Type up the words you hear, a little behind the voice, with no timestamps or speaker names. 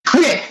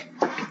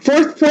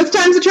Fourth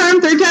time's a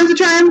charm, third time's a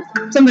charm,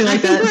 something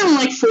like that. I think we're on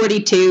like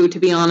 42, to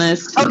be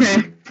honest.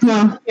 Okay,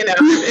 well,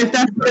 if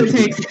that's what it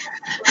takes.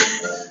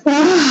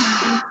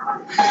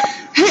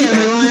 Hey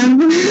everyone,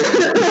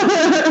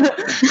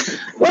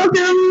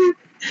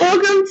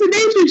 welcome to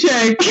Nature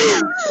Check,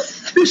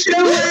 the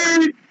show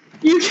where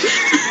you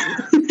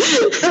can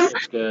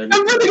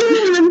come for the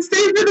game and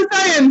stay for the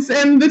science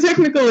and the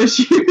technical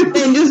issues.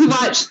 And just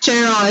watch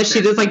Cheryl as she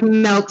just like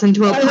melts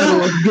into a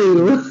puddle of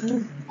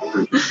goo.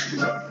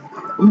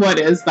 What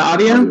is the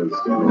audio?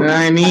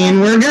 I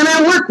mean, we're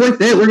gonna work with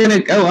it. We're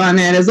gonna go on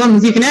it as long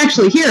as you can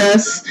actually hear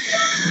us.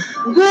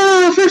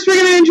 First, we're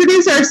gonna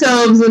introduce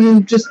ourselves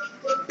and just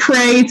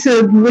pray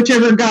to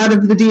whichever god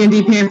of the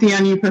D&D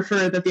pantheon you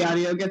prefer that the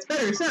audio gets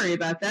better. Sorry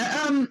about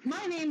that.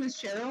 My name is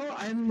Cheryl.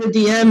 I'm the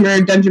DM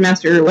or Dungeon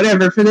Master or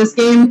whatever for this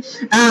game.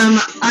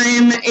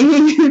 I'm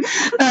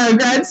a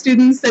grad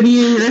student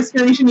studying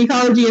restoration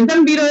ecology and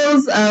dung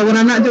beetles. When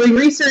I'm not doing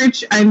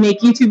research, I make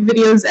YouTube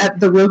videos at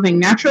The Roving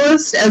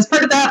Naturalist. As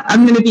part of that,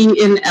 I'm going to be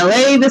in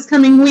LA this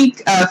coming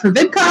week for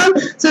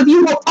VidCon. So if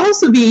you will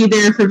also be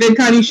there for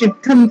VidCon, you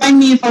should come find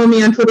me, follow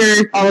me on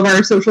Twitter. All of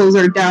our socials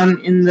are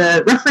down in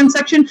the reference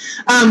section.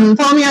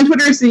 Follow me on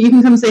Twitter so you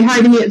can come say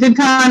hi to me at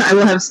VidCon. I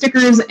will have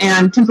stickers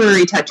and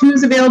temporary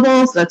tattoos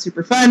available, so that's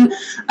super fun.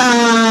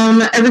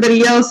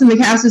 Everybody else in the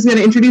cast is going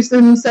to introduce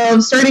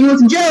themselves, starting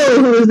with Joe,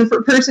 who is the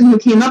person who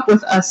came up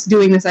with us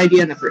doing this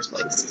idea in the first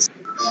place.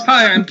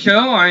 Hi, I'm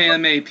Joe. I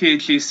am a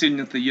PhD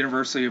student at the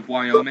University of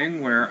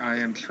Wyoming, where I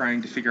am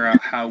trying to figure out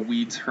how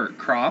weeds hurt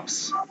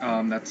crops.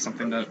 That's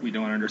something that we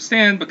don't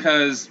understand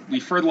because we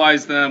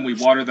fertilize them, we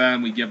water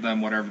them, we give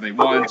them whatever they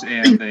want,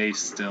 and they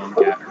still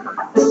get hurt.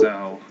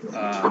 So,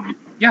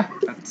 yeah,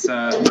 that's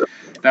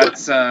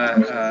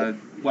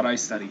what I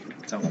study.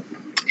 So.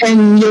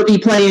 And you'll be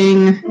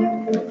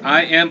playing?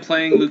 I am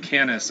playing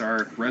Lucanus,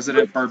 our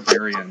resident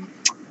barbarian.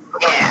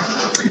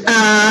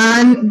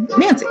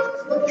 Nancy.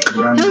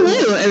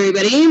 Hello,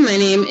 everybody. My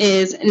name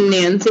is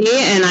Nancy,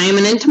 and I am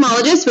an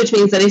entomologist, which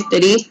means that I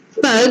study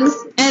bugs,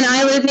 and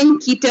I live in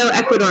Quito,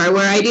 Ecuador,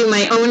 where I do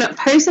my own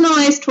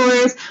personalized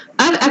tours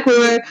of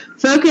Ecuador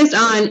focused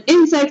on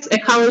insects,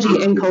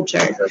 ecology, and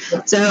culture.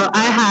 So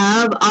I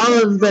have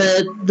all of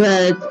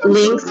the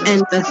links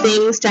and the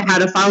things to how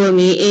to follow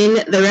me in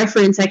the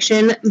reference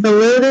section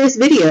below this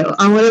video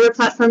on whatever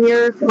platform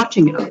you're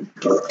watching it on.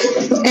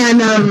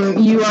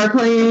 And you are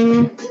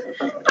playing?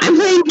 I'm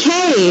playing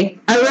Kay,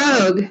 a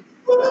rogue.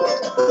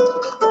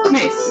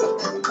 Nice.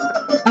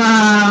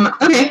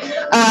 Okay.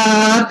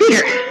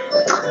 Peter.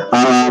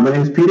 My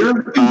name is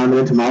Peter. I'm an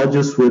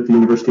entomologist with the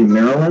University of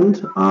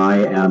Maryland.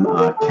 I am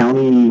a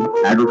county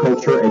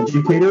agriculture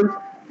educator.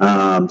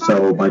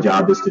 So my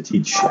job is to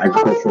teach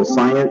agricultural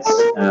science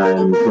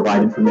and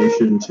provide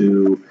information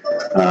to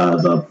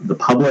the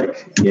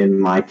public in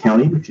my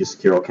county, which is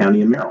Carroll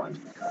County in Maryland.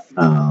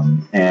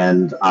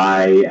 And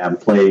I am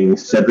playing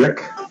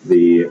Cedric,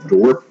 the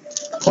dwarf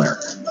cleric.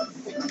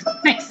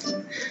 Nice.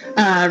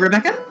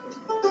 Rebecca?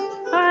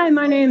 Hi,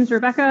 my name's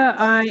Rebecca.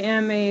 I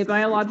am a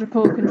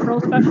biological control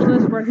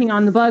specialist working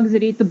on the bugs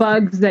that eat the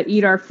bugs that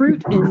eat our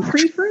fruit and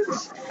tree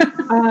fruits.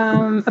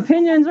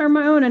 Opinions are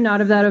my own and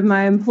not of that of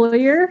my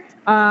employer.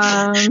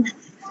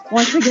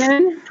 Once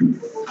again,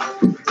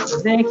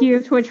 thank you,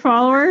 Twitch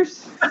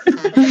followers.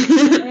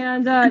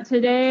 And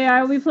today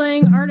I will be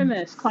playing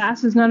Artemis.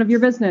 Class is none of your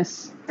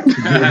business.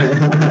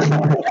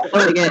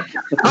 Really good.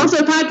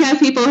 Also, podcast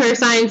people, her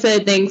sign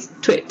said thanks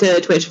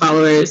to Twitch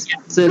followers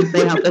since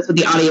they helped us with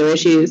the audio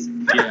issues.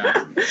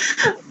 Yeah.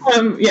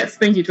 Yes,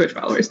 thank you, Twitch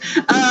followers.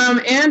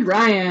 And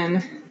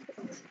Ryan.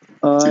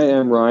 I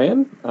am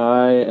Ryan.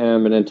 I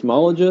am an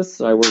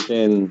entomologist. I work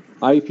in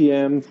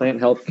IPM, plant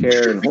health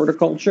care, and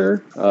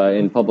horticulture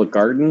in public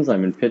gardens.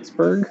 I'm in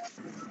Pittsburgh.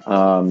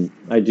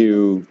 I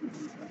do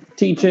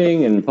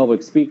teaching and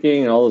public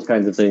speaking and all those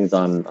kinds of things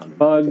on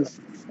bugs.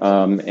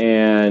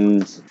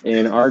 And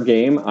in our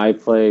game, I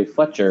play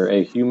Fletcher,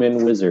 a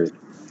human wizard.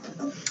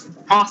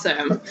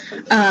 Awesome.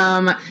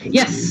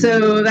 Yes,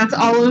 so that's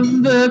all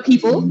of the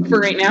people for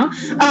right now.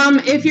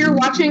 If you're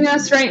watching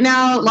us right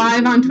now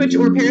live on Twitch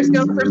or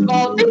Periscope, first of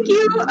all, thank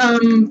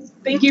you.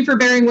 Thank you for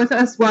bearing with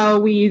us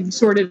while we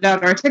sorted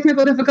out our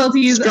technical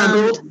difficulties.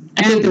 Struggled.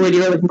 I think the word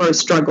you were more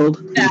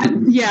struggled.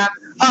 Yeah.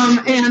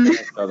 And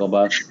Struggle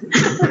bus.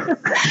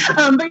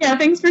 but yeah,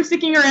 thanks for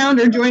sticking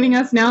around or joining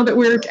us now that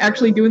we're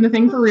actually doing the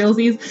thing for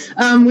realsies.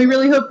 We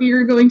really hope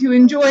you're going to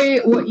enjoy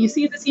what you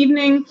see this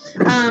evening.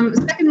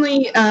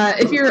 Secondly,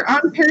 if you're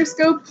on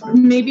Periscope,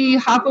 maybe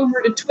hop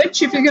over to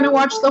Twitch if you're going to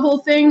watch the whole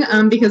thing,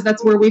 because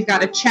that's where we've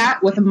got a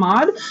chat with a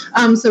mod.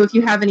 So if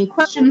you have any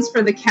questions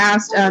for the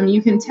cast, you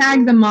can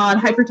tag the mod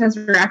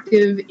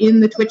Hypertesseract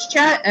in the Twitch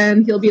chat,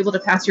 and he'll be able to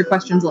pass your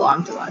questions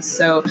along to us.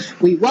 So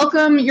we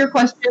welcome your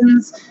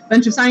questions.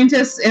 Bunch of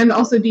scientists and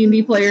also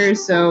D&D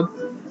players, so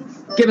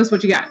give us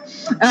what you got.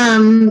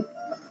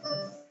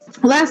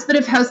 Last bit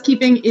of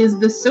housekeeping is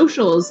the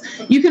socials.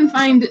 You can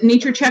find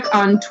Nature Check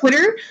on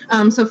Twitter,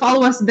 so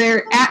follow us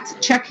there at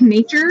Check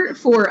Nature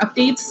for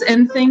updates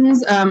and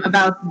things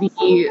about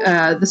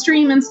the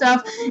stream and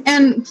stuff.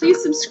 And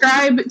please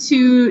subscribe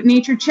to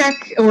Nature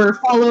Check or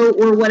follow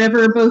or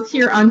whatever, both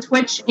here on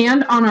Twitch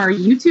and on our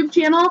YouTube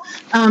channel.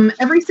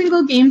 Every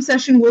single game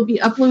session will be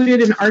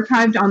uploaded and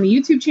archived on the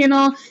YouTube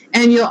channel,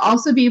 and you'll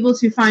also be able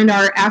to find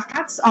our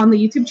AFCATs on the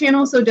YouTube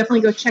channel, so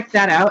definitely go check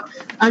that out.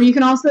 You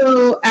can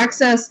also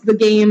access the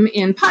game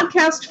in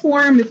podcast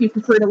form if you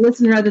prefer to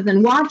listen rather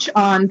than watch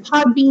on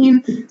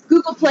Podbean,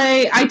 Google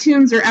Play,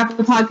 iTunes, or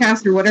Apple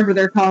Podcast, or whatever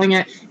they're calling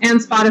it, and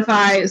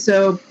Spotify.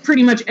 So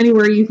pretty much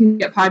anywhere you can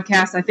get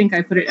podcasts. I think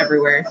I put it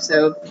everywhere.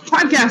 So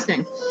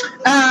podcasting.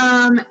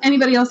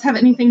 Anybody else have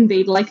anything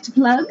they'd like to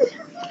plug?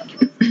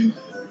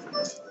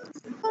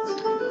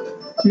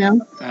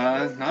 No?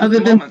 Not at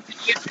the moment.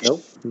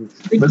 Nope.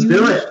 Let's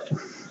do it.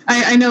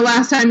 I know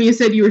last time you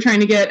said you were trying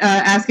to get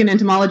Ask an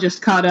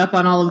Entomologist caught up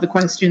on all of the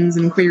questions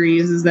and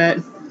queries. Is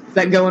that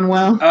going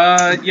well?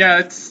 Yeah,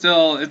 it's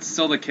still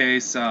the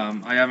case.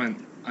 I'm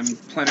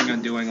planning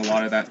on doing a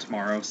lot of that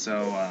tomorrow,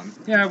 so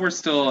yeah, we're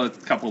still a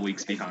couple of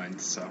weeks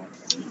behind. So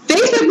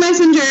Facebook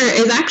Messenger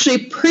is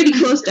actually pretty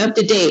close to up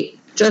to date.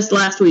 Just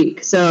last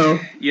week, so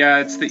yeah,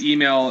 it's the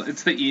email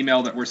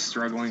that we're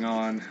struggling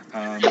on,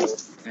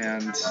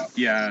 and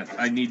yeah,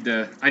 I need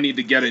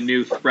to get a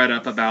new thread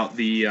up about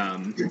the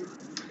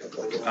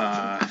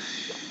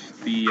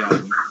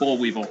boll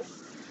weevil.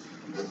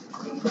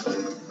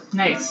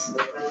 Nice.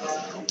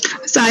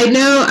 Side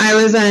note, I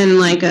was on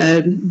like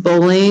a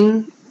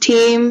bowling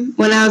team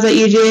when I was at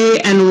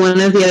UGA, and one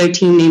of the other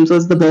team names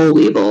was the boll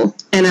weevil,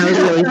 and I was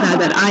really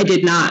sad that I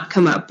did not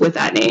come up with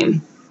that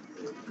name.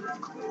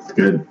 It's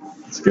good.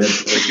 It's good.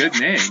 It's a good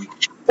name.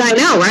 I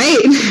know,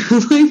 right?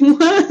 Like,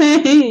 what?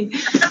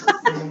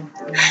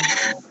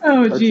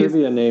 Oh, Our geez.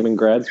 trivia name in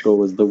grad school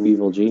was the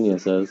Weevil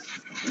Geniuses.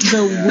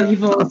 The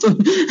weevil.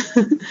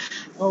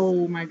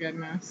 Oh my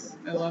goodness,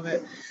 I love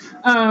it.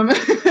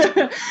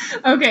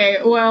 Okay,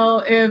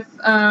 well, if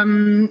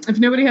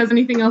nobody has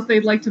anything else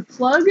they'd like to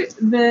plug,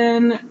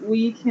 then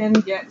we can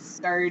get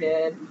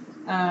started.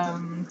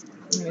 I'm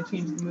going to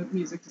change the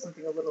music to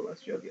something a little less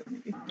jovial,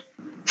 maybe.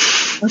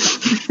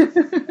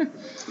 Okay.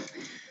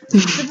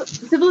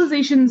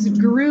 Civilizations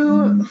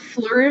grew,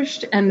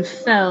 flourished, and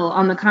fell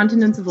on the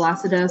continents of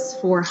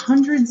Lacedas for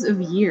hundreds of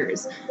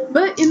years.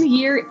 But in the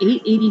year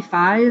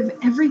 885,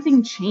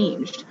 everything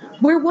changed.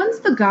 Where once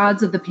the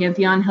gods of the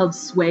pantheon held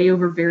sway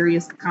over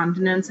various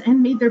continents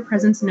and made their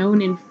presence known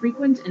in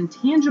frequent and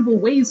tangible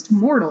ways to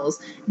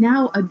mortals,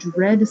 now a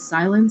dread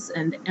silence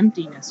and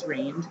emptiness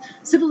reigned.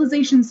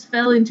 Civilizations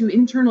fell into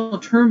internal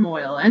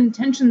turmoil, and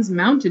tensions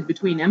mounted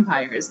between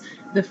empires.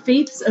 The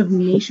fates of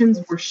nations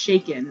were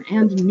shaken,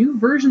 and new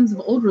versions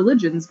of old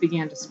religions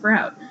began to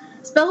sprout.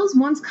 Spells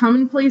once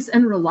commonplace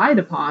and relied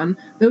upon,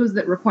 those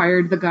that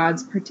required the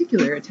gods'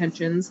 particular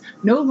attentions,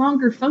 no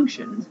longer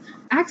functioned.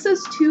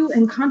 Access to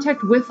and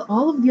contact with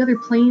all of the other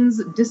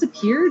planes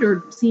disappeared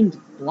or seemed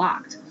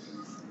blocked.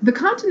 The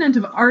continent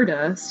of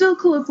Arda, still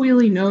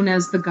colloquially known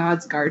as the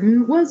God's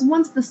Garden, was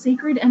once the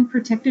sacred and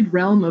protected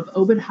realm of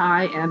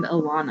Obed-Hai and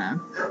Alana.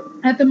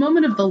 At the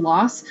moment of the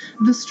loss,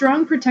 the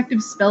strong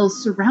protective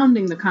spells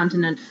surrounding the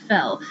continent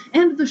fell,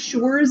 and the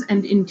shores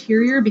and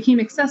interior became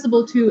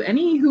accessible to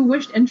any who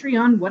wished entry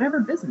on whatever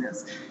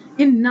business.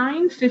 In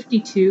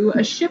 952,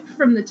 a ship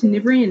from the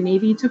Tenebrian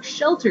Navy took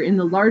shelter in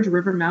the large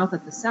river mouth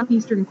at the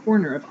southeastern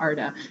corner of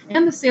Arda,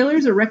 and the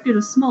sailors erected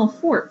a small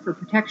fort for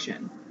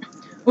protection.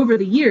 Over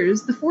the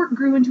years, the fort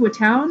grew into a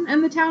town,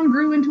 and the town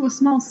grew into a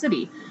small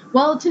city.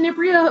 While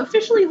Tenebria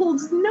officially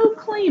holds no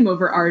claim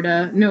over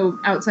Arda, no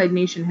outside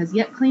nation has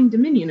yet claimed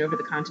dominion over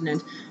the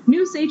continent,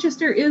 New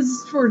Seychester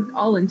is, for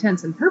all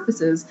intents and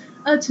purposes,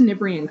 a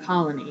Tenebrian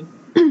colony.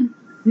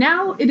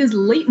 Now it is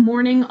late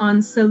morning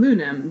on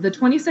Selunim, the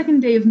 22nd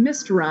day of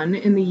Mist Run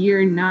in the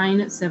year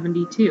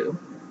 972.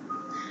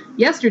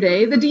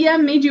 Yesterday, the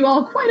DM made you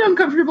all quite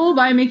uncomfortable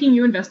by making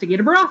you investigate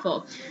a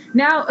brothel.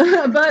 Now,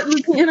 but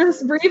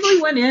Lucanus bravely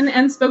went in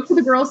and spoke to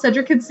the girl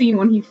Cedric had seen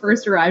when he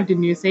first arrived in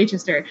New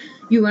Seychester.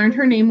 You learned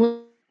her name was,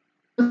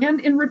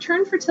 and in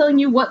return for telling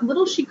you what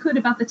little she could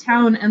about the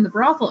town and the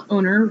brothel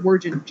owner,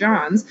 Wargent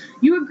Johns,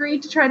 you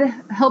agreed to try to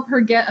help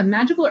her get a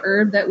magical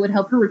herb that would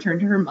help her return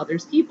to her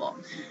mother's people.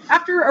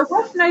 After a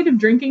rough night of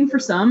drinking for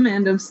some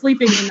and of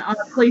sleeping in odd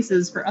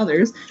places for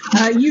others,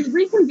 you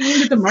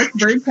reconvened at the Marked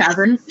Bird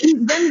Tavern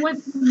and then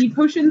went to the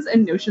Potions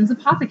and Notions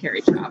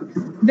apothecary shop.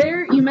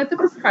 There, you met the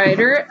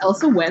proprietor,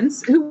 Elsa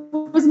Wentz, who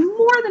was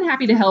more than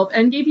happy to help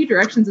and gave you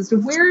directions as to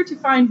where to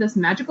find this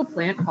magical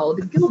plant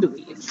called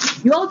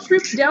gildaweed. You all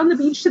trooped down the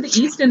beach to the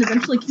east and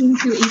eventually came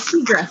to a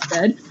seagrass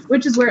bed,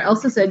 which is where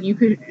Elsa said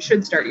you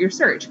should start your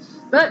search.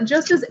 But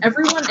just as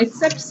everyone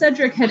except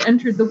Cedric had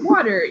entered the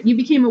water, you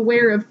became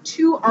aware of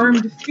two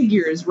armed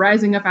figures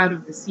rising up out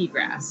of the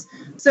seagrass.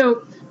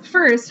 So,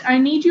 first, I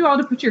need you all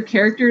to put your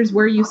characters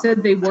where you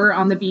said they were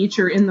on the beach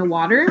or in the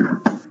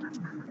water.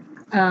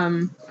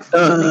 I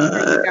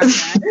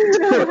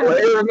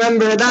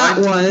remember that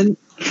one.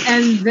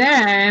 And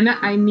then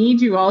I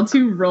need you all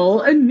to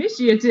roll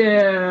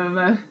initiative.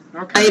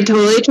 Okay. I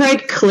totally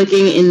tried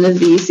clicking in the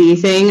VC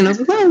thing, and I was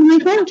like, "Oh, my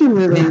character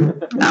moving."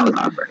 That was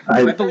awkward.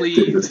 I believe-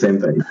 did the same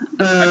thing.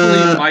 I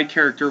believe my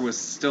character was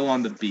still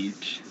on the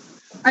beach.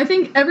 I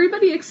think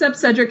everybody except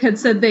Cedric had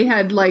said they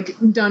had like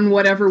done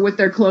whatever with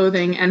their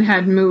clothing and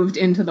had moved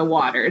into the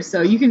water.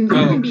 So you can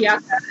be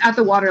at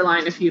the water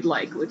line if you'd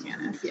like,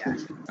 Lucanus. Yeah.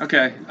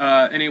 Okay.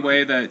 Any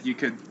way that you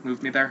could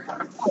move me there?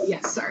 Oh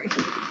yes, sorry.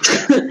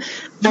 Wait,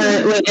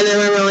 and then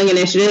we're rolling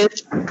initiative.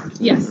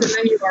 Yes, and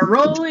then you are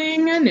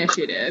rolling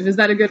initiative. Is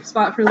that a good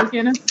spot for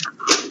Lucanus?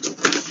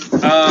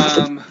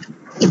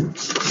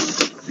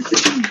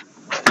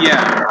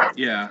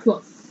 Yeah.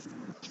 Cool.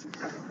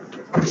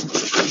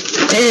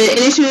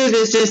 Initiative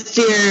is just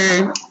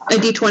a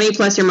d20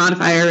 plus your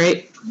modifier,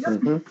 right?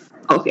 Mm-hmm.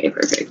 Okay,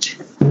 perfect.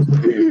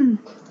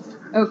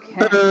 Okay.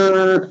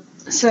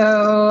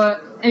 So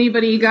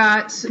anybody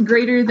got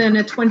greater than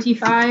a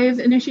 25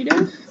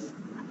 initiative?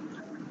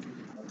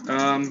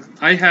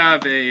 I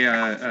have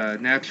a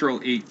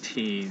natural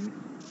 18.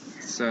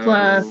 So.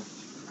 Plus.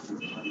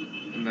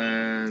 And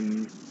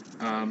then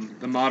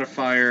the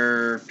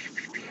modifier.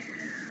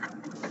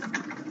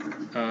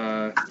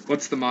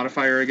 What's the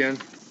modifier again?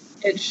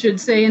 It should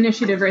say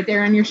initiative right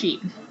there on your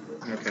sheet.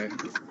 Okay.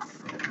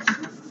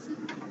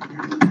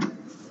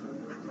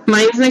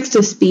 Mine's next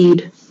to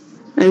speed.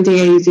 I think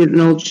I used an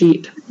old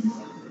sheet.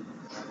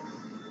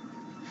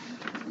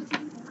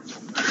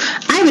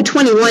 I have a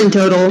 21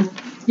 total.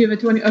 You have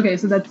a 20. Okay,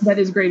 so that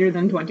is greater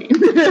than 20.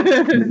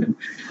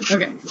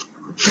 Okay.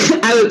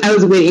 I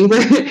was waiting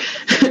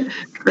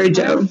for a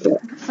joke.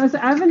 I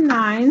have a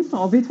 9, so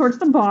I'll be towards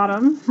the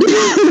bottom.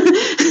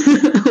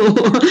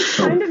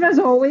 Kind of as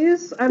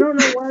always. I don't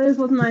know what is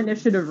with my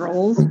initiative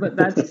rolls, but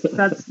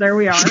that's there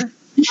we are.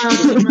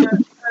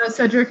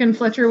 Cedric and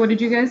Fletcher, what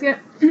did you guys get?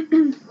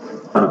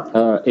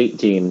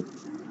 18.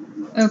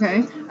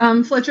 Okay.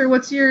 Fletcher,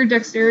 what's your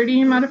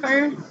dexterity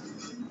modifier?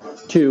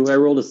 2. I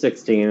rolled a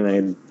 16 and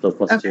I still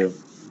plus Okay. 2.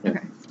 Yeah.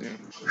 Okay.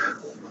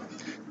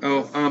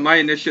 Oh, my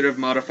initiative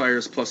modifier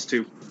is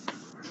 +2.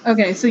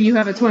 Okay, so you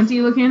have a 20,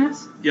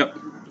 Lucanus? Yep.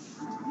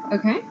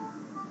 Okay.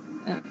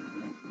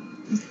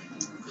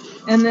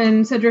 And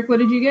then Cedric, what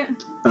did you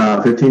get?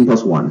 15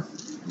 plus 1.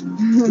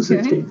 Okay.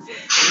 16.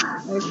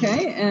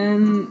 Okay,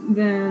 and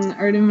then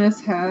Artemis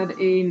had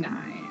a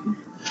 9.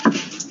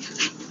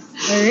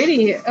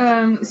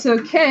 Alrighty, so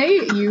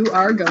Kay, you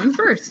are going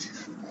first.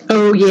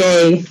 Oh,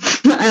 yay.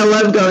 I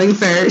love going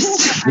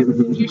first. I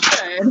mean, you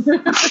should.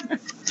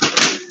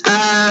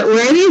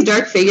 Where are these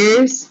dark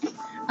figures?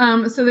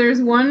 So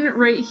there's one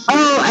right here.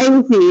 Oh,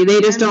 I see.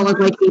 They just don't look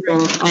like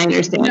people. I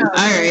understand. No,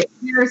 All right.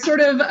 They're sort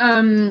of,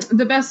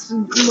 the best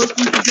look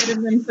you can get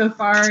of them so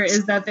far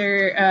is that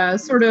they're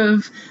sort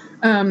of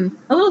a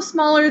little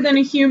smaller than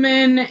a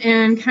human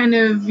and kind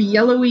of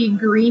yellowy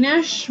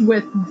greenish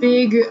with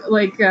big,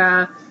 like,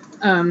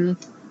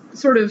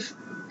 sort of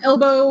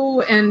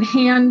elbow and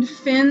hand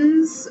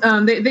fins.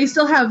 They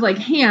still have like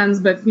hands,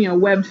 but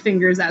webbed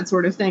fingers, that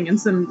sort of thing, and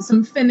some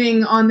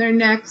finning on their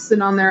necks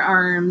and on their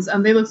arms.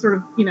 They look sort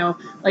of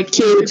like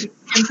cute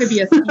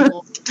amphibious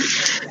people.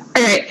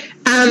 All right.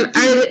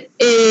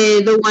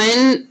 The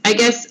one, I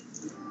guess,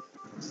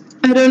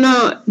 I don't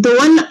know, the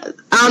one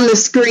on the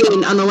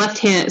screen on the left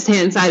hand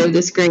side of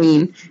the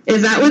screen,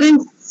 is that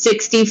within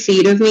 60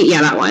 feet of me?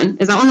 Yeah, that one.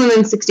 Is that one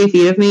within 60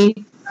 feet of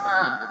me?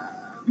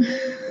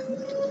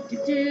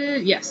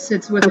 Yes,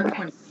 it's within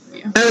 20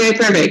 feet of you. Okay,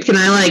 perfect. Can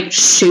I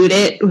shoot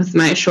it with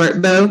my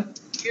short bow?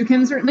 You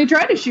can certainly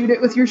try to shoot it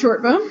with your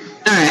short bow. All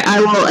right, I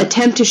will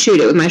attempt to shoot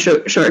it with my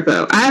short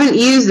bow. I haven't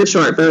used the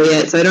short bow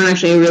yet, so I don't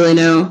actually really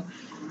know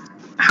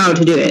how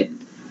to do it.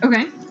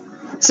 Okay.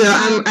 So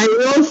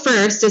I roll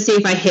first to see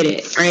if I hit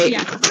it, right?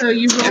 Yeah. So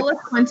you roll a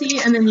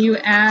 20, and then you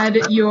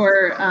add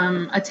your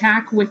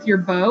attack with your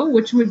bow,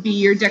 which would be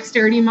your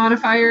dexterity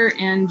modifier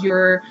and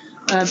your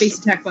base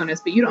attack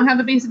bonus. But you don't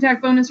have a base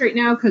attack bonus right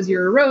now because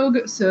you're a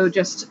rogue. So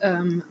just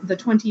the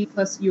 20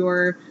 plus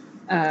your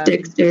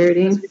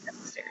dexterity.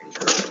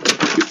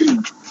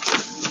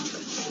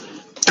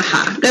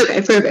 Aha.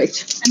 Okay,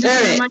 perfect. And All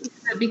just right. remind you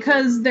that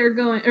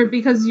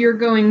because you're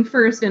going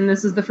first, and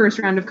this is the first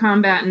round of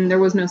combat, and there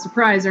was no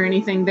surprise or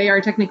anything, they are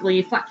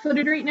technically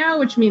flat-footed right now,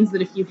 which means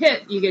that if you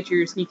hit, you get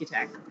your sneak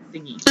attack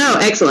thingy. Oh,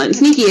 excellent.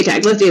 Sneaky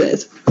attack. Let's do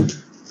this.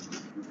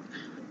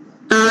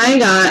 I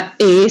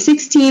got a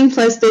 16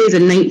 plus these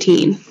and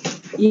 19.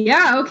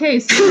 Yeah. Okay.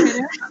 So, you hit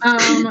it.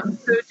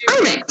 So do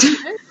Perfect.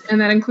 and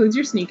that includes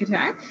your sneak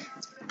attack.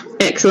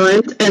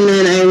 Excellent. And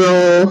then I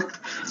roll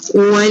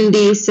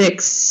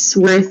 1d6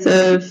 worth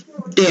of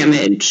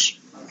damage.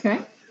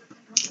 Okay.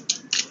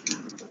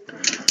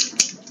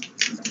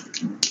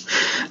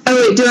 Oh,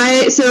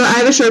 wait, so I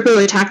have a short bow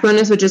attack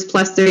bonus, which is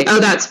 +3. Oh,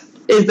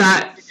 is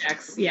that?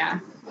 Dex. Yeah.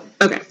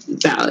 Okay,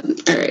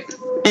 valid. All right.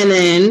 And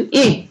then,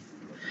 I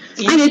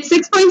did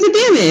 6 points of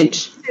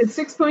damage. It's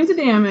 6 points of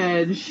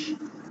damage.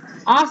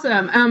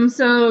 Awesome.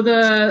 So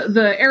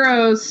the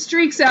arrow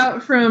streaks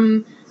out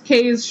from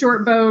Kay's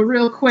short bow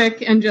real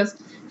quick and just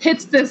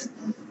hits this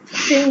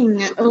thing,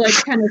 like,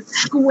 kind of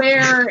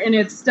square in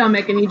its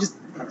stomach, and he just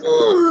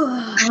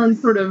and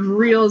sort of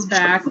reels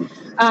back.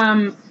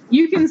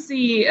 You can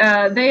see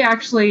they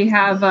actually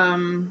have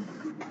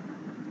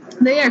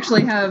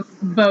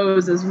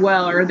bows as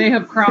well, or they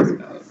have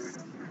crossbows.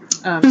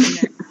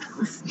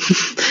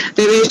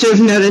 Maybe I should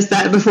have noticed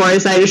that before I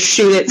decided to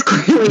shoot it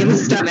squarely in the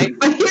stomach.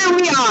 But here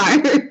we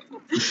are.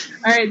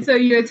 All right, so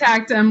you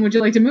attacked him. Would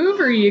you like to move,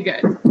 or are you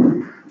good?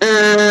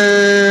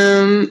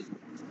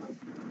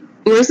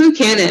 Where's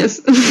Lucanus?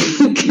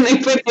 Can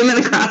I put him in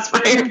the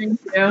crossfire? Thank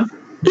you.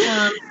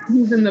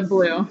 He's in the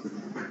blue.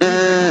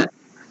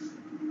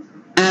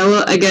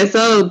 I guess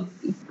I'll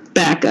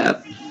back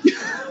up.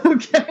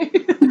 Okay.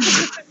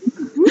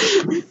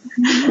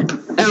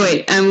 Oh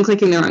wait, I'm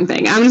clicking the wrong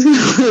thing. I'm just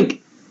gonna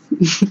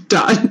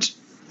dodge.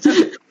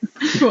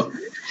 Cool.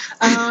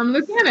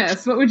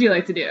 Lucanus, what would you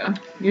like to do?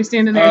 You're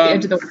standing there at the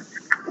edge of the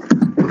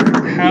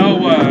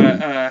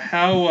water.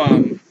 How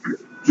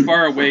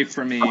far away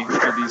from me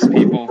are these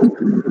people?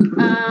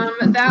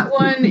 That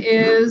one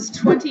is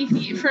 20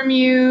 feet from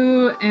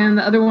you, and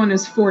the other one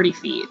is 40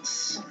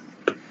 feet.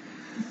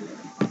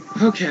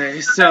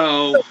 Okay,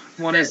 so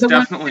one is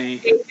definitely...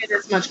 It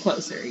is much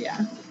closer,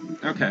 yeah.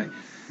 Okay.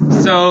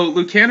 So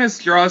Lucanus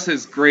draws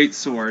his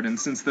greatsword, and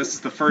since this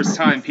is the first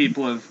time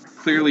people have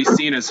clearly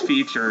seen his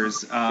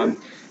features,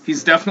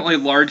 he's definitely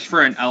large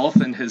for an elf,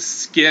 and his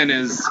skin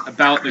is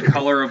about the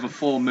color of a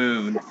full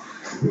moon.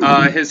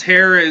 His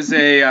hair is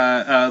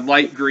a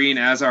light green,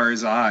 as are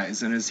his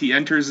eyes, and as he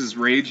enters his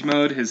rage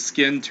mode, his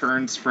skin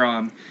turns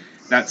from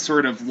that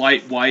sort of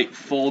light white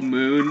full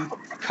moon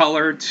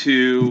color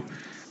to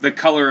the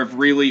color of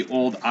really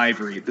old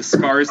ivory. The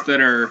scars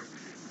that are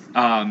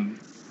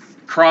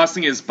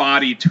crossing his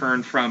body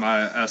turn from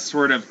a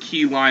sort of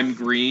key lime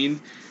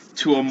green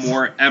to a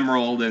more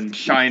emerald and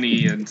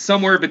shiny and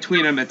somewhere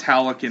between a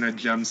metallic and a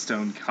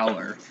gemstone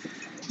color.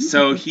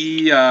 So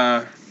he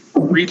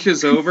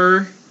reaches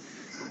over,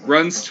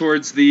 runs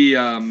towards the,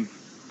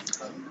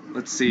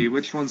 let's see,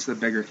 which one's the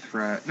bigger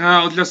threat? No,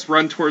 I'll just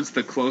run towards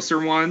the closer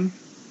one.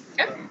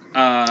 Okay.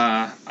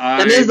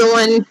 That is the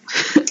one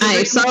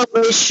I saw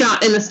was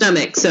shot in the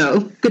stomach,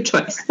 so good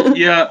choice.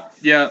 Yeah.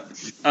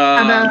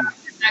 How about,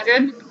 is that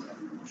good?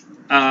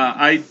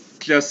 I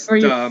just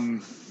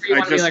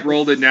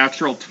rolled a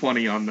natural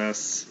 20 on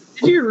this.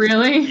 Did you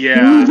really?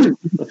 Yeah.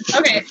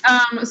 Okay,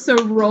 so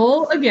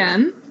roll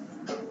again.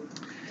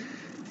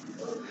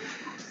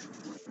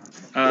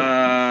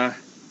 Yeah,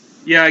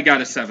 I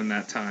got a 7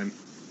 that time.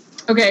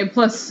 Okay,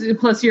 plus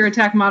your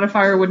attack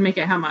modifier would make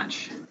it how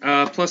much?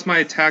 Plus my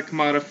attack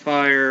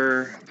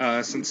modifier,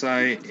 since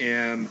I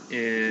am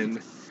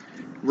in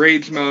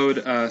rage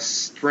mode,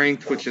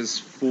 strength, which is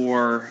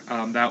 4,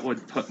 that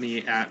would put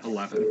me at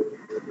 11.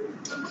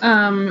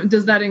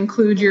 Does that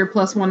include your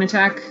 +1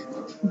 attack,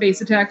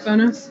 base attack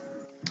bonus?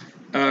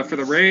 For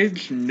the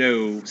rage,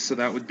 no, so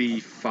that would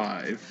be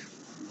 5.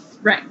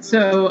 Right,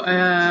 so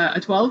a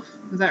 12,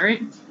 is that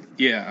right?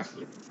 Yeah.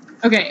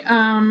 Okay,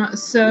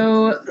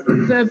 so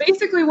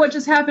basically what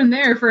just happened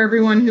there for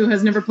everyone who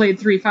has never played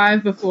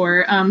 3.5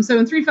 before, so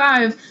in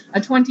 3.5,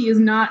 a 20 is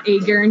not a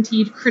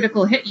guaranteed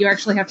critical hit. You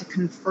actually have to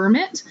confirm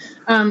it.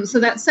 So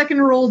that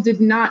second roll did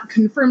not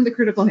confirm the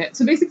critical hit.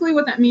 So basically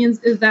what that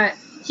means is that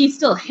he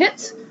still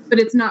hit, but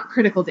it's not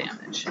critical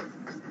damage.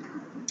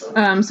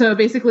 So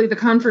basically the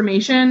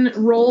confirmation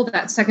roll,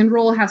 that second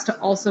roll, has to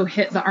also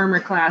hit the armor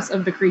class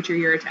of the creature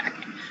you're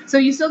attacking. So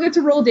you still get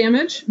to roll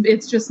damage,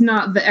 it's just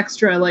not the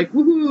extra, like,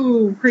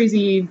 woohoo,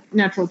 crazy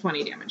natural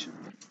 20 damage.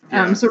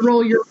 Yeah. So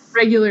roll your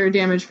regular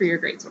damage for your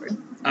greatsword.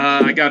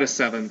 I got a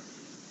 7.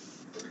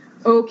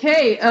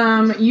 Okay,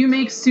 you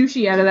make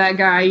sushi out of that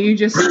guy. You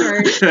just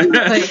start,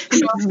 like,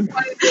 one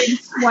big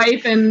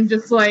swipe and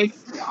just, like,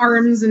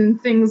 arms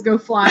and things go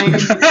flying. Yep.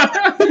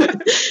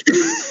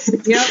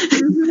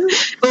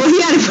 Well,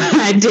 he had a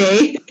bad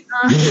day.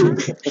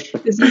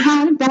 Because he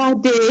had a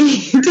bad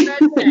day.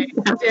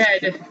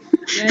 Dead.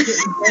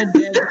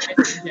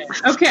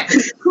 Okay,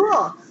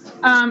 cool.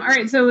 All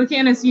right, so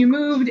Lucanus, you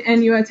moved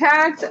and you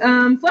attacked.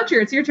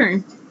 Fletcher, it's your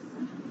turn.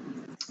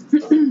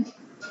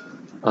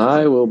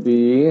 I will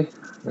be,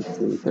 let's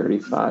see,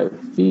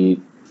 35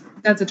 feet.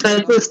 That's a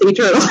sea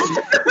turtle.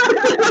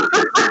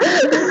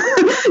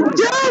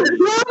 Don't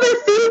love a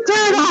sea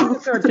turtle.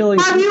 Start killing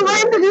Have you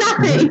learned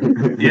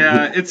nothing?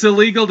 Yeah, it's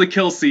illegal to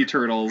kill sea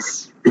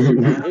turtles.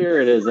 Here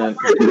it isn't.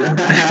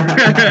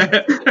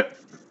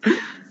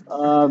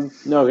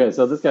 No, okay,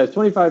 so this guy's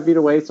 25 feet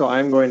away, so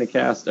I'm going to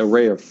cast a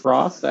Ray of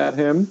Frost at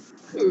him.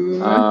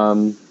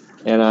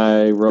 And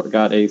I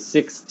got a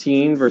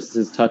 16 versus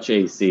his touch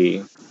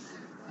AC.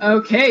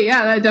 Okay,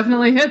 yeah, that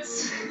definitely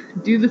hits.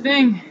 Do the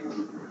thing.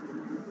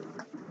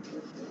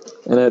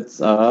 And it's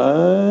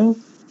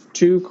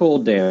 2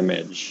 cold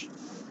damage.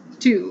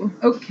 2.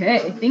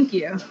 Okay, thank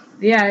you.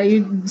 Yeah,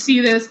 you see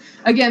this,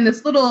 again,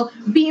 this little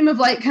beam of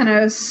light kind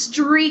of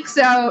streaks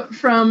out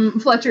from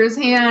Fletcher's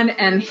hand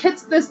and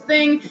hits this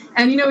thing,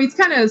 and he's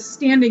kind of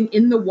standing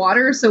in the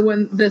water, so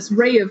when this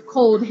ray of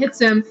cold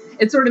hits him,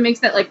 it sort of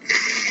makes that, like,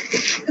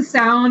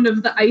 sound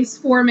of the ice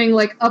forming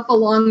like up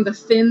along the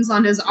fins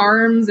on his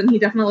arms, and he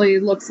definitely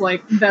looks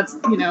like that's,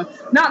 you know,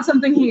 not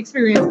something he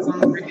experiences on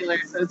the regular,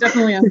 so it's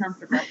definitely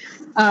uncomfortable.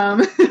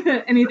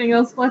 Anything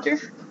else, Fletcher?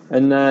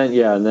 And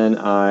then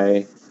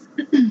I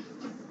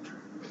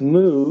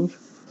move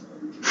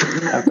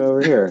back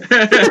over here.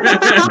 Sorry,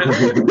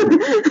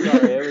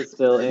 I was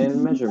still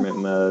in measurement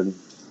mode.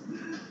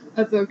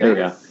 That's okay. There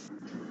we go.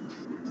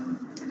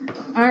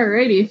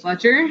 Alrighty,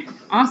 Fletcher.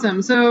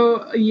 Awesome.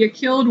 So you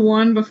killed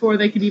one before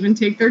they could even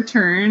take their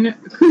turn. Yeah,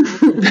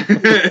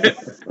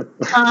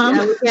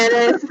 we get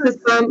it. Fist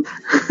bump.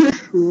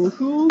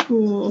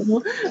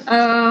 Cool.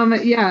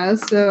 Yeah,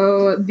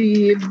 so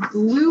the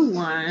blue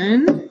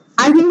one.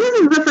 I think this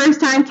is the first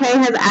time Kay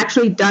has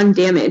actually done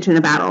damage in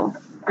a battle.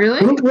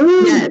 Really?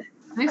 Yes.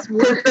 Nice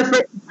work.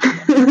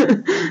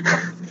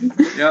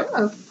 Yep.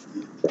 Oh,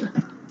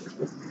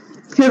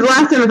 Because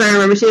last time, if I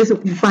remember, she just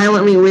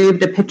violently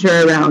waved a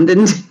pitcher around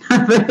and did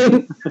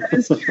nothing. that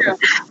is true.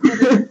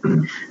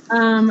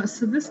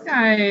 So this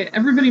guy,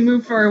 everybody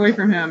move far away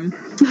from him.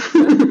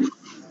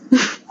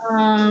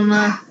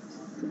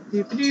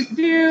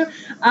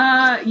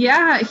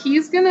 Yeah,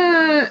 he's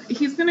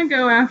gonna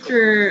go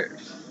after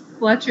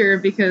Fletcher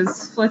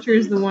because Fletcher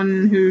is the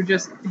one who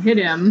just hit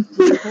him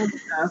with cold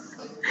stuff.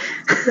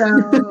 So,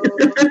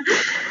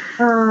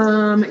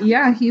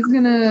 yeah, he's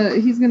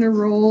gonna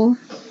roll.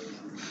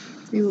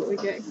 See what we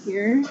get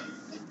here.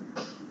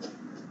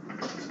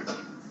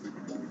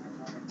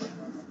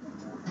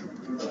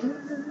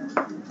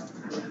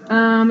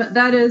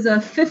 That is a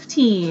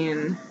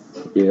 15.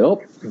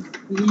 Yep.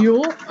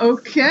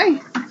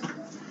 Okay.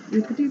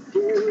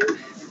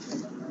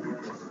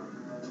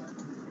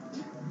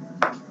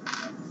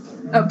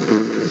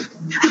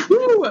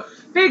 Ooh,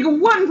 big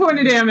 1 point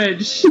of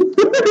damage.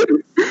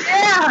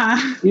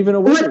 Yeah. Even a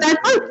What, wizard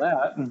that's can do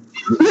that.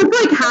 That's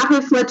like half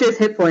of Fletcher's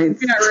hit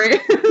points. Yeah,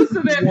 right.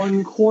 So then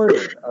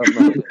 1/4 of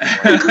my.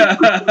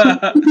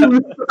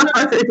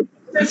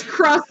 this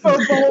crossbow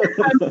bolt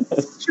comes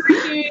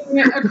streaking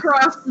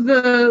across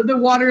the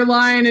water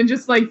line and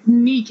just like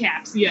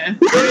kneecaps you.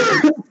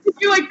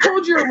 You like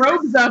pulled your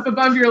robes up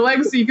above your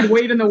legs so you could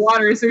wade in the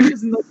water, so it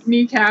just like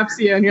kneecaps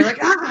you, and you're like,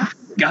 ah.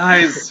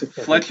 Guys,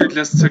 Fletcher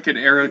just took an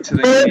arrow to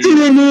the To knee.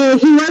 the knee.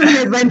 He was an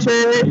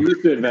adventurer.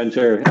 Used to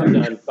adventure. I'm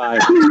done. Bye.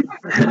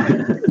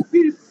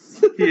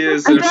 He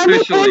is I'm trying to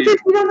officially. feet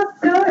on the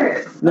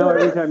pillar. No,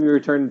 every time you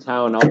return to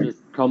town, I'll just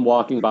come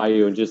walking by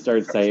you and just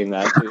start saying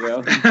that to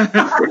you.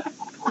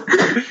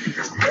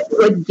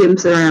 Like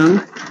jumps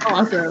around.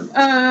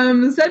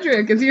 Awesome.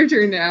 Cedric, it's your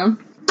turn now.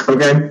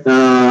 Okay,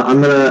 I'm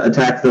gonna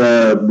attack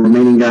the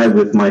remaining guy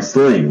with my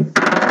sling.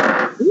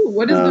 Ooh,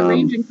 what is the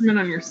range increment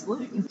on your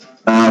sling?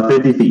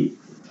 50 feet.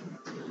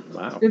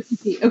 Wow. 50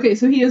 feet. Okay,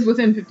 so he is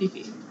within 50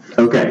 feet.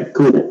 Okay,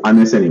 cool. I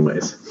miss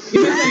anyways.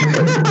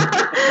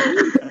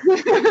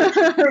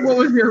 What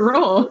was your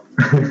roll?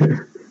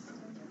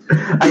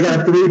 I got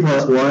a 3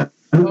 plus 1.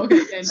 Okay,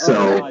 then.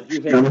 So, God,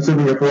 you hit. I'm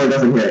assuming a 4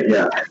 doesn't hit,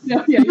 yeah.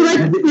 No, yeah, You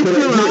like Does pick the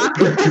rock.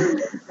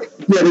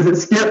 Yeah, does it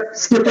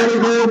skip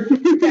anything?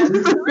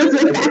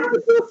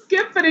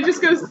 skip, but it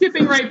just goes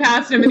skipping right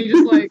past him, and he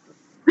just like.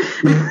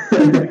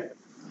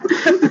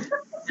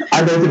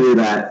 I meant to do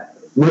that.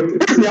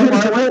 Look, see how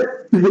far I went?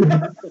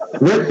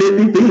 Went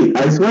 50 feet,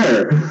 I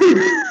swear.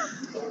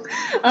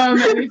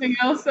 Anything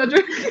else,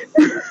 Cedric?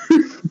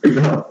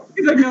 No.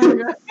 He's like, no, we're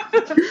good.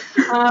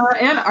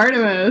 And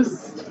Artemis.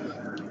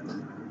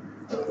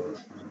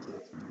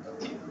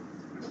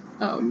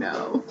 Oh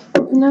no.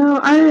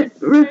 No,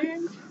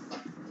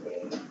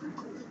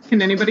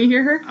 Can anybody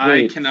hear her? I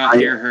Wait, cannot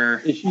hear her.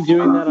 Is she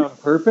doing that on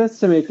purpose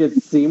to make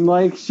it seem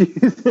like she's...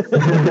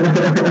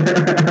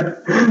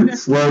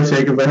 Slow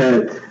shake of the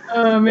head.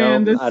 Oh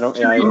man, No, this I don't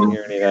stream didn't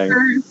hear anything. is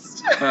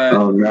cursed. But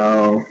Oh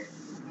no.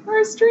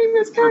 Our stream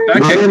is cursed.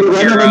 Rebecca can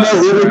hear us.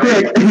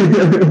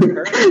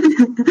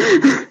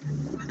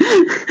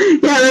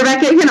 yeah,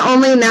 Rebecca can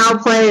only now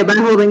play by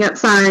holding up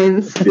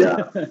signs.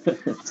 Yeah.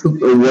 It's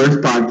the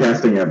worst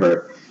podcasting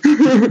ever.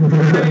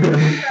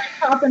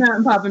 Popping out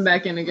and popping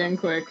back in again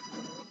quick.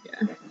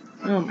 Yeah.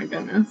 Oh my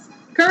goodness.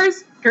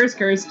 Cursed. First.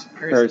 What did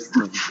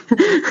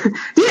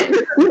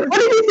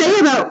you say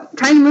about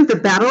trying to move the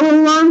battle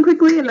along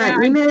quickly in that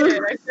I email?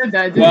 did. I said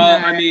that, didn't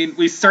well, I? I mean,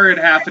 we started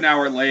half an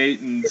hour late,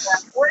 and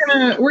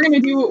We're gonna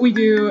do what we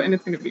do, and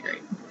it's gonna be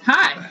great.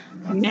 Hi.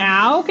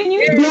 Now, can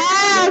you?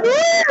 Yeah!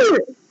 Woo!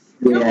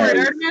 Go for it,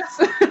 Yeah. Artemis.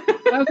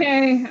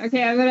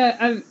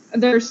 Okay,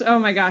 there's, oh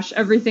my gosh,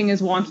 everything is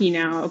wonky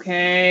now.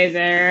 Okay,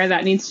 there,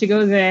 that needs to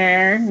go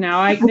there. Now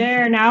I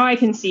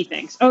can see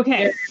things.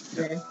 Okay.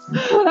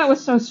 Oh, that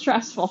was so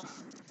stressful.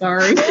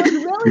 Sorry. It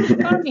was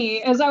really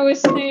funny as I was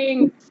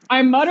saying,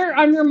 I mutter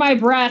under my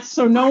breath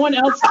so no one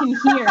else can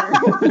hear. I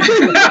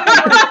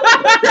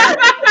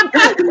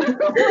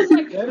was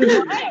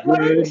like,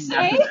 what did you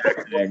say?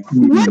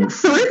 What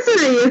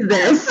sorcery is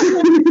this?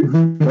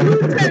 Who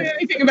said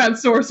anything about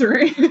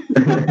sorcery?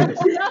 There's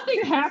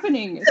nothing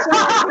happening. So,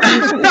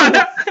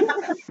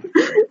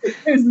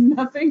 There's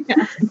nothing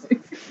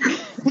happening.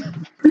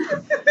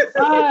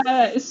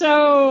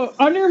 So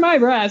under my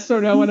breath, so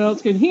no one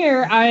else can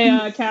hear,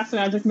 I cast a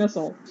magic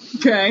missile.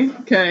 Okay,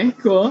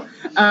 cool.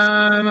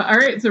 All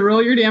right, so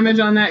roll your damage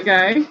on that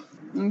guy.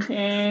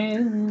 Okay.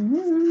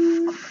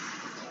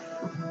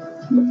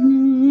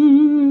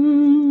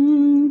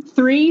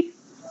 3.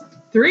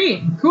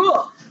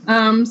 Cool.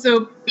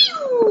 So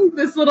pew,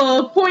 this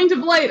little point of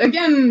light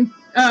again.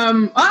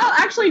 Well,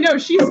 actually, no,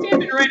 she's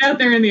standing right out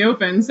there in the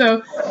open.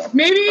 So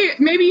maybe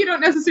you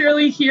don't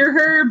necessarily hear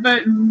her,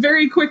 but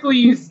very quickly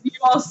you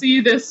all see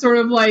this sort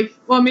of like,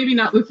 well, maybe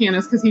not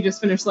Lucanus because he just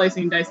finished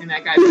slicing and dicing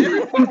that guy.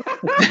 But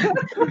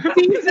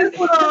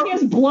He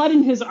has blood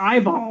in his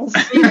eyeballs.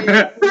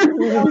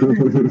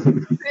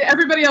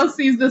 everybody else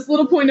sees this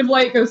little point of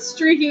light go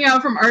streaking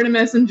out from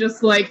Artemis and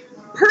just like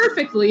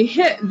perfectly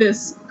hit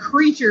this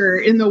creature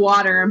in the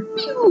water.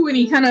 Pew, and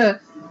he kind of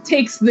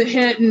takes the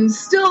hit and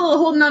still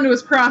holding onto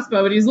his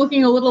crossbow, but he's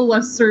looking a little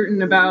less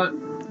certain about,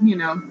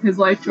 his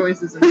life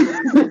choices and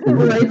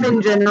Life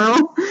in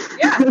general.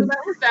 Yeah, so that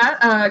was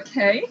that.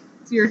 Kay,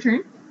 it's your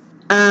turn.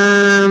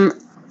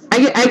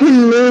 I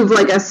can move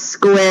like a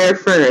square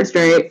first,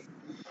 right?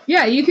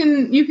 Yeah, you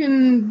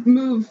can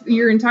move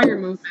your entire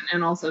movement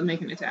and also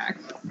make an attack.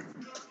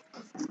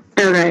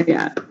 Okay,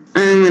 yeah.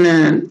 I'm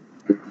gonna.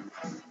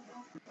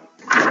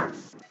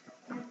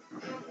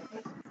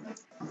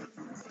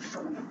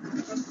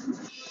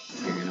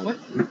 You're gonna what?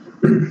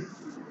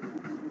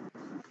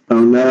 Oh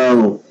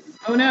no.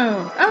 Oh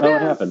no. Oh,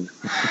 what happened?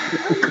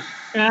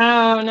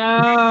 Oh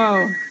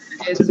no.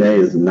 Today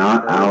is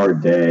not our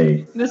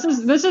day. This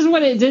is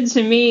what it did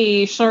to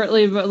me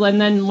shortly, and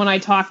then when I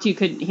talked, you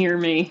couldn't hear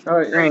me. All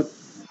right.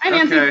 Hi,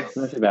 Nancy. Okay.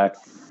 Nice back.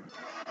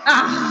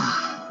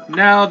 Ah,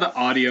 Now the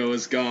audio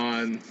is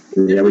gone.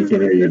 Yeah, we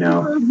can hear you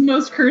now.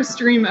 most cursed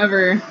stream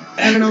ever.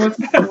 I don't know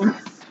what's happening.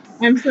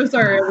 I'm so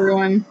sorry,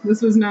 everyone.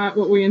 This was not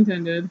what we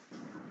intended.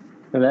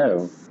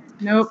 Hello.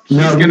 Nope.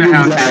 No, gonna we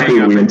have to exactly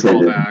hang up what we and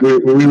call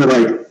intended. back. We were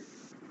like,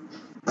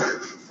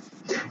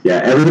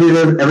 yeah.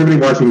 Everybody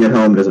watching at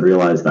home doesn't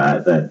realize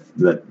that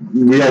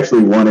we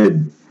actually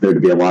wanted there to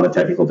be a lot of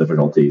technical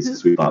difficulties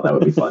because we thought that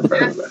would be fun for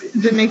everybody.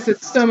 That makes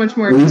it so much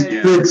more We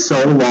exciting. spent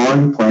so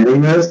long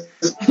planning this.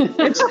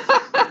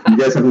 You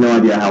guys have no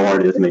idea how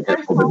hard it is to make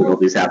technical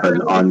difficulties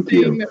happen on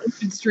Thing cue. that we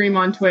should stream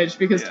on Twitch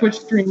because Yeah. Twitch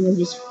streaming is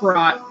just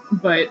fraught,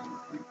 but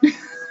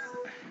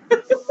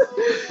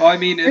Well, I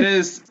mean, it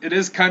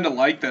is kind of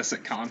like this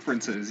at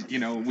conferences.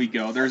 We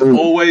go. There's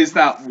always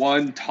that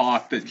one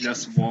talk that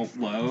just won't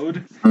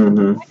load.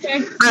 Mm-hmm. okay.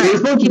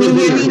 Alright, can you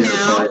hear me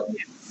now?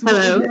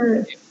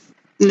 Hello?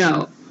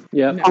 No.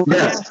 Yep. No.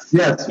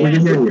 Yes, we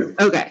can hear you.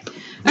 Okay.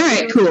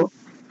 Alright, cool.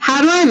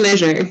 How do I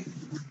measure?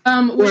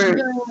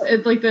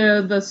 It's like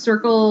the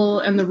circle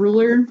and the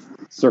ruler,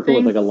 Circle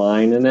with like a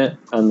line in it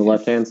on the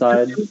left-hand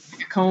side. like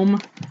a comb.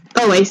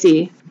 Oh, I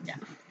see. Yeah.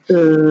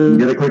 You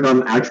gotta click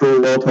on actual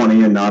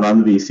Roll20 and not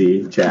on the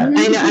VC chat.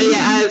 I know.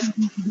 Yeah,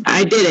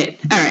 I did it.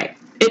 All right.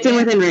 It's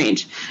within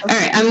range. All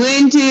right. I'm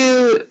going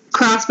to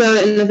crossbow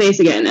it in the face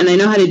again, and I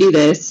know how to do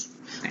this.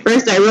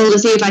 First, I roll to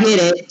see if I hit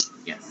it.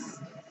 Yes.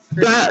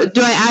 Do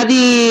I add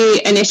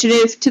the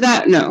initiative to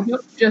that? No.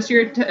 Nope. Just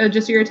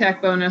your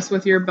attack bonus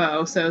with your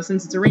bow. So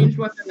since it's a ranged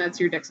weapon, that's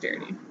your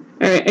dexterity.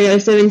 All right. I got a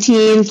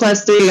 17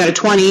 plus 3. I got a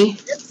 20.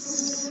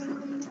 Yes.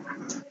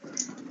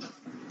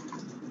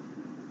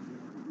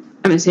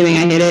 I'm assuming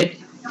I hit it.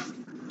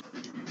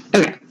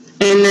 Okay.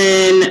 And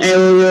then I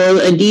will roll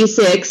a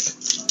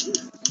d6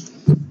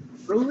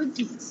 Roll a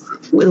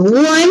d6. with 1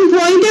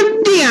 point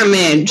of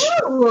damage.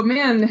 Oh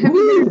man, heavy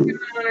damage going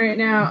on right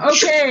now.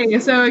 Okay,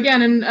 so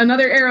again,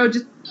 another arrow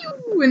just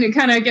pew, and it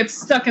kind of gets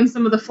stuck in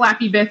some of the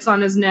flappy bits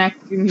on his neck,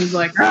 and he's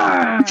like,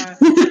 ah.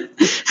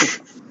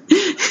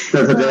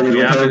 That's a very We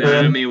have an good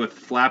enemy with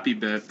flappy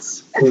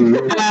bits.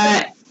 Can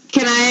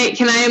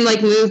I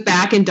like move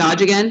back and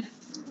dodge again?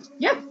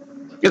 Yeah.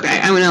 Okay,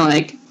 I'm gonna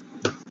like.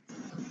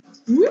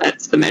 Whoop.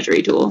 That's the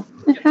measuring tool.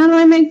 How do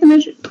I make the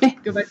measure?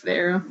 Go back to the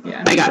arrow.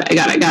 Yeah. I got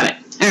it.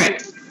 All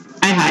right,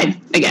 I hide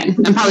again.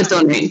 I'm probably still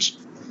in range.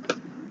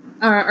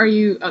 Are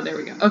you? Oh, there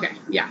we go. Okay.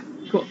 Yeah.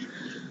 Cool.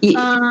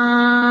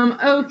 Yeah.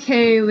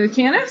 Okay,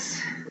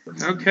 Lucanus.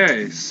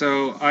 Okay,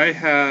 so I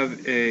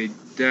have a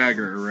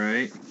dagger,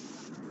 right?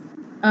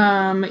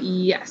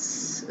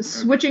 Yes.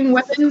 Switching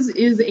weapons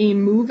is a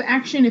move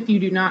action if you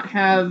do not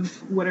have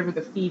whatever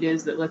the feat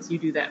is that lets you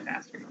do that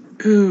faster.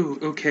 Ooh,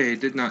 okay,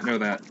 did not know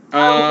that.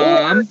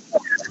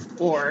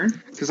 Or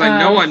Because I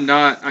know I'm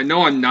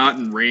not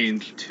in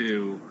range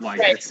to like.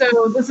 right,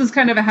 so this is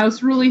kind of a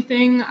house rule-y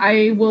thing.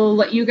 I will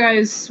let you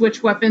guys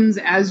switch weapons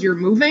as you're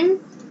moving.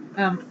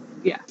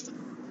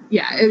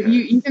 Yeah, Okay.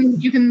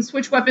 you can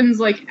switch weapons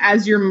like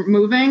as you're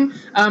moving.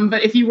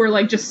 But if you were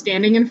like just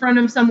standing in front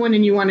of someone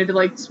and you wanted to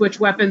like switch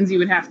weapons, you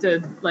would have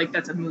to like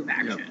that's a move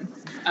action.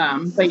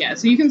 But yeah,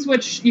 so you can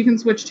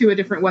switch to a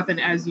different weapon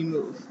as you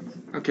move.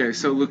 Okay,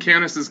 so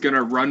Lucanus is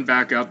gonna run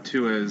back up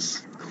to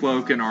his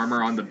cloak and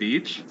armor on the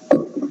beach.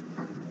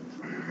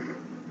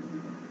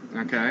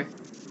 Okay.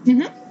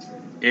 Mhm.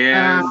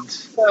 And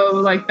So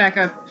like back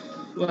up.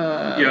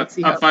 yeah, Let's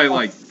see up by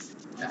like,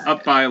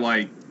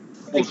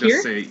 we'll Like just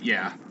here? say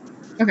yeah.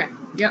 Okay.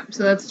 Yep.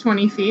 So that's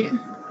 20 feet.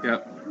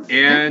 Yep.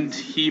 And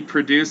he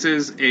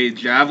produces a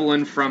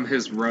javelin from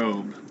his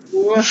robe.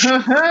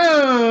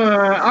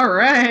 Whoa! All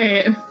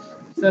right.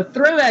 So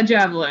throw that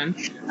javelin.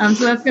 So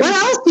that's gonna. What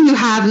else do you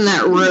have in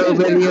that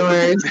robe of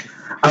yours?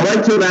 I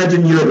like to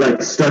imagine you have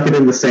like stuck it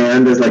in the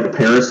sand as like a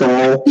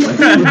parasol.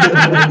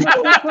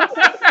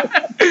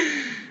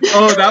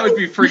 Oh, that would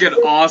be friggin'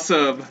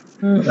 awesome.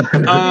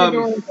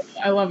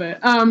 I love it.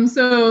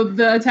 So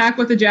the attack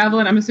with the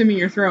javelin, I'm assuming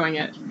you're throwing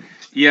it.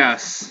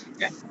 Yes.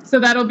 Okay. So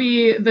that'll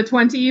be the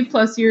 20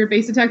 plus your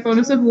base attack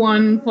bonus of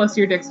 1 plus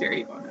your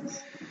dexterity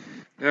bonus.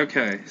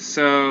 Okay,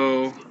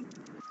 so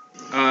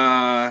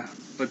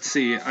let's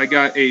see. I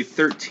got a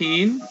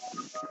 13.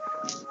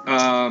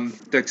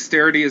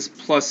 Dexterity is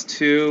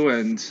 +2,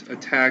 and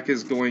attack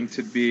is going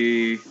to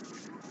be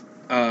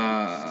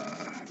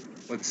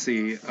let's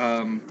see,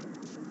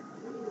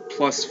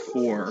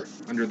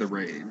 +4 under the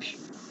rage.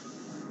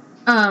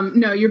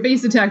 No, your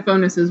base attack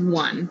bonus is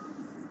 1,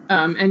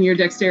 and your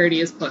dexterity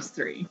is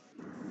 +3.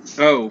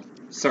 Oh,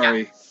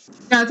 sorry. Yeah.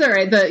 That's all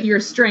right.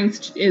 Your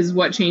strength is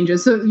what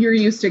changes, so you're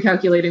used to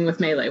calculating with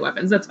melee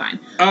weapons. That's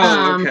fine.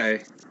 Oh,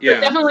 okay. Yeah.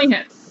 Definitely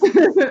hits.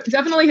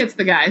 Definitely hits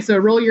the guy. So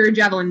roll your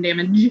javelin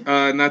damage.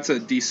 And that's a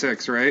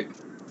D6, right?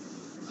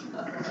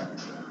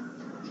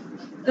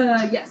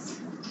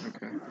 Yes.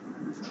 Okay.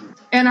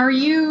 And are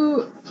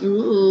you?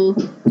 Ooh.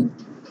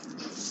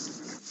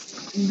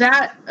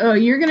 That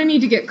you're gonna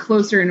need to get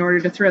closer in order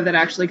to throw that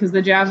actually, because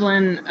the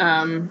javelin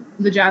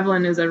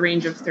is a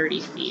range of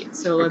 30 feet.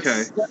 So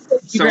let's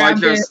so I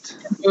just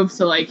move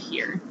to like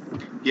here.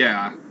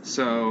 Yeah.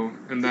 So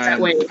and then That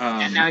way,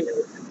 and now you're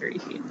within 30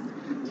 feet.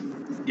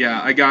 Yeah,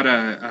 I got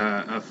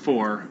a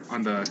 4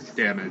 on the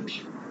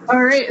damage.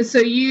 All right, so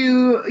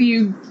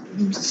you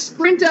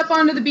sprint up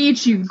onto the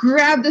beach. You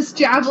grab this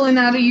javelin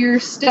out of your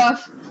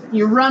stuff.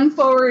 You run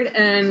forward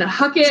and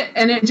huck it,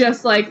 and it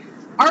just like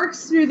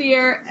arcs through the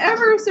air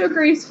ever so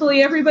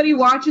gracefully. Everybody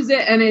watches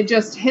it, and it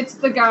just hits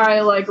the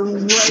guy like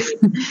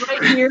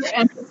right here,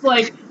 and it's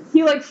like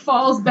he like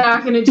falls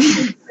back, and it just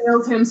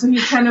impales him. So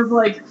he's kind of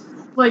like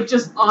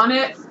just on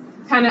it,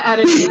 kind of at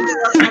an angle,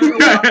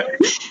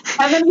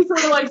 and then he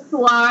sort of like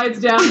slides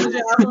down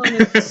the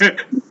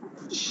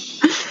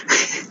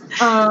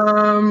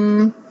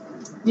javelin.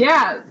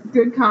 Yeah,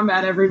 good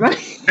combat, everybody.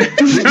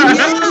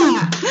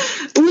 Yeah,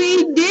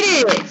 we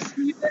did it.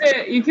 You did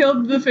it. You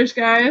killed the fish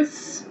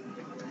guys.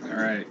 All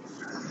right.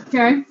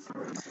 Okay,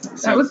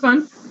 So that was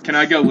fun. Can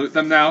I go loot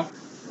them now?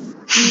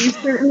 You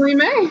certainly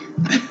may.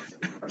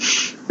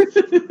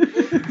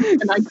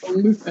 And I can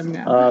loot them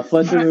now.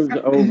 Fletcher moves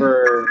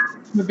over.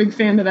 I'm a big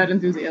fan of that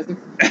enthusiasm.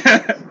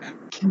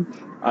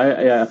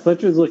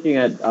 Fletcher's looking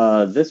at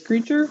this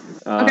creature,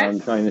 Okay.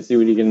 trying to see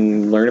what he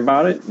can learn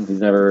about it. He's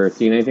never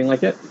seen anything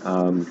like it.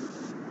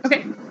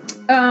 Okay.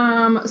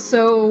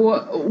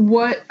 So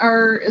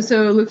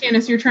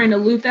Lucanus, you're trying to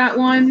loot that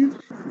one,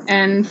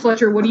 and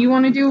Fletcher, what do you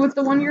want to do with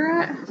the one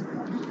you're at?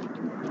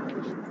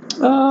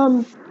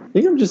 I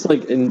think I'm just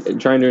like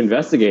trying to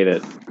investigate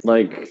it,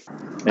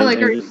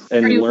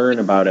 and learn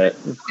about it.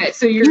 Okay,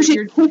 so you're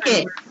take trying to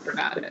it. learn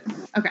about it.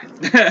 Okay.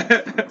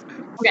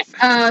 Okay.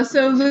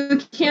 So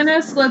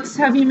Lucanus, let's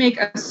have you make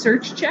a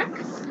search check.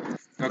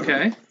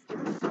 Okay.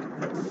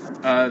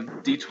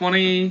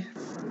 D20.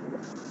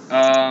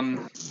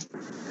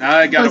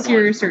 I got Plus a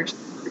 1. your search.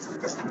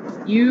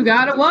 You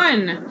got a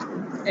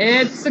 1.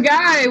 It's a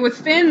guy with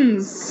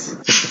fins.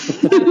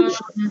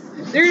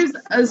 There's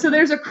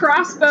a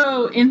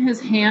crossbow in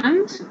his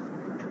hand.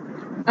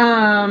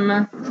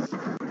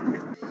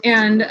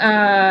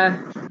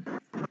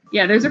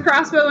 There's a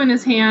crossbow in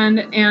his hand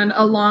and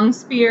a long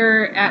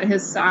spear at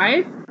his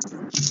side.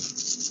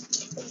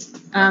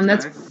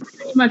 That's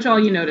pretty much all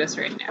you notice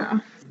right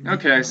now.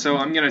 Okay, so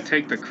I'm gonna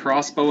take the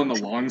crossbow and the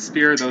long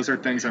spear. Those are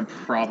things I'm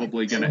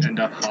probably gonna end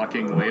up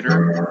hawking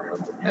later.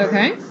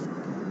 Okay.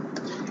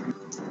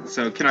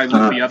 So can I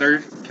loot the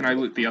other? Can I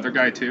loot the other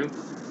guy too?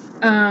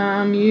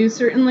 You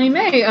certainly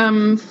may.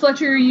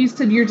 Fletcher, you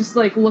said you're just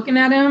like looking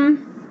at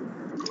him.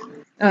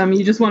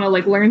 You just want to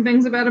like learn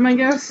things about him, I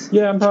guess.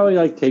 Yeah, I'm probably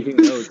like taking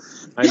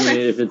notes. I mean,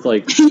 if it's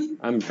like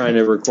I'm trying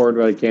to record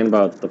what I can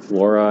about the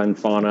flora and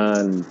fauna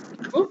and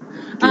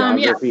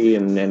geography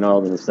and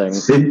all those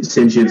things.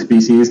 Sentient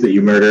species that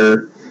you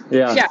murder.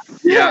 Yeah.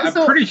 Yeah,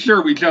 I'm pretty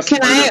sure we just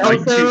murdered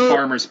like 2 also-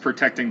 farmers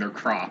protecting their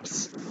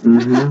crops.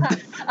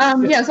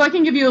 Mm-hmm. So I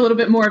can give you a little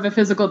bit more of a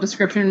physical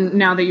description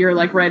now that you're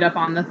like right up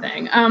on the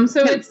thing.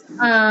 So it's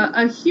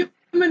a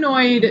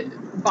humanoid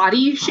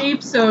body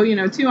shape. So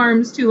 2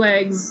 arms, 2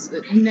 legs,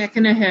 neck,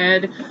 and a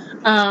head.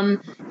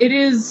 It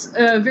is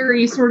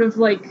very sort of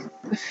like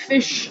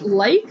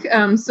fish-like.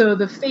 So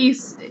the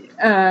face,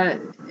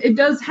 it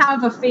does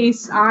have a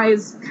face,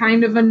 eyes,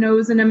 kind of a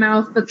nose and a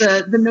mouth, but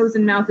the nose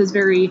and mouth is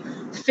very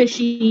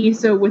fishy,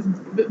 so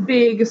with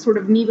big sort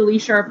of needly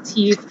sharp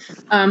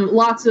teeth,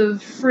 lots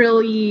of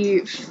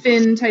frilly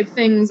fin type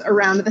things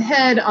around the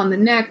head, on the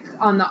neck,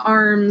 on the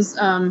arms,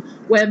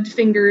 webbed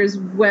fingers,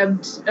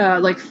 webbed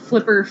like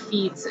flipper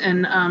feet,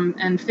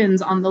 and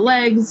fins on the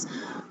legs.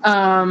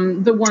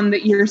 The one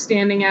that you're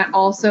standing at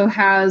also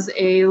has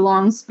a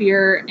long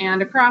spear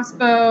and a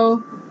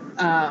crossbow.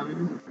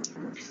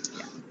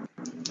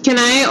 Can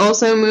I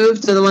also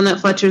move to the one that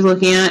Fletcher's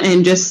looking at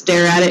and just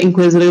stare at it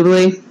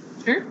inquisitively?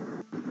 Sure.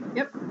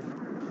 Yep.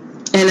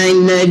 And I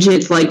nudge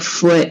its like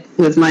foot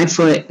with my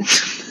foot.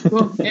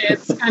 Well,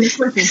 it's kind of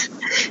squishy.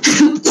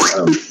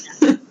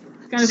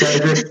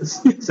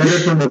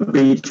 Cedric from the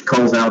beach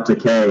calls out to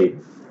Kay.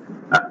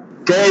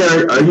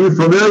 Kay, are you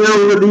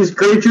familiar with these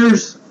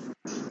creatures?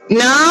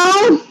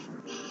 No.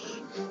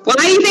 Why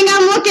do you think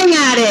I'm looking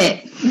at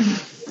it?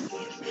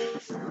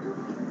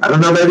 I don't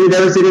know, maybe you've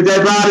never seen a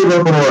dead body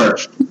before.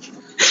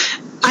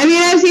 I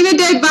mean, I've seen a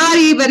dead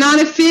body, but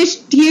not a fish,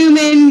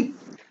 human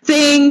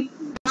thing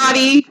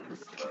body.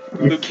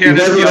 You guys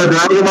want to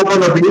drag them up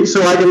on the beach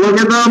so I can look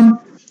at them?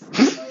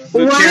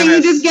 Why don't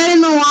you just get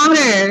in the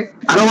water?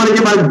 I don't want to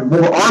get my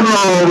armor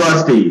all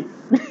rusty.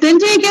 Then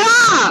take it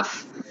off.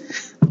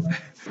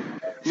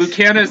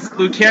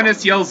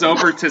 Lucanus yells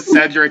over to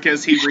Cedric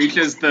as he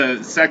reaches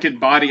the second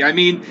body. I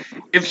mean,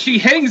 if she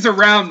hangs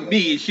around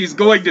me, she's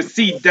going to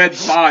see dead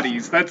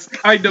bodies. That's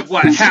kind of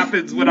what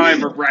happens when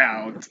I'm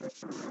around.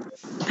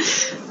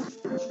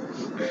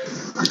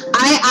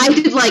 I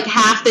did like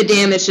half the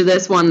damage to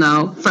this one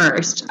though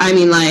first. I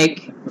mean,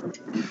 like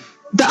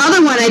the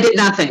other one I did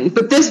nothing,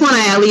 but this one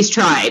I at least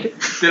tried.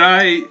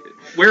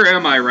 Where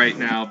am I right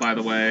now, by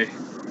the way?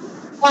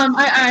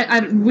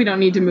 We don't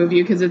need to move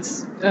you because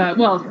it's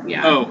well,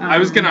 yeah. Oh, I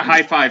was gonna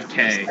high five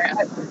K.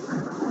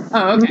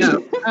 Oh, okay.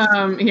 No.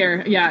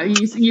 Here, yeah.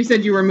 You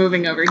said you were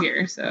moving over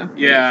here, so.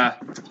 Yeah.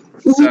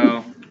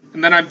 So,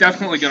 and then I'm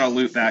definitely gonna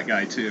loot that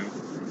guy too.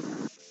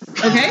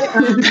 Okay.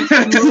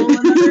 Roll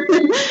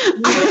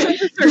another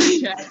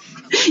search check.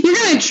 You're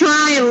gonna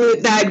try and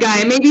loot that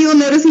guy. Maybe you'll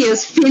notice he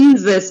has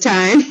fins this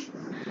time.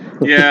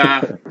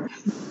 Yeah.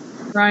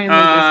 Ryan, loot this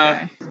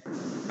guy.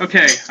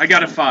 Okay, I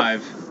got a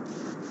 5.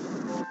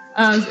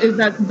 Is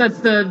that's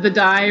the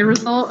die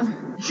result?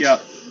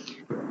 Yep.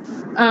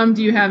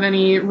 Do you have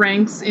any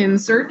ranks in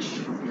search?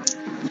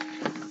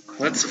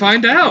 Let's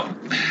find out.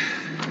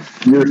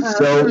 You're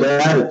so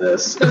bad at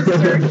this. So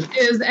search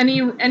is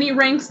any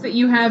ranks that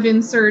you have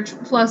in search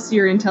plus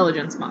your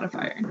intelligence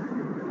modifier.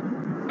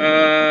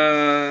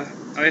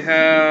 I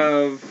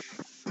have.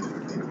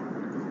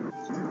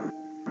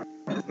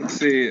 Let's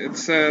see. It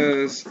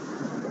says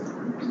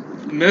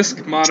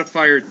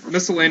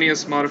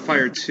miscellaneous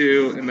modifier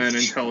 2, and then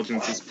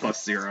intelligence is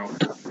 +0.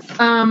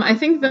 I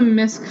think the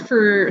misc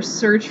for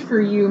search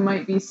for you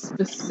might be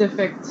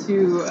specific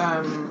to.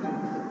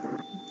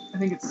 I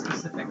think it's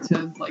specific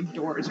to like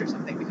doors or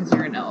something because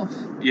you're an elf.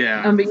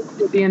 Yeah.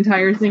 But the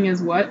entire thing is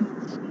what?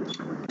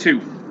 2.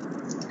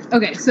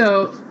 Okay,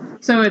 so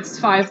it's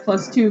 5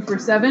 plus 2 for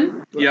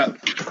 7. Yep.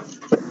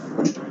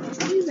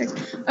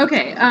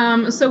 Okay,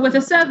 so with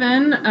a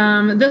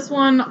 7, this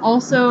one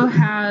also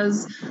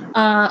has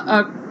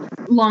a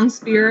long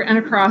spear and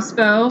a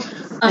crossbow.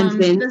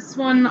 This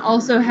one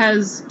also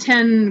has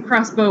 10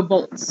 crossbow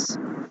bolts.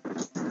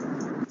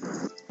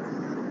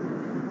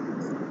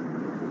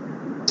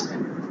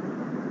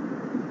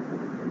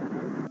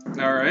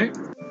 All right.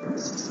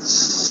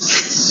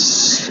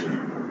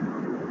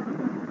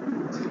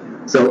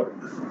 So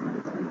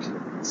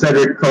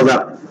Cedric calls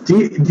out, do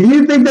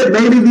you think that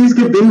maybe these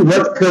could be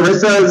what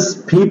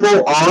Carissa's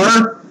people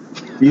are?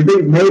 Do you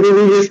think maybe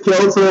we just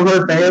killed some of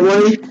her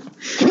family?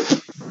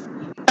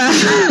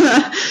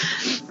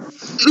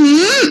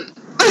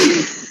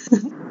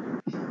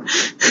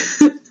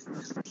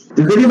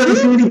 Does anybody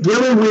see any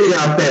gillyweed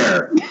out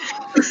there?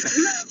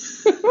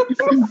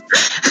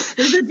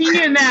 There's a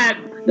D in that.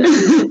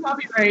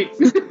 Copyright.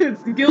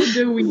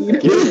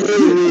 Gildeweed.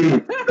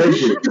 Gillyweed.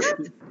 Thank you.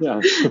 Yeah.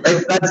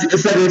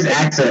 That's Cedric's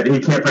accent. He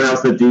can't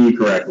pronounce the D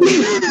correctly.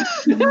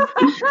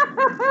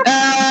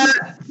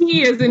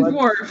 He is in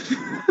dwarf.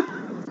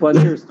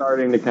 Fletcher's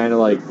starting to kind of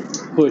like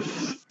push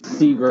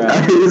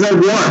seagrass. He's a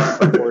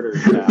dwarf.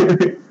 Borders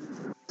down.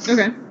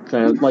 Okay.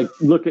 Kind of like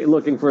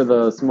looking for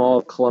the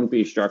small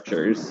clumpy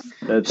structures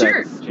that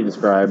she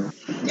described.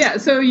 Yeah,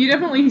 so you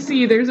definitely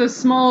see there's a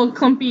small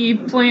clumpy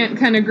plant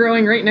kind of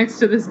growing right next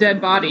to this dead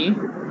body.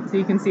 So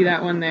you can see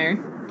that one there.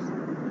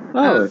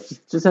 Oh,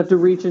 just have to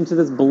reach into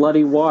this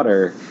bloody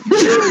water.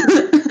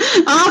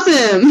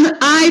 Awesome!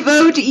 I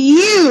vote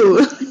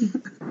you!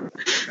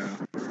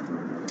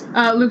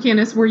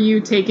 Lucanus, were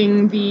you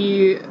taking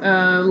the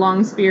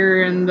long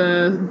spear and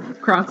the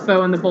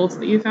crossbow and the bolts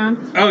that you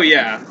found? Oh,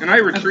 yeah. And I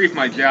retrieved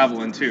my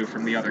javelin, too,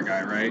 from the other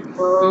guy, right?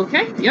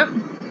 Okay, yep.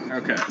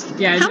 Okay.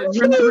 Yeah, How much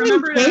can you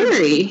remember even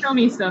carry? to tell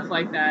me stuff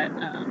like that.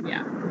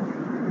 Yeah.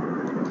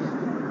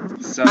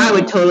 So, I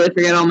would totally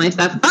forget all my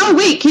stuff. Oh,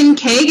 wait, can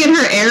Kay get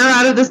her arrow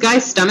out of this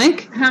guy's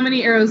stomach? How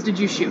many arrows did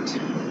you shoot?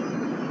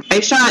 I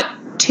shot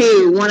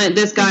 2, one at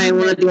this guy and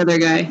one at the other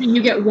guy.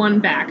 You get 1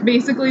 back.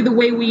 Basically, the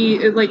way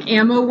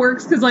ammo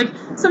works, because,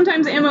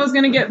 sometimes ammo is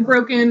going to get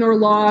broken or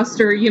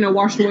lost or,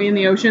 washed away in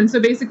the ocean. So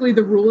basically,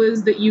 the rule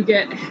is that you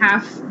get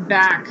half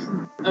back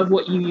of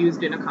what you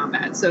used in a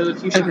combat. So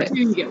if you shot 2,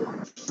 you get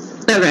 1.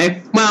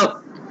 Okay,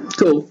 well,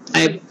 cool.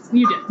 I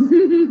you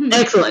did.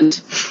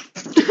 Excellent.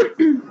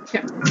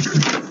 Okay.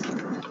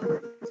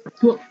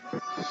 Cool.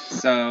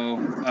 So,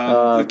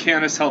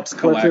 Lucanus helps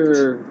collect.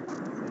 Fletcher,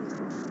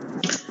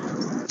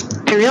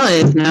 I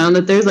realize now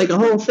that there's like a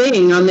whole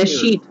thing on this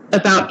sheet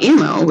about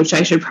ammo, which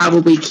I should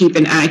probably keep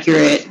an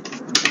accurate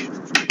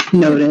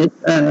notice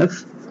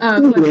of.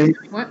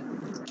 What?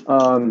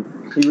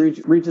 he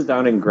reaches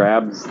down and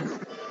grabs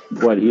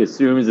what he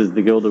assumes is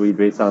the gilderweed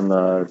based on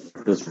the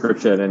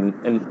description,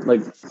 and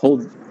like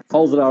hauls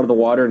it out of the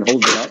water and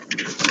holds it up.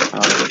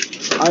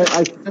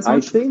 I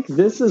think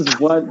this is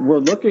what we're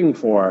looking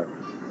for.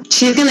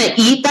 She's gonna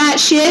eat that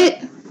shit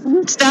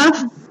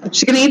stuff.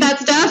 She's gonna eat that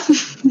stuff.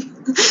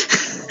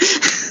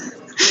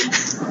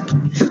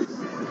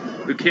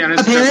 Lucanus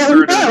just Apparently,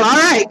 sort of. all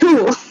right,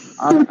 cool.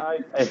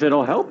 If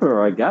it'll help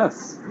her, I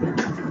guess.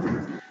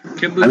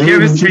 Can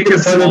Lucanus take a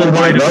small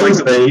bite of like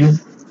a,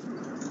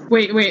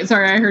 Wait,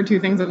 sorry, I heard two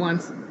things at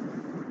once.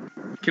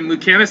 Can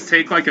Lucanus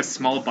take like a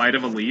small bite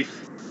of a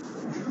leaf?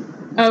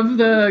 Of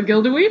the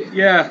gilderweed?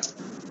 Yeah.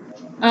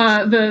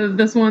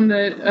 This one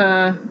that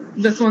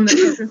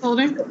Fletcher's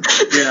holding?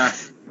 Yeah.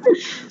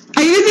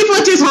 I usually see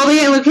Fletcher's holding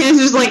it and Lucanus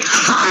is just like,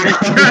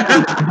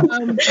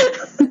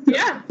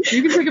 Yeah,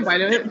 you can take a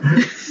bite of it.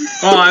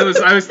 Well, I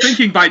was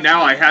thinking by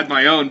now I had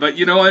my own, but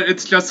you know what?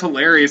 It's just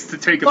hilarious to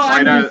take a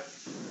bite out of.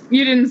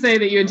 You didn't say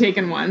that you had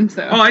taken one,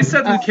 so. Oh, I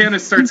said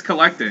Lucanus starts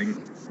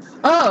collecting.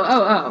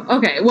 Oh.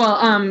 Okay.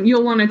 Well,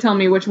 you'll want to tell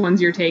me which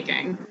ones you're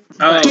taking.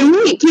 Oh. Can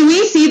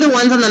we see the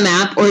ones on the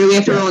map, or do we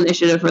have to roll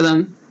initiative for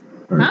them?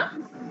 Huh?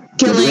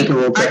 Can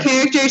our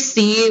characters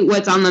see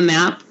what's on the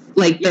map?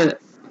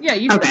 Yeah,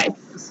 you can. Okay.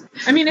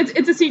 I mean, it's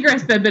a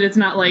seagrass bed, but it's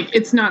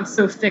not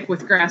so thick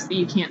with grass that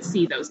you can't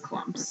see those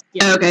clumps.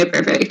 Yeah. Okay,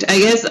 perfect. I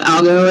guess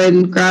I'll go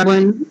and grab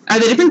one. Are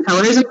the different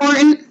colors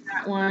important?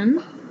 That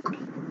one.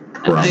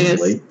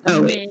 Probably.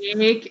 Oh, wait.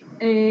 Make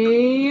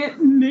a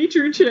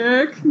nature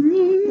check.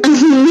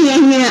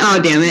 Oh,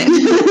 damn it.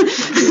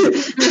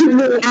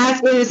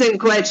 Ask innocent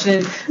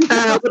question.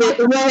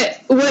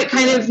 What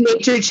kind of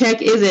nature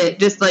check is it?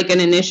 Just like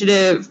an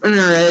initiative, or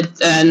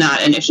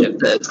not initiative,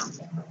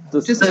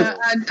 Just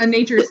a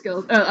nature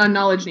skill, a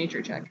knowledge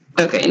nature check.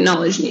 Okay,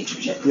 knowledge nature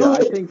check. Yeah,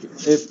 I think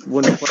if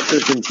when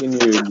Fletcher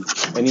continued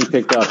and he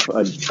picked up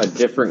a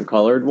different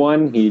colored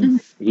one,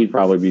 he'd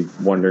probably be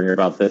wondering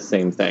about this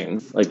same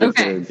thing. Like if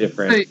they're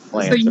different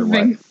plants or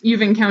what.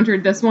 You've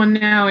encountered this one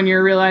now, and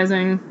you're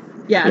realizing.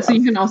 Yeah, so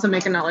you can also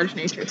make a knowledge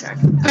nature check.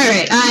 All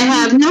right, I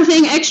have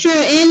nothing extra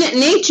in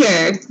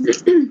nature.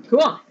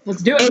 Cool,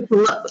 let's do it.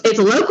 It's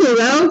local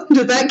though.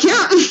 Does that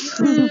count?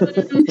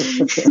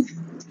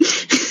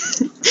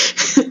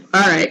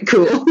 All right,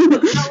 cool.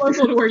 How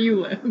local to where you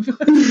live?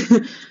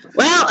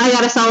 Well, I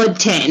got a solid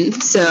 10,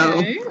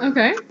 so.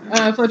 Okay.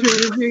 Fletcher, what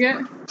did you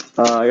get?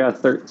 I got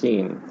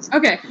 13.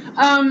 Okay.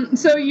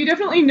 So you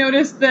definitely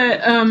notice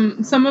that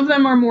some of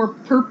them are more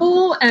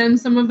purple and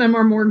some of them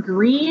are more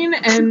green.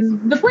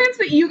 And the plants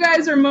that you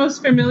guys are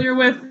most familiar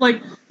with,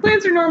 like,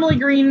 plants are normally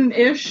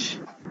green-ish.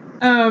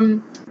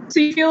 So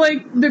you feel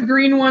like the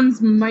green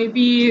ones might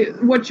be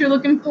what you're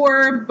looking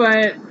for,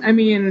 but I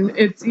mean,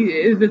 it's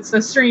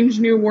a strange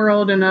new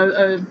world and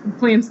a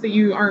plants that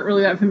you aren't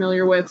really that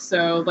familiar with.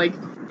 So like,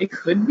 it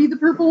could be the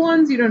purple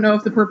ones. You don't know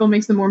if the purple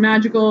makes them more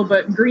magical,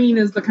 but green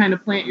is the kind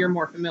of plant you're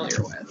more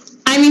familiar with.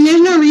 I mean,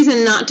 there's no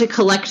reason not to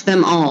collect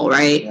them all,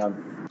 right?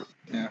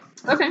 Yeah.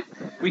 Okay.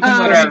 We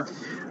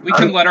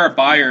can let our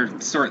buyer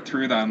sort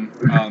through them.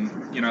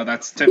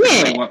 That's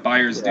typically what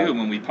buyers do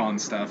when we pawn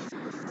stuff.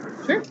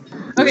 Sure.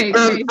 Okay.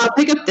 I'll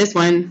pick up this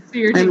one. So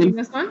you're taking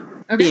this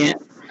one? Okay. Yeah.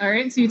 All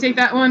right. So you take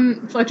that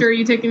one. Fletcher, are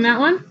you taking that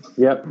one?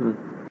 Yep.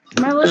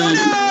 My little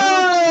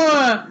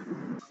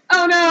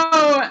Oh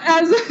no!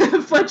 As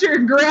Fletcher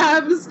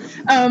grabs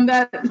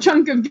that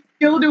chunk of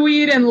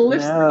gilderweed and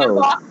lifts it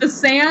off the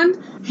sand,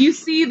 you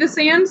see the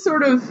sand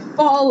sort of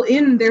fall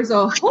in. There's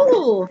a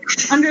hole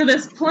under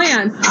this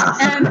plant,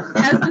 and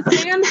as the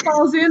sand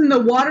falls in, the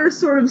water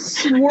sort of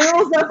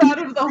swirls up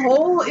out of the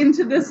hole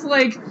into this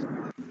like.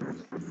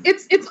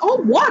 It's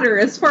all water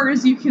as far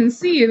as you can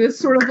see. This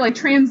sort of like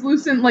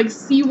translucent like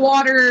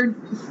seawater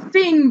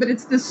thing, but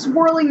it's this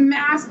swirling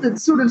mass that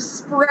sort of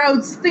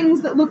sprouts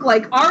things that look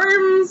like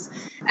arms,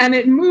 and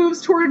it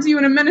moves towards you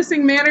in a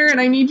menacing manner,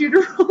 and I need you to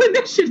roll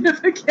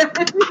initiative again.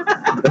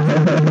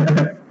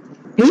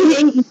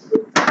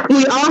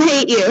 We all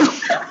hate you.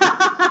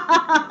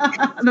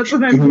 That's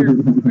what I'm here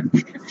for.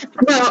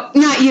 No,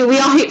 not you. We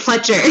all hate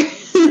Fletcher.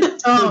 Doing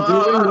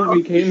what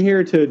we came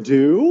here to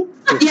do?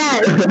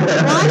 Yes.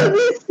 Why don't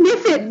you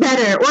sniff it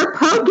better, or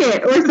poke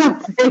it, or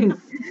something?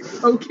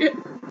 Okay.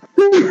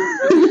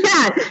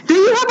 Yeah. Do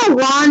you have a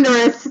wand or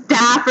a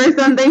staff or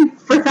something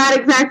for that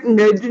exact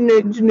nudge,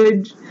 nudge,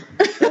 nudge?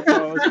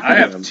 I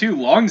have 2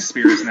 long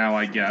spears now,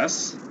 I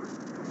guess.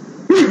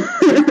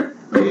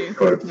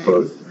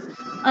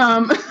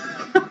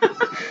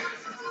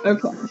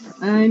 Okay.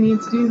 I need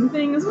to do the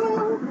thing as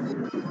well.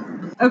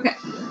 Okay.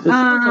 This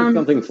sounds like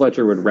something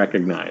Fletcher would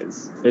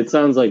recognize. It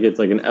sounds like it's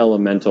like an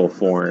elemental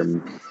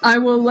form. I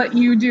will let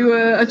you do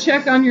a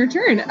check on your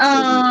turn.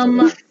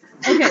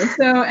 Okay,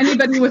 so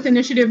anybody with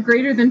initiative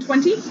greater than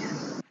 20? We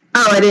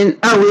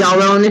all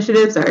roll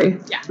initiative? Sorry.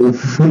 Yeah.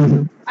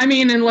 I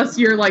mean, unless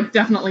you're, like,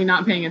 definitely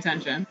not paying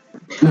attention.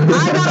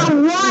 I got a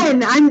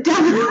 1! I'm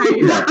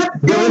definitely not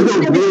That was a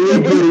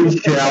really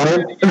good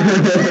challenge.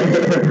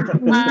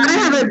 I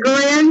have a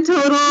grand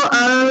total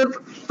of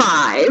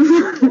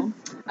 5.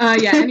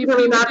 Yeah,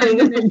 anybody with an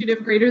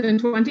initiative greater than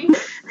 20?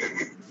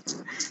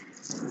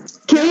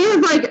 Kay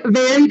is, like,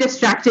 very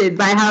distracted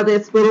by how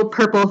this little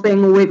purple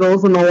thing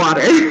wiggles in the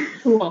water.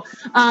 Cool.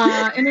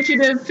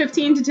 Initiative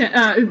 15 to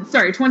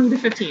 10, 20 to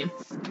 15.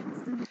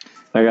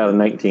 I got a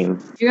 19.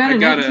 You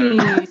got a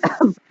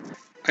 19.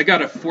 I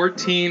got a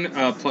 14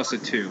 plus a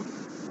 2.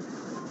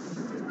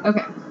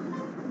 Okay.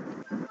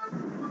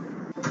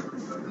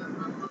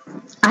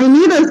 I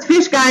knew those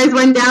fish guys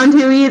went down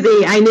too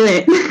easy. I knew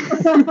it.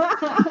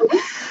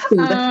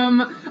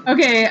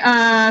 Okay,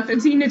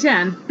 15 to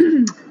 10.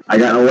 I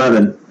got an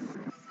 11.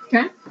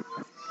 Okay.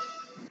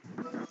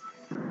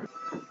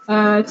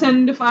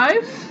 10 to 5.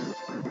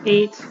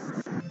 8.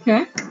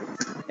 Okay.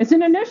 It's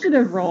an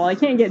initiative roll. I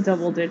can't get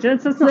double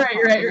digits. That's not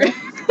Right.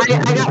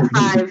 I got 5.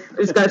 I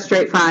just got a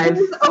straight 5.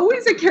 There's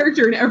always a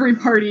character in every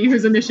party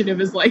whose initiative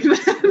is like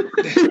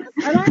that.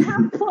 And I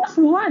have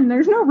 +1.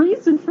 There's no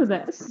reason for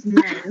this.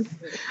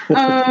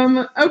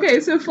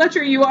 Okay, so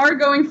Fletcher, you are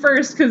going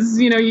first because,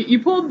 you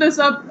pulled this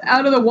up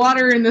out of the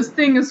water and this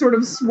thing is sort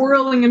of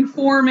swirling and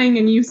forming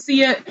and you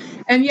see it.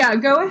 And yeah,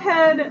 go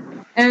ahead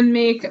and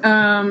make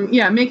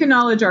a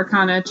knowledge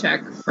arcana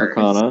check first.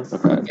 Arcana?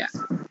 Okay. Yeah.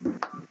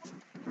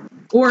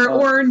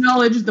 Or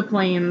knowledge the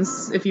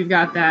planes if you've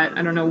got that.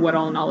 I don't know what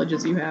all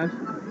knowledges you have.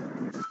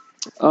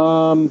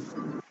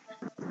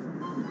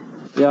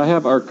 Yeah, I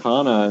have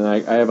Arcana, and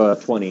I have a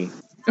 20.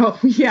 Oh,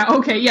 yeah,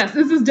 okay, yes,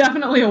 this is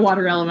definitely a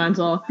water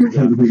elemental. I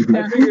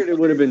figured it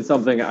would have been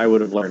something I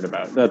would have learned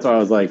about. That's why I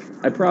was like,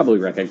 I probably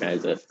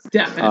recognize it.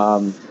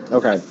 Definitely.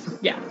 Okay.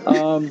 Yeah.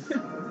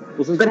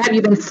 But have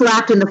you been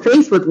slapped in the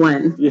face with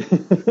one?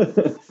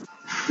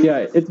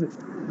 Yeah, it's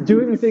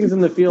doing things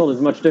in the field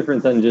is much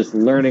different than just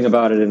learning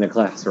about it in a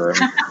classroom.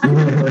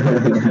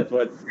 That's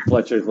what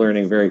Fletcher's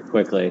learning very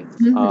quickly.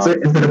 It's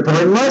an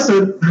important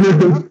lesson.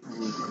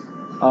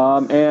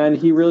 And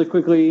he really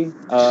quickly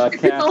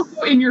It's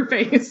also in your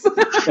face.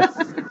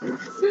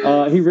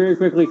 he very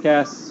quickly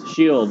casts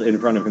shield in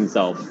front of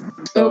himself.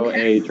 So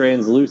Okay. a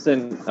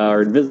translucent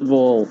or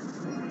invisible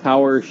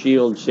power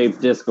shield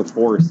shaped disc of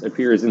force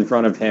appears in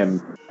front of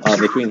him,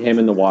 between him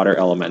and the water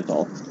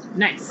elemental.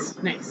 Nice.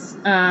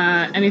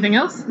 Anything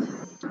else?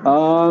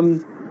 I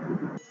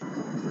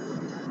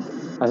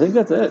think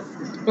that's it.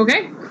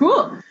 Okay,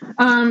 cool.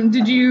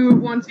 Did you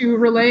want to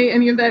relay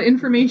any of that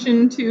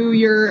information to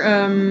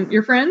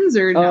your friends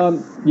or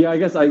no? Yeah, I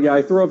guess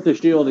I throw up the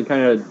shield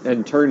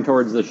and turn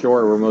towards the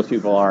shore where most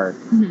people are,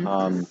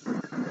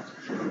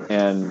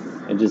 and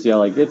just yell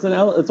like it's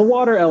a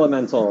water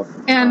elemental.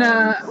 And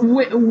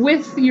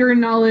with your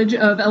knowledge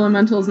of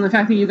elementals and the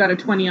fact that you got a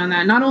 20 on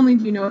that, not only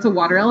do you know it's a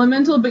water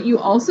elemental, but you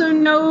also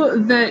know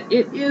that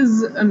it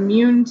is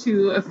immune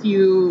to a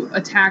few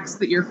attacks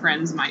that your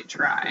friends might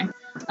try.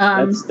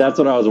 That's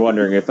what I was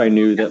wondering, if I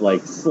knew that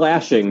like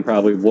slashing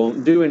probably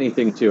won't do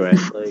anything to it.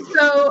 Like,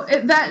 so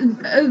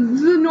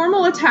the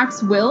normal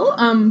attacks will,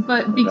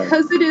 but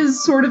because it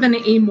is sort of an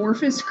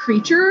amorphous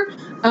creature,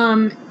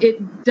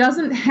 it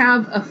doesn't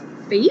have a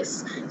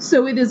face,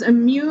 so it is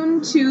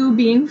immune to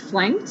being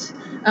flanked.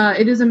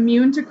 It is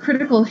immune to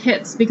critical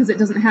hits because it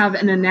doesn't have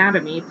an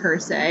anatomy per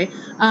se,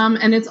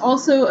 and it's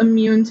also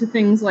immune to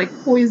things like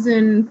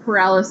poison,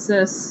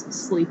 paralysis,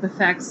 sleep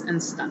effects,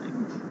 and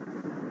stunning.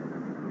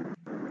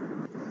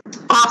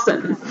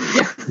 Awesome.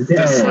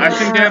 Does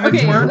slashing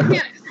damage work?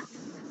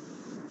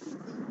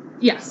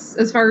 Yes,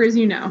 as far as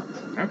you know.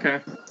 Okay.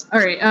 All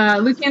right,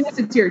 Lucanus,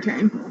 it's your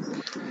turn.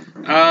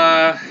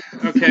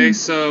 Okay,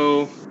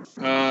 so,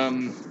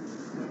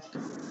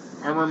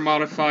 armor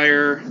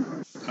modifier,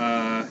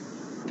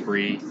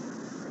 3.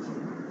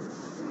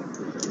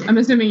 I'm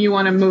assuming you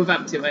want to move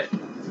up to it,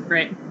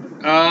 right?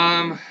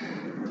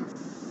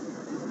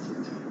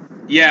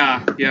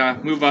 Yeah,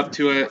 move up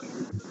to it.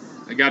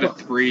 I got a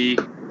 3.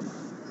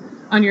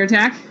 On your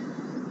attack?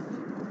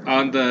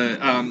 On the,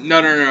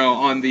 no,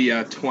 on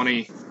the,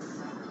 20.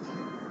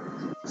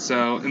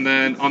 So, and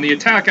then on the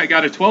attack, I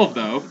got a 12,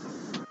 though.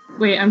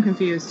 Wait, I'm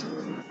confused.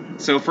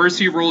 So first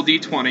you roll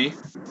d20.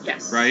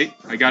 Yes. Right?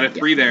 I got a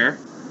 3 there.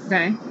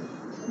 Okay.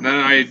 Then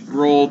I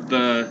rolled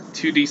the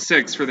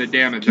 2d6 for the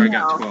damage. I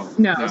got 12.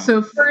 No.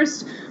 So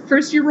first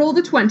you roll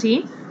the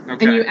 20,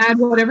 Okay. and you add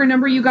whatever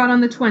number you got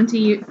on the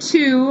 20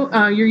 to,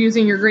 you're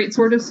using your great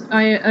sword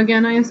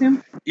again, I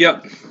assume?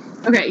 Yep.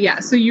 Okay, yeah.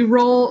 So you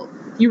roll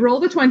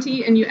the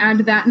 20, and you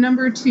add that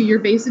number to your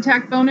base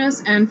attack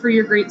bonus, and for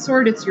your great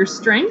sword, it's your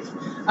strength.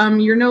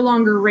 You're no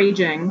longer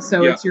raging,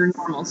 so it's your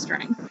normal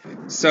strength.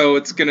 So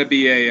it's going to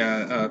be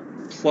a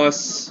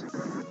plus...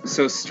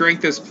 So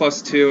strength is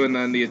 +2, and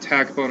then the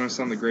attack bonus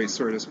on the great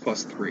sword is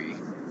 +3.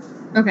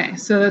 Okay,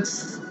 so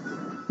that's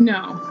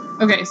No.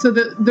 Okay, so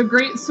the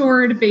great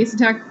sword base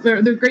attack,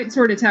 the great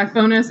sword attack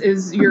bonus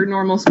is your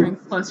normal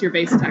strength plus your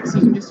base attack, so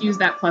you can just use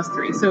that plus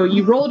 3. So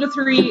you rolled a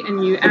 3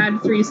 and you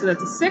add 3, so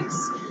that's a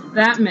 6.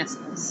 That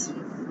misses.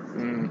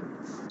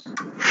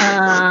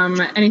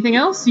 Anything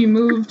else? You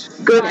moved.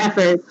 Good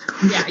effort.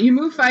 Yeah, you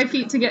moved 5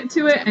 feet to get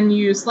to it, and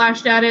you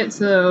slashed at it,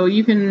 so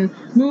you can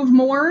move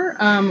more,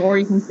 or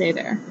you can stay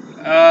there.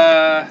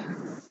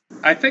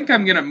 I think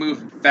I'm gonna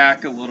move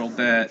back a little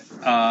bit.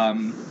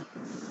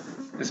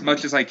 As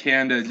much as I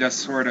can to just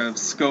sort of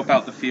scope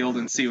out the field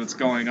and see what's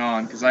going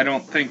on, because I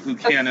don't think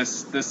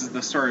Lucanus, this is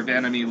the sort of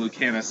enemy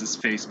Lucanus has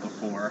faced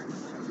before.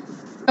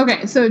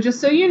 Okay, so just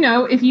so you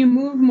know, if you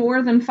move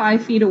more than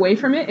 5 feet away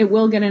from it, it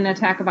will get an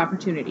attack of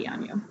opportunity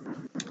on you.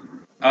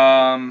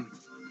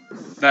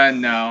 Then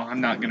no,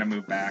 I'm not gonna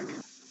move back.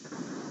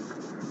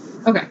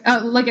 Okay,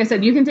 like I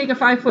said, you can take a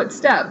 5-foot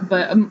step,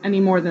 but any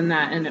more than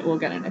that, and it will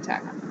get an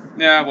attack on you.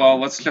 Yeah, well,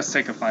 let's just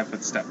take a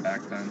 5-foot step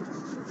back then.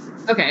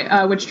 Okay,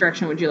 which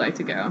direction would you like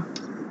to go?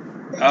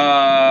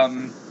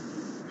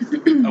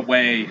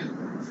 Away.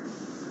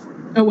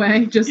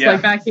 Away? Just Yeah.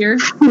 like back here?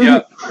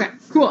 Yep. Okay,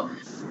 cool.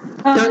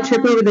 Don't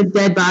trip over the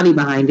dead body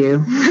behind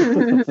you.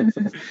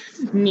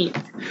 Neat.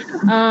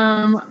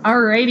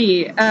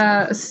 Alrighty.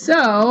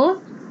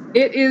 So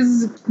it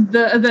is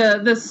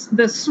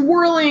the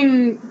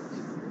swirling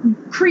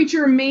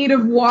creature made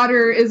of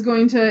water is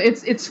going to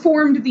it's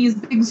formed these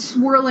big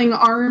swirling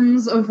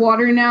arms of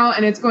water now,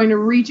 and it's going to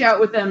reach out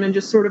with them and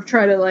just sort of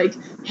try to like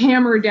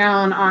hammer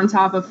down on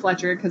top of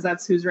Fletcher, because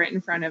that's who's right in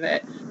front of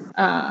it.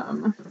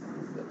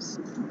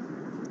 So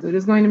it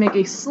is going to make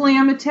a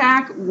slam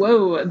attack.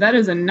 Whoa, that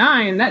is a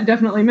 9. That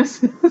definitely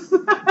misses. Yep.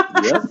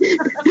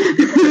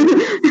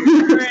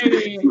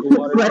 Alrighty. The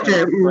water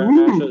Fletcher.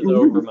 crashes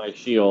over my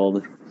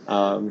shield.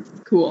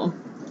 Cool.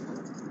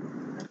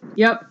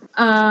 Yep.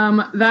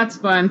 That's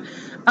fun.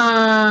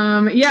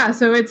 Yeah,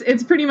 so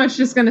it's pretty much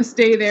just gonna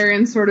stay there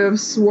and sort of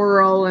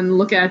swirl and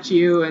look at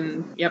you,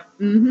 and yep.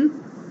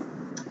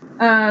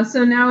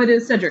 So now it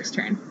is Cedric's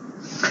turn.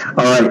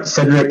 Alright,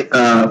 Cedric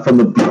from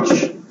the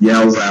beach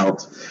yells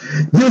out,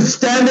 "You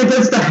stand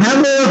against the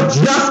hammer of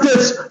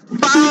justice,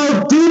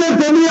 foul demon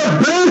from the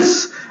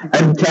abyss!"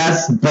 and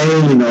casts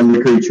Bane on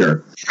the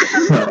creature.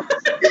 So,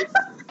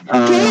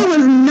 Kay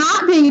was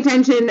not paying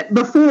attention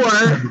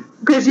before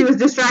because she was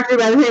distracted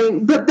by the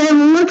thing, but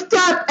then looked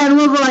up and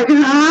was like,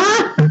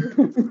 huh?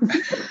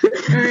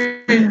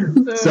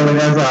 so it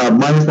has a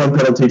 -1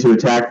 penalty to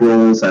attack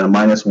rolls and a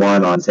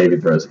 -1 on saving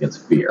throws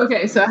against fear.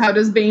 Okay, so how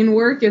does Bane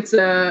work? It's It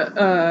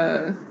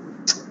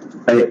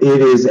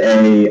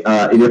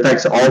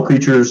affects all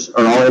creatures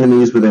or all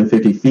enemies within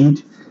 50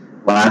 feet,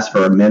 lasts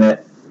for a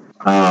minute,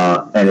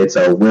 and it's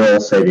a will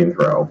saving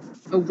throw.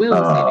 a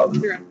will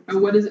saving throw.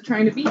 What is it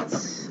trying to beat?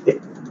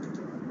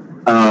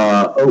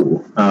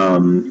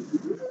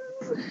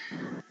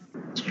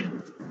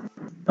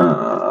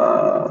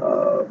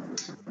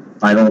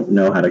 I don't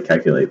know how to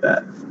calculate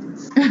that.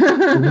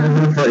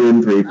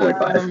 In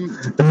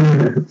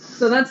 3.5.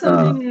 So that's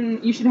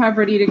something you should have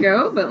ready to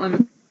go, but let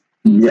me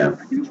Yeah.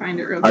 I can find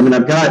it real I quick. mean,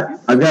 I've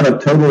got a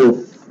total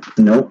of,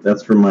 nope,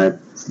 that's from my,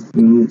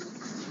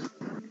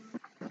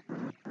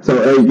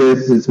 so I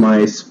guess it's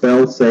my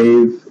spell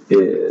save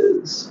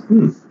is,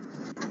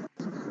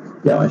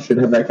 yeah, I should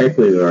have that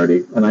calculated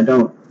already, and I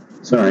don't,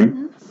 sorry.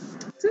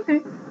 It's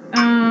okay.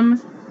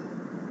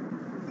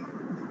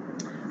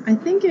 I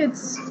think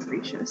it's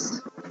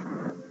gracious.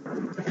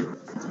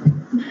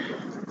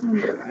 Oh my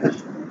gosh.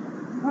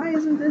 Why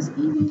isn't this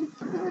easy to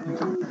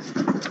find?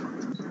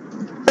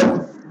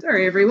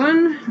 Sorry,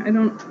 everyone. I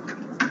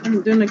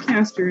haven't done a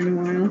caster in a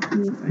while.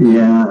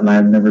 Yeah, and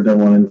I've never done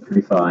one in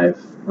 3.5.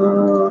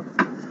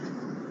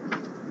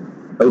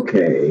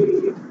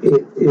 Okay,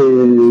 it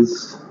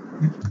is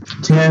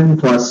 10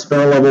 plus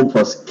spell level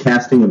plus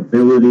casting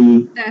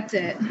ability. That's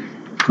it.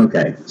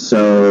 Okay,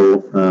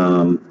 so,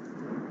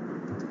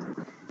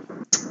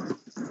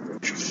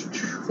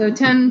 So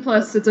 10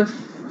 plus, it's a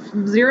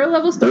 0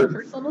 level spell, Third.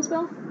 first level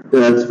spell?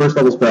 that's first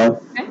level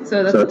spell. Okay,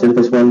 so that's So 10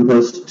 plus 1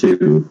 plus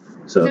 2,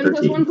 so 10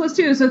 plus 1 13. plus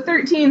 2, so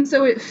 13,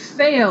 so it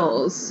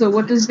fails. So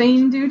what does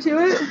Vane do to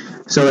it?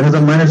 So it has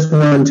a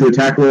 -1 to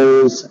attack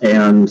rolls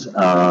and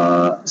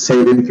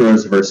saving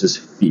throws versus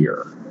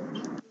fear.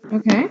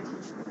 Okay.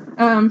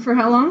 For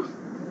how long?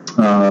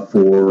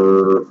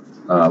 For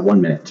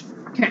 1 minute.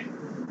 Okay.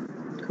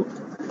 Cool.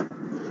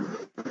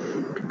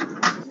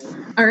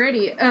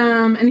 Alrighty,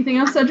 anything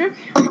else, Cedric?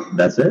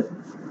 That's it.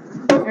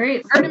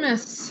 Alright,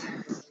 Artemis.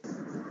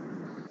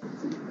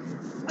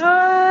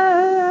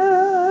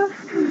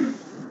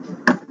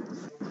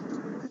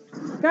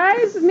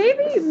 Guys,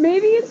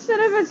 maybe instead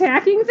of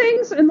attacking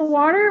things in the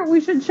water, we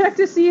should check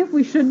to see if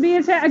we should be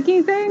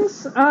attacking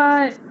things.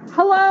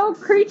 Hello,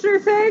 creature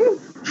thing.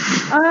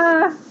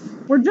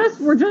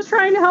 We're just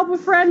trying to help a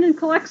friend and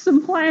collect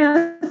some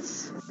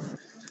plants.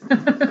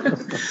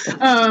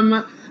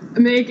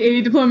 Make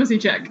a diplomacy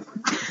check.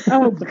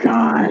 Oh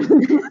God.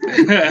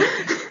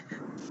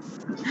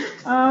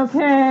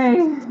 Okay,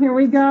 here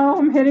we go.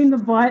 I'm hitting the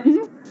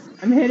button.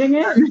 I'm hitting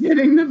it. I'm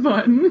hitting the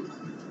button.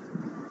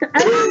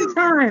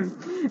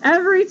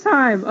 Every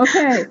time.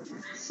 Okay.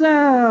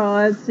 So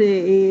let's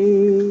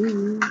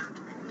see.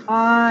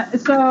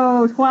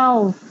 So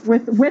 12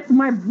 with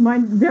my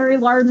very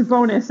large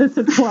bonus. It's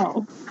a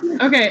 12.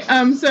 Okay.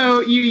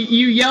 So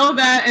you yell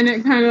that, and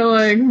it kind of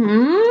like,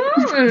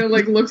 and it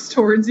like looks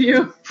towards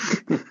you.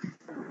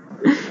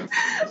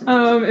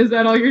 Is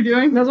that all you're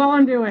doing? That's all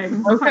I'm doing.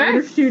 I'm Okay. tired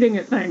of shooting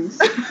at things.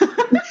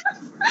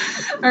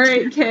 All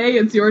right, Kay,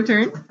 it's your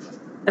turn.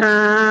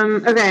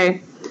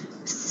 Okay.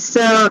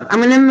 So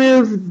I'm gonna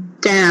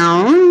move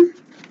down,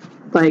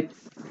 like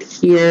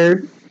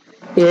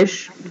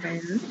here-ish.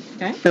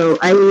 Okay. So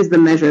I use the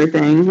measure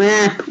thing.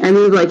 I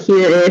move like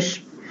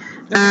here-ish.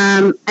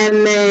 And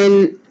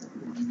then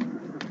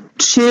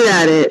shoot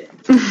at it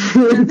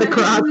with the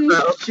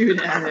crossbow. Shoot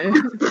at it.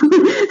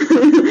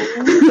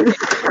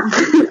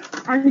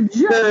 I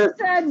just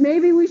said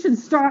maybe we should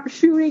stop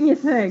shooting at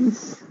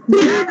things.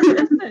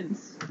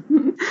 Distance.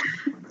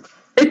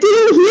 It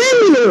didn't hear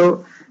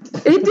you.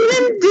 It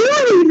didn't do I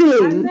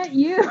anything. met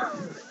you.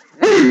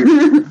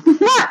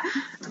 What?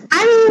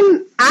 I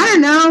mean, I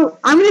don't know.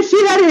 I'm gonna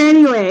shoot at it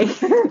anyway.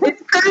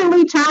 It's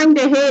currently trying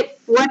to hit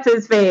what's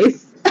his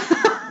face.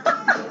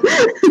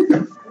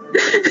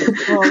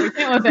 Well, we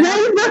can't let that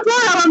No, that's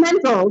not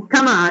elemental.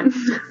 Come on.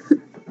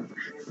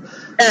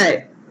 All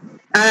right.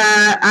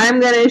 I'm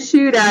gonna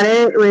shoot at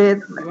it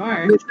with. You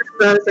are.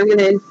 So I'm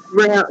gonna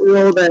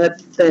roll the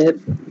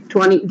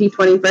 20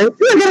 d20 first.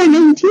 Ooh, I got a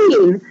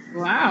 19.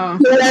 Wow.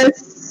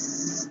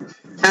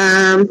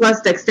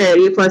 Plus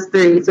dexterity plus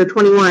 3, so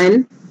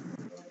 21.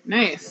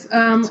 Nice.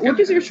 What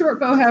does your short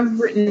bow have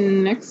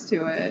written next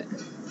to it?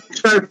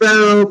 Short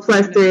bow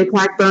plus 3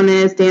 attack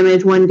bonus,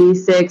 damage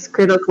 1d6,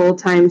 critical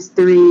times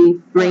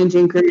 3, range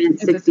increment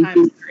It's 60 a times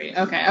feet. 3.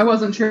 Okay, I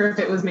wasn't sure if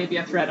it was maybe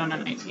a threat on a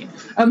 19.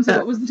 So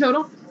what was the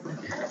total?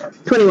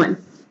 21.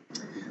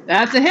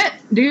 That's a hit.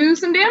 Do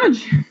some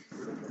damage.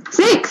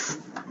 6.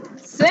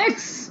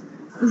 6.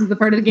 This is the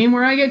part of the game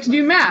where I get to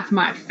do math,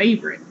 my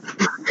favorite.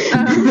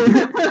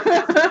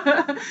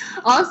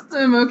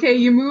 Awesome. Okay,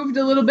 you moved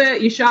a little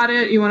bit. You shot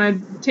it. You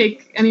want to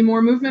take any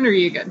more movement, or are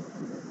you good?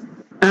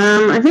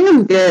 I think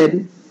I'm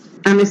good.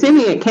 I'm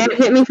assuming it can't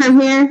hit me from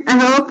here, I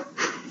hope.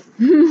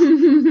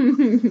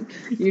 You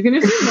can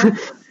assume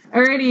that.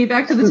 Alrighty,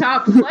 back to the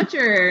top.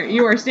 Fletcher,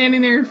 you are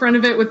standing there in front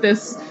of it with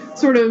this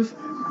sort of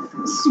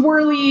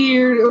swirly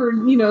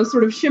or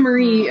sort of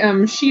shimmery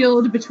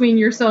shield between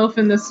yourself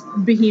and this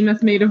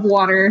behemoth made of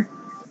water.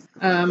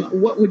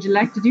 What would you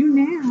like to do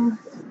now?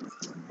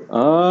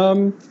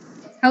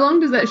 How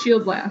long does that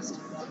shield last?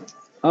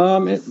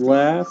 It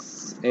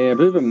lasts, I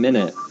believe, a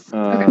minute.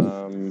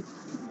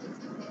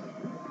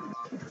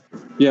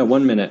 Yeah,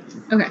 1 minute.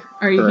 Okay.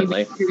 Are you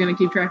Currently. you're gonna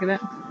keep track of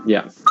that?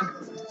 Yeah.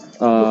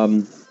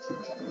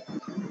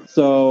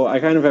 So I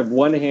kind of have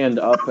one hand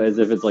up as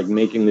if it's like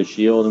making the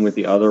shield, and with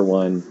the other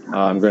one,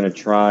 I'm going to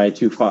try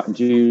to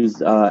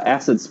use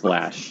acid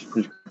splash,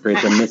 which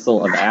creates a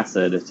missile of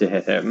acid to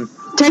hit him.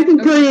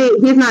 Technically,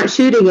 he's not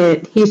shooting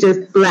it, he's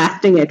just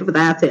blasting it with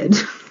acid.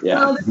 Yeah.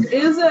 Well,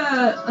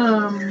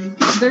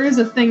 there is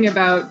a thing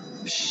about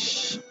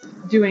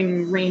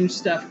doing range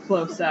stuff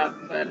close up,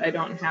 but I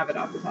don't have it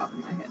off the top of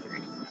my head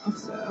right now.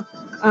 So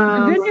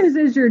The good news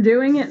is you're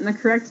doing it in the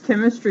correct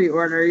chemistry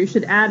order. You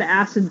should add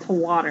acid to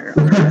water.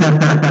 okay,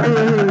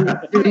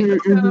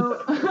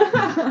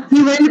 so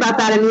You learned about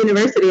that in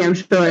university, I'm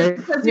sure.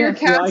 because you're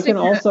Yeah, Well, I casting can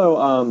also,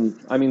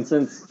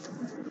 since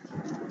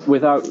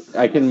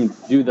I can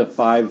do the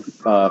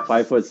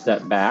 5-foot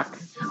step back.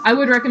 I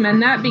would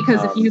recommend that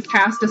because if you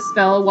cast a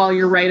spell while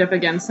you're right up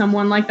against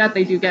someone like that,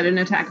 they do get an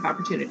attack of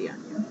opportunity on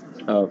you.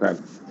 Oh, okay.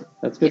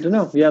 That's good to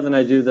know. Yeah, then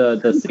I do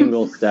the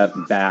single step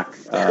back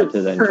to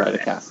then try to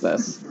cast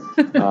this.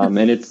 And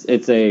it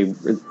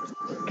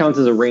counts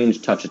as a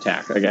ranged touch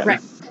attack again. Right.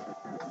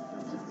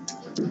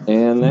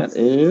 And that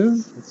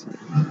is, let's see,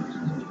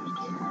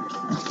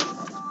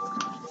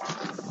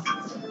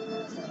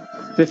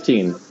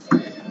 15.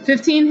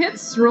 15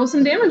 hits. Roll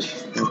some damage.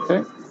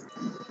 Okay.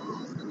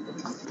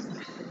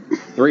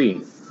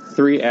 3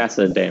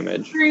 acid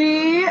damage.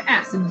 3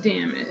 acid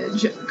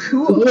damage.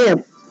 Cool. Yeah,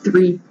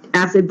 3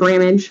 acid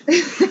damage.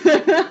 Okay,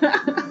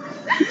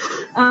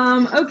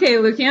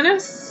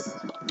 Lucanus.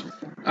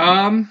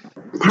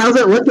 How's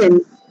it looking?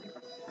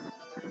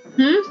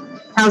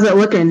 How's it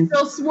looking?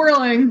 Still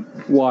swirling.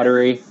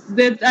 Watery.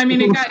 It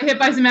got hit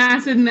by some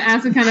acid, and the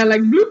acid kind of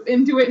like bloop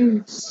into it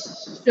and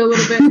a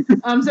little bit.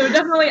 So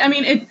definitely,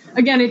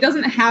 it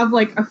doesn't have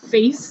like a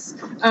face,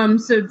 so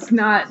it's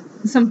not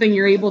something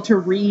you're able to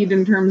read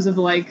in terms of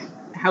like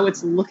how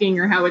it's looking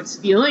or how it's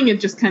feeling. It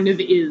just kind of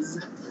is.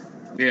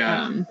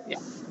 Yeah. Yeah.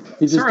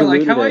 He just Sort of like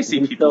diluted how I it. see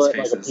He's people's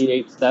still at, like, a faces.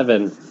 pH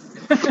 7.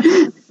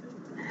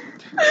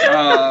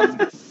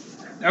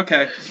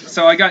 Okay,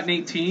 so I got an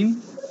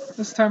 18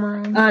 this time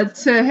around.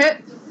 To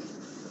hit.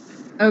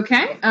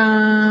 Okay.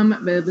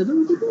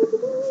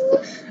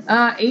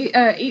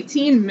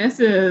 18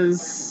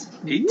 misses.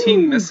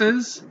 18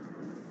 misses?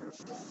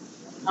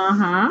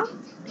 Uh-huh.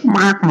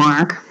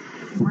 Mark.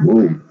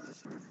 Whoa.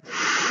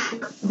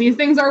 These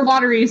things are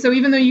watery, so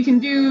even though you can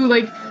do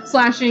like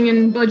slashing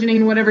and bludgeoning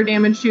and whatever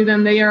damage to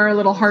them, they are a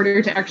little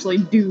harder to actually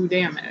do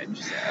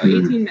damage. So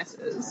 18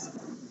 misses.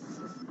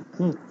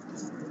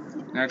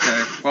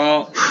 Okay,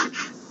 well,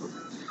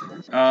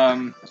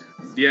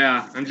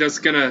 yeah, I'm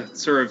just gonna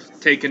sort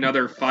of take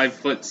another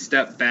 5-foot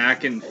step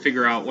back and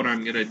figure out what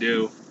I'm gonna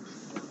do.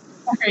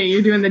 Okay,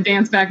 you're doing the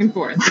dance back and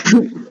forth.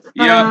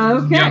 Yeah,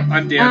 okay. Yep,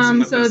 I'm dancing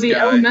with so this the guy.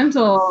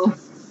 elemental.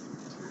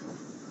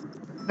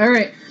 All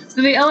right.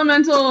 So the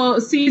elemental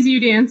sees you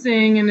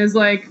dancing and is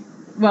like,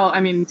 well,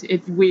 I mean,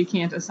 we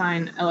can't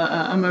assign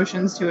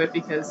emotions to it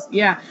because,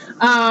 yeah.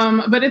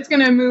 But it's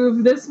going to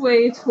move this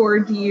way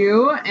toward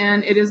you,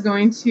 and it is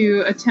going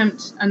to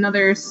attempt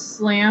another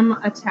slam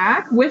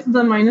attack with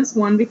the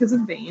 -1 because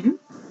of Bane.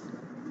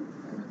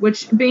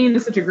 Which, Bane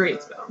is such a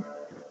great spell.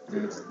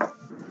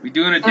 We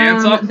doing a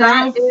dance off, bro?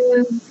 That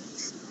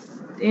is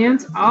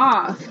dance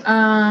off.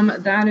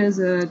 That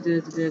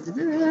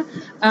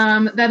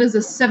is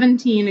a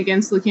 17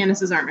 against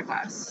Lucanus's armor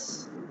class.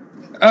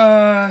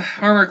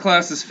 Armor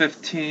class is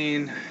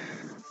 15.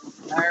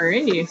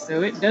 Alrighty,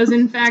 so it does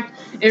in fact,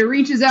 it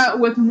reaches out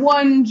with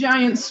one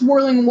giant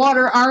swirling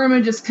water arm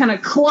and just kind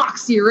of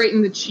clocks you right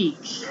in the cheek.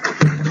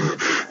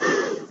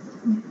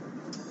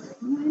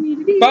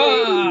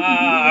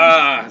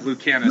 Bah!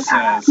 Lucanus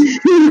says.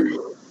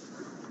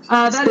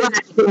 That is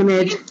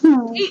damage.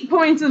 8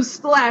 points of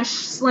splash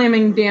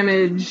slamming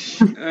damage.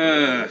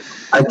 Ugh.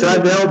 I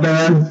tried to help,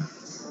 man.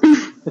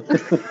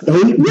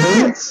 8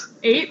 points?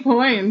 8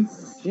 points.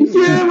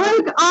 You're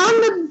like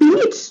on the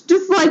beach,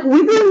 just like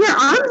wiggling your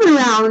arms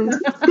around.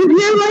 Because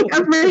you're like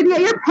afraid to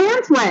get your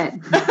pants wet.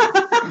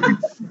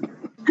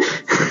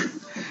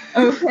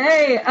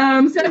 Okay,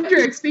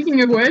 Cedric,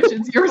 speaking of which,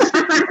 it's your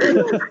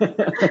turn.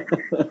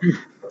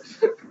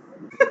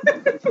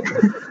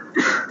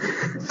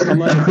 I'm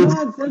like, come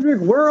on, Cedric,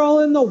 we're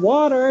all in the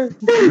water.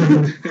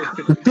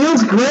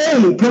 Feels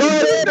great. Come on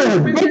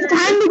in. It's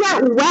time to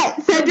get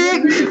wet,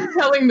 Cedric.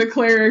 Telling the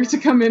cleric to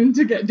come in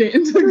to get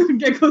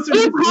closer to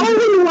It's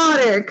holy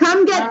water.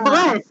 Come get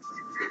blessed.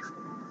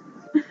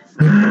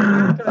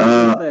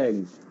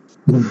 Thing.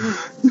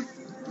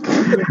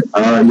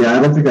 Yeah, I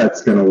don't think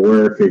that's gonna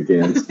work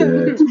against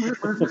it.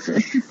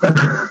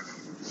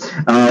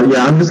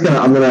 Yeah, I'm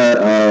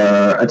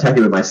gonna attack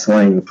it with my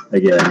sling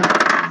again.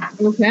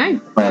 Okay.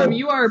 Oh.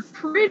 You are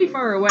pretty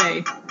far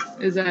away.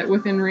 Is that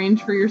within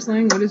range for your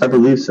sling? What is I it?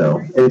 believe so.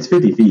 And it's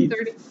 50 feet.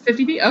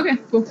 50 feet? Okay,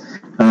 cool.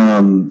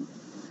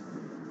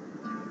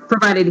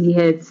 Provided he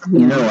hits.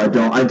 No, I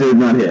don't. I did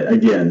not hit.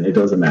 Again, it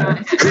doesn't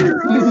matter.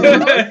 Never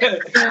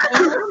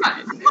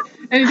mind.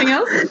 Anything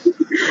else?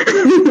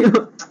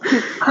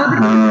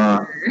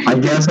 I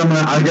guess I'm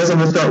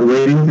gonna start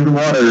wading through the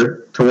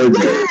water towards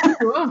it.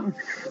 Cool.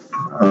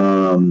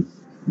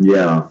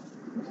 Yeah.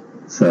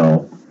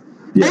 So,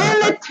 yeah.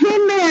 And the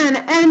Tin Man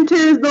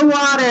enters the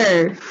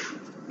water.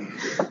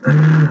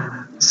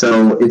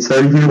 So it's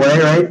 30 feet away,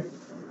 right?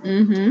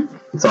 Mm-hmm.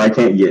 So I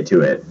can't get to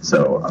it.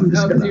 So I'm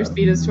just Oh, gonna. because your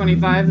speed is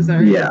 25, is that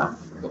right? Yeah.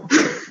 Cool.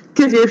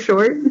 Because you're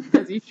short.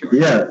 Because he's short.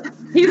 Yeah.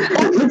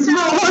 It's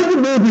not hard to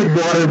move with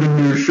water when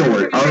you're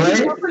short. All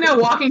right. We're now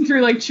walking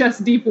through like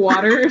chest deep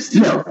water.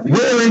 Yeah,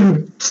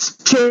 wearing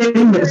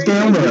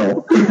scale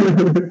mail.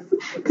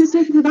 Who's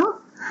taking it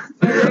off?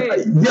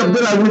 Right. Yeah,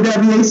 but I would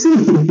have the AC.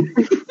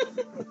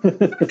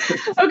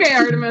 Okay,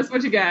 Artemis,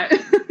 what you got?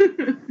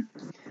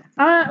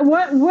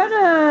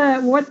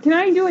 What can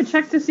I do a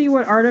check to see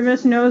what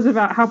Artemis knows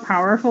about how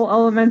powerful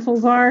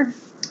elementals are?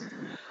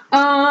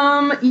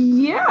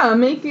 Yeah,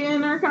 make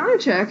an Arcana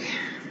check.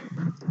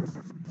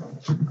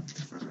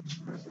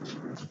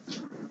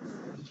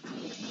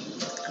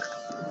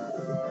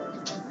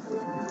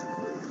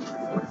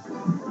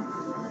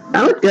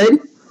 That was good.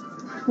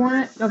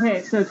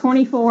 Okay, so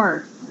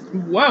 24.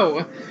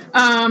 Whoa.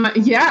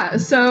 Yeah,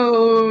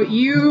 so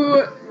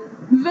you,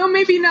 though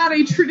maybe not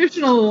a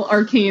traditional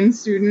arcane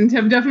student,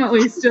 have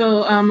definitely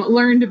still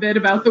learned a bit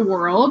about the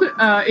world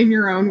in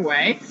your own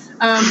way.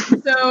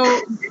 So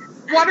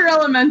water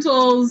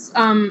elementals,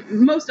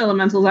 most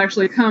elementals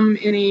actually come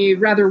in a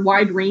rather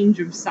wide range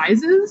of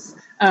sizes,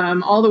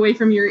 all the way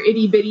from your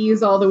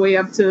itty-bitties all the way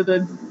up to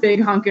the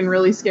big hunkin'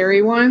 really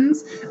scary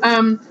ones.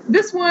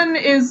 This one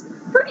is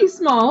pretty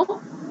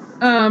small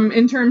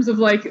in terms of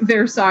like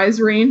their size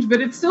range, but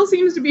it still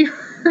seems to be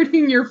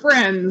hurting your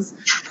friends.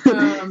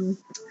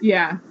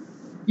 Yeah.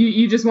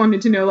 You just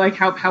wanted to know like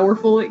how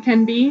powerful it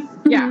can be.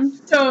 Yeah.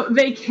 So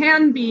they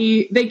can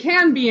be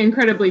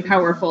incredibly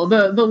powerful.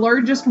 The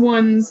largest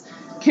ones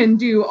can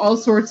do all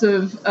sorts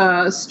of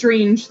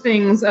strange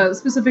things.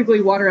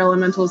 Specifically, water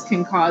elementals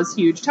can cause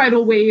huge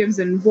tidal waves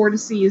and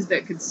vortices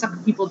that could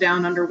suck people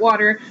down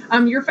underwater.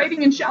 You're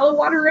fighting in shallow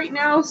water right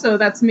now, so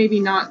that's maybe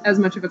not as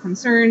much of a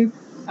concern,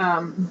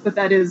 but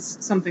that is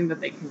something that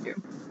they can do.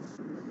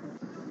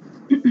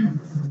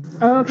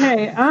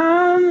 Okay,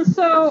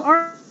 so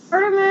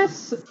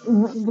Artemis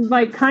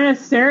like kind of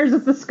stares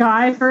at the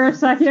sky for a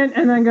second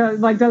and then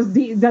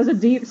does a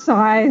deep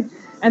sigh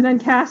and then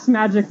casts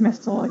magic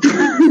missile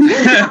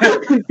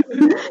again.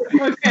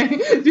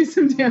 Okay, do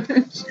some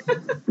damage.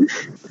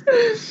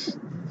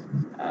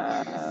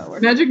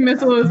 Magic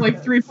Missile is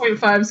like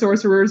 3.5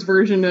 Sorcerer's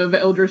version of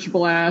Eldritch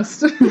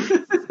Blast.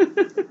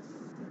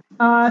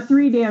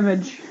 3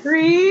 damage.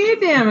 3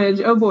 damage.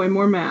 Oh boy,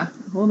 more math.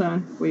 Hold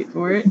on. Wait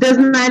for it. Does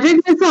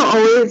Magic Missile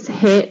always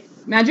hit?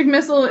 Magic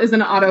Missile is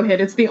an auto hit.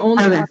 It's the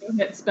only auto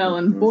hit spell,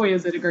 and boy,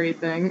 is it a great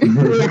thing.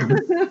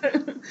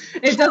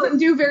 It doesn't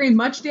do very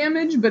much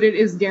damage, but it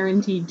is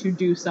guaranteed to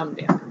do some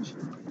damage.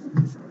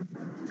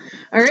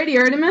 Alrighty,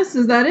 Artemis,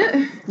 is that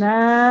it?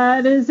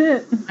 That is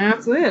it.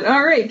 That's it.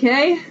 Alright,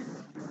 Kay.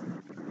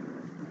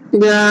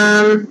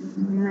 Well,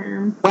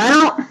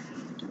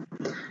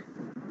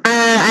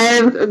 I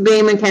have a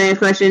game mechanics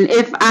question.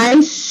 If I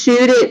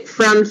shoot it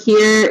from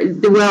here,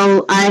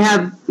 will I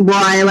have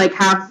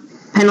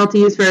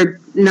penalties for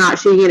not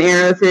shooting an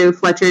arrow through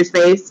Fletcher's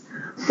face?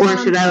 Or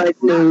should I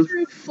move? Not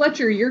through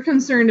Fletcher, you're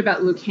concerned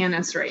about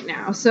Lucanus right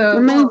now. So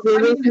am I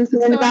really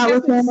concerned about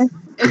Lucanus?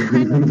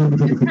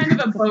 It's kind of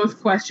a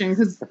both question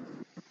because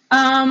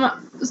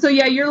so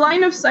yeah, your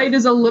line of sight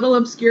is a little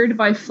obscured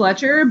by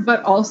Fletcher,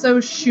 but also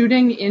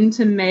shooting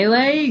into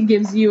melee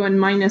gives you a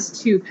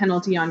 -2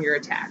 penalty on your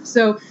attack.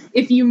 So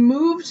if you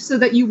moved so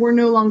that you were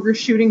no longer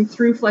shooting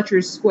through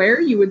Fletcher's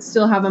square, you would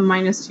still have a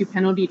 -2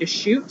 penalty to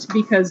shoot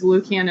because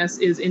Lucanus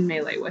is in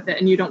melee with it,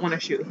 and you don't want to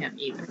shoot him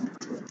either.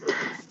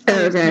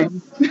 Okay.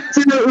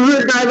 So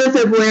regardless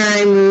of where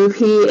I move,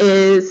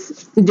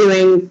 he's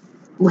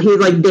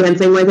like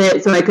dancing with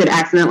it, so I could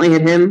accidentally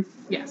hit him.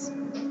 Yes.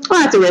 Well,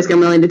 that's a risk I'm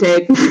willing to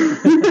take.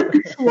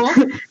 Cool.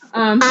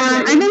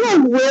 I think I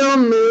will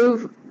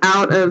move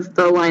out of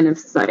the line of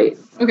sight.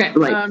 Okay.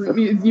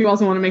 You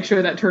also want to make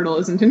sure that turtle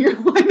isn't in your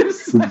line of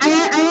sight.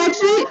 I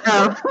actually.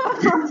 Oh.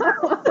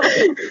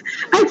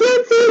 I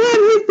can't see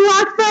him. He's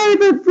blocked by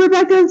the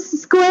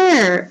Rebecca's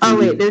square. Oh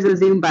wait, there's a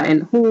zoom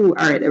button. Ooh,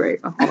 all right, there we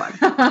go. Hold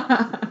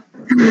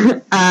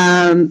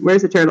on.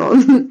 Where's the turtle?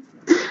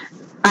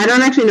 I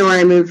don't actually know where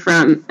I moved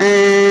from.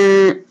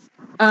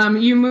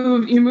 You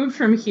moved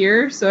from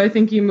here, so I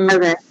think you moved.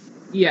 Okay.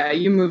 Yeah,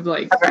 you moved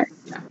like. Okay.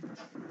 Yeah.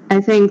 I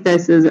think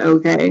this is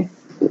okay.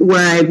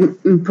 Where I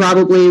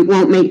probably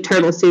won't make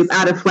turtle soup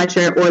out of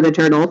Fletcher or the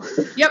turtle.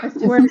 Yep. I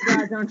swear to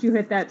God, don't you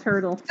hit that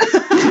turtle.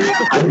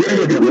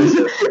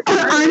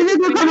 Artemis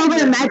will come over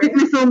and Magic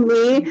Missile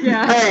me.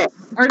 Yeah.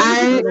 All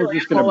right. I'm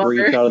just going to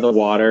breach out of the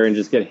water and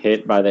just get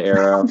hit by the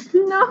arrow.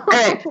 No. All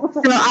right.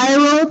 So I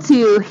roll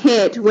to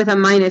hit with a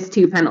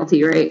 -2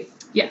 penalty, right?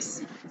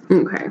 Yes.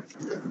 Okay.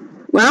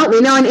 Well,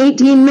 we know an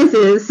 18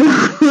 misses, so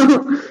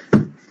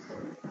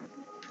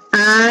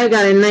I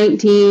got a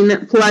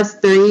 19 plus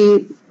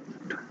 3,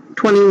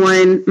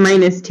 21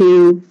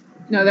 -2.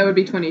 No, that would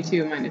be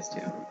 22 minus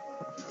 2.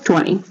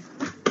 20.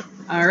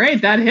 All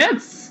right, that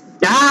hits.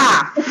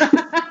 Ah!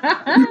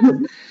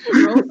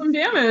 Roll some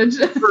damage.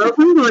 Roll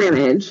some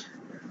damage.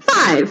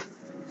 5.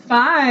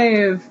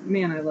 5.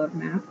 Man, I love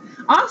math.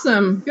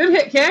 Awesome. Good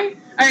hit, Kay.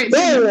 All right,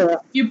 so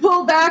you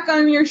pull back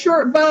on your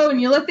short bow and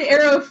you let the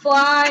arrow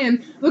fly,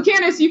 and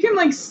Lucanus, you can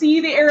like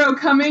see the arrow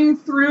coming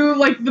through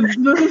like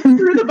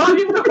through the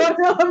body of the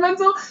water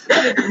elemental,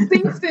 but it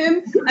sinks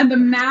in, and the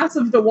mass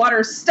of the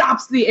water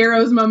stops the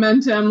arrow's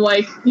momentum,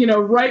 like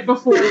right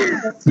before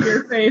it gets to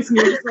your face, and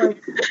you're just like,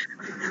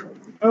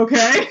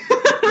 okay.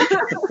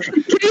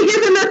 Can you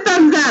give him a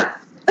thumbs up?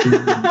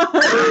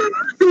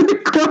 In the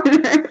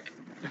corner.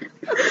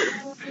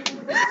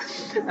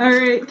 All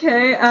right,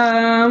 okay.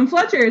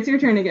 Fletcher, it's your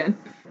turn again.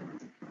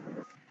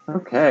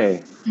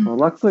 Okay. Well,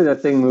 luckily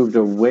that thing moved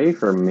away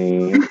from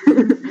me.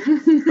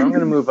 So I'm going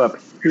to move up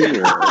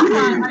here.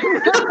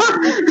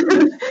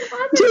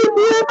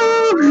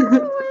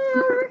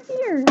 Over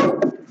here.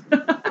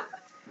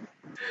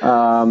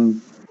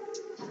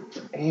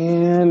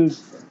 And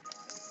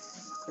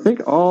I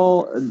think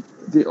all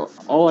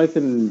I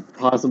can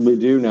possibly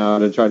do now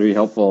to try to be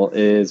helpful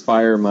is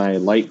fire my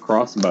light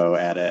crossbow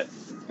at it.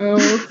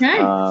 Okay.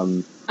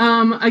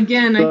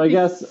 Again, so I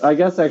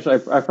guess actually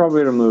I probably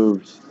would have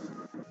moved.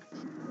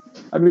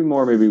 I'd be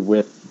more maybe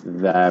with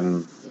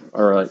them,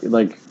 or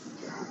like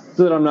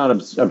so that I'm not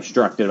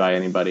obstructed by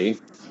anybody.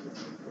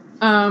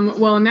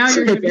 Well, now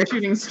you're going to be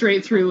shooting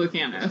straight through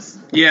Lucanus.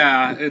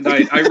 Yeah, and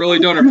I really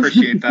don't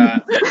appreciate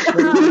that.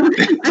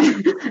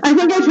 I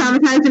think I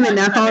traumatized him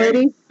enough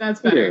already.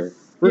 That's better.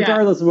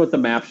 Regardless of what the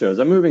map shows,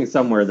 I'm moving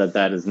somewhere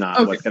that is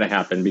not what's going to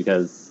happen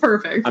because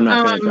perfect. I'm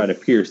not going to try to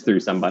pierce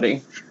through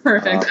somebody.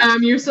 Perfect.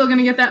 You're still going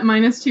to get that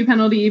 -2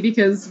 penalty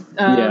because...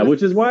 yeah,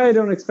 which is why I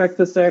don't expect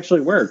this to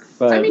actually work.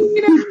 But I mean,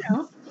 you never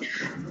know.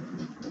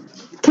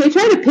 Kay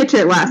tried to pitch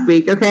it last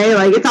week, okay?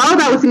 Like, it's all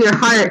about what's in your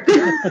heart.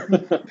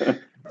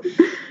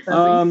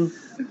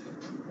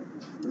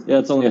 Yeah,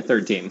 it's only a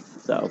 13,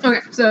 so...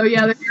 Okay, so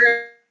yeah,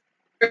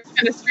 you're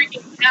kind of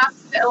streaking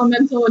past the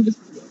elemental and just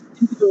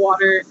into the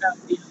water.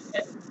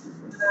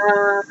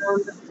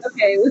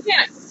 Okay,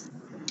 Lucanus.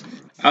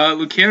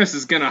 Lucanus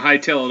is going to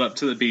hightail it up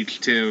to the beach,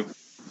 too.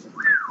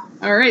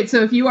 All right,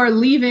 so if you are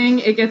leaving,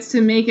 it gets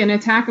to make an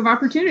attack of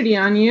opportunity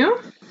on you.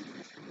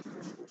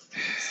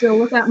 Still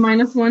with that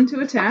 -1 to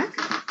attack.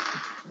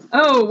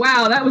 Oh,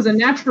 wow, that was a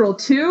natural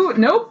 2.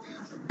 Nope.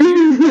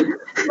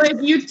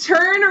 like you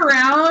turn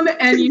around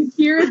and you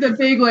hear the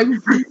big like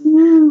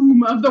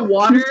boom of the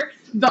water,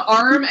 the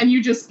arm, and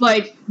you just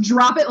like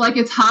drop it like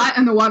it's hot,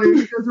 and the water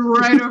just goes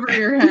right over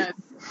your head,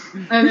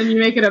 and then you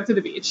make it up to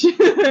the beach.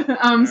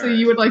 So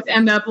you would like to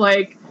end up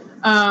like,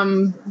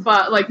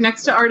 but like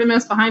next to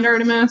Artemis, behind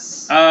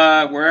Artemis.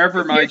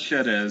 Wherever my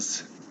shit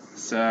is.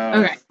 So.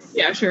 Okay.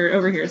 Yeah, sure.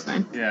 Over here is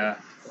fine. Yeah.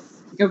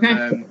 Okay.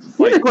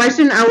 Here's a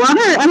question: are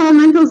water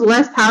elementals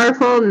less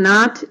powerful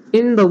not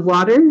in the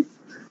water?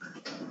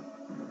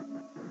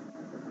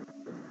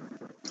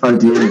 Our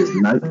DM is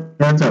not going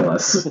to tell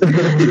us.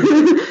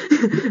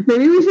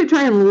 Maybe we should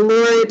try and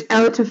lure it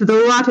out of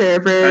the water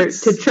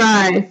to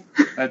try.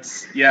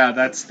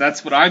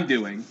 That's what I'm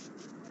doing.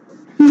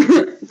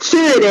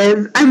 Sure it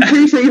is. I'm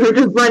pretty sure you were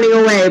just running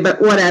away,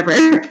 but whatever.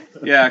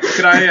 Yeah,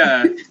 could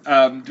I,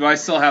 do I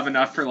still have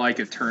enough for, like,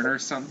 a turn or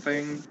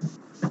something?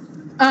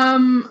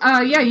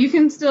 Yeah, you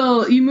can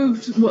still, you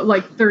moved,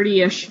 like,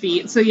 30-ish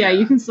feet, so yeah,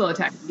 you can still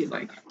attack if you'd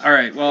like.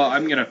 Alright, well,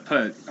 I'm gonna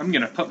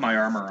put my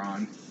armor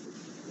on.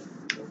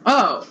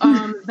 Oh,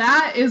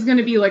 that is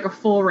gonna be, like, a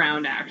full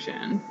round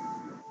action.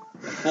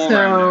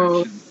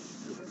 Round action.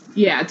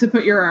 Yeah, to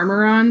put your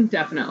armor on,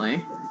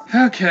 definitely.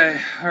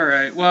 Okay,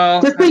 alright,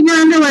 well... Just put your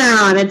underwear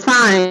on, it's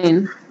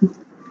fine.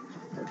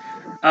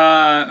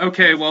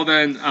 Okay, well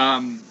then,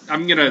 I'm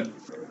gonna,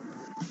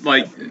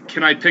 like,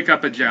 can I pick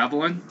up a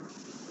javelin?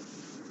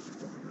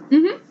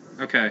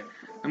 Mm-hmm. Okay,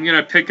 I'm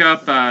gonna pick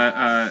up,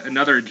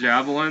 another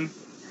javelin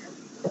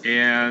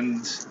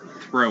and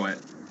throw it.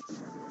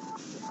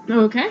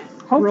 Okay.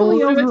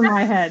 Hopefully over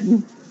my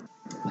head.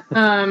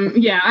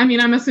 Yeah, I mean,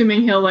 I'm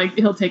assuming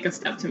he'll take a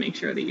step to make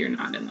sure that you're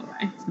not in the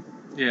way.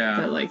 Yeah.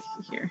 But, like,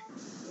 here.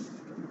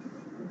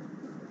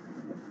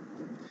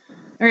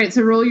 Alright,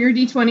 so roll your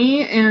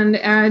d20 and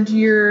add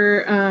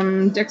your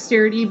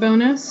dexterity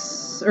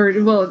bonus, or,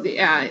 well,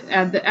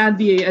 add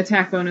the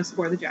attack bonus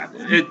for the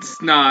javelin.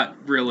 It's not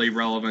really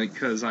relevant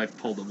because I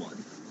pulled a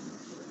 1.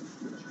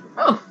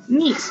 Oh,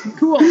 neat.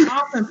 Cool.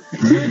 Awesome.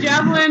 So the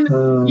javelin,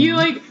 he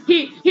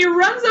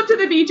runs up to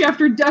the beach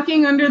after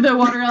ducking under the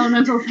water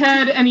elemental's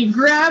head, and he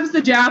grabs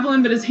the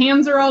javelin, but his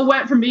hands are all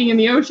wet from being in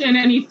the ocean,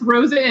 and he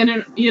throws it,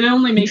 and it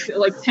only makes it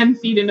like 10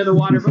 feet into the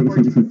water before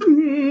it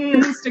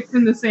just sticks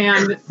in the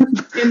sand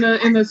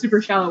in the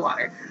super shallow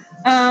water.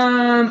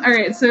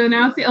 Alright, so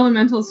now it's the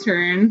elemental's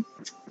turn.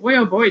 Boy,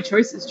 oh boy,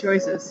 choices.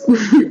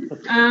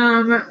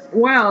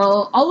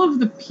 Well, all of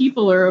the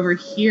people are over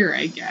here,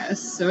 I guess.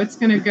 So it's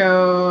gonna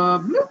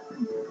go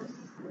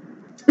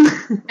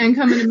and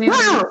come into melee.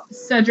 Wow.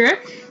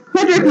 Cedric.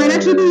 Cedric might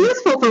actually be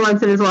useful for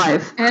once in his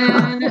life.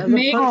 And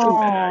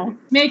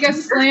make a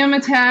slam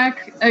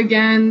attack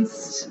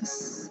against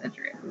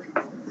Cedric.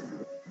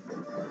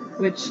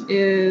 Which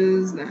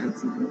is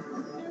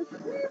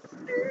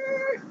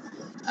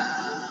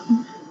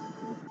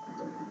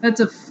that's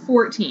a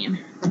 14.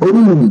 Oh,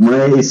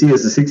 my AC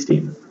is a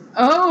 16.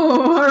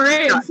 Oh, all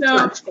right.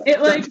 So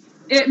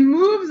it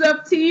moves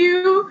up to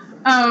you,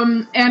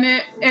 and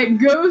it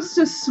goes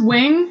to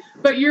swing,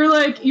 but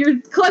you're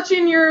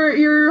clutching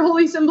your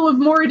holy symbol of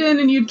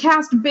Moradin, and you'd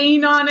cast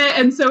Bane on it,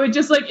 and so it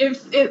just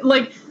it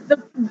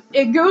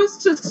goes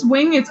to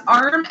swing its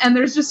arm, and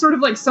there's just sort of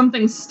like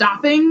something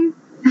stopping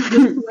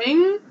the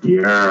swing.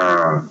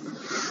 Yeah.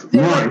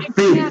 Blind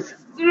faith.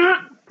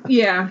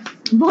 Yeah,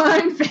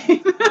 blind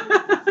faith.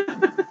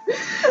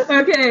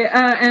 Okay,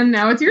 and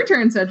now it's your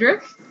turn,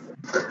 Cedric.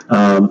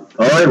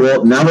 Alright,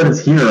 well, now that it's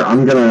here,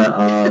 I'm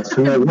gonna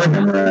swing my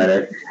warhammer at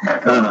it.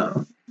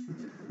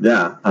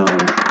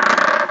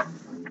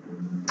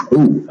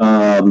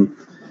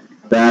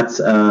 That's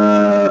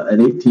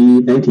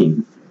an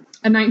 19.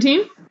 A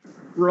 19?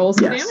 Roll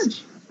some Yes.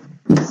 damage.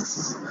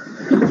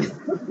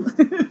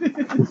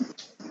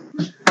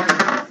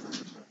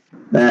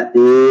 That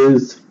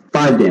is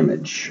 5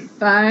 damage.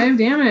 5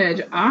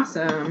 damage.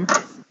 Awesome.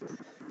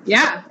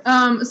 Yeah.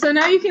 So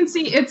now you can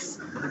see it's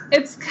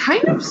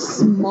kind of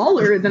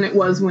smaller than it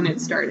was when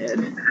it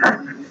started.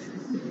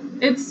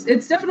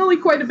 It's definitely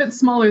quite a bit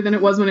smaller than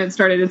it was when it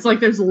started. It's like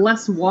there's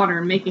less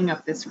water making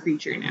up this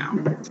creature now.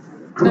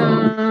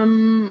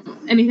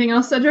 Anything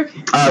else, Cedric?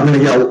 I'm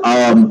gonna yell,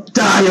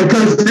 die,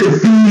 accursed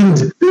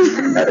fiend!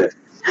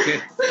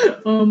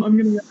 I'm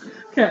gonna yell.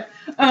 Okay.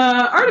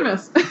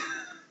 Artemis.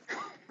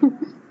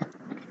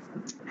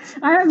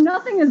 I have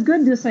nothing as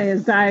good to say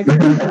as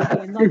diagnosis.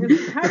 Like,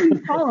 how do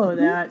you follow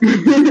that?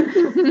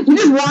 You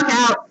just walk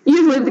out. You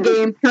just leave the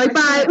game. You're like,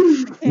 bye.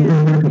 I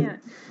can't.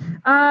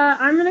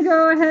 I'm going to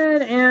go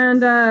ahead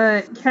and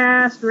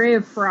cast Ray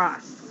of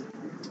Frost.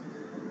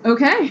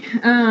 Okay.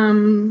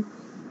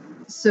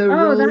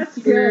 So that's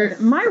good.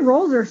 My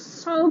rolls are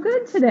so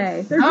good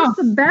today. They're just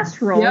the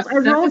best rolls. Yep, I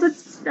rolled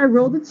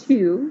a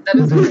 2. That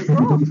is a good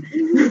roll.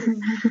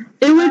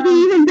 It would be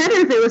even better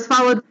if it was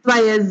followed by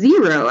a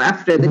 0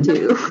 after the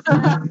 2.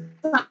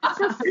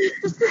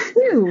 just a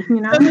 2,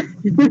 you know?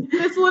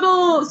 This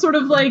little sort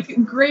of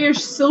like grayish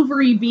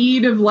silvery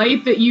bead of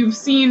light that you've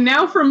seen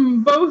now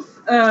from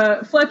both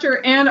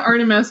Fletcher and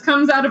Artemis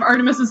comes out of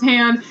Artemis's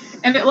hand,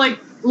 and it like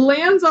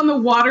lands on the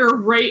water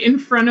right in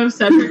front of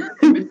Cedric,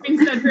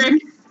 between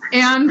Cedric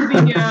and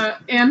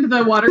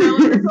the water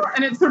elemental,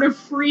 and it sort of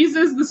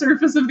freezes the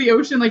surface of the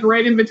ocean, like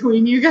right in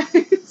between you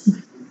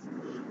guys.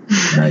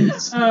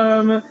 Nice.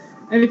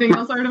 Anything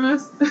else,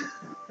 Artemis?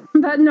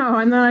 No,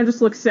 and then I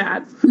just look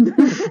sad.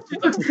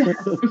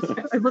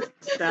 I look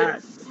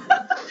sad.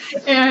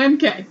 And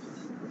Kay.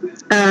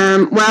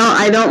 Well,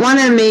 I don't want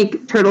to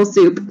make turtle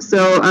soup,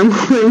 so I'm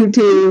going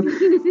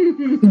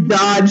to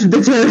dodge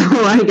the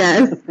turtle, I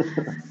guess.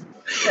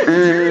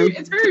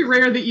 It's very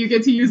rare that you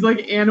get to use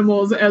like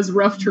animals as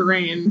rough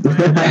terrain. Kill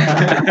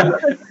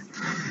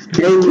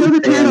the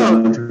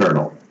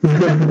turtle.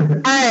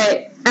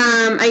 Alright,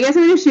 I guess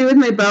I'm going to shoot with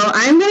my bow.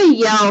 I'm going to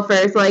yell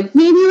first, like,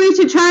 maybe we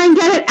should try and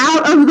get it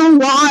out of the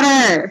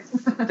water!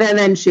 And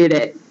then shoot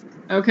it.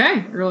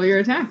 Okay, roll your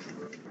attack.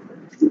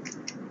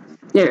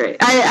 Yeah, right.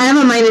 I have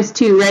a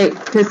 -2, right?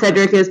 Because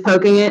Cedric is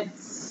poking it?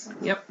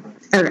 Yep.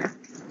 Okay.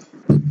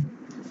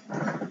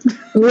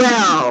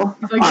 Well,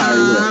 He's like, I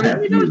will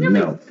have you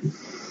know.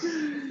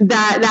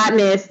 that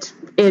missed.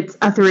 It's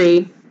a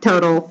 3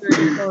 total.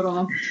 3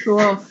 total.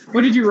 Cool.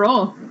 What did you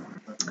roll?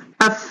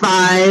 A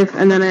 5,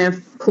 and then I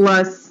have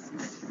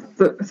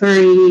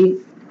 +3,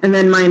 and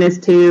then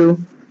 -2.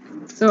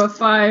 So a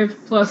 5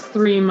 plus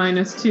 3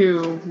 minus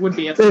 2 would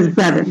be a So it's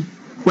 7.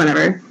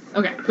 Whatever.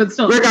 Okay, but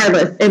still.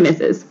 Regardless, it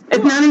misses.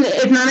 It's not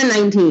a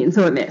 19,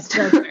 so it missed.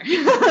 That's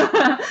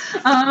fair.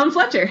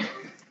 Fletcher.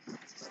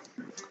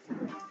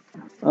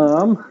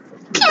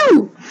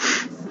 Pew!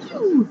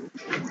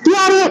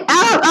 Get it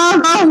out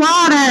of the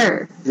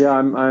water! Yeah,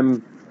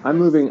 I'm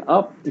moving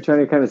up and trying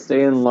to kind of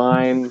stay in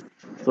line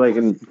so I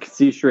can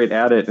see straight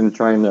at it and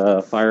trying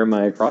to fire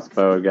my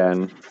crossbow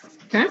again.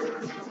 Okay.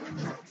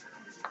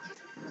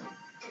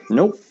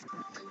 Nope.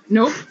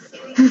 Nope.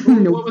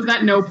 What was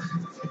that? Nope.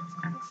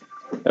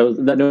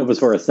 That note was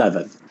for a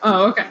 7.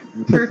 Oh, okay.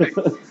 Perfect.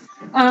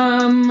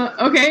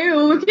 Okay,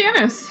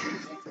 Lucanus.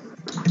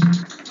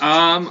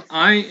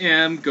 I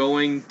am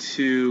going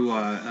to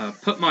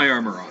put my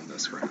armor on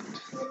this round.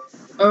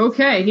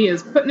 Okay, he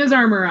is putting his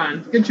armor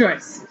on. Good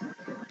choice.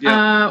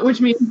 Yeah.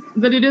 Which means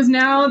that it is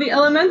now the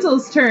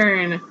elemental's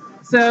turn.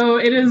 So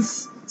it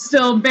is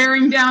still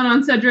bearing down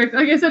on Cedric.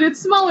 Like I said, it's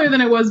smaller than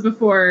it was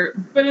before,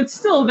 but it's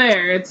still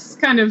there. It's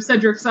kind of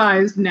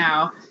Cedric-sized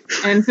now.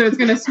 And so it's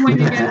going to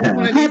swing again.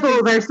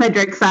 Pebbles are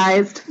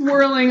Cedric-sized.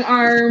 Whirling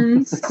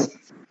arms.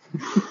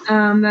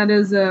 That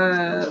is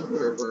a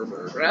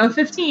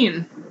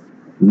 15.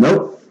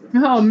 Nope.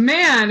 Oh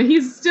man,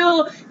 he's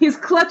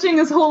clutching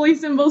his holy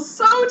symbol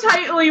so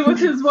tightly with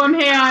his one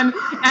hand,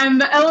 and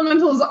the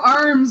elemental's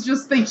arms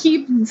they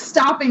keep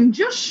stopping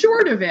just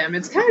short of him.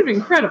 It's kind of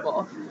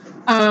incredible.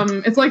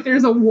 It's like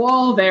there's a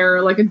wall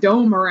there, like a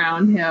dome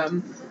around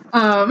him.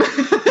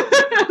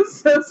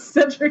 So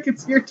Cedric,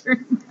 it's your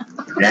turn now.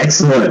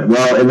 Excellent.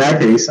 Well, in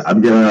that case,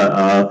 I'm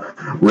gonna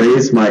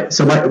raise my.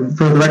 For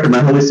the record,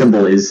 my holy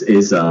symbol is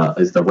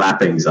the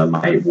wrappings on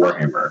my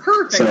warhammer.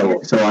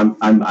 Perfect. So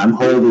I'm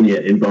holding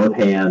it in both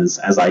hands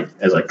as I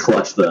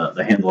clutch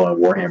the handle of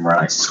my warhammer and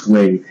I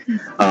swing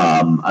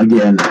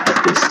again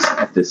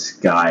at this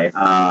guy,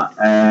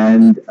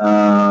 and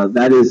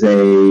that is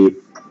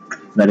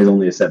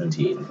only a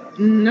 17.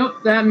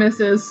 Nope, that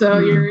misses. So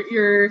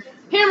your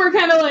hammer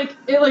kind of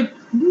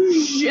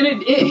and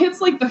it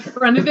hits like the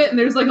front of it, and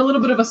there's like a little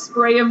bit of a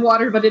spray of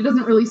water, but it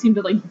doesn't really seem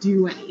to like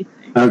do anything.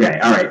 Okay,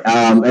 all right.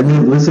 And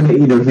then listen,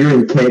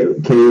 hearing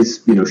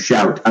Kay's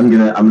shout, I'm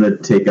gonna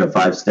take a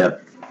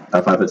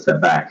 5-foot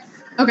step back.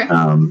 Okay.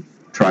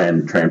 Try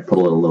and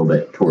pull it a little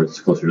bit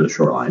closer to the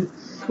shoreline.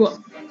 Cool.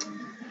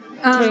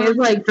 Kay is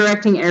like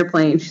directing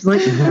airplanes. She's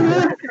like.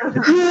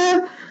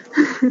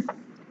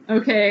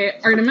 Okay,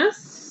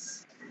 Artemis.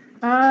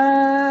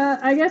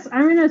 I guess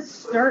I'm gonna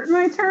start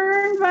my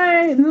turn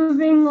by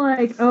moving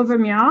like over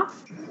meow.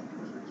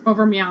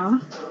 Over meow.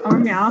 Over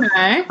meow.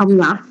 Okay.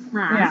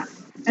 Yeah.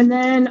 And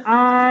then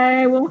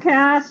I will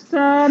cast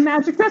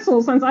magic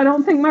missile since I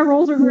don't think my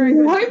rolls are very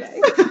good. What?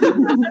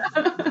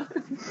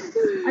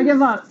 I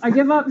give up. I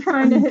give up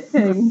trying to hit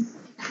things.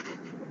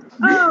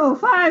 Oh,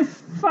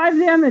 5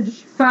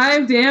 damage.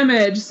 5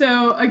 damage.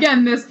 So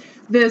again, this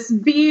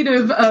bead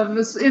of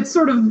it's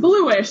sort of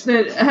bluish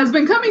that has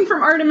been coming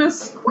from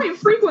Artemis quite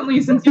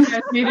frequently since you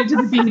guys made it to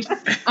the beach,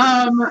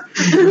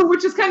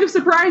 which is kind of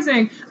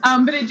surprising.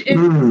 But it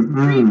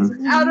streams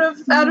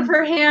out of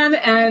her hand,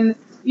 and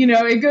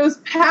it goes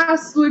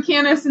past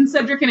Lucanus and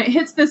Cedric, and it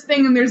hits this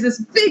thing, and there's this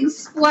big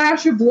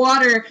splash of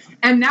water,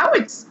 and now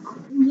it's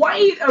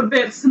quite a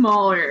bit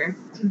smaller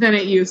than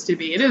it used to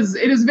be. It is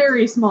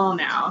very small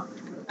now.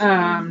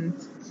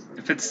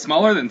 If it's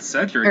smaller than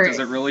Cedric, Right. does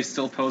it really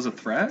still pose a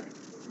threat?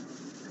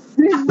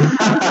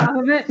 Out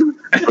of it.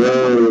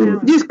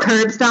 Just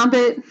curb stomp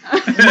it.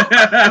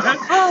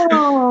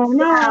 Oh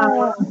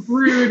no!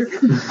 Rude.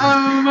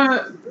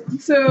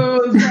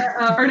 So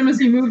Artemis,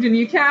 you moved and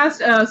you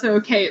cast. So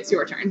Kay, it's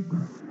your turn.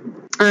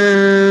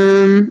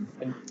 I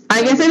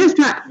guess I just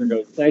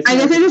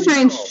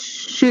try and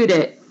shoot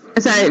it.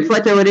 Sorry,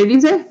 Fletcher. What did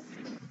you say?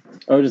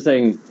 I was just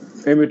saying,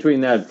 in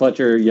between that,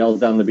 Fletcher yells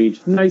down the beach,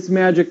 "Nice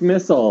magic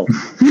missile!"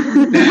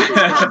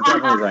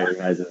 Definitely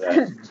recognizes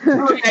that.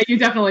 Oh yeah, you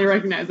definitely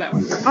recognize that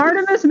one.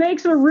 Artemis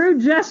makes a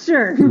rude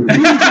gesture.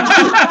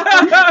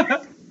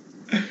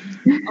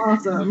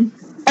 Awesome.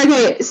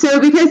 Okay, so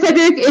because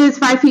Cedric is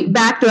 5 feet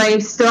back, do I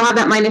still have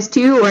that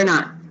 -2 or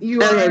not?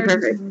 You Okay, are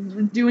perfect.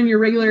 doing your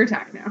regular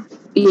attack now.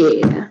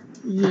 Yeah.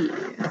 Yeah.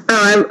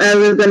 Oh, I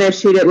was gonna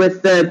shoot it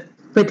with the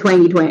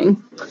twangy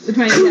twang. The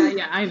 20,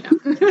 yeah, I know.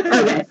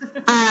 Okay.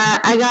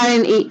 I got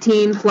an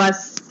 18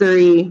 plus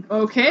 3.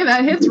 Okay,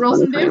 that hits. Roll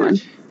some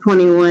damage.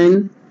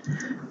 21.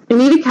 I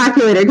need a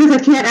calculator because I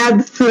can't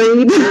add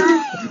 3.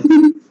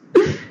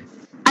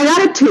 I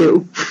got a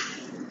 2.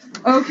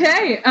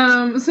 Okay,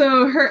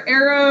 so her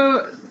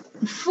arrow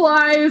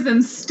flies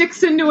and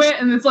sticks into it,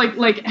 and it's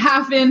like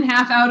half in,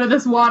 half out of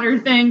this water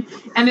thing,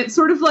 and it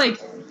sort of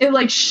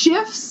it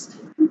shifts,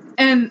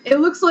 and it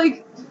looks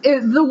like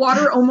the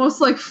water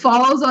almost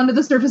falls onto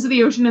the surface of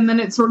the ocean, and then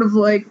it sort of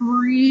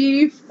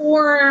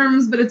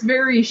reforms, but it's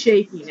very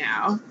shaky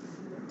now.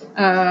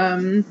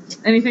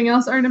 Anything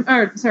else, Artem?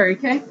 Or sorry,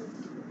 Kay?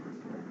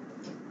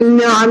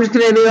 No, I'm just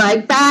gonna be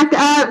like, back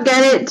up,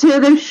 get it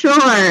to the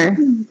shore.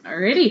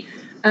 Alrighty.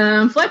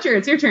 Fletcher,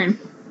 it's your turn.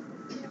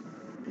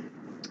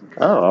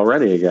 Oh,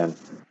 already again.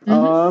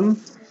 I'm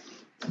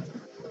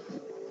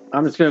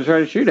just gonna try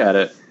to shoot at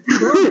it.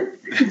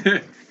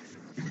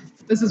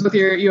 This is with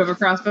you have a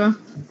crossbow?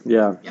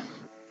 Yeah.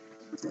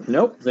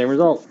 Nope, same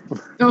result.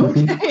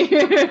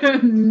 Okay.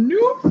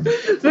 Nope.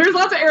 There's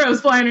lots of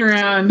arrows flying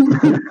around.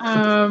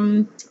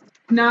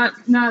 Not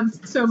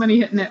so many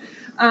hitting it.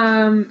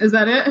 Is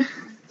that it?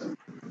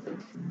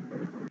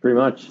 Pretty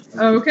much.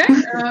 Okay.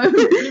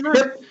 Pretty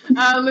much.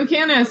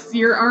 Lucanus,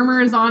 your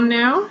armor is on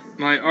now.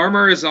 My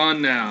armor is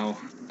on now.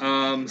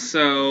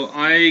 So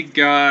I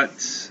got.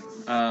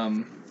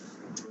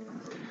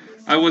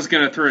 I was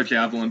gonna throw a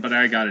javelin, but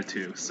I got it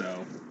too.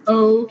 So.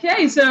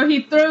 Okay, so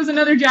he throws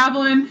another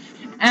javelin,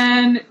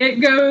 and it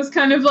goes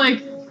kind of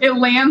it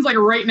lands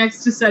right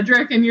next to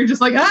Cedric, and you're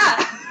just like,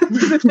 ah!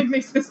 It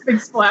makes this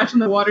big splash in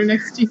the water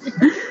next to you.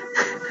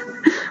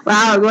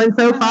 Wow, going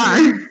so far.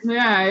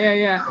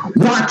 Yeah.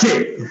 Watch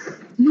it!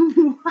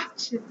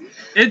 Watch it.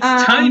 It's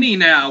tiny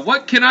now.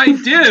 What can I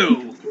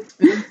do?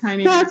 It's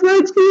tiny. That's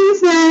what she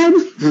said.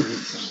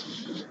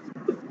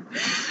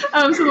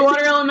 So the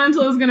water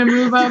elemental is going to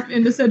move up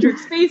into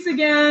Cedric's face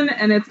again,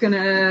 and it's going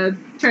to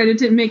try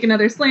to make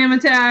another slam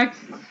attack.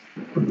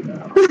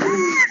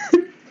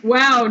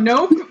 Wow,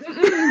 nope.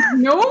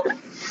 Nope.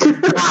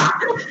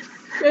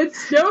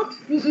 It's nope.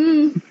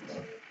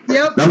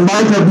 Yep. The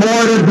Might of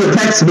Morden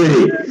protects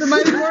me! The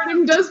Might of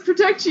Morden does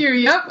protect you,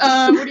 yep. What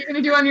are you going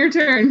to do on your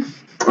turn?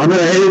 I'm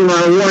gonna hit it with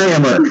my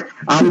warhammer.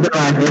 I'm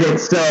gonna hit it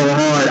so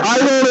hard. I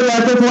rolled a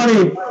natural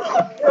 20!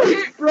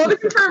 Okay, roll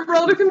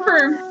to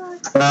confirm.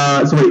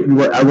 So wait,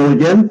 what, I roll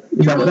again?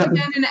 Is that Roll what that?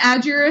 again and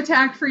add your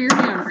attack for your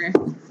hammer.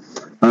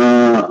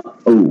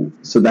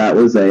 So that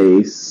was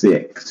a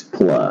 6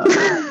 plus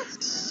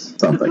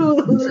something.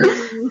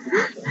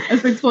 A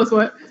 6 plus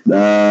what?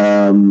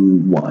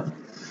 1.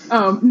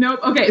 Oh, nope.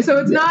 Okay, so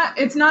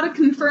it's not a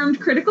confirmed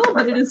critical,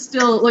 but it is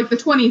still, the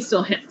 20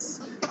 still hits.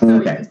 So you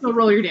Okay. can still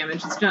roll your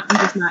damage. It's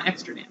just not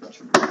extra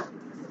damage.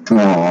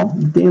 Aw,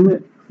 damn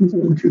it. It's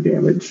only 2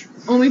 damage.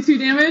 Only 2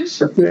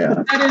 damage?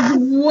 Yeah. That is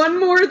 1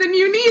 more than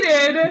you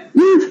needed.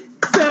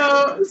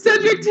 So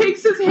Cedric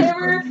takes his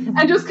hammer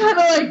and just kind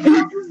of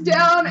comes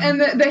down,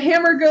 and the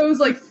hammer goes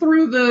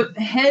through the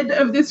head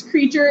of this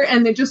creature,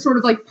 and it just sort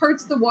of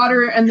parts the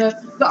water, and the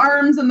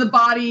arms and the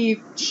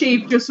body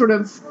shape just sort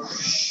of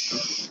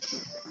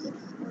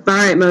All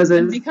right,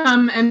 Moses.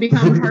 become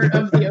part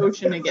of the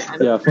ocean again.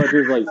 Yeah,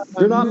 Fletcher's like,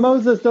 you're not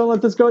Moses, don't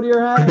let this go to your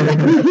head.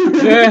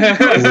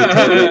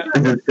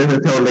 This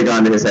has totally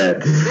gone to his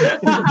head.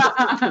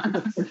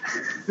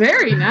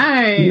 Very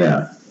nice.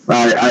 Yeah.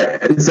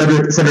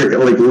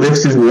 Cedric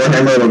lifts his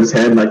warhammer above his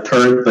head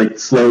and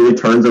slowly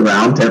turns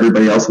around to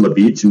everybody else on the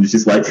beach and is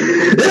just like,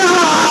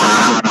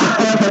 "Ah!"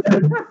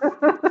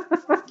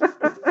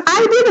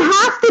 I did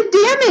half the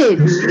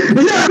damage.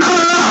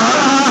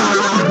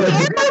 Ah! The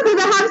arrows that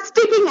I have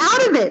sticking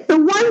out of it, the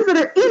ones that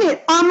are in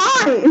it are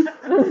mine.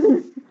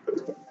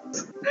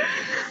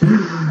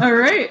 All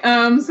right.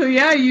 So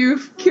yeah,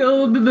 you've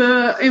killed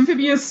the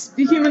amphibious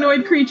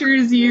humanoid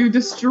creatures. You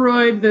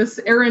destroyed this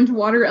errant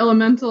water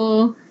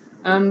elemental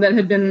that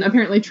had been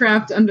apparently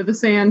trapped under the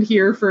sand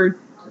here for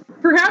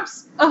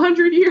perhaps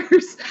 100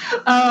 years.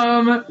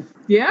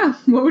 Yeah.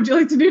 What would you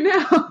like to do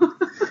now?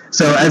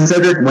 So as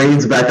Cedric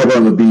wades back up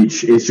on the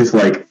beach, it's just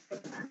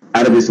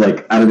out of his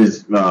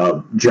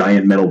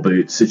giant metal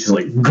boots, it's just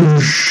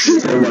goosh,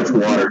 so much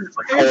water just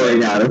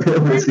pouring out of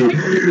him as he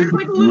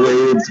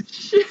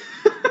wades.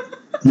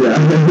 Yeah,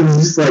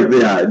 it's just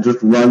it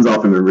just runs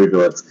off him in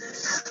rivulets.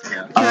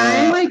 Can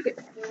I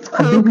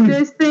poke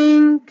this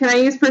thing? Can I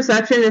use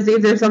perception to see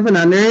if there's something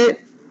under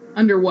it?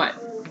 Under what?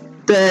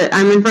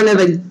 I'm in front of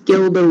a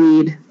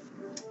gilderweed.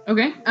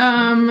 Okay.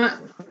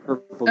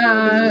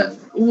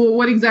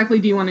 What exactly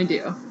do you want to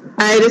do?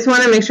 I just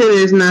want to make sure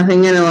there's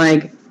nothing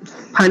gonna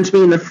punch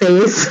me in the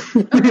face.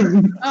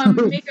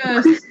 Make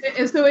a.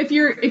 So if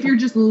you're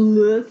just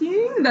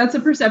looking, That's a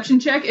perception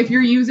check. If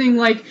you're using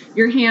like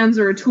your hands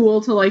or a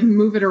tool to like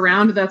move it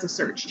around, that's a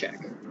search check.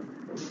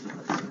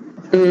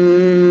 Where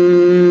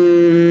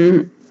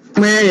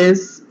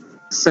is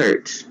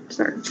search?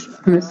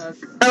 Oh,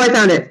 I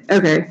found it.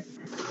 Okay.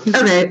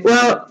 Okay.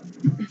 Well,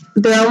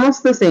 they're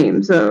almost the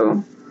same,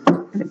 so I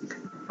think.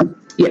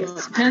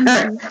 Yes.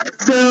 Alright.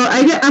 So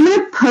I'm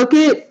gonna poke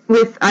it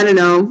with, I don't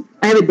know.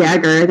 I have a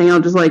dagger. I think I'll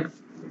just like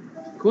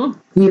Cool.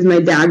 use my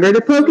dagger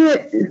to poke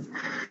it.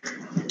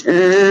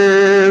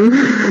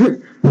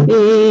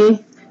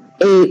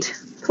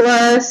 8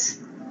 plus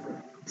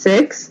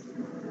 6.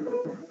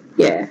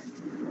 Yeah.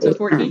 So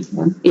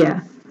 14.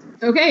 Yeah.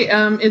 Okay,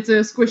 it's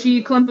a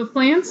squishy clump of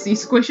plants. You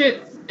squish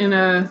it, and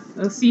a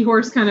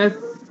seahorse kind of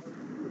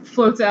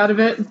floats out of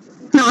it,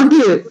 Oh,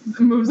 cute.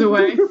 moves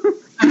away.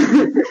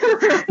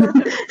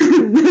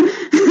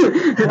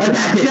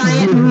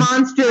 Giant,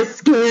 monstrous,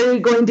 scary,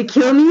 going to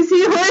kill me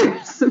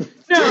seahorse.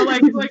 No,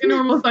 like a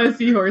normal sized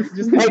seahorse.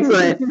 Just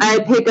Excellent. I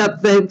pick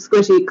up the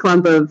squishy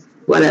clump of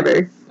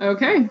whatever.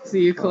 Okay, so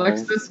you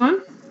collect this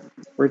one.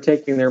 We're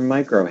taking their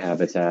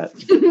microhabitat.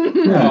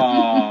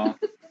 Aww.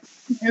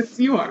 Yes,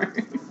 you are.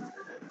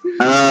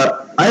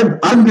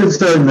 I'm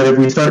concerned that if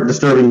we start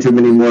disturbing too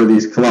many more of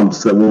these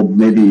clumps, that we'll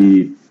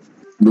maybe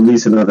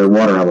release another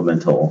water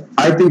elemental.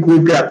 I think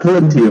we've got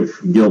plenty of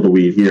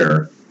gilderweed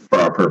here for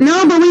our purpose.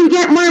 No, but we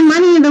get more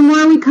money the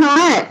more we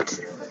collect.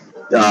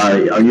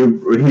 Are you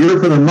here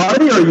for the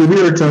money, or are you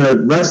here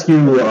to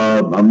rescue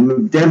a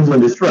damsel in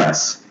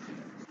distress?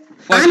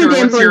 I'm a Fletcher, what's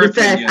damsel in your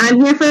distress. opinion?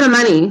 I'm here for the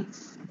money.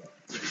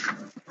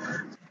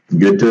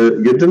 Good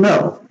to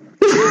know.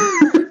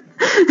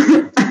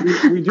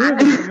 We do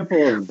have a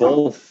sample of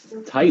both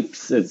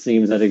types, it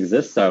seems, that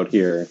exists out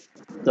here.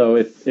 So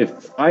if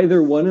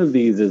either one of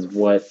these is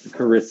what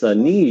Carissa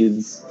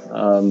needs,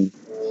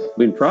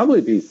 we'd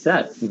probably be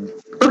set.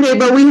 Okay,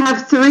 but we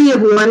have 3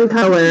 of one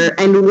color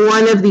and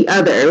 1 of the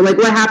other. Like,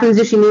 what happens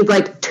if she needs,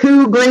 like,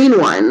 2 green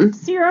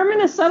ones? Here, I'm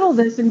gonna settle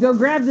this and go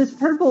grab this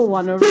purple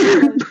one over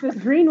here, this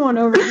green one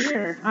over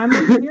here. I'm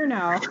over here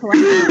now.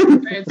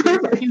 Collecting. Alright, so you're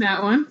taking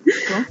that one.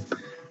 Cool.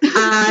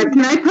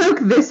 Can I poke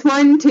this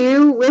one,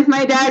 too, with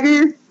my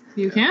dagger?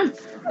 You can.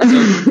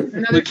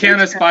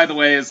 Lucanus, by the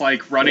way, is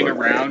like running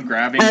around,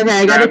 grabbing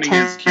Okay, I got a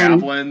his 10.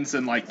 javelins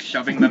and like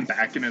shoving them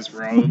back in his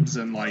robes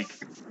and like.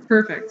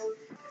 Perfect.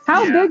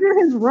 How Yeah. big are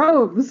his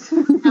robes?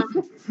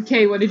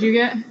 Okay, what did you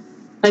get?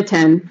 A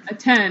 10. A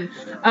 10.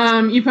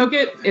 You poke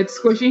it, it's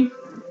squishy.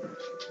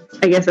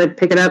 I guess I'd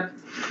pick it up.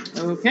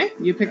 Okay,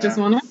 you pick this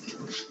one up.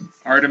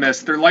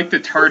 Artemis, they're like the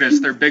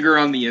TARDIS. They're bigger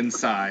on the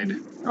inside.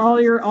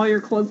 all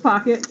your cloak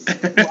pockets.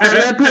 I'm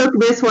gonna poke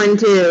this one,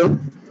 too.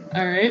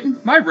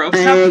 Alright. My ropes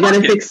I have got a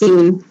pockets.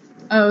 16.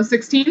 Oh,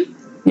 16?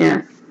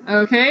 Yeah,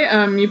 Okay,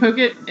 you poke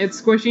it,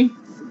 it's squishy.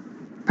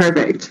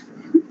 perfect.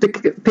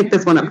 Pick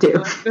this one up, too.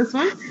 Collect this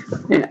one.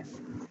 Yeah.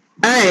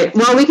 Alright,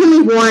 well, we can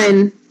leave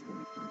one.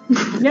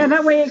 Yeah,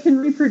 that way it can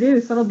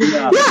reproduce. That'll be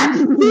good.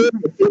 Yeah!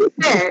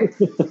 There.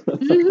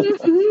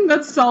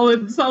 That's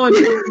solid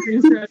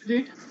marketing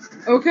strategy.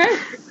 Okay.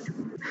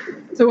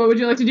 So what would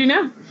you like to do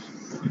now?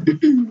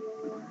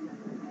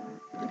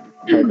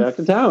 Head back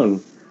to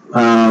town.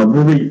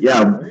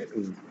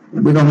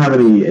 We don't have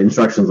any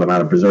instructions on how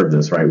to preserve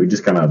this, right? We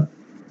just kind of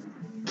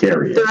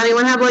carry it. Does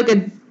anyone have, like,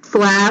 a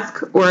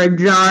flask or a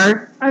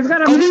jar? I've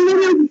got I a. think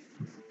maybe,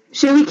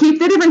 should we keep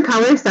the different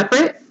colors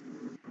separate?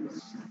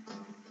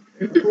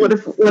 What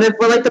if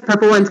like the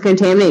purple ones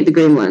contaminate the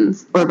green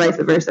ones, or vice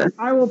versa?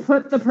 I will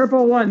put the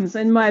purple ones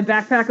in my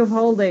backpack of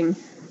holding.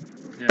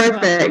 Yeah.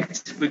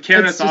 Perfect.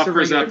 Lucanus It's just a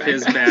offers up regular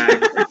his bag.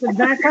 The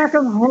backpack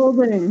of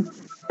holding.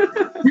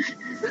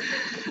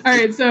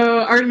 Alright,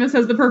 so Artemis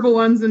has the purple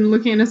ones and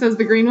Lucanus has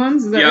the green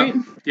ones, is that right?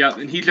 Yeah,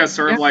 and he just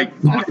sort of Yeah. like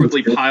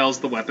awkwardly piles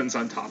the weapons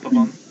on top of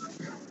them.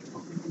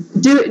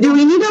 Do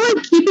we need to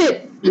like keep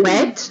it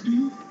wet?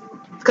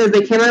 Because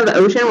they came out of the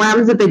ocean. What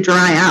happens if they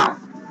dry out?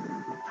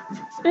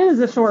 It is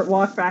a short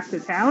walk back to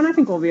town. I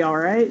think we'll be all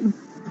right. All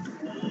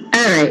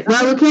right.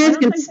 Well, Lucanus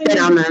can spit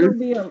on them.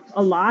 Be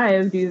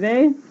alive, do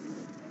they?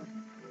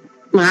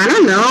 Well, I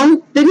don't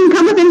know. They can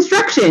come with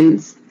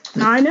instructions.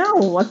 I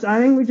know. I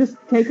think we just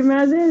take them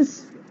as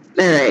is.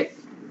 All right.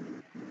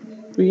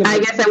 I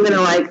guess I'm gonna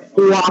like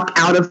walk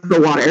out of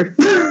the water.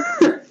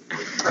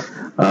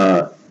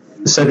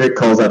 Cedric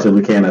calls out to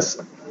Lucanus.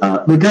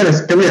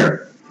 Lucanus, come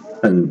here.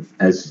 And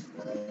as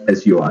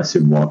you, I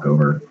assume, walk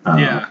over.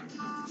 Yeah.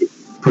 He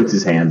puts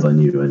his hands on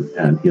you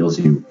and heals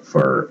you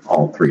for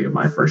all 3 of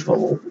my first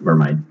level, or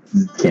my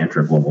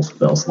cantrip level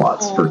spell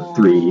slots for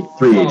 3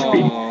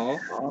 HP. Aw,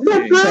 That's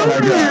thanks.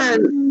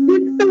 brilliant.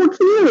 It's so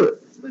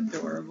cute. It's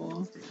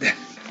adorable.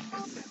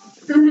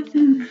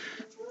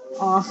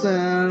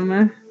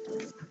 Awesome.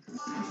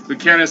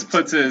 Lucanus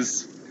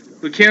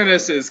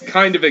is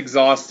kind of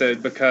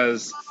exhausted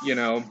because,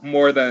 about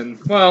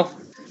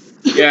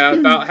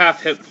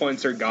half hit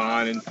points are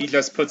gone, and he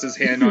just puts his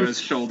hand on his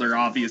shoulder,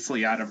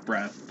 obviously out of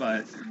breath,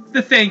 but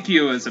the thank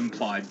you is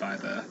implied by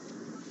the...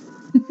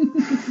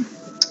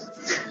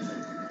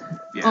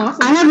 Yeah.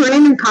 Awesome. I have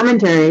random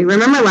commentary.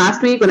 Remember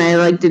last week when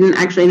I didn't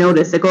actually know what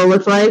a sickle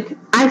looked like?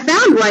 I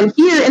found one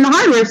here in the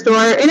hardware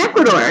store in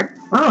Ecuador.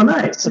 Oh,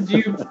 nice. Did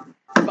you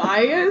buy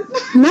it?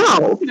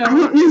 No, No. I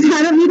don't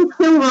need to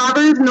kill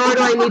robbers, nor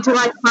do I need to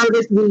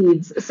harvest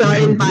weeds, so I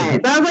didn't buy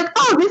it. But I was like,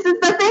 oh, this is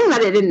the thing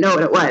that I didn't know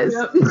what it was.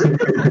 Yep.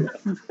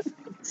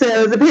 So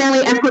it was apparently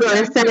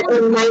Ecuador sent it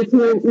in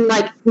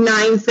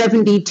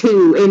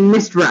 972 in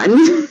Mist Run.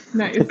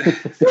 Nice.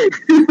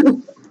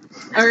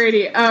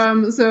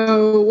 Alrighty.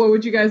 So what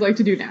would you guys like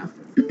to do now?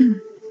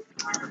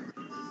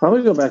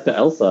 Probably go back to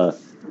Elsa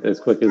as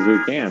quick as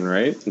we can,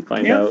 right? And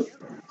find Yep. out.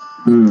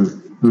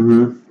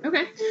 Mm-hmm.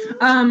 Okay.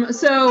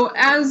 So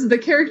as the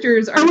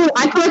characters are, Oh, wait,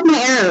 I collect my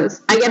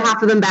arrows. I get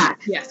half of them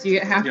back. yes, you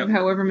get half Yep. of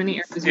however many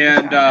arrows you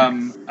And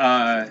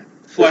have.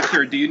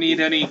 Fletcher, do you need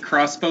any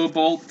crossbow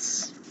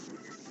bolts?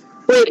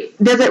 Wait,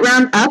 does it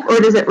round up or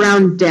does it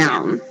round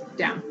down?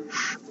 Down.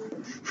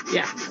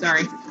 Yeah.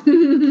 Sorry.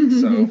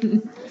 So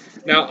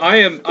now I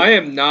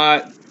am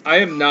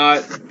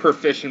not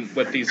proficient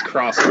with these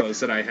crossbows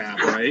that I have,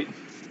 right?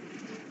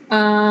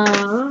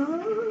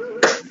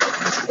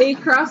 A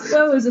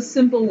crossbow is a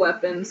simple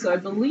weapon, so I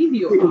believe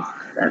you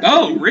are.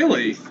 Oh,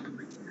 really?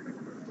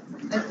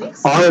 I think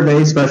so. Are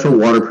they special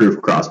waterproof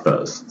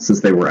crossbows, since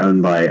they were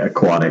owned by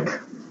Aquatic?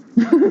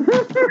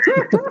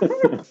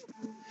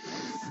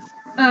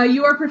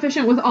 You are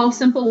proficient with all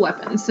simple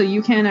weapons, so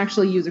you can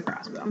actually use a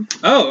crossbow.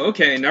 Oh,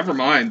 okay, never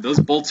mind. Those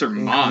bolts are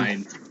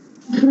mine.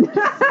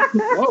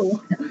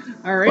 Whoa.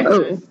 All right.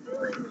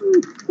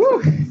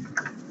 Whoa.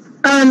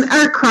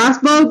 Are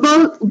crossbow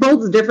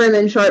bolts different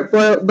than short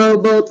bow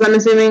bolts, I'm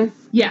assuming?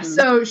 Yes,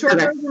 so short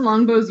Okay. bows and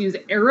longbows use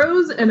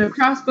arrows, and a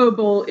crossbow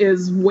bolt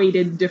is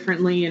weighted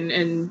differently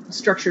and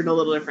structured a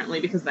little differently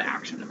because of the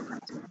action of a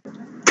crossbow.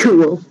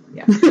 Cool.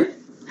 Yeah.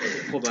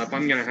 Hold up,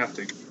 I'm gonna have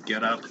to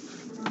get up.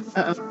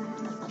 Uh-oh.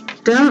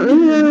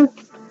 Don't.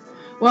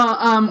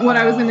 Well, what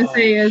I was going to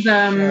say is,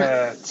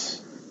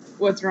 Shit.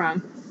 what's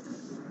wrong?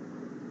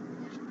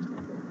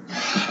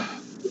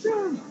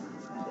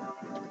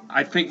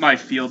 I think my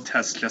field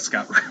test just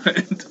got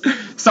ruined.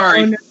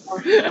 Sorry. Oh, no.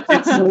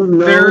 Oh,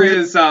 no. There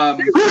is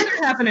There's weather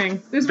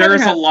happening. There's weather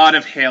there's a happening. lot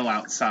of hail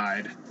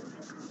outside.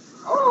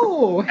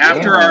 Oh,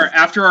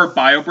 After our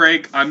bio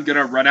break, I'm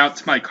gonna run out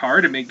to my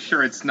car to make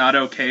sure it's not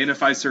okay, and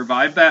if I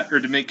survive that, or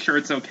to make sure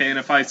it's okay, and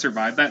if I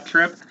survive that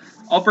trip,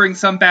 I'll bring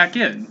some back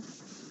in.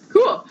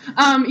 cool.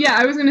 Yeah,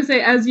 I was going to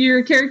say, as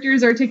your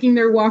characters are taking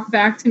their walk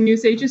back to New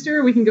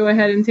Seychester, we can go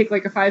ahead and take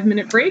like a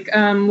 5-minute break.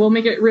 We'll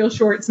make it real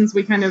short since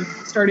we kind of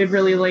started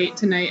really late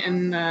tonight,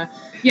 and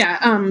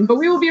but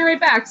we will be right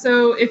back.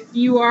 So if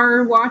you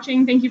are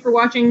watching, thank you for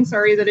watching.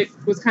 Sorry that it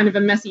was kind of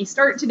a messy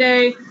start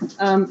today.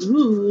 And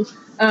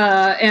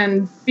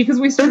because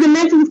we It was started, a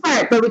messy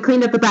start, but we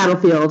cleaned up the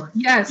battlefield.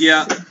 yes,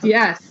 Yeah.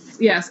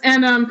 yes,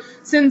 and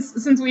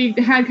since we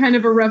had kind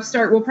of a rough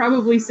start, we'll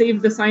probably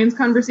save the science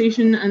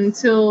conversation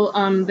until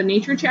the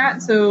nature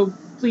chat. So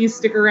please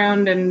stick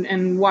around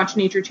and watch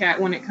nature chat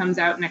when it comes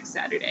out next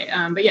Saturday.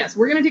 But yes,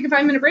 we're gonna take a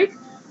 5-minute break.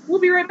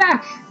 We'll be right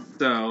back.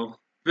 So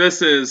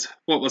this is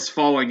what was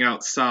falling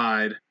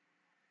outside.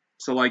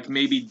 So like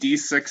maybe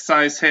D6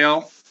 size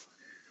hail.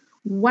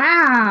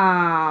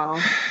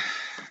 Wow,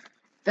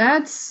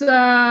 that's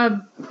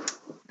kind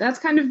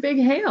of big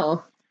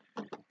hail.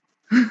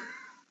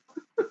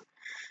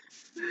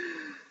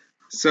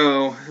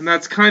 So, and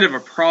that's kind of a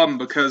problem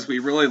because we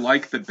really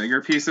like the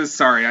bigger pieces.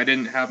 Sorry, I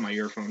didn't have my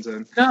earphones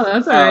in. No,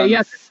 that's all right. Um,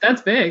 Yeah,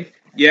 that's big.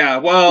 Yeah,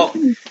 well,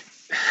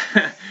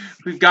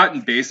 we've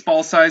gotten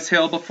baseball size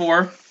hail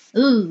before,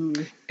 Ooh.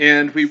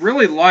 and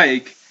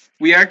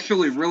we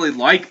actually really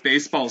like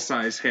baseball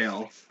size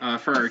hail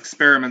for our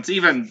experiments.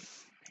 Even,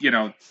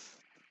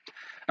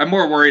 I'm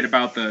more worried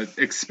about the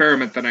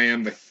experiment than I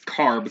am the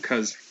car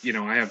because,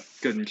 I have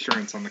good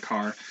insurance on the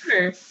car.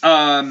 Sure.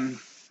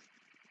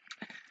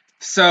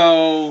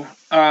 So,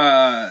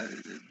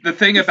 the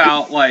thing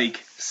about,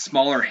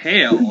 smaller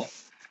hail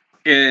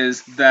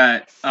is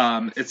that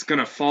it's going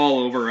to fall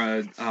over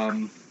a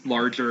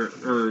larger,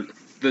 or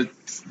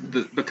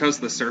because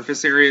the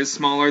surface area is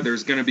smaller,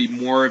 there's going to be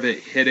more of it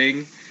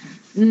hitting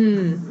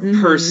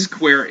per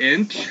square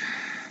inch.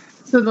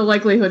 So the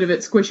likelihood of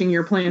it squishing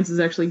your plants is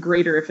actually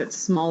greater if it's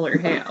smaller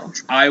hail.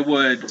 I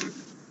would,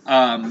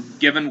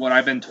 given what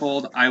I've been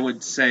told, I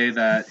would say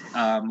that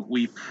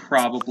we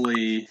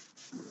probably...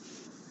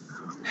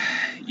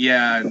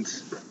 Yeah, and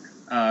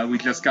we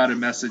just got a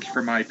message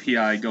from my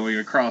PI going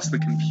across the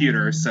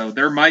computer, so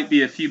there might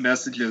be a few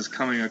messages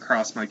coming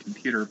across my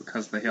computer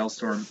because of the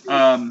hailstorm.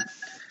 Yeah,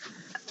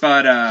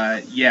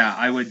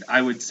 I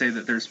would say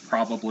that there's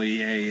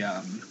probably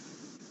a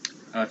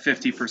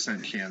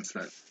 50% chance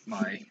that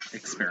my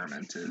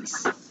experiment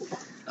is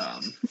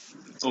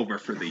over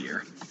for the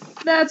year.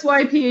 That's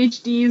why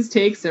PhDs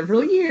take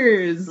several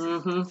years.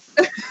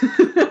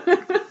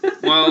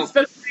 Well,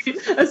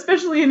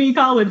 especially in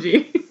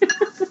ecology.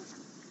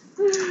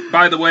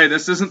 by the way,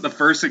 this isn't the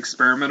first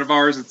experiment of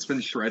ours. It's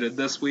been shredded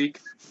this week.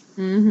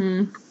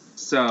 Mm-hmm.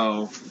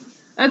 So,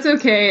 That's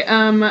okay.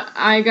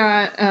 I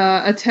got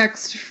a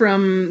text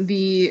from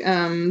the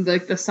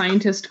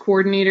scientist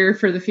coordinator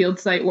for the field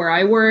site where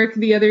I work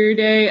the other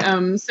day.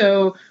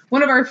 So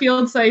one of our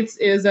field sites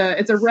is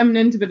it's a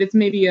remnant, but it's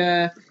maybe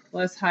a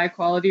less high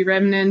quality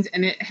remnant,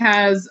 and it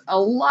has a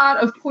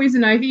lot of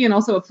poison ivy and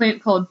also a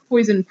plant called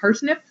poison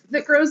parsnip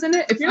that grows in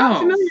it. If you're not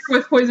familiar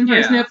with poison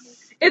parsnip,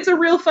 it's a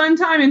real fun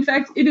time. In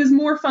fact, it is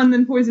more fun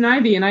than poison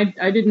ivy, and I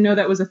didn't know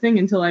that was a thing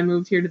until I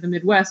moved here to the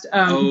Midwest.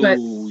 But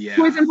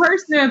poison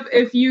parsnip,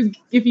 if you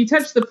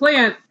touch the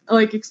plant,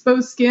 like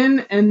exposed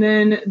skin, and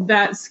then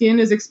that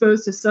skin is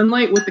exposed to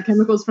sunlight with the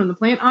chemicals from the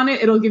plant on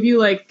it, it'll give you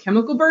like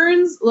chemical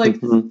burns.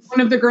 Like one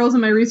of the girls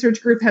in my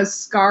research group has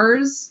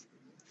scars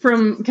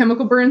from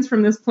chemical burns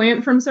from this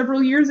plant from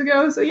several years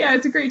ago. So yeah,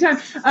 it's a great time.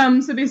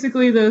 So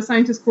basically the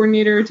scientist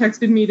coordinator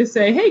texted me to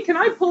say, hey, can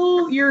I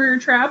pull your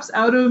traps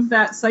out of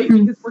that site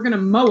because we're going to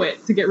mow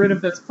it to get rid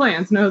of those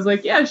plants? And I was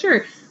like, yeah,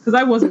 sure. Because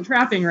I wasn't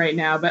trapping right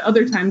now, but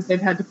other times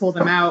they've had to pull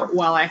them out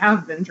while I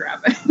have been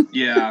trapping.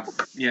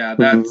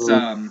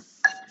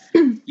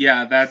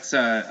 That's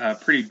a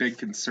pretty big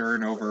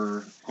concern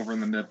over in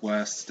the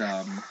Midwest,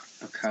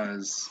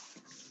 because,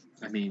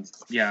 I mean,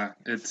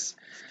 it's...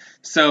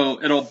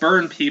 So it'll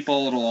burn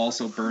people, it'll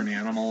also burn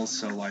animals,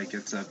 so like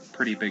it's a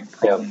pretty big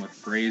problem with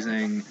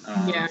grazing,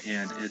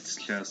 and it's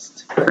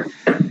just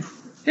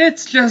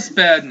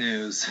bad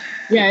news.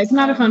 Yeah, it's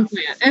not a fun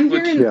plant. And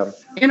here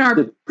in our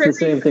it's the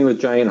same thing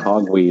with giant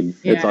hogweed.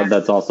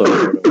 That's also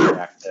sort of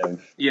reactive.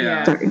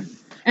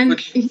 And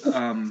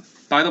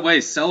by the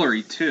way,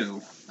 celery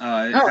too.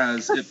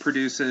 It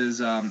produces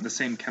the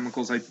same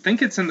chemicals. I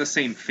think it's in the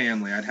same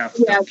family. I'd have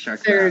to double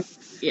check that.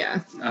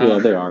 Yeah,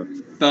 they are.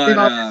 But they've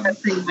all got that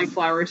same like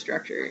flower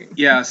structure.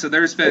 Yeah, so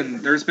there's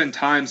been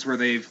times where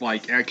they've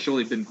like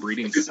actually been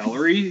breeding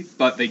celery,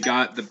 but they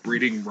got the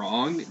breeding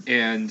wrong,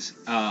 and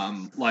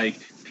like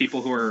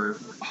people who are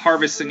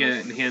harvesting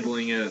it and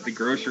handling it at the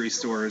grocery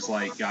stores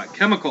like got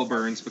chemical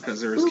burns because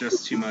there was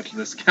just too much of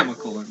this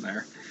chemical in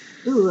there.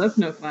 Ooh, that's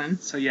no fun.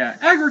 So yeah,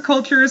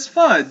 agriculture is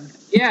fun.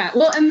 Yeah,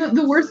 well, and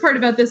the worst part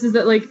about this is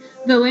that, like,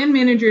 the land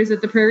managers at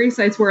the prairie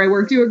sites where I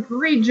work do a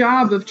great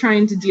job of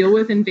trying to deal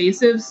with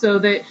invasives so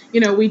that,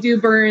 you know, we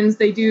do burns,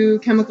 they do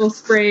chemical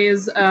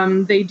sprays,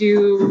 they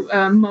do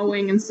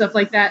mowing and stuff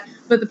like that,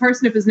 but the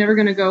parsnip is never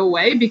going to go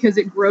away because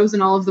it grows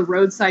in all of the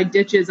roadside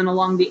ditches and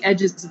along the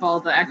edges of all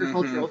the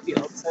agricultural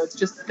fields, so it's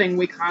just a thing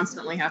we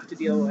constantly have to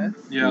deal with.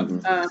 Yeah.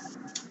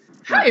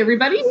 Hi,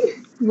 everybody.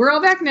 We're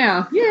all back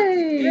now.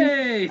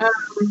 Yay!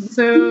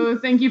 So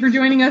thank you for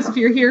joining us if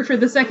you're here for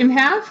the second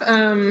half.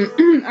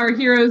 Our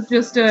heroes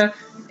just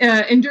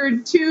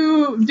endured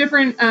 2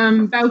 different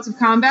bouts of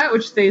combat,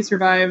 which they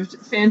survived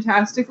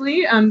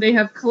fantastically. They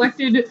have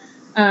collected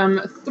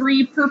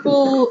 3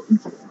 purple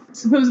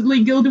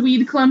supposedly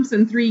gilderweed clumps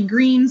and 3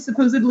 green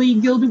supposedly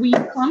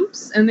gilderweed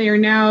clumps, and they are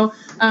now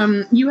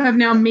you have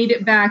now made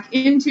it back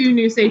into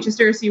New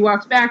Seychester. So you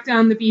walked back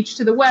down the beach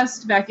to the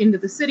west, back into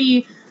the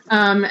city.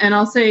 And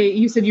I'll say,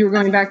 you said you were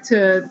going back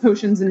to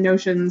Potions and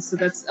Notions, so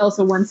that's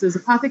Elsa Wentz's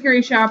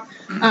apothecary shop.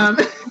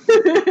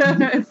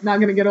 It's not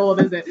going to get old,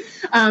 is it?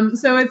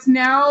 So it's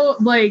now,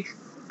 like,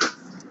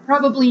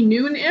 probably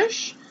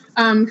noon-ish,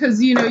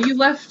 because, you know, you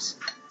left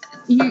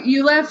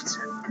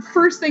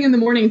first thing in the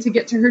morning to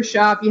get to her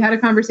shop. You had a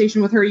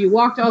conversation with her. You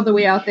walked all the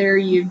way out there.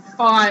 You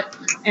fought,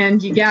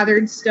 and you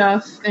gathered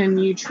stuff,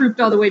 and you trooped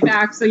all the way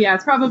back. So, yeah,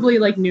 it's probably,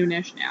 like,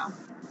 noon-ish now.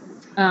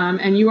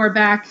 And you are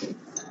back...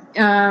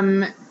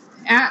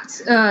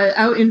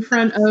 out in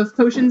front of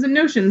Potions and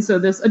Notions, so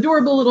this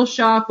adorable little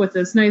shop with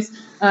this nice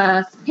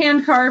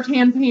hand-carved,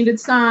 hand-painted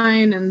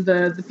sign, and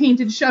the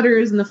painted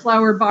shutters and the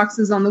flower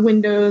boxes on the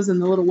windows and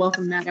the little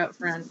welcome mat out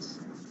front.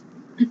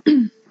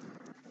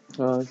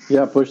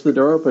 Push the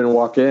door open and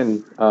walk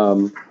in.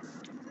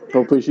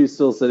 Hopefully she's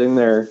still sitting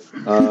there.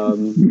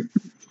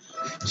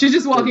 She's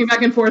just walking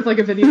back and forth like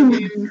a video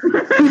game.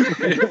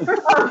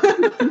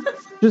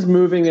 Just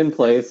moving in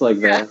place like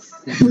this.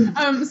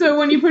 So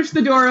when you push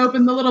the door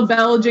open, the little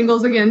bell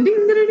jingles again,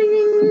 ding, ding, ding,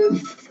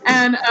 ding,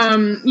 and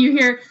you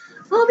hear,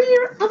 "I'll be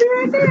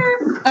right there,"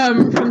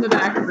 from the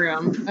back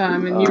room,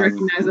 and you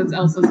recognize it's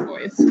Elsa's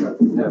voice.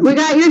 We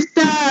got your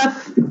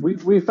stuff.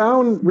 We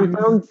found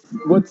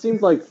what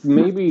seemed like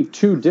maybe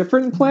 2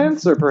 different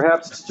plants, or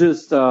perhaps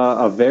just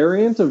a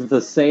variant of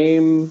the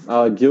same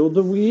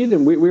gilderweed,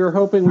 and we were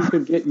hoping we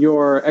could get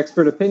your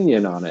expert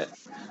opinion on it.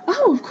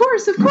 Oh, of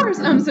course. So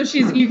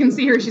you can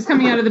see her, she's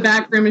coming out of the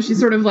back room and she's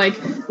sort of like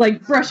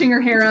brushing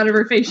her hair out of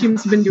her face. She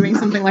must have been doing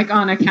something like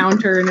on a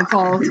counter and it's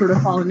all sort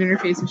of fallen in her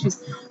face and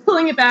she's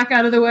pulling it back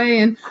out of the way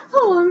and,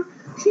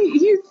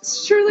 you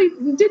surely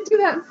did do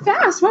that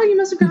fast. Wow, you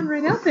must have gone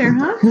right out there,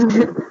 huh?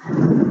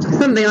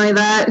 Something like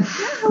that. Yeah,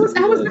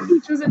 how was the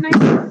beach? Was it nice?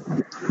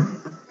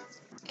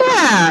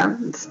 Yeah,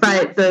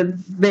 despite the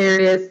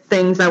various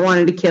things that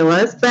wanted to kill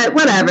us, but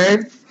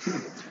whatever.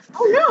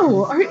 Oh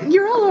no,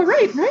 you're all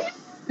right?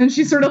 And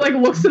she sort of like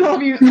looks at all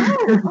of you.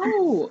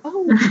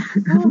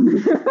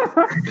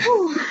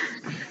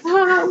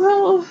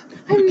 Well,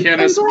 I'm glad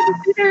Lucanus- to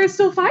see there are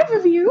still 5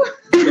 of you.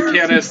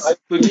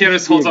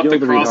 Lucanus holds up the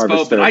Gildeweed crossbow,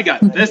 harvester. but I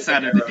got this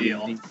out of the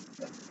deal.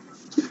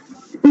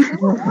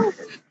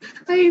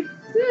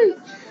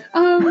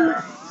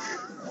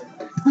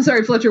 I'm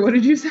sorry, Fletcher, what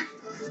did you say?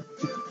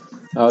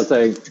 I was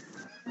saying,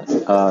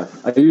 I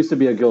used to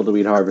be a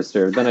Gildeweed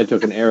harvester. Then I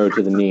took an arrow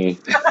to the knee.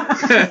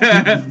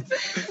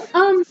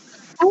 I'm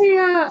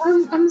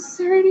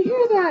sorry to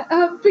hear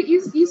that. But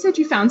you said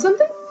you found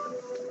something?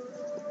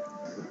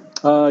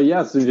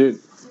 Yes,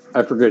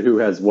 I forget who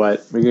has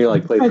what. We can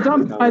like play. I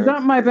dumped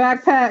my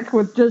backpack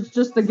with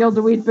just the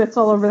Gildeweed bits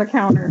all over the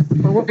counter.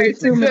 Or what we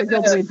assume are the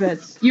Gildeweed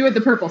bits. You had the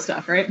purple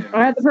stuff, right?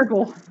 I had the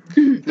purple.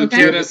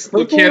 Lucanus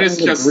Purple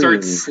just and starts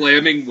green.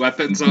 slamming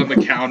weapons on the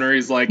counter.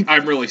 He's like,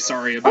 I'm really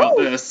sorry about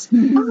this.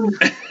 and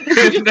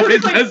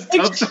then just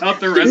dumps out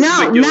the rest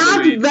No, of the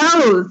not Gildeweed.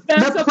 those.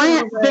 That's The a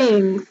plant little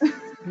bit.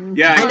 things.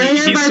 Yeah, I know he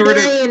you're a sort of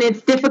barbarian.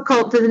 It's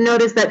difficult to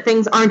notice that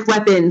things aren't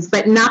weapons,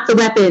 but not the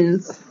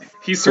weapons.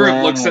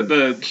 looks at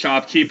the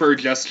shopkeeper,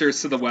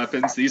 gestures to the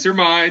weapons. These are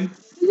mine.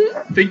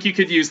 Think you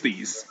could use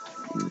these.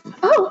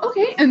 Oh,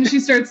 okay. And she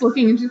starts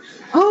looking and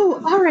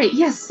oh, all right.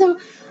 Yes. So,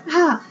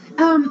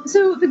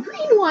 so the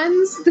green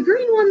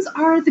ones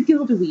are the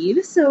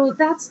Gildeweed. So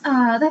that's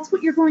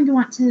what you're going to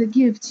want to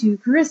give to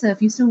Carissa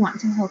if you still want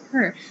to help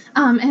her.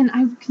 And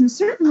I can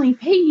certainly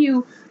pay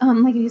you,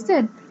 like I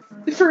said,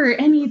 for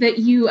any that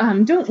you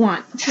don't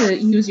want to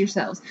use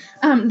yourselves.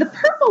 The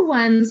purple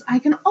ones I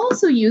can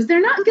also use.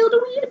 They're not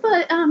Gildeweed,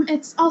 but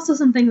it's also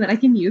something that I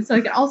can use. So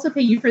I can also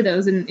pay you for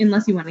those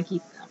unless you want to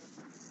keep them.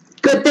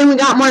 Good thing we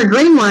got more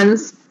green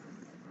ones.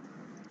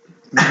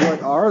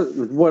 What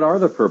are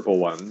the purple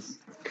ones?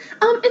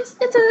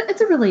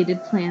 It's a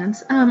related plant.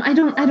 I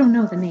don't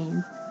know the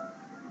name.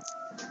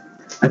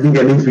 I think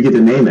that means we get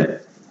to name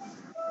it.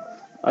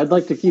 I'd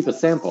like to keep a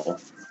sample.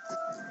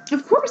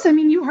 Of course, I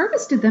mean you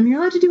harvested them. You're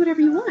allowed to do whatever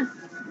you want.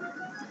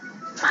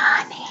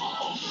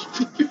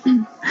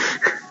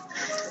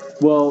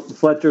 Well,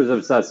 Fletcher's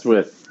obsessed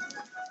with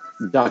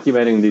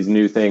documenting these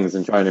new things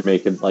and trying to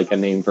make it like a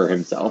name for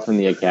himself in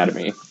the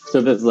academy. So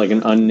if this is like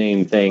an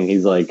unnamed thing,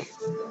 he's like,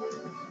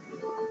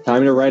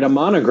 time to write a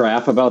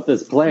monograph about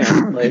this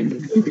plant. Like,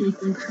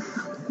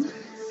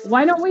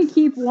 Why don't we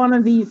keep one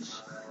of each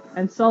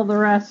and sell the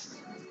rest?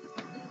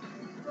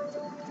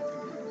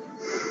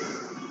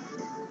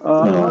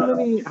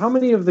 how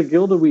many of the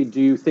Gildeweed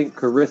do you think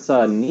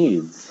Carissa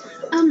needs?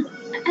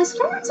 As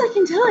far as I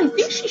can tell, I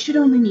think she should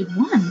only need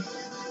one.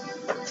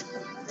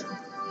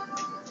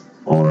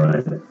 All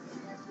right.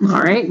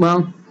 All right,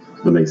 well,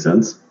 That makes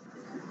sense.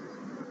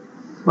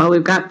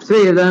 we've got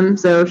 3 of them,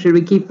 so should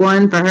we keep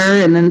one for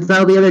her and then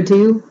sell the other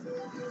 2?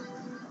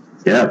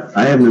 Yeah,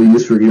 I have no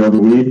use for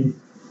Gildeweed.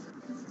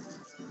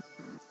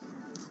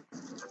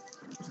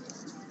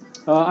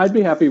 I'd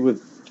be happy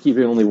with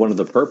keeping only one of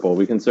the purple.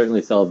 We can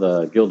certainly sell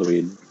the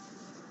Gildeweed.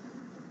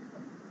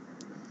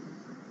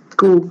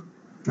 Cool.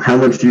 How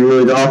much do you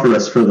willing to offer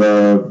us for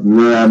the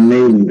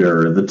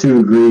remainder? The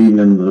 2 green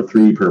and the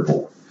 3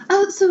 purple.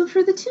 So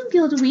for the 2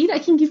 Gildeweed, I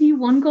can give you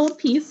 1 gold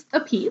piece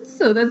apiece.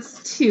 So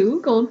that's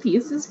 2 gold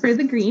pieces for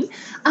the green.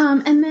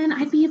 And then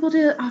I'd be able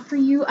to offer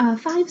you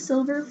 5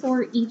 silver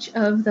for each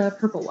of the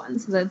purple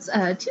ones. So that's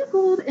 2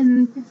 gold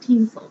and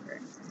 15 silver.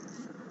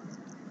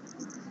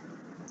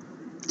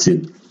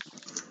 2.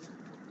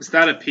 Is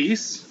that a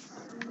piece?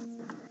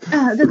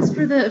 That's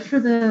for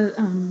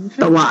the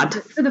The lot.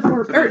 For the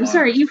 4. For the Or lot.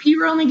 sorry, you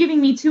were only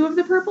giving me 2 of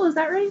the purple. Is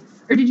that right?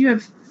 Or did you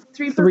have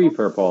 3 purple? 3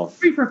 purple.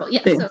 3 purple.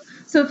 Yeah. Big.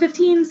 So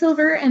 15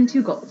 silver and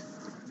 2 gold.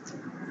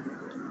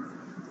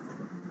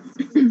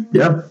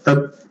 Yeah,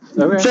 that,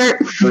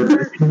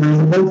 Sure.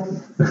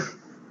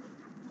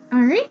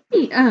 All right.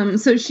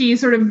 So she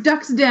sort of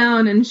ducks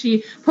down and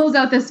she pulls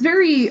out this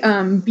very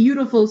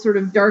beautiful sort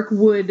of dark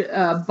wood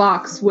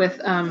box with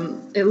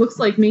it looks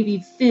like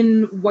maybe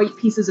thin white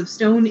pieces of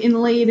stone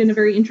inlaid in a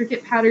very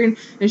intricate pattern.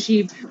 And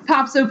she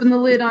pops open the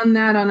lid on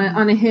that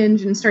on a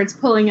hinge and starts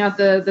pulling out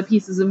the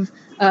pieces of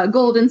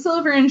gold and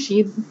silver, and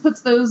she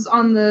puts those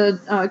on the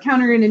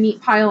counter in a neat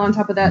pile on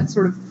top of that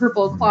sort of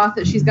purple cloth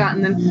that she's got,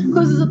 and then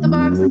closes up the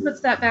box and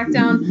puts that back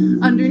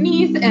down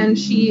underneath, and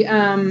she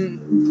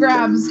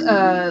grabs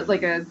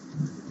like a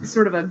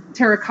sort of a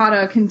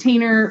terracotta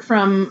container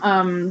from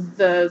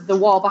the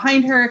wall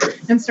behind her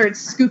and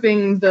starts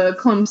scooping the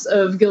clumps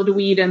of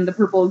gildeweed and the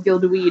purple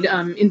gildeweed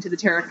into the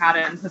terracotta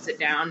and puts it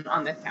down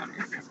on the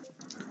counter.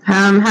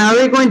 How are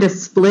we going to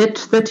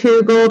split the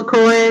 2 gold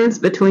coins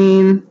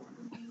between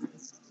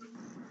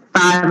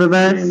 5 of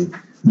us? and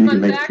you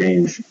can make Fun fact.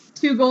 change.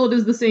 2 gold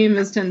is the same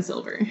as 10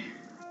 silver.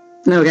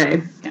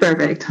 Okay,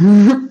 perfect.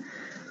 Or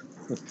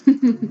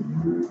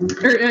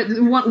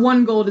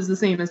 1 gold is the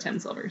same as 10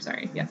 silver,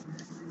 sorry, yes.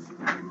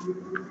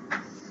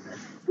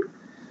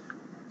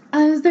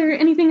 Is there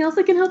anything else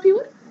I can help you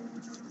with?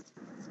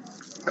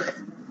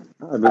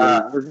 I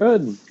mean, we're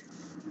good.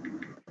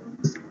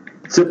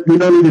 So we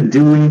don't need to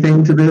do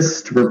anything to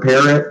this to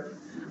prepare it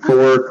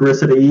for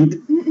Carissa to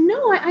eat?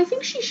 No, I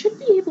think she should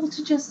be able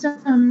to just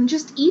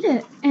eat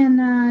it,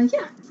 and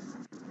yeah.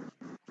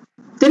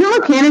 Didn't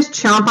Lucanus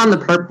chomp on the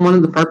one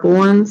of the purple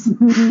ones?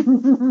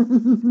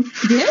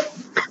 Did?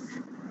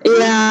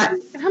 Yeah.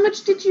 How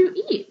much did you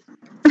eat?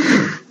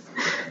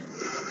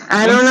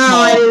 I don't know.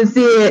 I didn't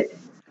see it.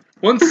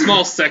 One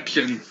small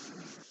section.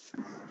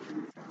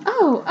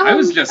 Oh, I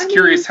was just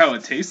curious how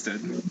it tasted.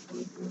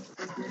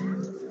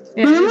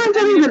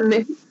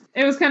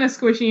 It was kind of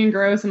squishy and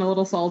gross and a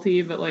little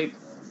salty, but like,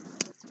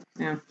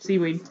 yeah,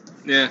 seaweed.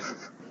 Yeah.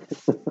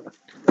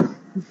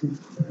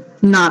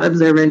 Not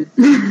observant.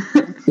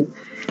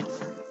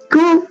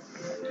 Cool.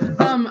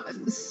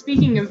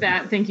 Speaking of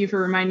that, thank you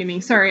for reminding me.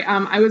 Sorry,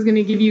 I was going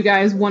to give you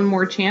guys one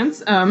more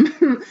chance.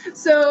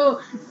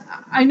 So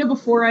I know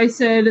before I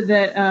said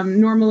that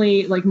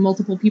normally, like,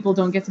 multiple people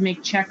don't get to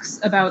make checks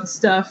about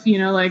stuff, you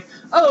know, like,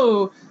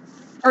 oh,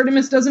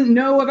 Artemis doesn't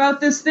know about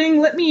this thing,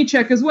 let me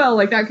check as well.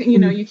 Like that, you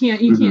know, you can't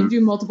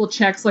do multiple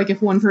checks, like,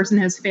 if one person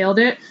has failed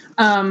it.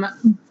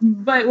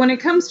 But when it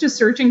comes to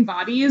searching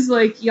bodies,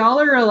 like, y'all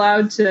are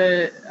allowed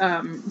to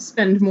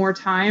spend more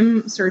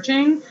time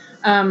searching.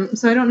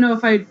 So I don't know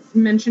if I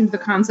mentioned the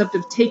concept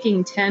of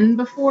taking 10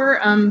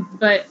 before,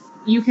 but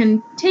you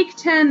can take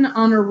 10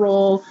 on a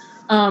roll,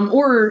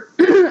 or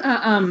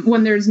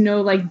when there's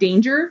no, like,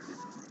 danger.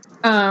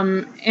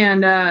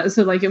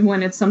 So like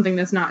when it's something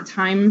that's not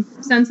time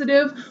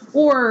sensitive,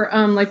 or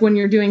like when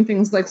you're doing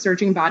things like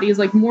searching bodies,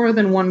 like more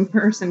than one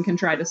person can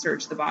try to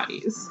search the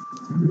bodies,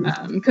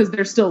 because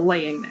they're still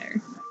laying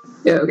there.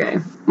 Okay.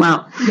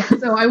 Wow. Yeah,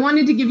 so I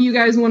wanted to give you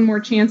guys one more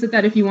chance at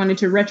that if you wanted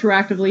to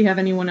retroactively have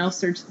anyone else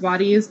search the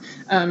bodies,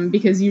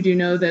 because you do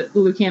know that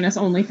Lucanus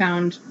only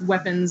found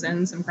weapons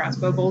and some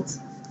crossbow bolts.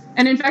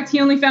 And in fact, he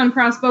only found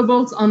crossbow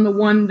bolts on the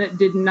one that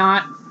did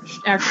not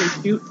actually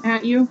shoot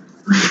at you.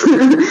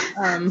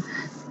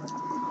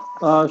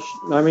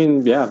 I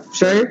mean, yeah.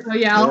 Sure. So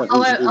yeah,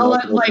 I'll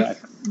let like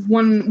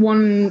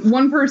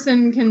one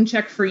person can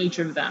check for each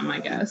of them, I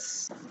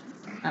guess.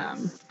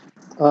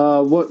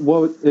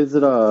 What is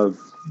it?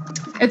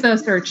 It's a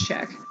search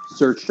check.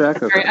 Search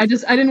check. Okay. Right, I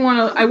didn't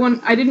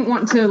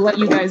want to let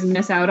you guys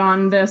miss out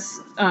on this,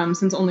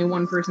 since only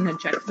one person had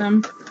checked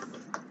them.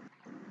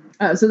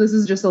 So this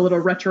is just a little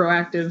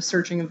retroactive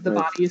searching of the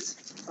bodies.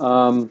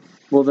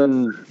 Well,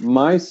 then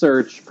my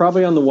search,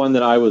 probably on the one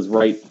that I was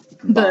right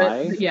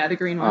by. The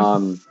green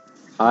one.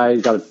 I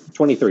got a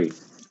 23.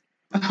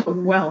 Oh,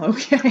 well,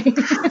 okay.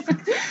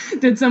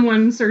 Did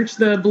someone search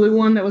the blue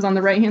one that was on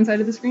the right-hand side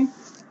of the screen?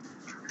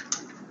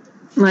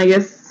 I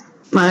guess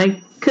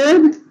I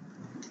could.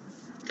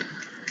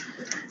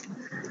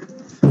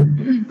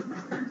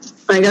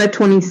 I got a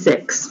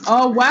 26.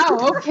 Oh, wow,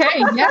 okay,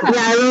 yeah. Yeah,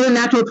 I rolled a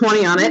natural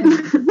 20 on it.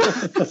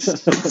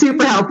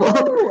 Super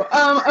helpful. Ooh,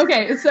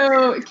 okay,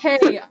 so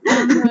Kay,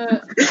 on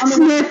the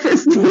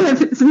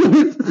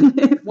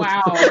sniff.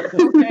 Wow,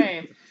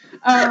 okay.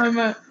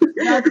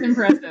 That's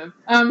impressive.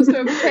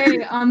 So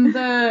Kay, on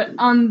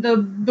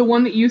the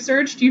one that you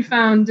searched, you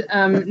found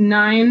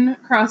 9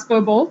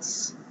 crossbow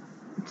bolts.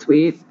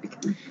 Sweet.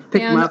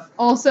 Pick them up.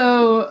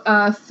 Also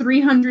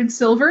 300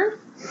 silver.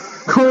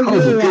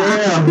 Oh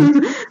yeah.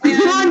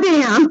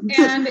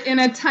 And in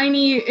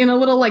a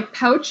little like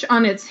pouch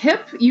on its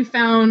hip, you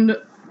found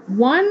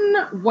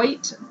 1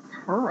 white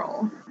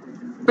pearl.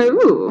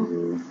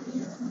 Ooh.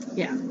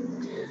 Yeah.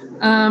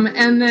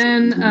 And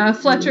then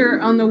Fletcher,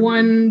 on the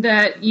one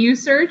that you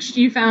searched,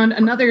 you found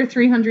another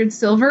 300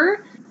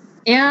 silver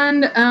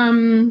and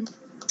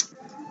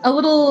a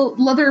little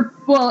leather,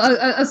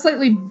 a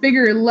slightly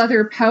bigger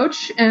leather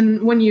pouch,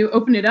 and when you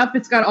open it up,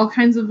 it's got all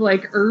kinds of,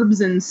 like,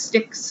 herbs and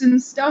sticks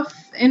and stuff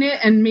in it,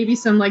 and maybe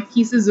some, like,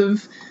 pieces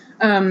of,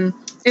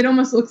 it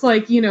almost looks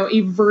like, you know,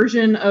 a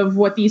version of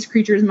what these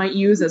creatures might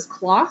use as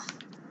cloth.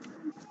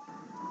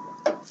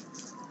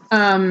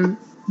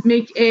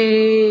 Make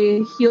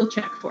a heal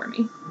check for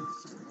me.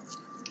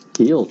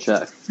 Heal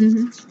check?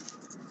 Mm-hmm.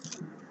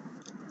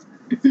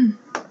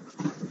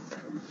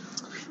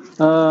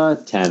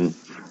 10.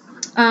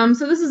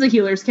 So this is a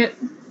healer's kit.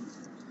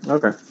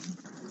 Okay.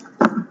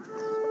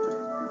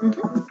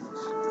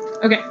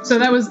 Mm-hmm. Okay, so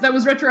that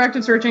was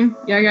retroactive searching.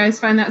 Yeah, guys,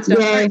 find that stuff.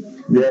 Yay.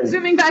 Yay.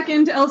 Zooming back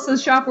into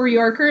Elsa's shop where you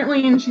are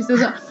currently, and she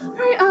says, all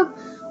right,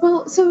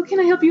 well, so can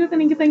I help you with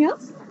anything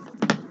else?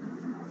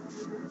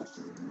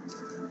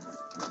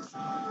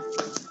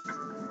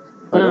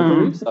 I don't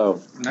believe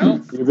so. No.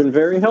 You've been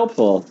very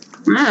helpful.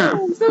 Yeah.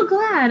 I'm so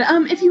glad.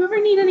 If you ever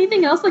need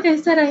anything else, like I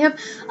said, I have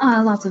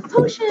lots of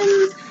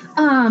potions,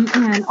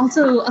 and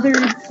also other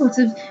sorts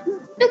of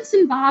bits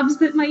and bobs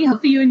that might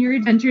help you in your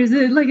adventures.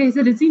 Like I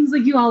said, it seems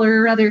like you all are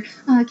a rather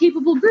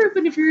capable group,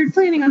 and if you're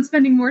planning on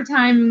spending more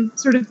time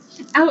sort of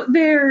out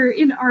there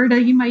in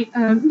Arda, you might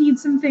need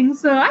some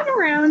things, so I'm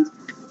around.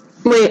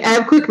 Wait, I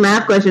have a quick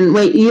math question.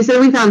 Wait, you said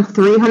we found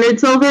 300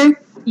 silver?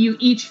 You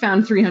each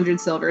found 300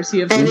 silver, so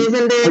you have... And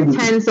isn't there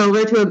 10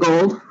 silver to a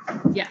gold?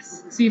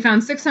 Yes, so you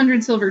found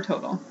 600 silver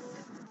total.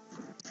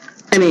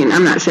 I mean,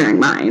 I'm not sharing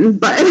mine,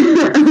 but I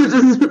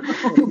was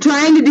just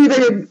trying to do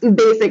the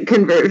basic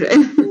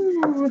conversion.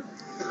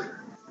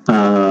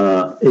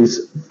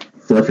 Is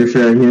Fletcher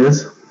sharing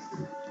his?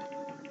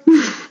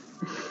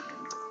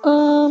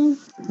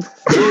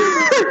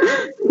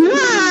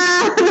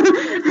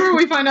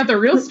 we find out the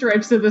real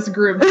stripes of this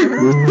group.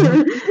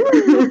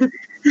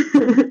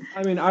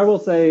 I mean, I will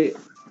say,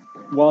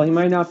 while he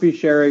might not be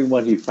sharing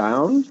what he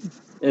found,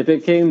 if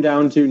it came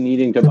down to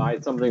needing to buy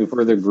something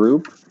for the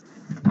group,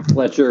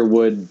 Fletcher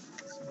would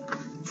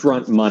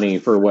front money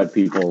for what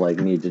people like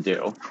need to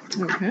do.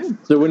 Okay.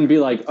 So it wouldn't be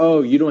like,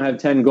 oh, you don't have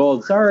 10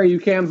 gold. Sorry, you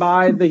can't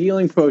buy the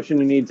healing potion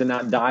you need to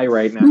not die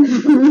right now.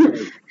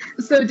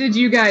 So did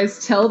you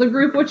guys tell the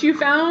group what you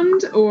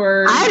found,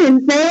 or? I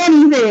didn't say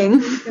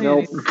anything.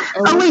 Nope.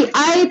 Oh wait,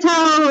 I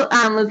tell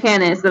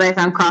Lucanus that I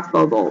found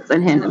crossbow bolts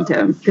and hand them to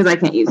him because I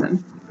can't use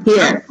them.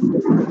 Here.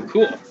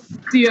 Cool.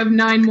 So you have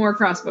 9 more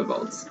crossbow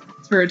bolts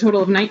for a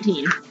total of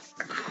 19.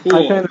 Cool.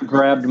 I kind of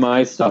grabbed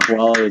my stuff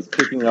while I was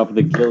picking up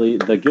the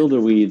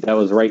gilderweed that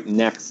was right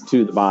next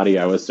to the body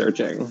I was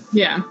searching.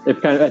 Yeah, I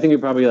think it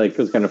probably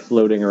was kind of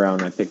floating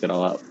around and I picked it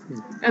all up.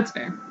 that's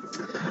fair.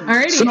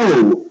 Alrighty.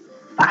 So,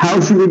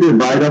 how should we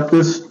divide up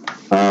this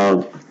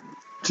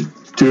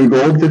 2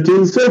 gold,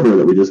 15 silver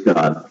that we just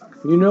got?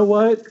 You know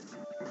what?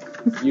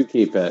 You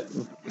keep it.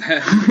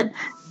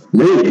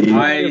 Maybe.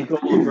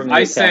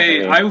 I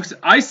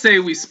say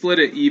we split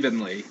it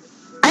evenly.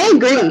 I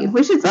agree.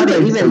 We should split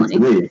it makes sense to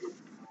evenly. me.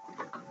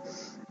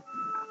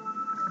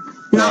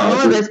 Not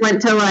all of us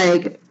went to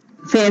like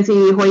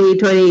fancy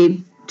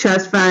hoity-toity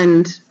trust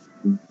fund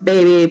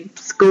baby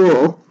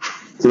school.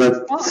 So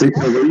that's 6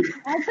 over each.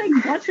 I'll take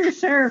Butcher's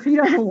share if he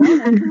doesn't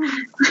want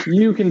it.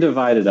 You can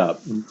divide it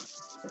up.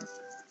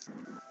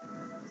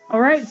 All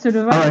right, so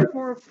divide All it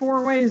right.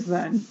 four ways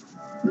then.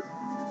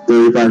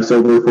 35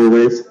 silver, 4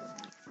 ways.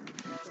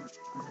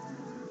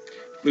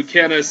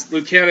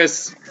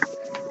 Lucanus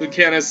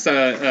casts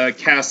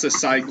a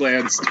side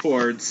glance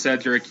towards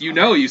Cedric. You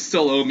know you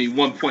still owe me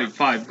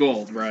 1.5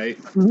 gold, right?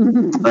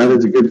 That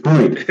is a good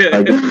point.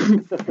 I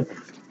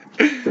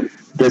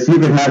guess you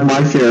can have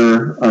my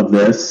share of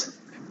this.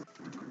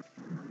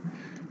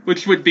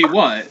 Which would be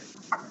what?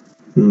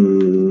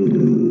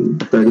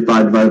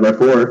 35 divided by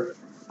 4.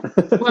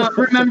 Well,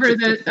 remember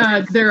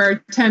that there are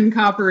 10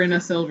 copper and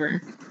a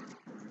silver.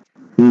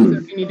 So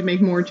if you need to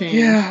make more change.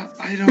 Yeah,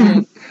 I don't...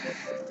 I'm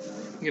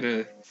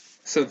gonna...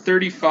 So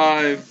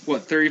 35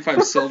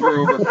 silver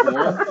over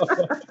 4?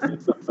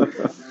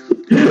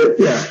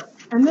 Yeah.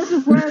 And this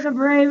is where the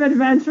brave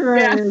adventurer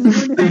Yeah.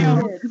 is.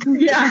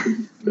 Yeah,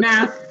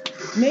 math.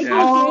 Making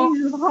Yeah. change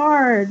is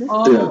hard.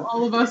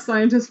 All of us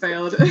scientists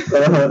failed.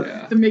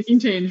 Yeah. The making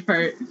change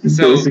part.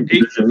 So Basic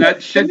division.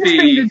 that should The next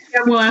thing be... the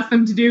GM will ask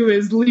them to do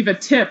is leave a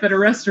tip at a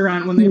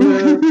restaurant when they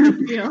leave.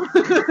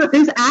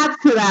 There's apps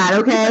for that,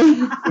 okay?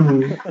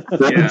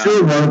 I'm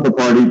sure one of the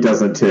party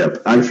doesn't tip.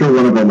 I'm sure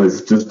one of them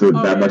is just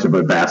that much of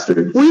a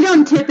bastard. We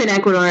don't tip in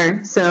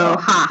Ecuador, so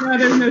ha. No,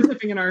 there's no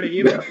tipping in Arctic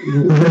either.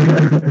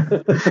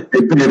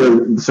 They pay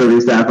the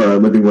serving staff a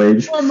living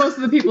wage. Well, most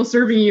of the people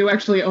serving you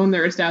actually own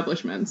their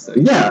establishments. So.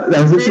 Yeah,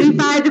 that was it.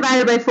 35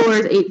 divided by 4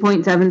 is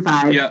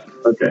 8.75. Yep.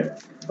 Okay.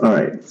 All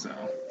right. So...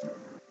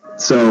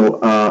 So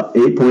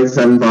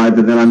 8.75,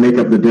 and then I make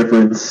up the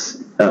difference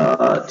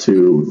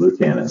to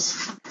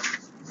Lucanus.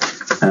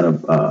 Out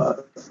of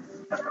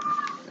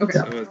Okay.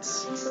 So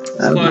it's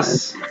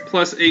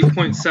plus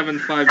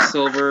 8.75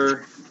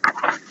 silver.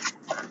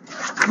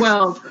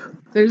 Well,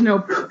 there's no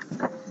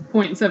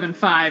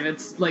 0.75.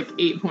 It's like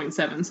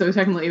 8.7. So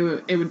technically,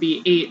 it would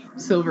be 8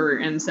 silver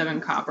and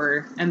 7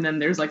 copper, and then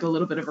there's like a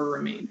little bit of a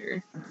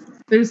remainder.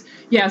 So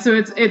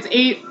it's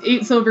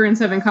 8 silver and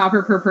 7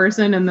 copper per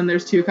person, and then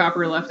there's 2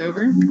 copper left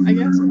over, I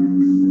guess.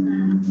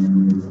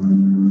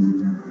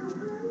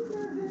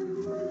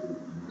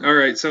 All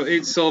right, so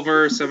 8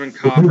 silver, 7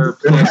 copper,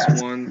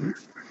 plus 1.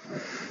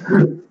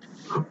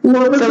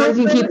 So as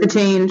you keep the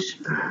change,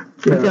 I'm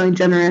feeling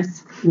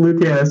generous.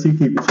 Lucanus, you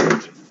keep the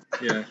change.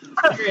 Yeah.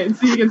 Great,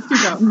 so you get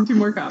 2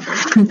 more copper.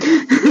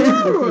 This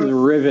is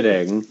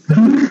riveting. Good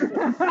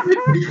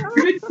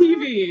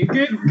TV.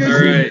 Good.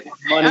 All right.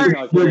 Money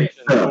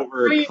calculations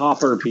over Wait.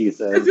 copper This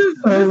pieces. is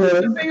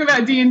the thing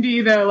about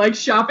D&D, though. Like,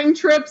 shopping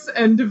trips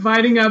and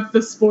dividing up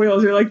the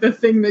spoils are like the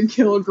thing that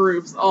kill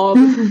groups all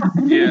the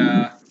time.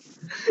 Yeah.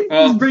 Just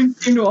Well, brings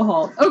things to a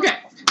halt. Okay,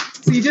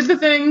 so you did the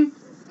thing.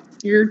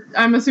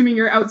 I'm assuming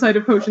you're outside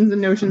of potions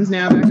and notions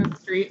now, back on the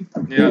street.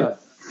 yeah.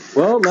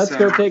 Well, let's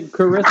go take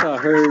Carissa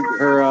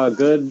her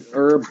good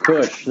herb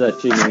kush that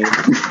she needs.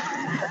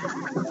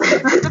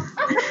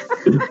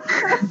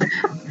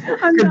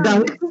 I'm Good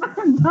done. dunk.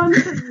 I'm done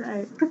for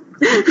today.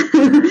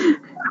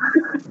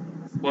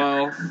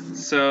 Well,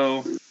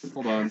 so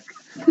hold on.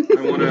 I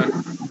want to.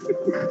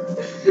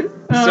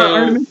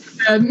 Artemis is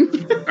dead.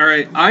 All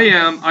right. I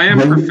am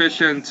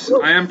proficient.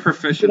 I am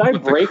proficient Did I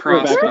with the break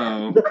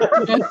crossbow.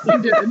 Yes,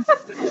 you did.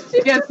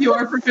 Yes, you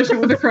are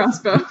proficient with a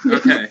crossbow.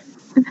 Okay.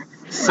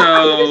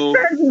 So,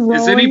 is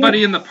rolling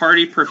anybody in the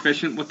party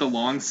proficient with the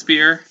long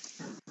spear?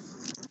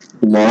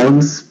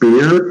 Long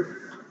spear?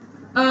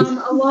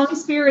 A long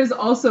spear is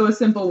also a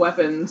simple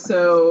weapon,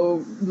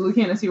 so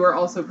Lucanus, you are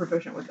also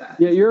proficient with that.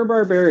 Yeah, you're a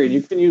barbarian.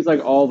 You can use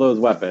like all those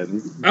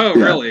weapons. Oh,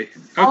 Yeah. really?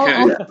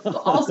 Okay.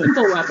 All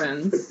simple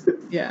weapons.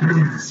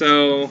 Yeah.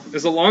 So,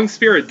 is a long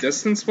spear a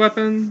distance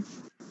weapon?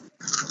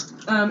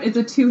 It's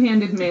a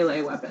two-handed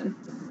melee weapon.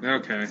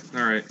 Okay,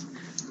 alright.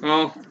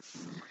 Well,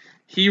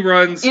 he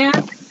runs...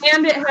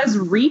 And it has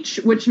reach,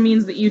 which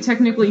means that you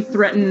technically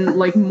threaten,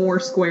 like, more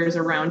squares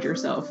around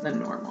yourself than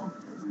normal.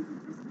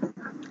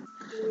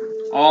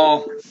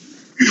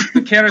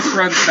 Lucanus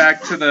runs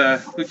back to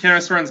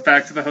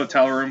the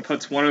hotel room,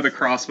 puts one of the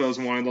crossbows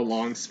and one of the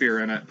long spear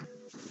in it.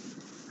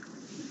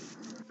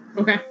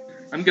 Okay.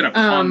 I'm gonna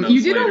pawn those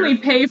you did later. only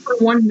pay for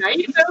one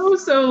night, though,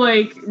 so,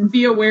 like,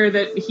 be aware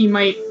that he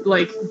might,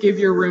 like, give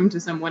your room to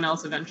someone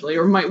else eventually,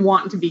 or might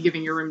want to be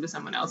giving your room to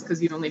someone else,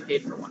 because you only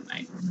paid for one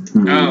night.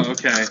 Oh,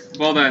 okay.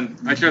 Well then,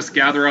 I just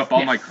gather up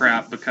all my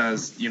crap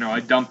because, I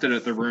dumped it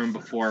at the room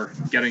before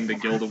getting the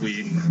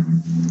Gildaweed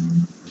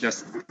and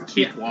just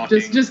keep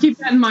walking. Just keep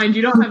that in mind.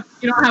 You don't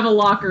have a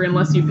locker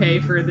unless you pay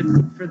for the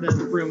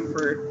room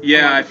for...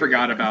 Yeah, I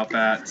forgot about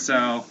that.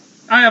 So,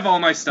 I have all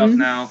my stuff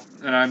now,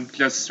 and I'm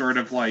just sort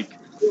of, like,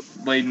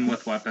 laden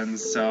with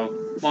weapons, so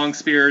long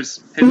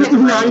spears, hidden in the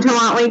road.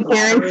 Nonchalantly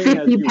carrying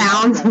 50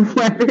 pounds of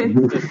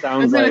weapons. It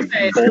sounds like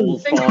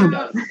bowls falling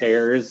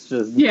downstairs.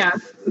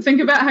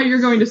 Think about how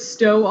you're going to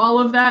stow all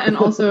of that, and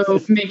also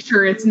make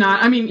sure it's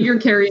not... I mean, your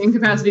carrying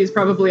capacity is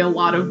probably a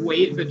lot of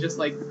weight, but just,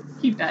 like,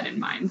 keep that in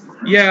mind.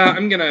 Yeah,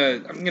 I'm gonna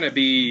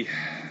be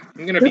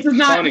This is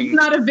not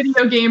a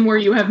video game where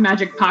you have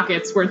magic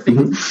pockets where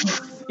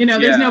things...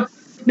 there's no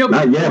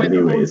Not yet,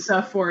 anyways.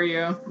 stuff for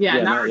you.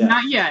 Yeah,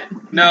 not yet.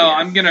 No,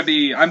 I'm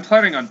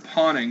planning on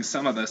pawning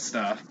some of this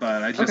stuff,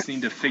 but I just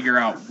need to figure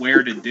out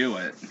where to do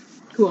it.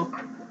 Cool.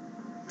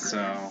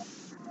 So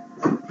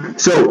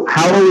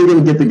how are we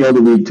going to get the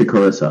Gildaweed to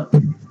Carissa?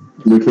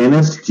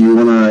 Lucanus, do you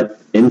want to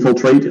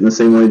infiltrate in the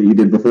same way that you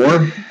did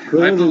before?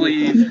 I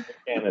believe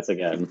Lucanus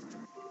again.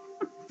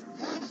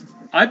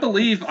 I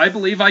believe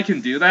I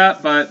can do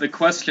that, but the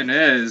question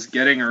is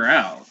getting her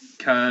out,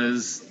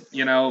 because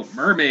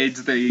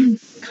mermaids, they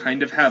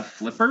kind of have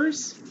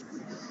flippers.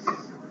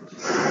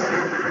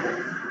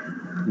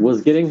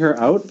 Was getting her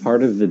out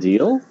part of the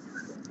deal?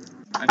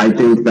 I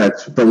think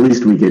that's the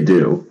least we could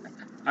do.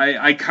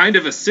 I kind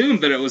of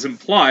assumed that it was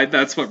implied.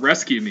 That's what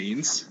rescue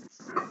means.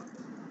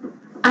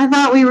 I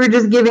thought we were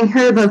just giving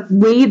her the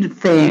weed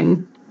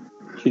thing.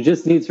 She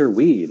just needs her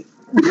weed.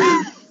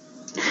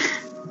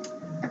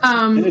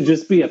 Can it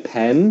just be a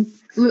pen?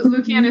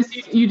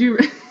 Lucanus, you do...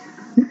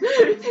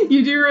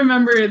 You do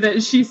remember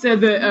that she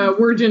said that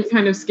Wirgent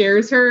kind of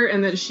scares her,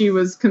 and that she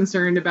was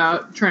concerned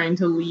about trying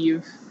to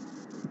leave.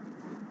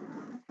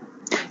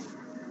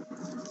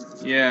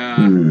 Yeah.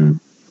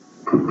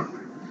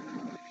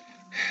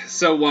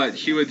 So what?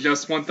 She would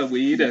just want the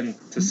weed and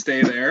to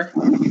stay there?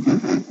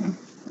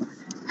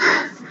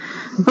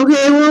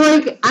 Okay, well,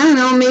 like, I don't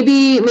know, maybe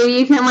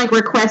you can, like,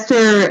 request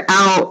her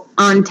out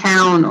on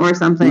town or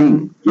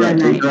something for a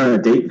night. Take her on a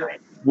date night.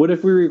 What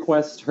if we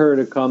request her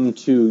to come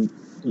to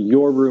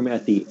your room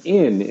at the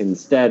inn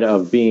instead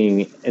of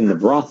being in the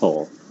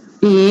brothel?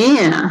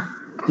 Yeah.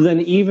 Then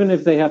even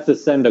if they have to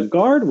send a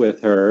guard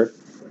with her,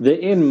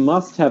 the inn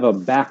must have a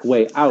back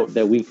way out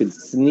that we could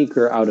sneak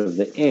her out of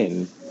the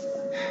inn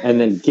and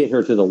then get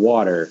her to the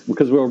water.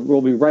 Because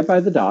we'll be right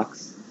by the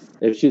docks.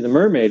 If she's a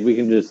mermaid, we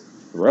can just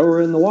throw her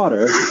in the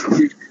water.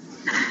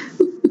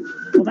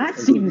 Well, that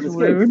seems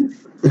rude.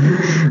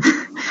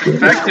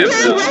 Effective,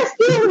 We're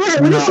rescuing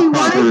her. What does she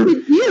want us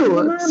to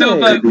do? So,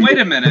 but wait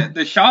a minute.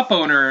 The shop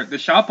owner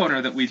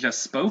that we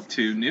just spoke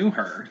to knew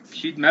her.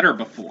 She'd met her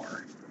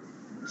before.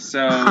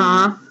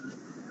 So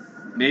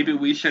maybe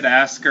we should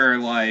ask her,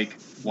 like,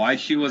 why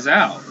she was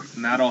out,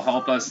 and that'll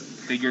help us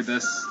figure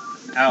this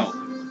out.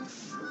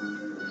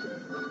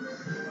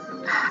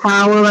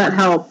 How will that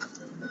help?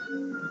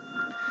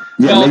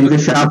 Yeah, Well, maybe the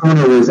shop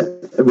owner was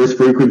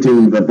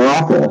frequenting the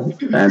brothel,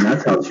 and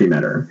that's how she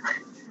met her.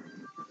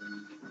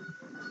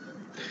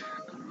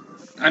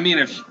 I mean,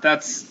 if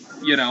that's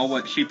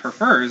what she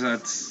prefers,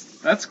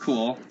 that's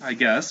cool, I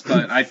guess.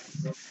 But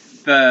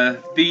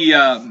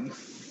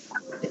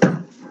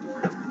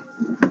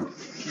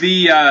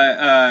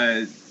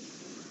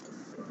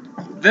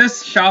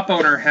this shop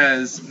owner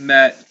has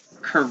met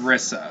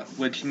Carissa,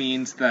 which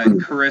means that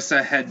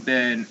Carissa had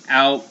been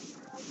out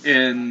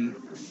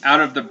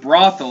of the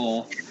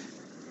brothel,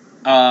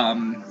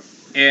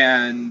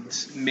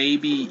 and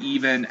maybe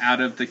even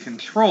out of the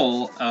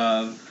control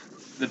of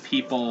the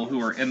people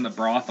who are in the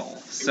brothel.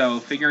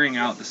 So figuring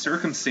out the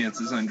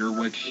circumstances under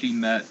which she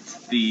met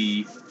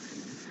the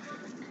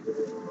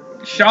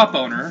shop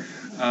owner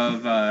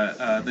of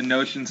the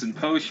Notions and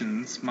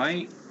Potions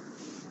might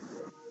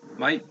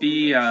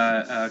be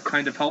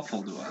kind of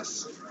helpful to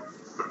us.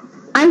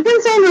 I'm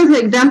concerned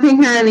with, like,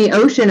 dumping her in the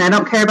ocean. I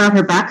don't care about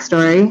her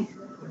backstory.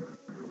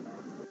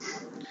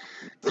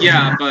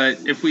 Yeah,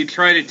 but if we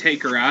try to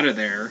take her out of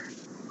there,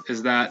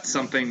 is that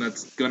something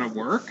that's gonna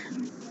work?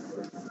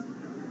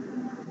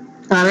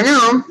 I don't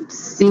know.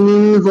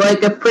 Seems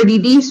like a pretty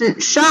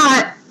decent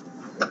shot.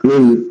 I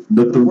mean,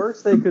 The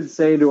worst they could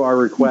say to our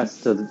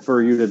request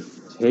for you to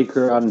take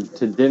her on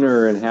to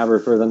dinner and have her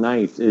for the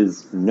night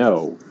is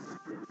no.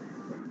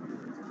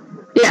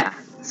 Yeah.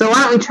 So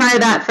why don't we try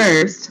that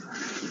first?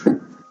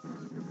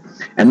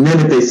 And then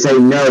if they say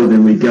no,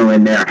 then we go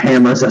in there,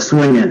 hammers a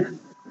swinging.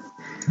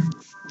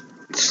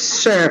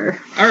 Sure.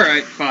 All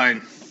right,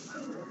 fine.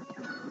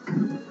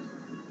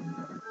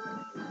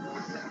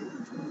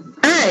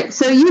 Alright,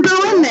 so you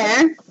go in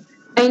there,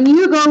 and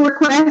you go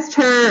request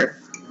her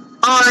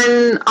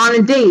on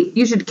a date.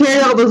 You should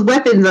carry all those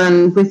weapons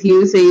on with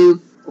you so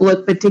you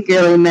look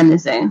particularly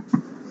menacing.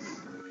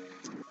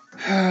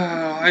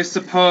 I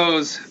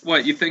suppose.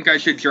 What, you think I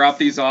should drop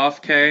these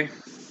off, Kay?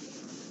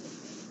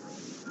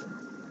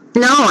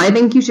 No, I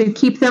think you should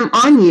keep them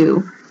on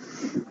you.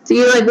 So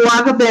you like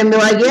walk up there and be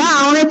like, yeah,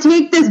 I want to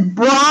take this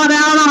broad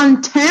out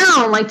on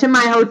town, like to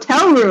my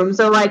hotel room.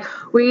 So like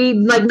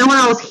no one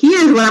else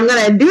hears what I'm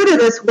gonna do to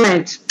this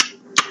wench,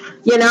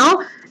 you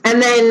know?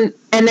 And then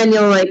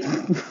you'll like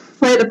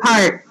play the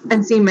part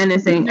and seem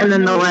menacing, and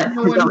then they'll let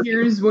no one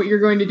hears what you're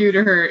going to do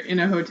to her in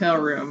a hotel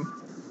room.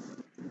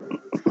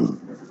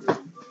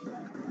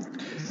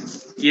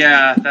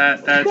 Yeah,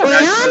 that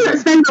Leon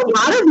spends a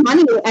lot of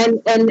money,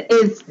 and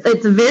it's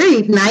a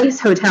very nice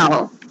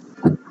hotel.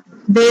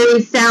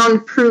 Very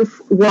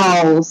soundproof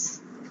walls.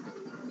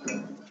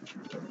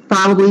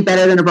 Probably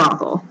better than a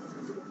brothel.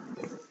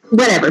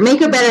 Whatever.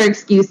 Make a better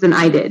excuse than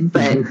I did,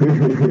 but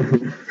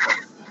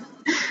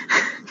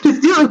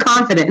just do it with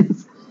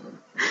confidence.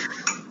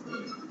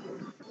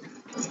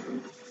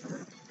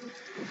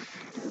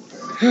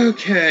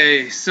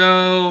 Okay,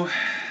 so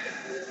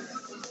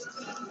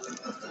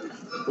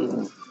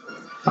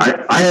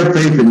I have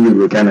faith in you,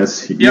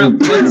 Lucanus. Yeah,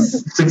 you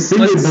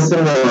succeeded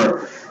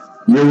before.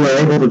 You were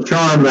able to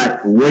charm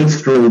that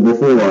wastrel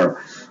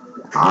before.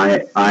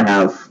 I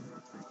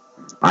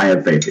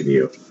have faith in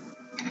you.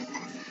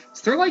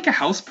 is there like a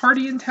house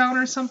party in town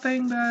or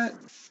something that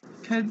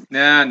could?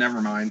 Nah,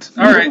 never mind.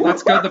 All right,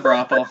 let's go to the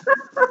brothel.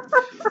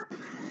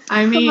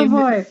 I Oh mean,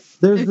 boy.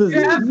 There's this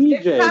Yeah,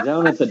 DJ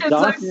down at the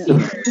dock.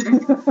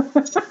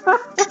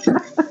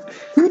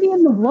 Hootie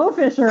and the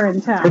Blowfish are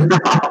in town.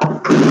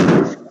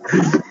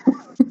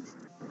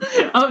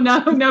 oh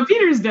no,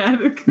 Peter's dead.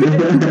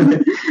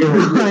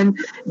 Gone.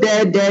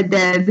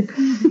 Dead.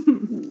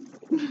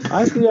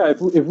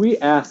 If we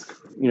ask,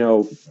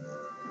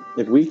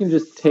 if we can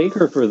just take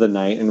her for the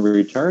night and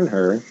return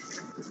her,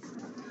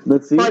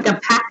 let's see. Like a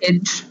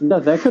package. No,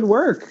 that could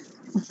work.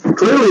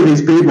 Clearly,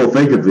 these people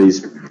think of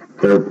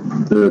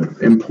the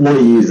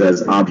employees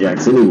as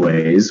objects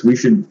anyways. We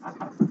should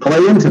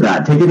play into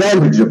that, take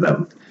advantage of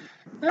them.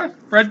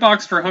 Red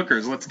box for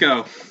hookers, let's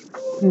go.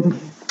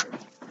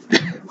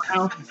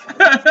 Wow.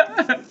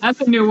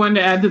 That's a new one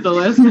to add to the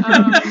list.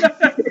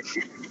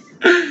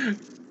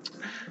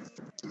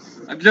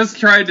 I'm just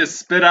trying to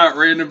spit out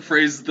random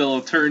phrases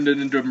that'll turn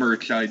into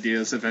merch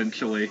ideas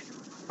eventually.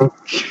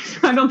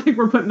 I don't think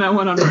we're putting that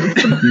one on our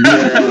list.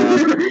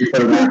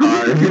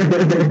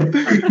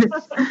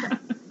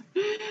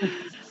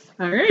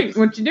 All right,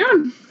 what you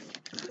doing?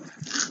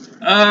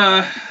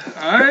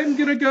 I'm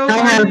gonna go. I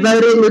have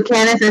voted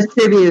Lucanus as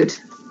tribute.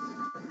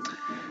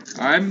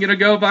 I'm gonna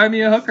go buy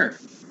me a hooker.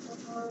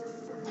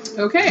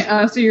 Okay,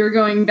 so you're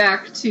going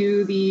back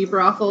to the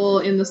brothel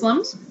in the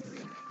slums?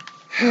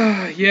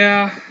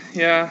 Yeah.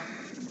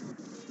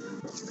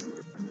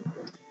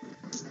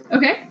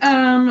 Okay,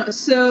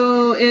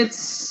 so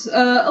it's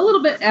a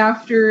little bit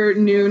after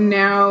noon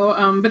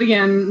now, but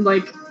again,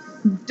 like,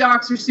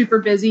 docks are super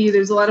busy,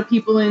 there's a lot of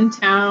people in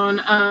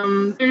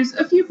town, there's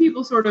a few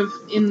people sort of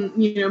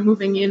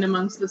moving in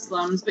amongst the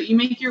slums, but you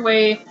make your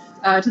way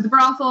to the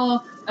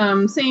brothel,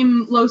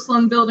 same low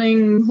slum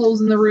building, holes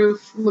in the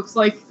roof, looks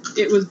like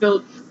it was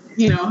built,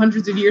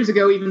 hundreds of years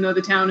ago, even though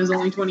the town is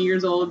only 20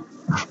 years old,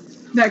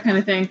 that kind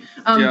of thing.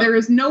 There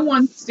is no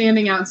one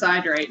standing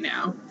outside right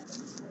now.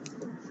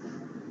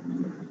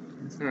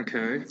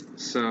 Okay,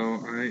 so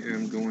I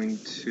am going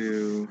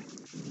to...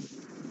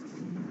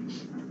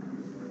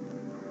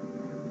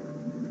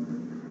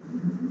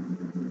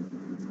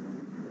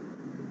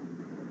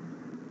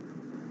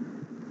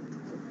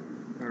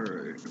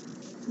 Alright.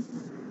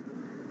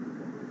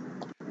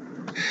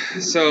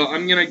 So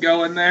I'm gonna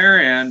go in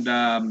there and,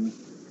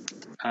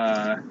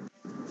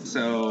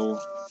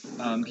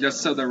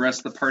 just so the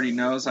rest of the party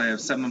knows, I have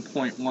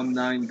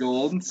 7.19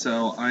 gold,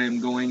 so I am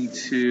going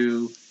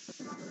to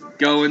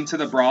go into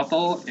the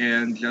brothel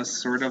and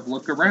just sort of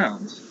look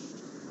around.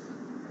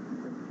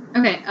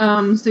 Okay,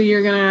 so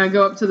you're gonna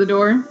go up to the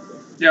door?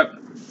 Yep.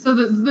 So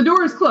the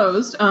door is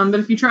closed, but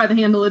if you try the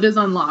handle, it is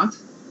unlocked.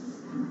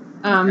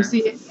 Okay. So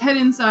you head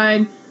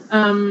inside,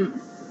 I'm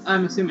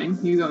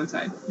assuming you go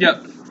inside.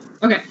 Yep.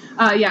 Okay,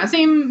 yeah,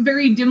 same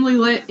very dimly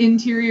lit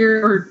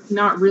interior, or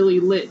not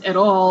really lit at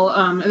all.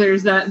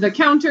 There's the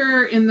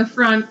counter in the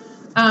front,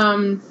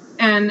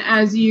 and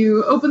as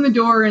you open the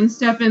door and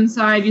step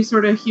inside, you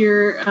sort of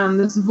hear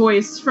this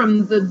voice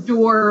from the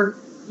door,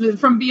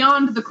 from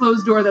beyond the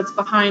closed door that's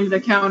behind the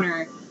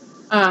counter.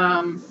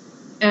 And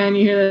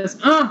you hear this,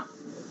 I'll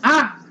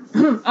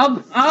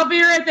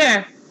be right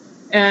there.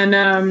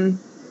 And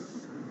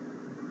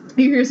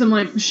you hear some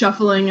like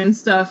shuffling and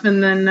stuff,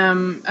 and then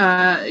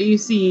you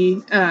see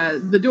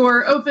the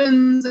door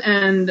opens,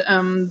 and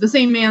the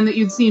same man that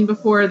you'd seen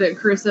before that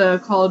Carissa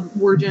called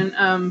Wargent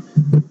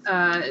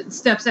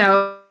steps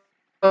out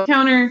of the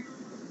counter.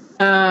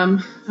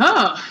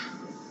 Oh,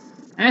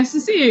 nice to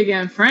see you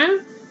again,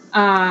 friend.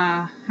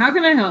 How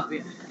can I help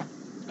you?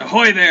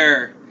 Ahoy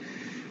there!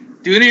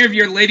 Do any of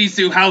your ladies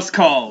do house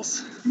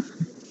calls?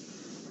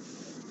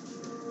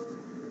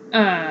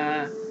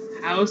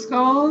 House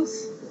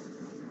calls?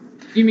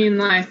 You mean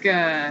like,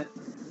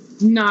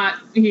 not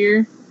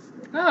here?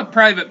 A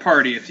private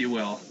party, if you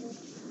will.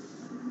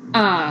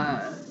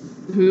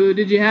 Who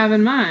did you have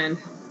in mind?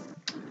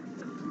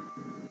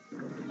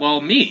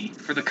 Well, me,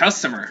 for the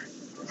customer.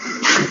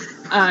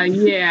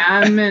 Yeah,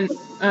 I meant,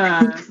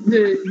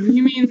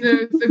 you mean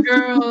the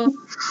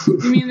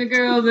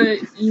girl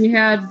that you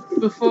had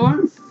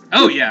before?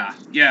 Oh, yeah.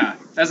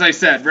 As I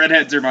said,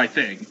 redheads are my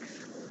thing.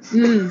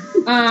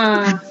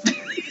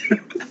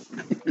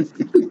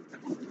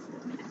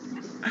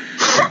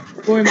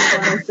 Boy, I'm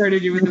glad I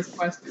started you with this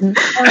question.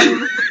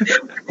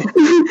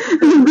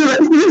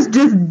 Let's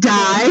just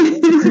die.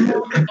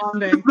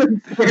 Bonding.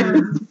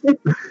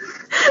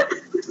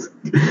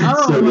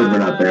 So good we're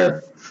not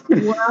there.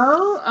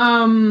 Well,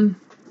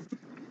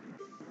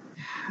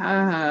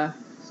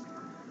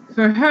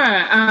 for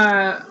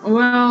her,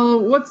 well,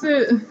 what's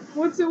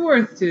it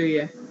worth to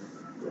you?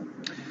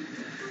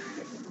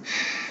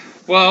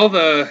 Well,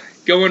 the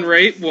going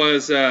rate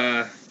was,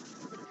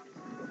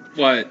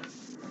 what,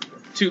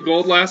 2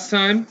 gold last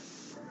time?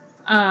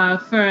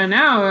 For an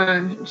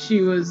hour,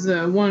 she was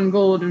 1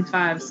 gold and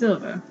 5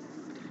 silver.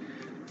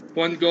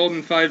 1 gold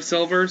and 5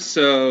 silver,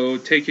 so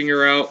taking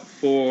her out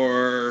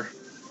for...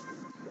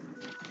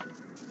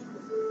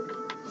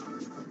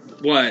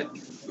 what?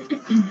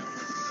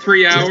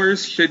 3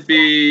 hours should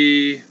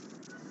be...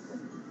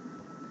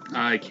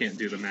 I can't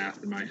do the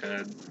math in my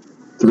head.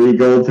 3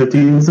 gold,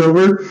 15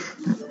 silver.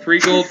 3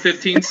 gold,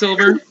 15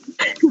 silver?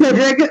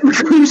 Cedric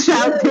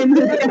shouts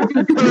into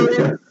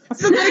the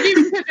Somebody give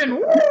me pigeon.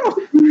 We're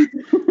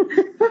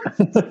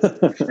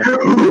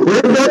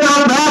done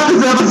on math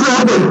this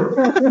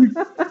episode.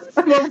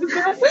 What was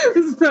that?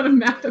 This is not a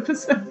math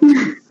episode.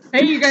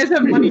 Hey, you guys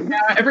have money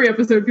now. Every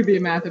episode could be a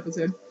math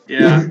episode.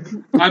 Yeah.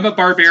 I'm a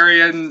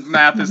barbarian.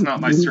 Math is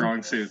not my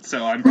strong suit,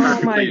 so I'm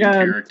perfectly in God.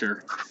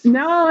 character.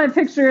 Now all I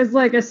picture is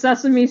like a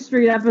Sesame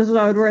Street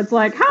episode where it's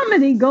like, how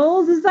many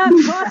goals is that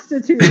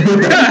prostitute?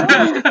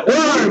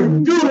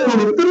 1,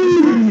 2, 3.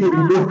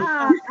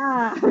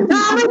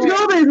 Thomas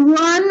Gold is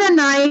 1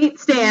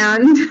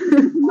 nightstand.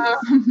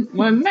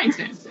 1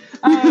 nightstand.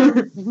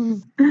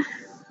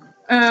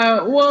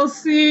 We'll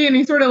see, and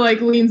he sort of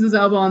like leans his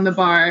elbow on the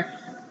bar.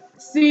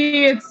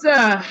 See, it's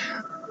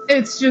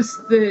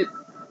just that,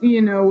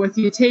 you know, with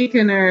you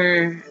taking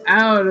her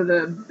out of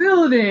the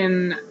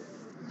building,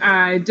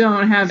 I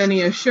don't have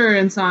any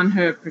assurance on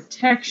her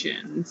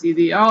protection.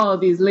 See, all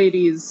of these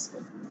ladies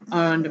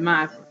are under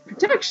my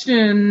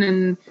protection,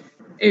 and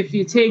if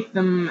you take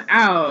them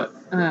out,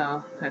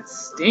 well,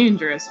 that's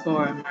dangerous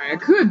for them, or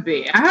it could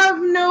be. I have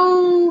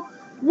no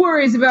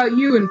worries about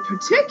you in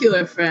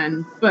particular,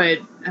 friend, but,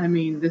 I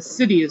mean, the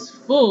city is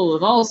full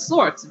of all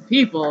sorts of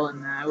people,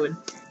 and I would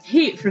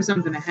hate for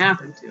something to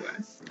happen to her.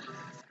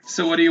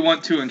 So what do you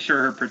want to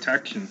ensure her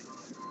protection?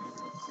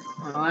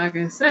 Well, like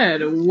I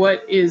said,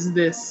 what is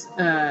this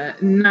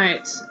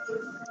night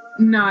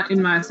not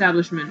in my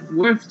establishment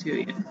worth to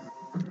you?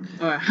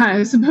 Or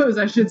I suppose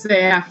I should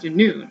say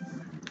afternoon.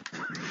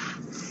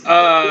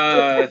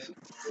 Nice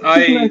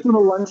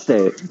little lunch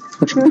date.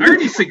 I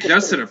already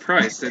suggested a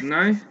price, didn't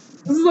I?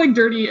 This is like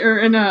Dirty, or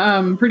in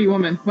a Pretty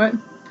Woman. What?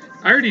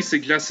 I already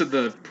suggested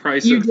the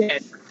price You of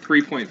did.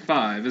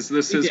 3.5. Is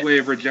this You his did. way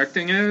of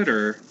rejecting it,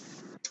 or?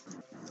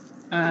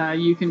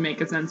 You can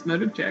make a sense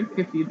motive check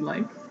if you'd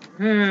like.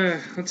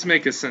 Let's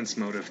make a sense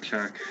motive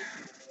check.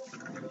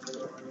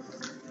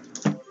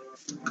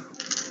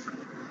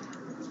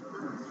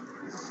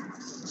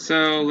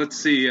 So, let's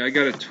see, I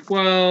got a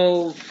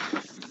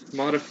 12,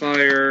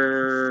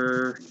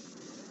 modifier,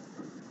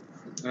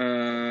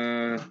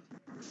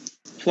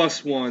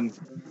 +1.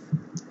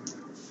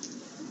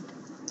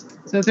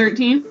 So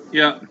 13?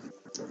 Yeah,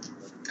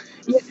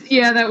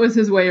 Yeah, that was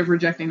his way of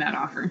rejecting that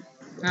offer.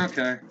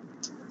 okay.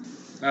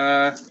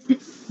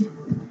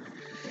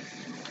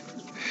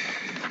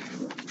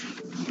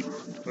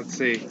 Let's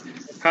see.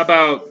 How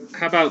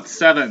about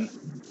 7?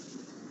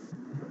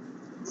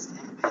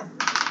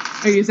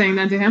 Are you saying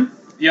that to him?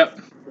 Yep.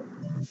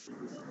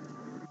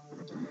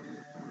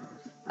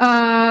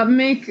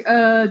 Make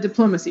a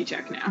diplomacy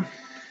check now.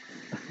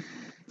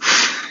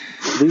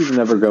 These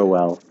never go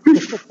well.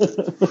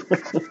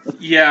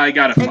 Yeah, I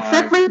got a 5.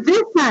 Except for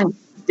this time.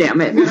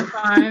 Damn it. Got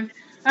a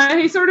 5.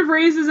 He sort of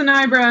raises an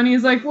eyebrow and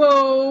he's like,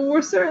 "Well,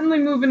 we're certainly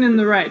moving in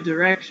the right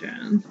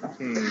direction."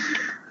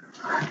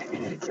 I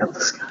need to kill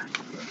this guy.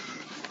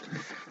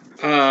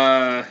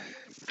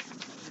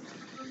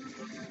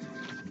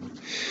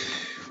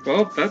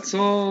 Well, that's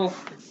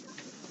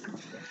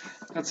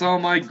all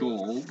my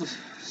gold.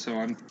 So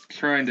I'm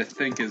trying to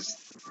think as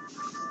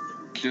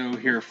Joe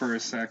here for a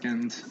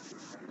second.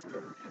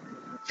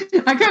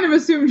 I kind of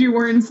assumed you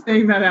weren't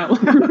saying that out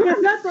loud.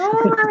 That's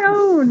all I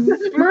own.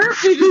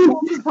 Murphy just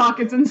pulled his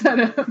pockets and said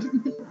it.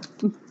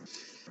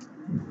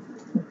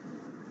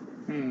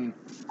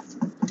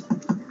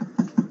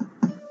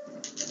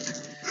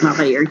 Not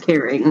that you're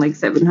carrying like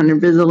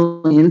 700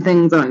 bazillion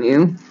things on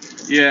you.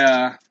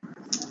 Yeah.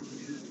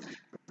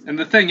 And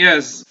the thing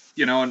is,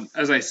 you know, and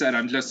as I said,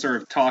 I'm just sort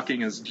of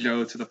talking as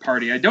Joe to the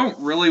party. I don't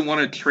really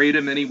want to trade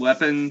him any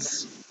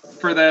weapons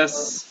for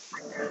this.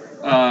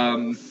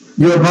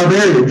 You're a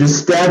barbarian,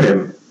 just stab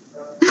him.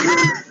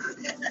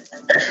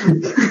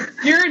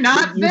 You're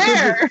not You could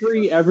there. just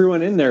free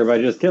everyone in there by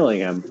just killing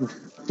him.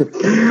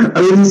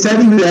 I mean, he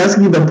said he was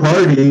asking the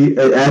party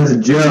as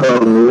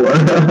Joe.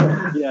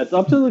 Yeah, it's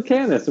up to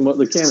Lucanus and what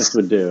Lucanus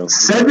would do.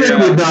 Cedric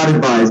would not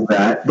advise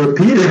that, but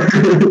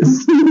Peter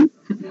is.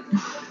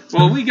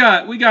 Well, we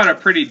got a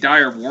pretty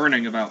dire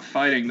warning about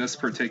fighting this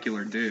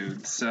particular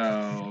dude,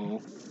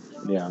 so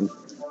Yeah.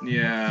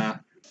 yeah.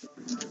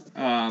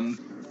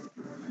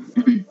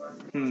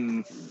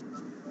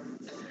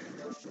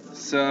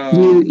 So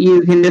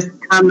You can just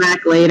come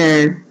back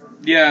later.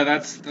 yeah,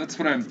 that's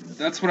what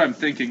I'm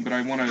thinking, but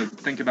I want to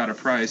think about a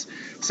price.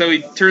 So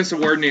he turns to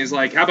Warden and he's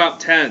like, "How about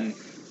 10?"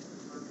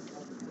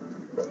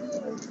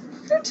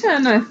 For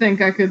 10, I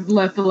think I could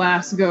let the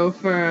last go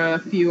for a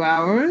few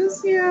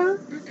hours, yeah.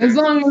 Okay. As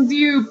long as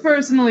you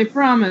personally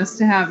promise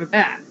to have it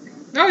back.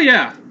 Oh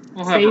yeah,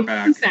 we'll have her Safe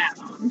back. and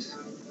sound.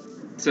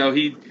 So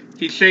he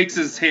shakes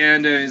his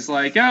hand and he's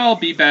like, "I'll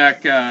be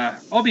back.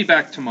 I'll be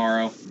back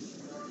tomorrow."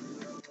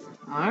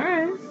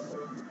 Alright.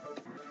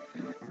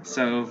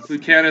 So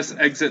Lucanus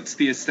exits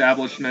the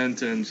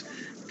establishment and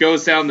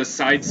goes down the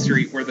side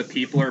street where the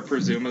people are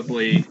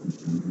presumably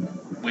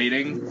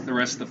waiting, the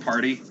rest of the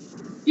party.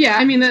 Yeah,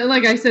 I mean,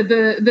 like I said,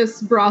 this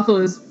brothel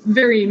is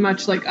very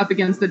much like up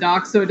against the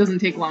dock, so it doesn't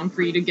take long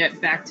for you to get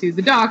back to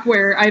the dock.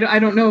 Where I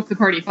don't know if the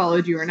party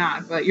followed you or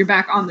not, but you're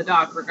back on the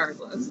dock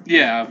regardless.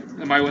 Yeah,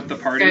 am I with the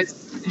party?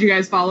 Did you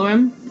guys follow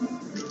him?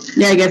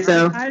 Yeah, I guess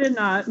so. I did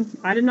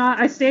not.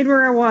 I stayed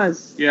where I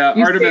was. Yeah,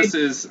 You Artemis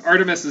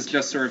is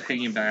just sort of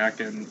hanging back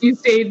and You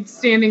stayed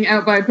standing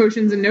out by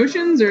Potions and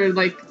Notions, or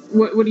like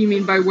what do you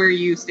mean by where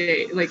you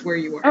stay, like where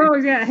you were? Oh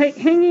yeah,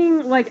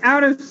 hanging like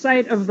out of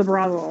sight of the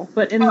brothel,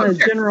 but in the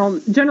sure.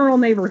 general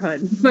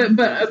neighborhood.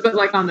 But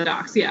like on the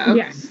docks, yeah. Okay.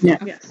 Yes. Yeah.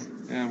 Yes.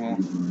 yeah, well,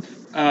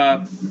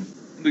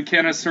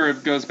 Lucanus sort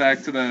of goes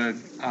back to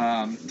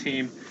the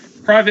team.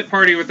 Private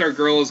party with our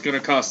girl is going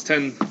to cost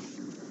 10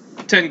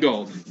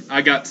 gold.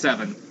 I got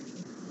 7.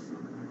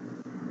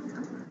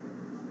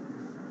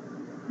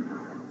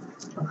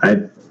 I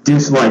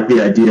dislike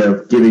the idea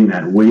of giving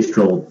that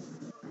wastrel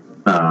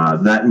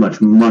that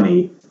much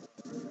money.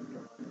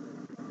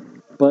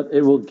 But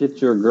it will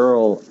get your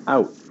girl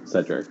out,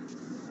 Cedric.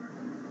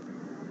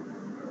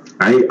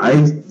 I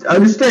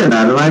understand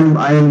that, and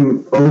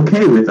I'm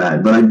okay with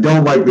that, but I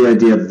don't like the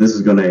idea that this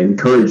is going to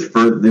encourage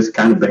this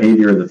kind of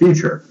behavior in the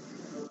future.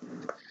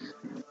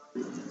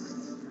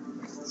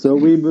 So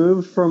we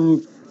moved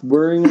from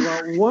worrying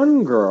about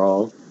one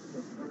girl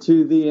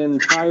to the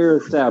entire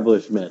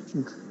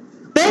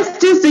establishment.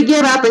 Best just to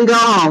get up and go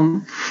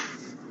home.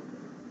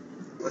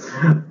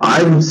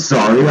 I'm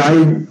sorry,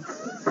 I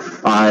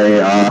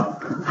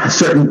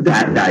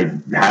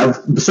have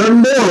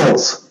certain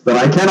morals that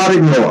I cannot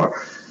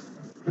ignore.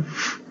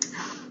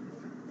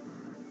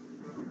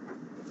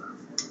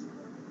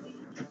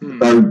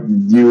 Are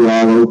you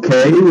all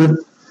okay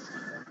with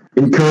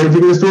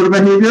encouraging this sort of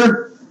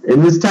behavior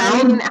in this I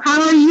town? mean,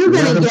 how are you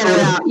Yeah, gonna the get her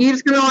phone. out? You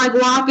just gonna like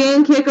walk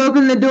in, kick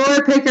open the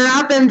door, pick her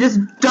up, and just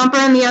dump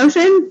her in the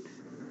ocean?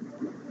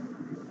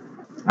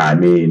 I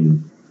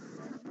mean,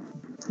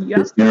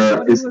 Yes, there- that's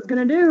what he is- was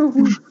gonna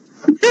do.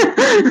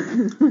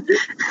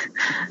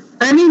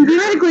 I mean,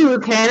 theoretically,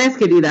 Lucanus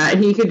could do that.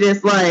 He could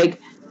just like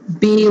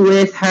be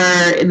with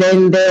her,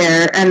 then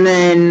there, and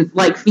then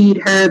like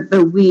feed her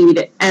the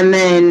weed, and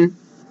then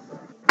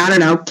I don't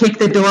know, kick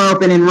the door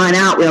open and run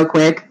out real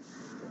quick.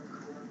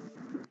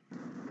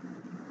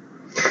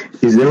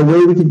 is there a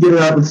way we could get her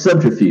out with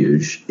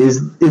subterfuge? Is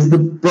the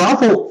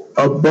brothel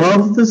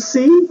above the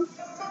sea?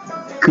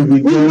 Could we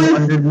go would-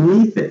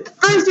 underneath it?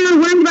 First, you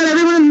were worried about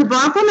everyone in the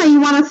brothel. Now you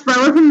want to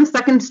throw her from the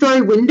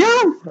second-story window?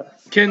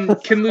 Can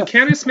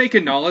Lucanus make a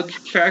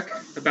knowledge check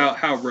about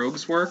how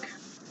rogues work?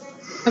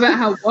 About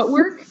how what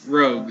work?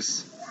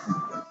 Rogues.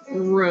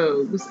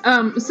 Rogues.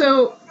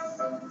 So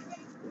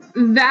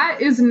that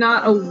is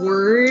not a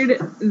word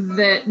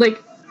that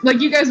like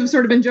you guys have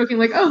sort of been joking,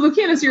 like, oh,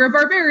 Lucanus, you're a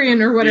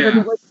barbarian or whatever.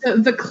 Yeah. But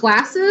like the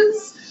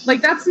classes,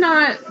 like that's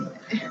not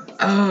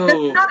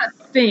Oh. a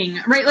thing,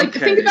 right? Like Okay.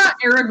 think about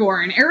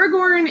Aragorn.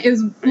 Aragorn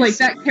is like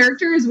that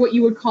character is what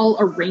you would call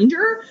a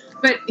ranger.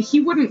 but he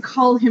wouldn't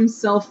call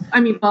himself.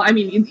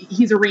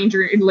 He's a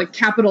ranger in like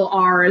capital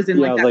R, as in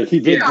Yeah, like that. like he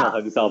did call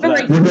himself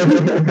But,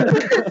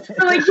 that.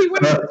 but like he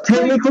wouldn't.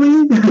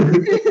 Technically,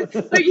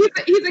 Like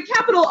he's a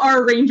capital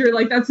R ranger,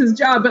 like that's his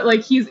job. But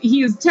like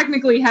he is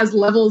technically has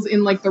levels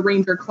in like the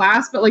ranger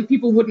class, but like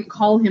people wouldn't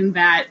call him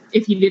that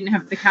if he didn't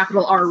have the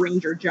capital R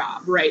ranger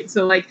job, right?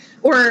 So like,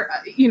 or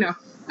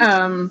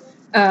I'm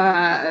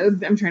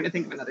trying to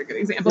think of another good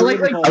example. Like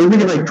I was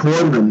thinking like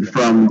Tormund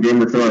from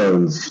Game of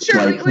Thrones.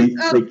 Sure,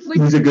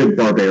 He's a good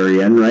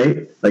barbarian,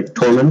 right? Like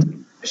Tormund.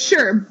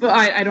 Sure, but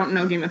I don't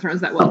know Game of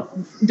Thrones that well.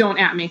 Don't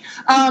at me.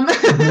 But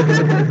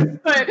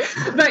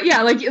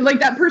yeah, like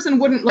that person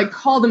wouldn't like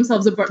call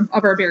themselves a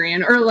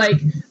barbarian, or like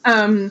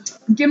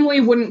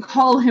Gimli wouldn't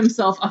call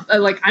himself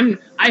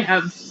I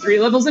have 3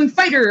 levels in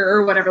fighter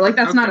or whatever. Like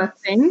that's not a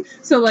thing.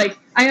 So like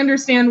I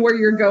understand where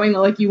you're going.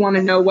 Like you want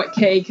to know what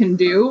Kay can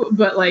do,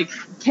 but like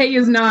Kay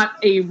is not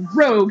a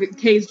rogue.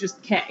 Kay is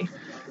just Kay.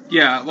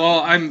 Yeah,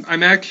 well,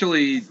 I'm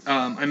actually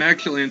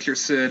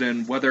interested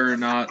in whether or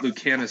not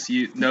Lucanus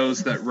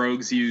knows that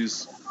rogues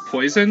use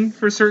poison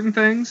for certain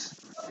things.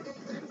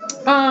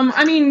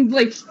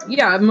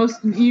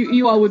 Most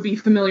you all would be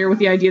familiar with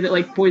the idea that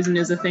like poison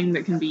is a thing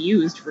that can be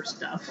used for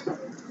stuff.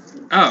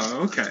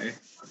 Oh, okay.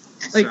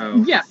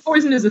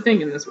 Poison is a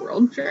thing in this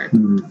world. Sure.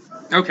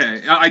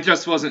 Okay, I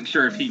just wasn't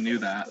sure if he knew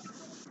that.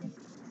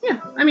 Yeah,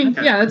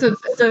 it's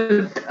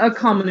a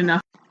common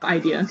enough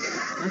idea.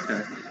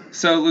 Okay.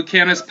 So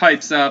Lucanus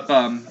pipes up,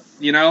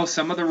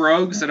 some of the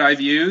rogues that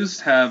I've used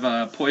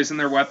have poisoned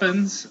their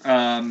weapons,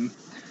 that's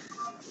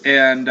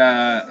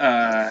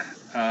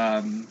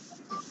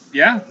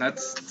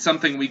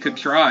something we could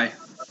try.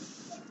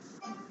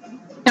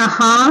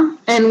 And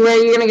where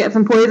are you gonna get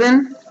some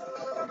poison?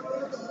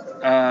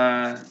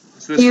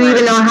 Do you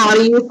even know how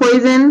to use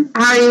poison?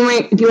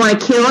 Do you want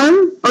to kill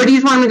him, or do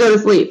you just want him to go to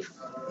sleep?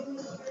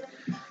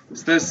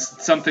 Is this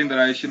something that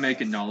I should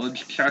make a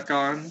knowledge check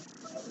on?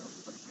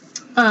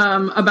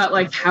 About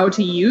like how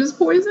to use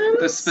poisons?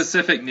 The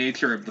specific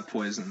nature of the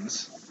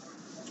poisons.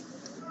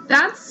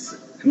 That's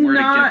and where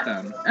not, to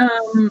get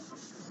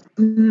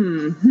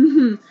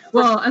them.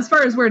 Well, as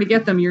far as where to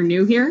get them, you're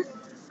new here.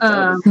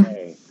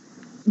 Okay.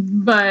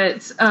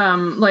 But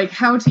like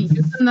how to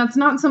use them, that's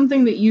not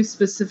something that you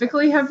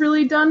specifically have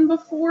really done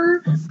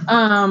before.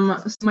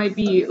 Might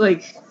be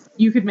like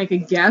you could make a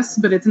guess,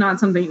 but it's not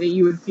something that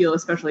you would feel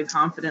especially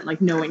confident,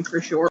 like knowing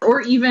for sure, or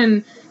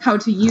even how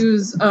to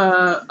use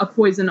a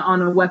poison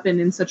on a weapon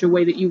in such a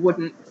way that you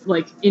wouldn't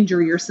like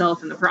injure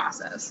yourself in the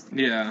process.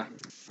 Yeah.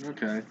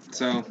 Okay.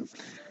 So,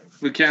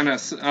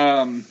 Lucanus,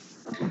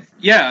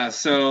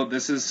 so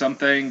this is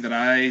something that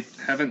I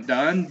haven't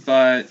done,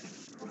 but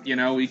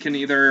we can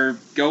either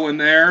go in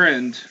there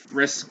and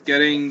risk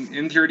getting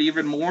injured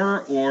even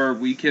more, or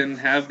we can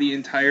have the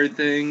entire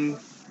thing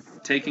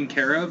taken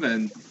care of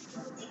and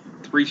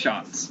 3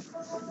 shots.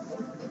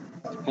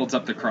 Holds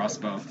up the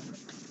crossbow.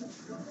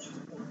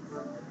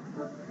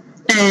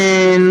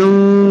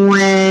 And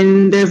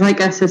when there's like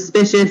a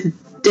suspicious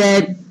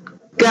dead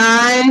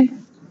guy,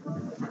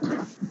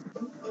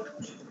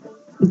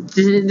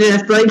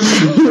 just like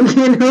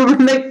get over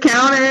the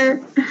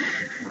counter.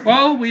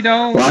 Well, we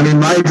don't. Well, I mean,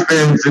 my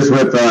experiences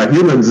with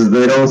humans is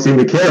they don't seem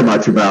to care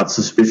much about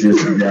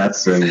suspicious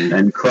deaths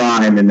and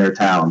crime in their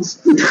towns.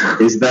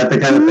 Is that the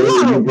kind of thing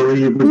you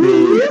believe would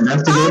be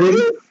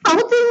investigating?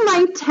 Insulting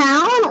my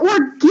town,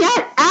 or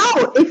get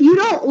out if you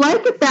don't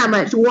like it that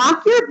much.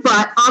 Walk your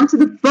butt onto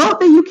the boat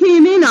that you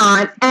came in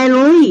on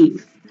and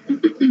leave.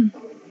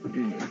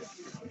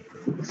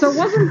 So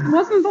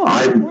wasn't the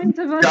whole point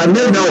of us? I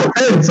made no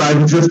offense.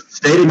 I'm just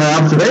stating my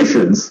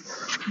observations.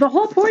 The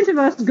whole point of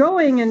us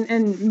going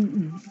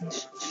and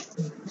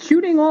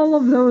shooting all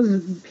of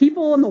those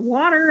people in the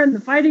water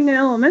and fighting an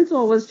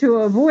elemental was to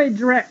avoid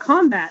direct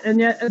combat, and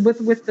yet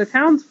with the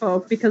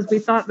townsfolk, because we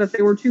thought that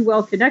they were too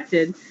well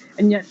connected,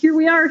 and yet here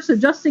we are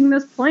suggesting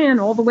this plan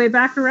all the way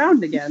back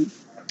around again.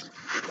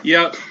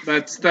 Yep,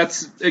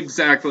 that's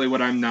exactly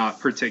what I'm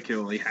not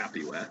particularly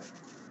happy with.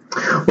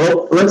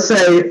 Well, let's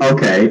say,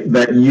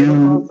 that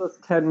you... It costs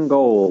us 10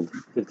 gold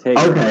to take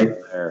her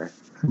there.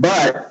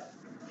 But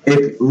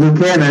if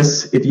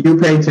Lucanus, if you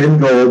pay 10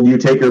 gold, you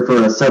take her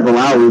for several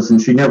hours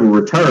and she never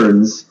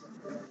returns,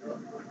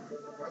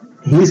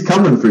 he's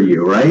coming for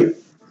you, right?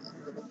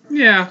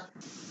 Yeah.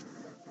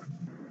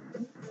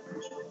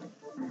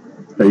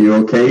 Are you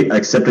okay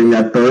accepting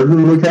that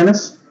burden,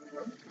 Lucanus?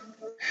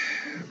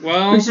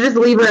 Well, we should just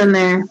leave her in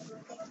there.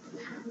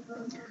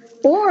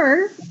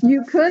 Or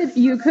you could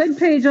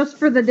pay just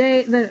for the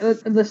day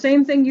the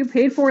same thing you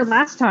paid for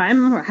last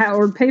time,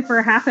 or pay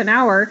for half an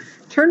hour,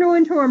 turn her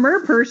into a mer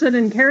person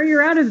and carry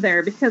her out of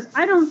there, because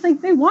I don't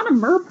think they want a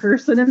mer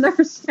person in their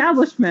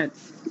establishment.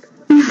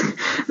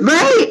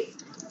 Right?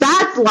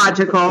 That's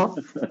logical.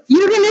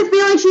 You can just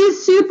be like,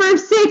 she's super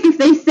sick if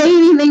they say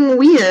anything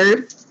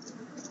weird.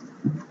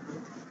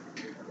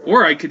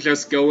 Or I could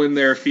just go in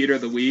there, feed her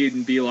the weed,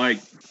 and be like,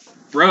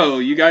 bro,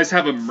 you guys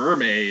have a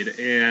mermaid,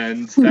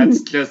 and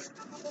that's just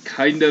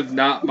kind of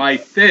not my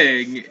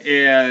thing,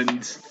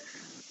 and,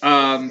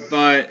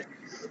 but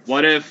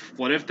what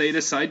if they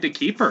decide to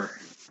keep her?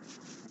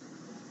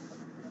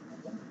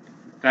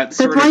 That's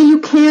why you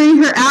carry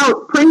her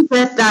out,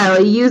 princess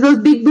style. You use those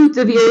big boots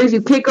of yours,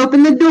 you kick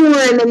open the door,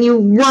 and then you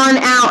run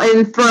out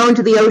and throw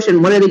into the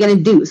ocean. What are they going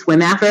to do,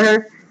 swim after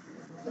her?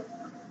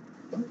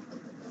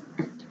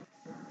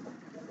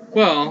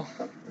 Well,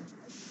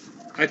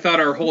 I thought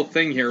our whole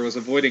thing here was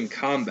avoiding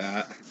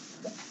combat.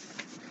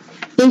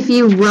 If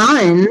you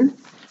run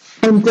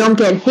and don't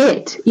get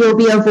hit, you'll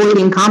be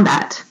avoiding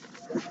combat.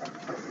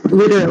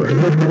 Literally.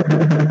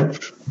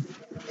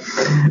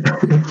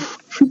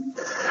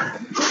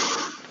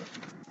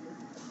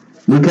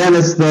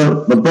 Lucanus,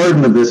 the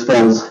burden of this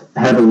falls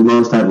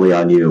most heavily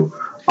on you.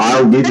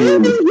 I'll give you...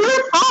 It is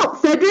your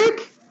fault,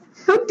 Cedric!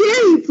 How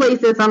dare you place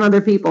this on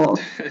other people?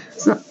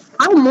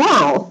 How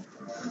moral.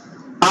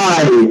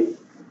 I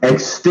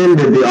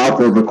extended the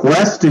offer of a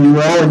quest to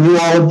you all, and you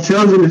all have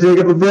chosen to take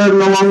up a burden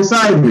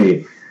alongside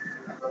me.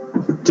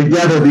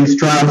 Together, these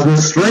trials will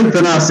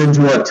strengthen us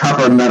into a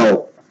tougher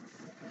metal.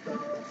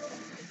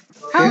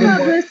 How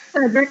about this,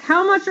 Cedric?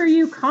 How much are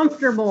you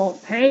comfortable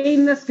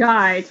paying this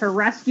guy to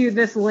rescue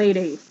this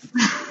lady?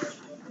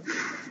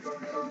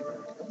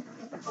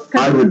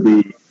 I'd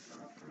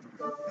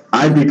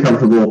be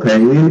comfortable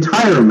paying the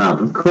entire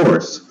amount, of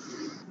course.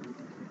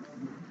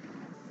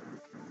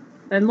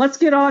 Then let's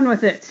get on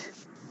with it.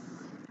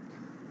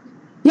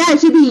 Yeah,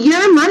 it should be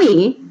your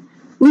money.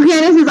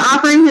 Lucanus is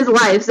offering his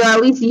life, so at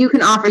least you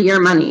can offer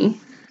your money.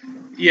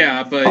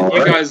 Yeah, but all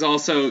you right. guys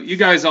also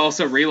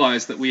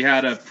realized that we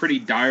had a pretty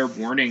dire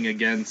warning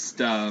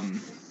against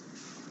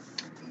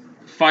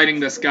fighting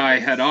this guy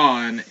head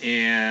on,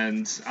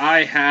 and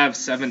I have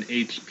 7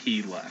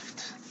 HP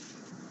left.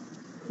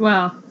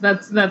 Well,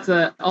 that's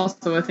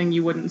also a thing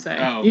you wouldn't say.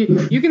 Oh.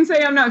 You can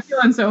say I'm not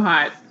feeling so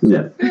hot.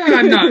 Yeah.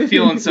 I'm not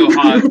feeling so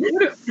hot.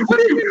 What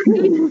does it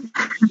mean?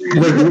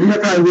 Wait,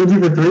 didn't I lead you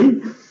for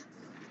 3?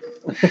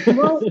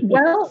 Well,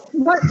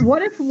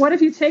 what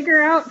if you take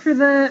her out for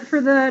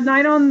the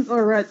night on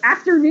or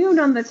afternoon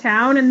on the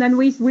town, and then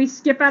we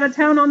skip out of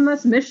town on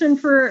this mission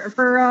for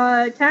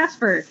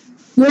Casper?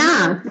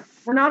 Yeah.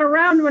 We're not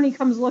around when he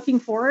comes looking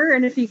for her,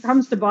 and if he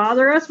comes to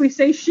bother us, we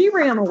say she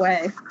ran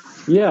away.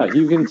 Yeah,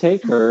 you can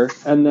take her,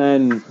 and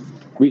then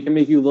we can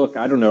make you look,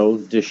 I don't know,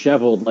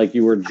 disheveled like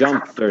you were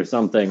jumped or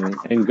something,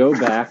 and go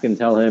back and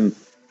tell him,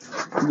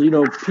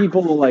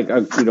 people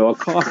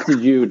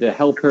accosted you to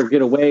help her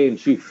get away, and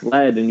she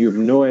fled, and you have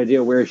no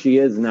idea where she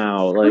is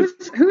now. Like,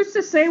 who's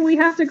to say we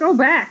have to go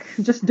back?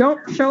 Just don't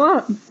show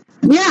up.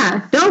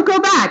 Yeah, don't go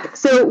back.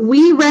 So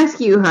we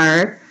rescue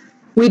her,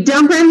 we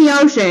dump her in the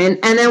ocean,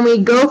 and then we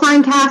go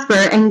find Casper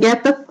and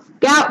get the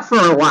out for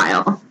a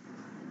while.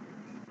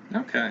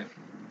 Okay.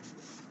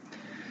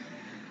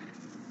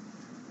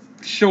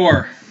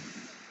 Sure.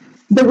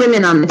 The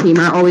women on the team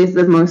are always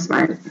the most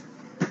smart.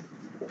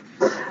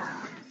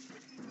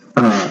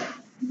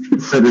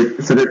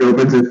 Cedric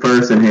opens his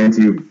purse and hands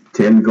you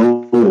 10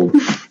 gold.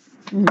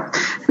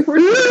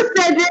 Ooh,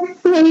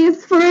 Cedric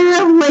pays for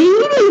a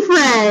lady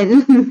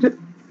friend.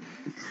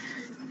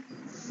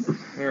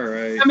 All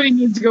right. Somebody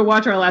needs to go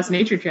watch our last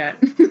nature chat.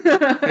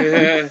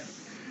 Yeah.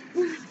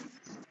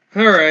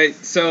 All right.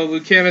 So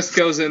Lucanus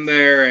goes in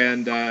there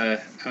and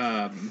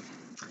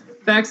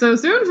Back so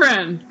soon,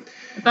 friend.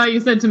 I thought you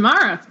said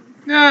tomorrow.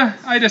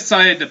 I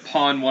decided to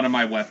pawn one of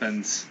my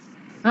weapons.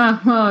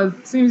 Well,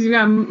 it seems you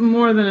got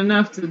more than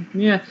enough to.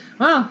 Yeah.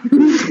 Well.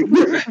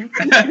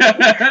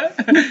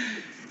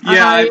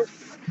 Yeah.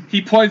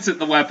 He points at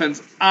the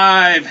weapons.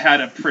 I've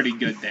had a pretty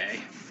good day.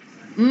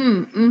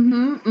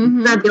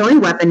 Not the only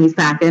weapon he's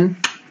packing.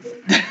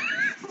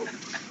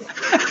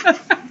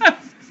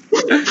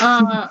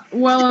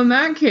 Well, in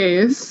that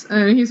case,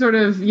 he sort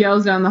of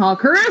yells down the hall,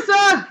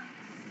 Carissa!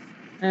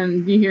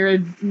 And you hear a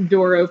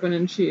door open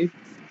and she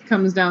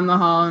comes down the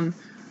hall and,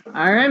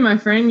 all right, my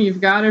friend, you've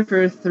got her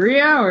for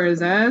 3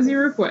 hours as you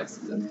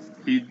requested.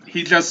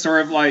 He just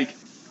sort of like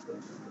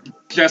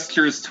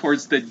gestures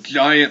towards the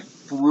giant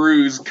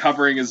bruise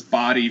covering his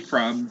body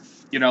from,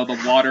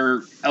 the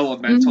water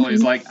elemental.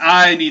 He's like,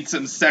 I need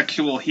some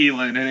sexual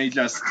healing, and he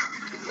just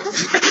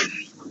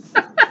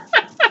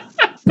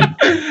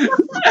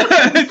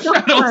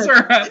shuttles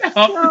her out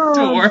the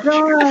door.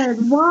 God,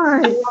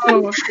 why?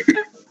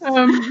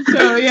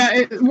 So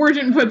yeah,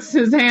 Morgent puts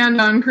his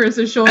hand on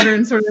Carissa's shoulder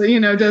and sort of,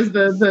 does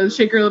the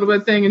shake her a little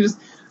bit thing and just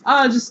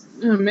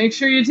make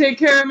sure you take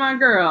care of my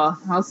girl.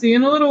 I'll see you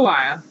in a little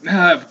while.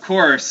 Of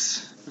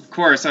course.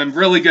 I'm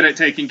really good at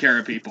taking care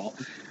of people.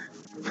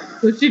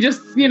 So she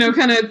just,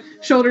 kind of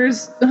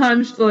shoulders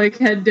hunched, like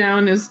head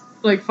down,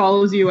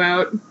 follows you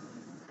out.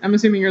 I'm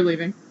assuming you're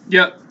leaving.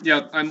 Yep.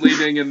 I'm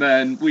leaving, and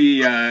then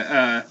we meet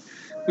up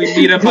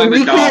on the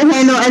We dock. can't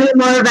handle any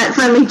more of that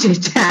friendly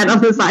chit chat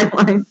on the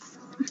sidelines.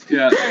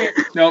 Yeah.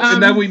 No,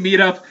 and then we meet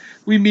up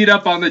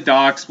on the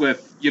docks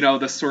with,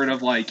 the sort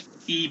of like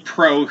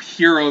E-Pro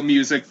hero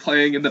music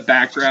playing in the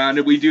background,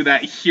 and we do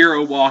that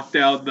hero walk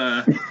down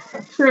the...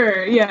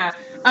 Sure, yeah.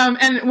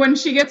 And when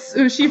she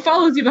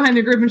follows you behind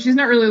the group, and she's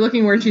not really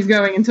looking where she's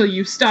going until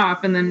you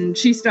stop, and then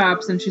she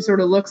stops, and she sort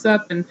of looks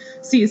up and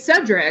sees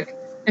Cedric,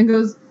 and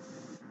goes,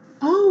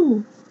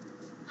 Oh,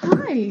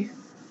 hi.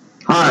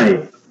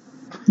 Hi,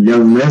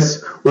 young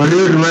miss. We're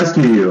here to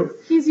rescue you.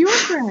 He's your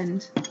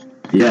friend.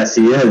 Yes,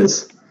 he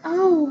is.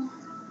 Oh.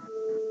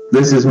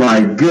 This is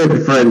my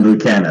good friend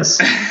Lucanus.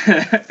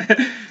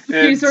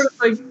 He sort of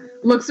like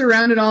looks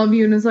around at all of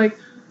you and is like,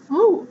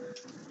 oh,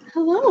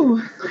 hello.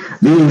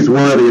 These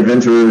worthy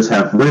adventurers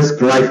have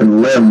risked life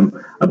and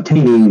limb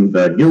obtaining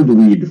the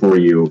gilderweed for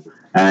you,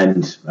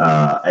 and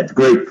at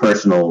great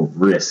personal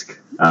risk.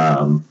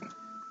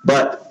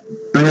 But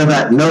bear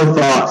that no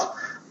thought.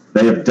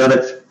 They have done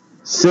it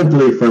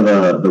simply for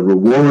the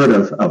reward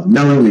of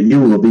knowing that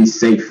you will be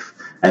safe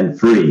and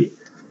free.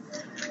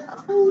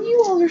 Oh,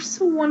 you all are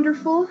so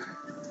wonderful.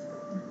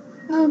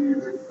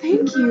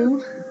 Thank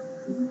you.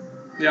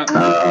 Yeah.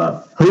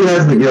 Who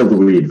has the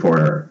gilderweed for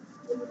her?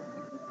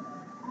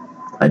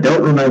 I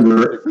don't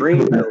remember.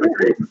 Green.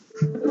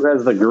 Who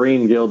has the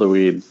green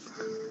gilderweed?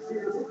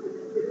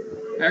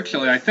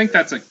 Actually, I think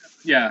that's a...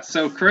 Yeah,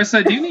 so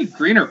Carissa, do you need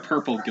green or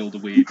purple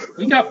gilderweed?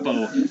 We got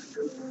both.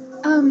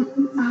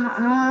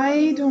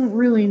 I don't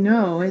really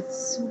know.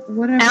 It's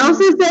whatever.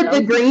 Elsa said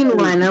the green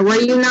one. Or were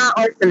you not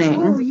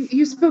listening? Oh,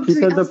 you spoke She to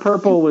said the Elsa.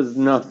 purple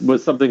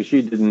was something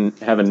she didn't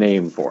have a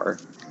name for.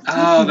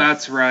 Oh,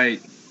 that's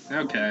right.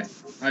 Okay,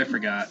 I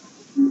forgot.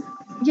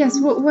 Yes,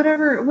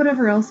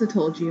 whatever Elsa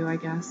told you, I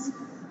guess.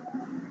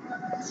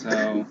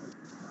 So...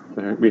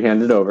 We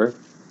hand it over.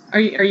 Are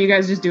you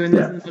guys just doing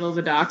this Yeah. in the middle of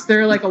the docks?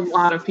 There are like a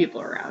lot of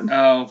people around.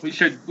 Oh, we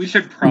should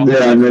probably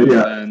Yeah, move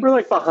yeah. then. We're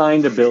like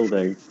behind a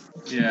building.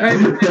 Yeah.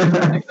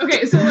 Right?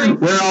 Okay, so like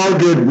Where all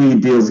good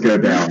weed deals go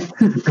down.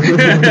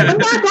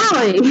 Back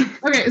alley.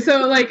 okay,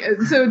 so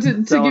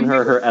to Selling give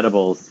her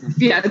edibles.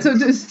 yeah, so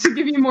just to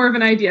give you more of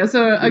an idea.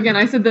 So again,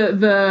 I said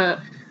the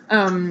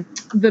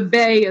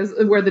bay is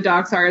where the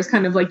docks are is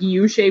kind of like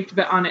U-shaped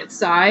but on its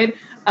side.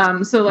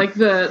 So like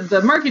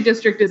the market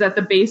district is at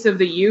the base of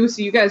the U,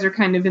 so you guys are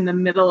kind of in the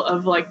middle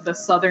of like the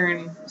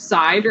southern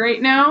side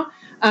right now.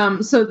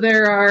 So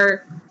there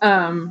are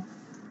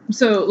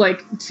so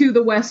like to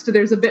the west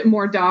there's a bit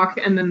more dock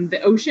and then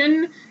the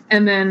ocean,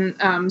 and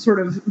then sort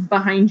of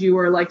behind you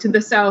or like to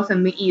the south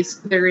and the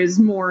east there is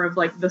more of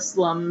like the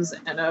slums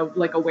and a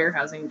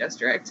warehousing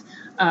district.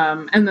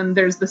 And then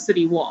there's the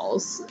city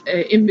walls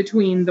in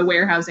between the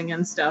warehousing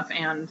and stuff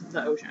and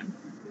the ocean.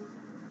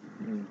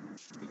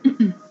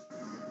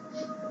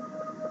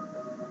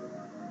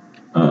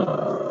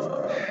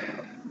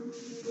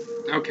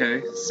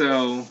 Okay,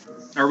 so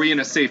are we in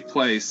a safe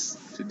place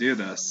to do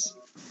this?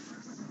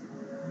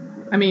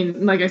 I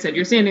mean, like I said,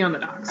 you're standing on the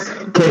docks. So.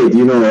 Okay, do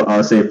you know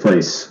a safe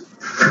place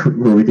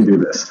where we can do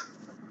this?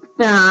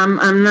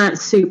 I'm not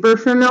super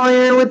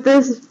familiar with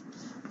this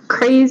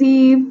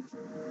crazy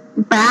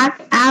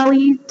back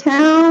alley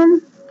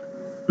town.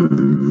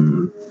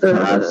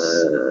 Perhaps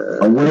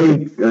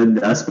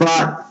a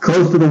spot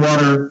close to the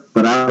water,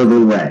 but out of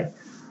the way.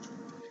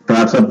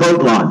 Perhaps a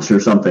boat launch or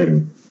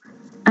something.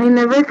 I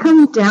never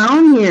come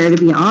down here, to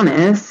be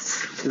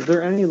honest. Is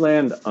there any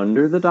land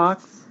under the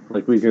docks?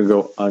 Like we could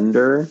go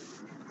under?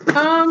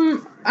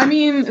 I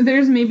mean,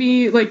 there's maybe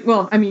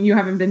you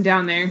haven't been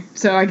down there,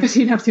 so I guess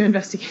you'd have to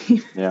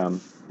investigate. Yeah.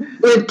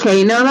 Would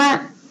Kay know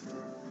that?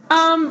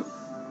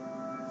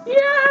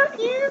 Yeah,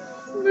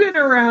 you've been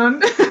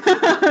around.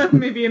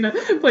 Maybe in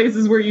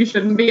places where you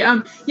shouldn't be.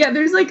 Yeah,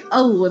 there's like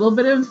a little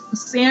bit of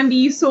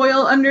sandy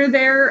soil under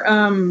there.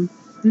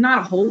 Not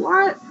a whole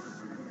lot,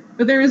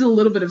 but there is a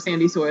little bit of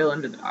sandy soil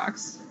under the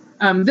docks.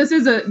 This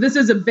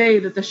is a bay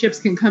that the ships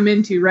can come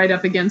into right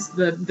up against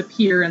the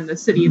pier and the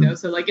city, though.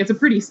 So like it's a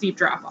pretty steep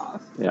drop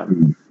off. Yeah.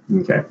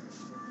 Okay.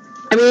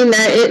 I mean,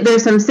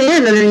 there's some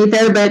sand underneath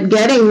there, but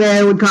getting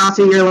there would cost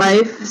you your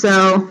life,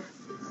 so...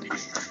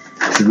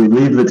 Should we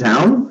leave the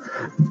town?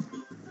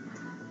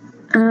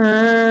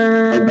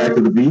 Head back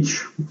to the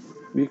beach?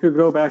 We could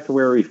go back to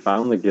where we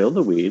found the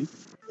gilderweed.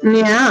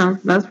 Yeah,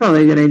 that's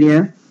probably a good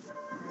idea.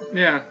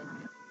 Yeah.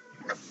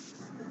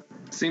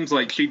 Seems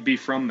like she'd be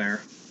from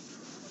there.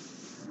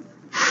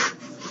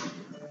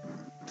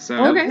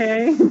 So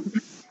Okay.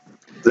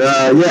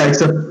 Yeah,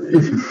 except...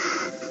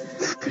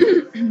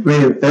 I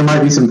mean, there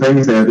might be some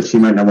things there that she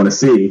might not want to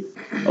see.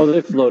 Oh,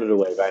 they've floated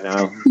away by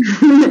now.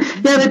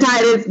 The other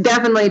tide is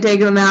definitely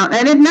taking them out.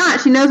 And if not,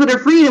 she knows what her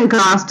freedom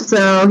cost,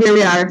 so here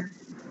we are.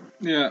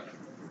 yeah.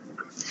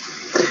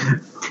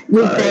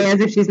 We say as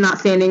if she's not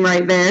standing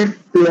right there.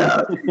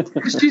 Yeah.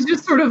 She's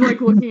just sort of like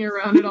looking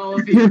around at all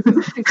of you.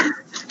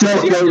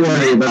 Don't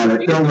worry about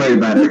it. Don't worry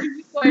about it.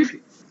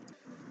 Like,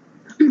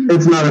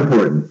 It's not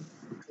important.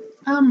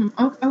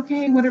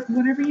 okay,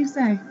 whatever you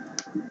say.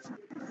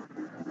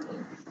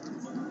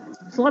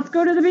 So let's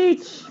go to the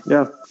beach.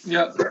 Yeah.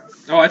 Yep.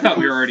 Oh, I thought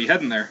we were already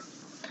heading there.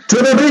 To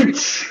the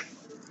beach!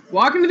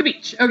 Walking to the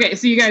beach. Okay,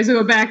 so you guys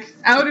go back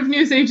out of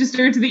New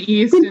Sagester to the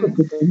east,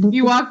 and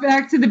you walk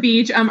back to the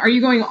beach. Are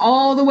you going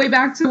all the way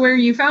back to where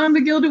you found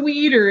the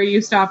gilderweed, or are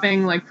you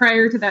stopping like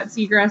prior to that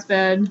seagrass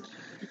bed?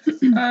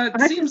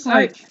 It seems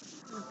like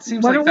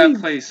Why don't that we-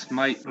 place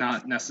might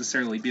not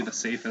necessarily be the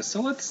safest,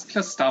 so let's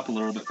just stop a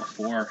little bit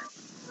before.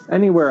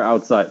 Anywhere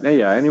outside.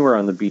 Yeah, anywhere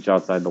on the beach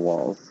outside the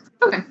walls.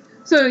 Okay.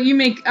 So you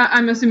make,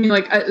 I'm assuming,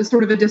 like a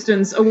sort of a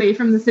distance away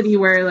from the city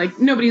where like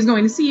nobody's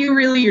going to see you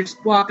really. You're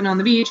just walking on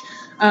the beach.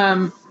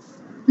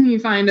 You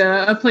find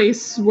a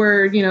place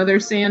where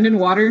there's sand and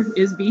water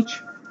is beach.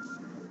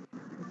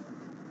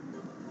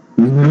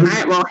 Mm-hmm. All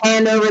right, well,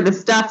 hand over the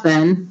stuff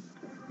then.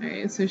 All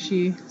right, so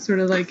she sort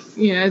of like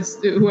it's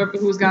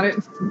who's got it.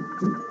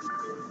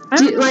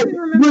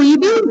 Will you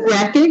be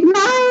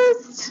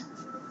recognized?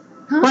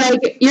 Huh?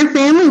 Like, your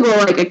family will,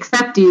 like,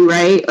 accept you,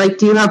 right? Like,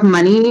 do you have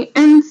money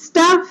and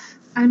stuff?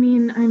 I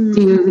mean,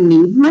 Do you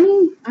need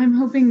money? I'm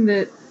hoping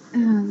that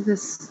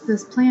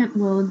this plant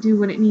will do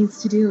what it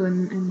needs to do,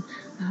 and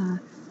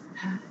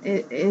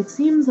it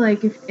seems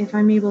like if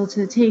I'm able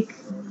to take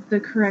the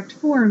correct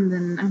form,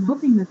 then I'm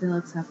hoping that they'll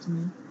accept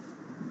me.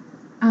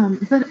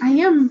 But I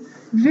am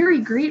very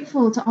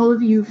grateful to all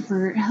of you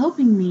for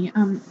helping me.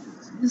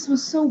 This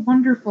was so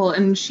wonderful.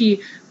 And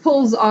she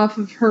pulls off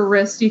of her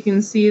wrist, you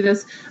can see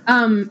this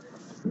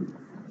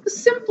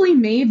simply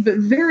made but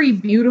very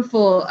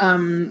beautiful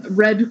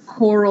red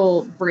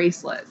coral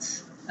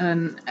bracelet,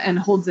 and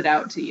holds it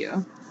out to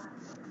you.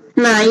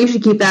 Nah, you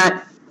should keep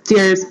that. It's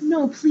yours.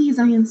 No, please,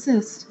 I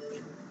insist.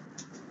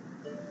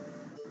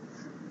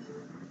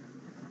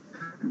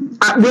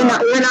 We're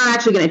not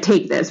actually going to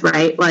take this,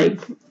 right?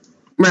 Like,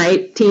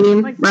 right,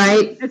 team, Like,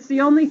 right? It's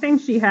the only thing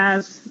she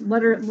has.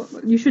 Let her.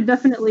 You should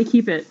definitely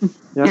keep it.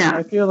 Yeah.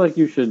 I feel like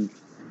you should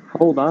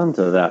hold on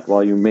to that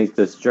while you make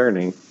this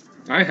journey.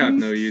 I have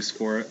no use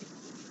for it.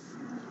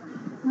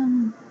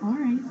 All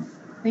right.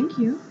 Thank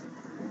you.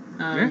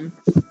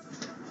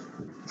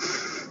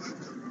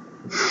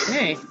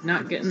 Okay,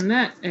 not getting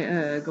that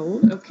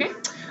gold. Okay.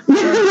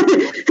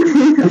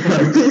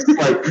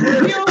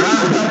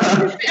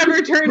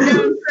 Ever turned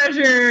down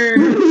treasure?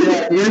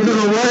 Yeah, you're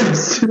the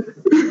worst.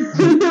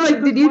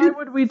 Like, did you Why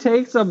would we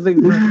take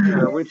something from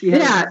her when she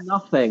has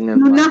nothing?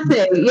 In life?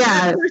 nothing?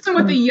 Yeah. The person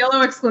with the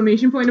yellow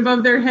exclamation point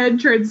above their head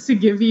tries to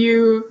give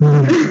you.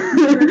 Well,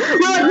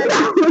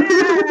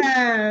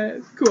 Yeah,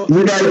 cool.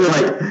 You guys are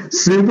like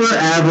super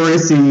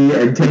avarice-y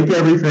and take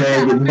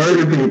everything and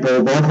murder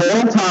people the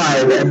whole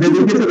time, and then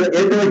you get to the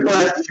end of the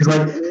class and she's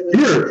like,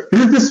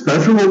 here's this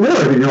special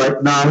reward, and you're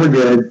like, nah, we're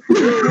good.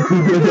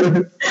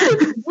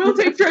 We'll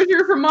take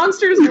treasure from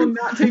monsters, we'll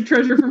not take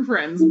treasure from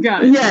friends.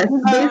 Got it. Yes,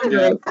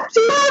 basically.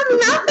 She has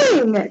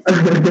nothing.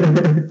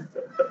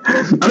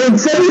 I mean,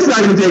 Sam's not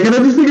going to take it, I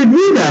just figured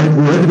you guys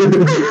would.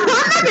 I'm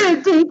not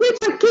gonna take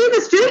it. Kate's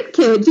a straight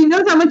kid. She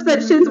knows how much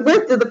that shit's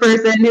worth to the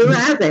person who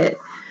has it.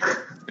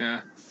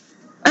 Yeah.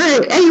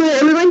 Alright, anyway,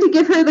 are we going to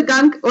give her the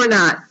gunk or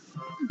not?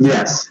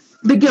 Yes.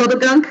 The Gilda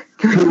gunk?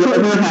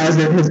 Whoever has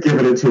it has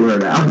given it to her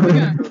now.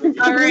 Yeah.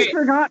 All I right.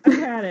 forgot I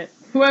had it.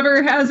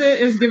 Whoever has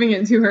it is giving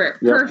it to her.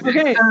 Yep. Perfect.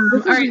 Okay,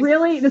 this is all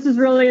right. this is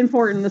really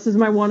important. This is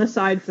my one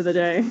aside for the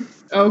day.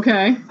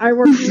 Okay. I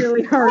worked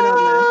really hard on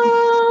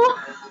Oh.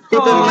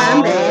 It's a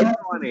mermaid.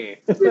 Funny.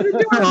 this.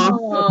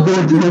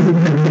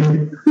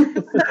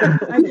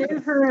 I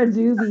gave her a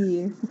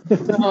doobie.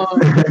 Oh,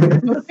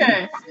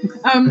 okay.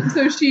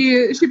 So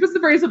she puts the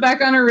bracelet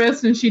back on her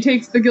wrist and she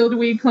takes the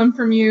gilderweed clump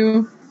from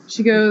you.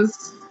 She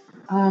goes,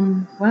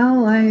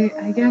 well,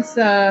 I guess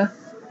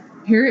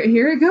here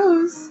it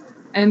goes.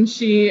 And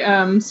she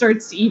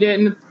starts to eat it,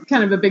 and it's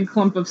kind of a big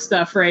clump of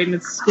stuff, right? And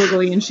it's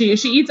squiggly, and she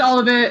eats all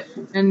of it,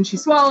 and she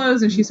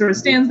swallows, and she sort of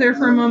stands there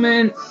for a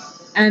moment,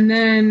 and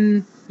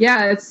then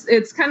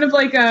it's kind of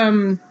like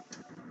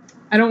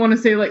I don't want to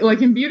say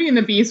like in Beauty and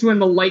the Beast when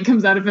the light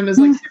comes out of him is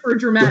like super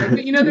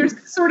dramatic, but there's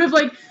sort of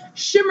like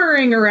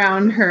shimmering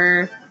around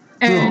her,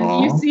 and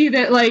Aww. you see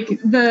that like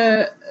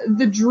the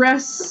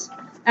dress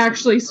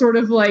actually sort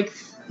of like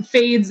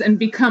fades and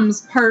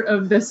becomes part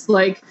of this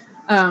like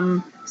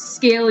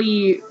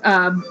scaly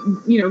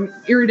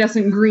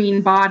iridescent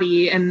green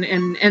body and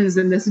ends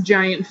in this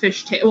giant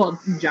fish tail. Well,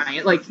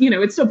 giant, like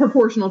it's still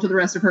proportional to the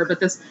rest of her, but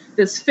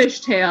this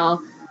fish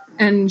tail.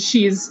 And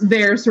she's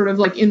there sort of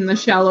like in the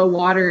shallow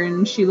water,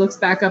 and she looks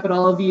back up at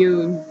all of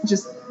you and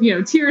just,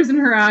 tears in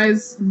her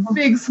eyes,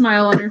 big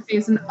smile on her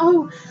face, and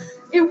oh,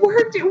 it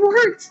worked.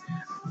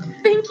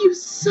 Thank you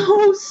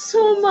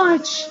so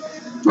much.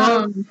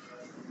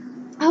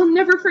 I'll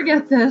never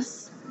forget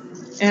this.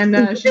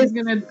 And she's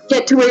gonna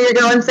Get to where you're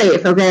going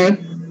safe, okay?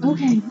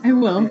 Okay, I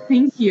will.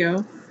 Thank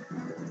you.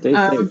 Stay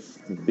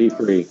safe. Be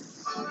free.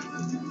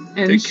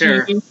 And Take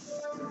care.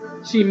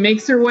 She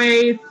makes her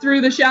way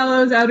through the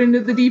shallows out into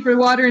the deeper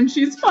water, and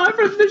she's far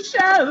from the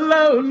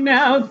shallow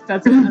now.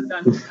 That's it. I'm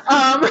done.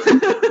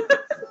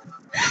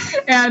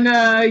 And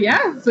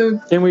so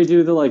Can we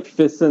do the like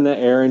fists in the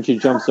air and she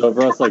jumps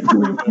over us like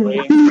really?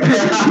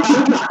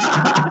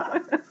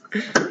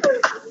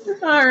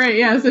 all right,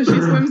 yeah. So she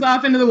swims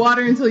off into the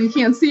water until you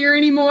can't see her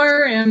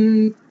anymore,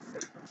 and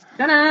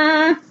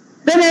ta-da!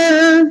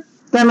 Ta-da!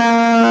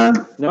 Ta-da!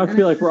 Now I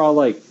feel like we're all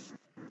like,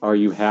 are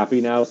you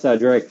happy now,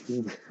 Cedric?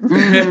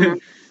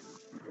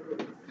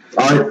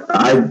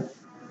 I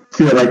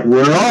feel like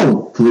we're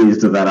all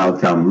pleased with that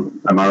outcome.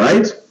 Am I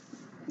right?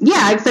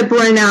 Yeah, except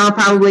we're now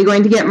probably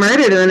going to get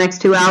murdered in the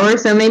next 2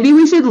 hours, so maybe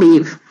we should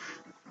leave.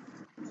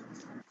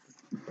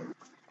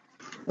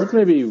 let's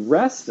maybe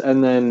rest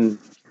and then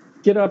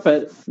get up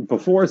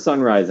before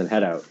sunrise and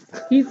head out.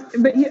 He's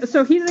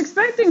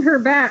expecting her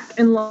back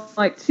in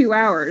like 2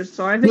 hours.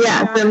 So I think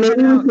so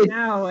maybe we could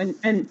now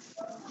and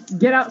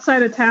get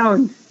outside of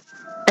town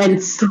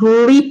and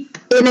sleep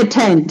in a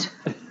tent.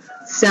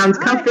 Sounds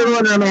comfortable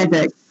and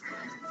romantic.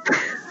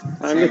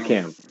 Time to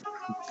camp.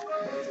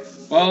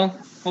 Well,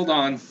 hold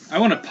on. I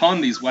want to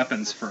pawn these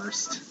weapons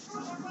first.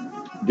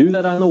 Do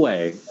that on the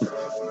way.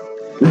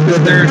 We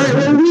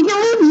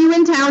can leave you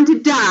in town to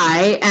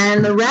die,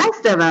 and the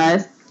rest of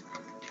us.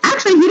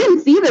 Actually, he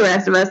didn't see the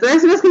rest of us. The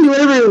rest of us can do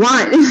whatever we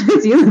want. It's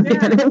just you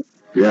look at it.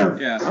 Yeah.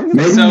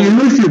 Maybe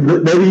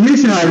you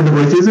should hide in the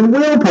bushes and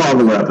we'll pawn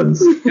the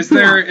weapons. Is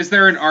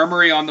there an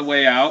armory on the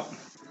way out?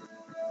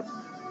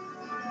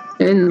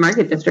 In the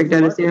market district,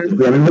 I'd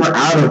assume. I mean, we're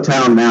out of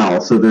town now,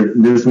 so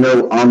there's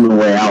no on the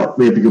way out.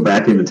 We have to go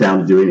back into town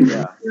to do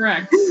anything.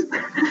 Correct.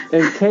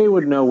 And Kay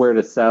would know where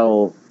to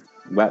sell,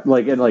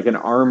 like in like an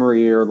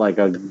armory or like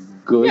a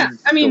goods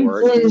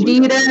store.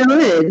 Indeed, I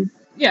would.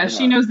 Yeah,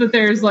 she knows that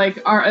there's like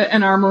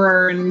an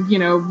armorer and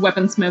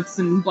weaponsmiths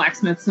and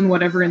blacksmiths and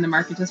whatever in the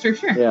market district.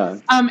 Sure. Yeah.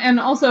 And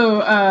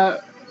also,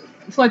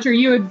 Fletcher,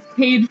 you had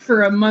paid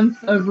for a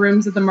month of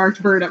rooms at the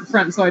Marked Bird up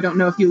front, so I don't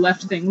know if you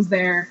left things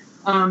there.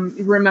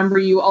 Remember,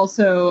 you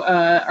also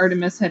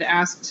Artemis had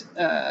asked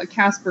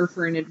Casper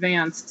for an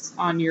advance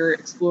on your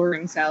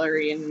exploring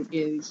salary, and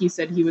he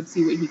said he would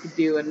see what he could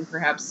do and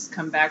perhaps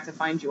come back to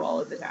find you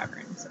all at the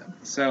tavern.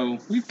 So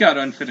we've got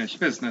unfinished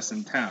business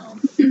in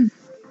town.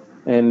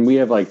 And we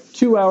have like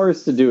 2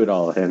 hours to do it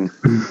all in.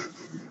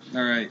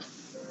 All right.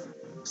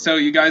 So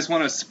you guys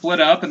want to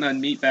split up and then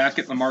meet back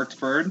at the Marked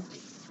Bird?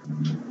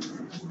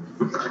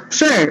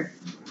 Sure.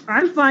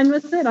 I'm fine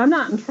with it. I'm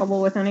not in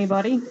trouble with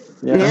anybody.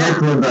 Yeah. That's a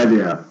good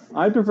idea.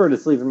 I prefer to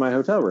sleep in my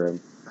hotel room.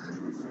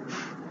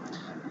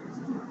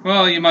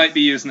 Well, you might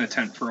be using a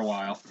tent for a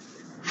while.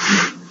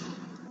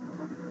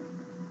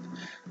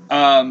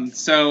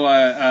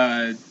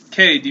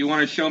 Kay, do you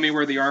want to show me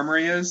where the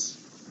armory is?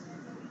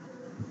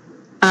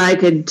 I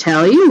could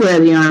tell you where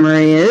the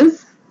armory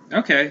is.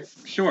 Okay,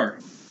 sure.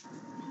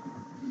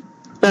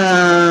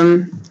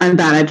 I'm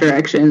bad at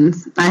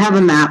directions. I have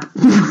a map.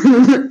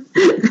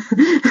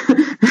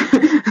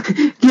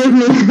 Give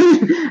me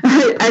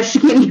a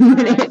shitty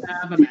minute. I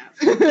have a map.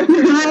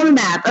 I have a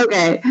map.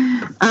 Okay.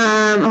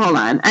 Hold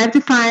on. I have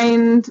to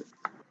find.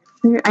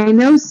 I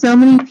know so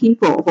many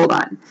people. Hold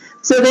on.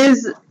 So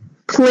there's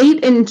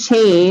plate and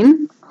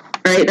chain,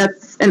 right?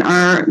 That's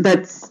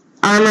that's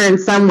armor and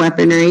some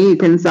weaponry you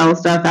can sell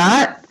stuff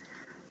at.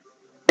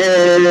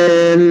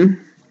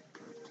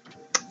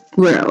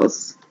 What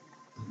else?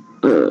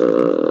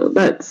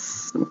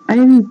 That's hold on,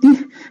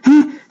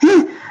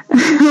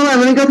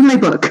 let me go through my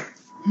book.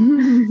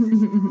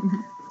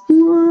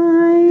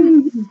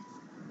 Why?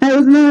 I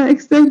was not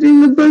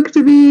expecting the book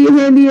to be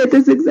handy at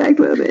this exact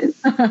moment.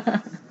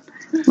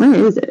 Where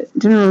is it?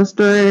 General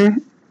store.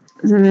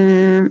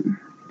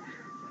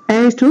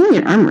 There's totally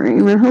an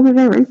armory. Where the hell did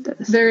I write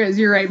this? There is,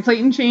 you're right.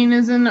 Plate and chain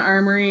is an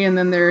armory, and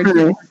then there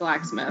are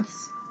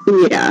blacksmiths.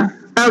 Yeah.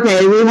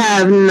 Okay, we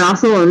have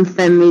Nossel and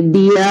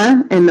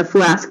Themidia and the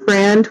Flask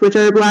brand, which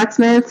are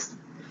blacksmiths.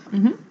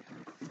 Mm-hmm.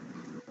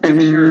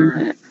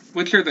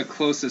 Which are the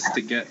closest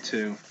to get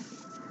to?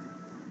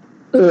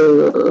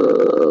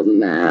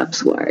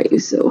 Maps, why are you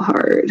so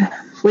hard?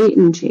 Plate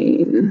and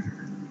chain.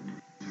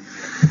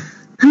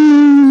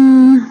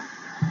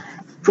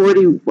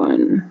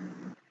 41.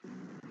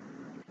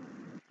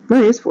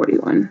 What is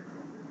 41?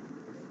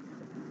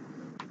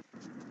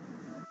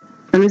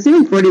 I'm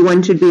assuming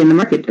 41 should be in the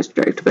market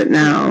district, but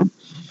now.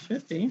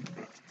 Should be.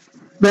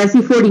 But I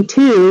see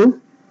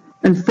 42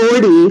 and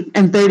 40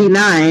 and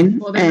 39.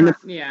 Well, they're not,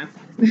 yeah.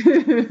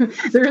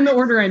 They're in the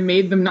order I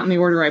made them, not in the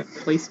order I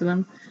placed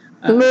them.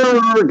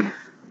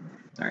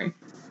 Sorry.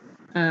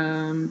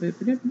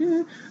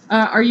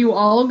 Are you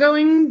all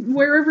going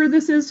wherever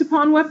this is to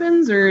pawn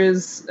weapons, or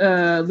is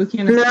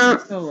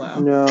Lucanus solo?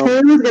 No.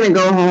 Taylor's gonna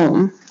go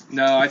home.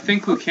 No, I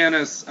think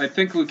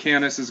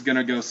Lucanus is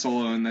gonna go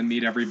solo and then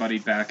meet everybody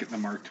back at the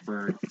Marked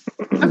Bird.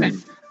 Okay.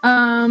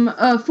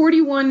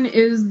 41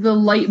 is the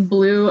light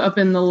blue up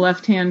in the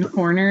left-hand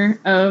corner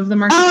of the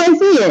market. Oh, I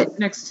see it.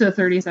 Next to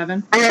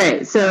 37. All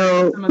right,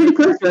 so pretty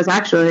close to us,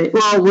 actually.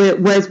 Well, it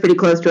was pretty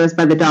close to us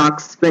by the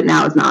docks, but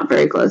now it's not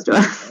very close to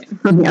us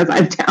on the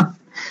outside of town.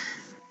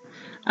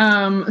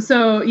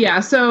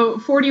 So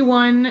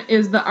 41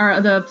 is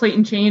the plate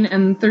and chain,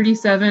 and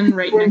 37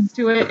 right next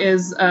to it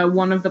is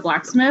one of the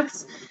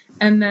blacksmiths,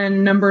 and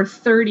then number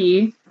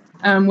 30,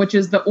 which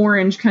is the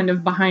orange kind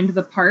of behind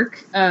the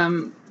park.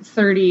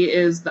 30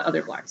 is the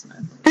other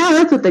blacksmith. Oh,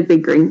 that's what the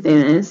big green thing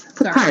is. It's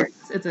a park.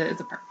 It's a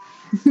park.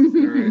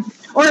 Right.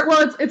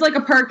 It's like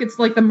a park. It's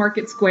like the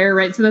market square,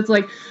 right? So that's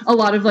like a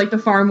lot of like the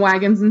farm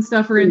wagons and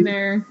stuff are in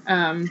there.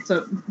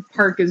 So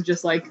park is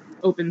just like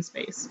open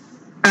space.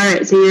 All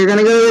right, so you're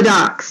gonna go to the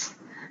docks,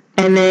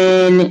 and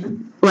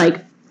then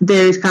like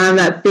there's kind of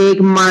that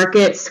big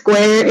market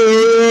square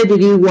area.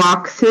 Did you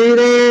walk through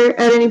there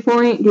at any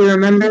point? Do you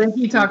remember?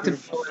 He talked to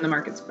people in the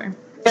market square.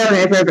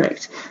 Okay,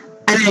 perfect.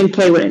 And then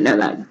Kay wouldn't know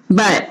that.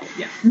 But,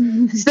 Yeah.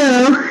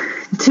 so,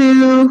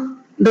 to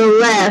the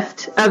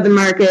left of the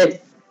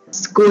market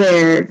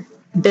square,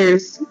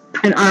 there's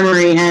an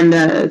armory and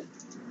a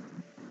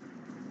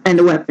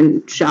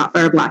weapon shop,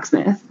 or a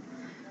blacksmith.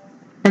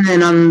 And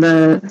then on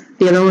the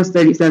other one was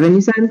 37,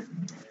 you said?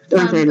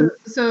 Or 30.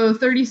 So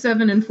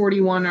 37 and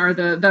 41 are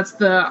that's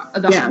the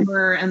Yeah.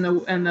 armor and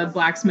the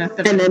blacksmith.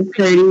 And then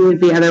 30 was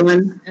the other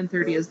one. And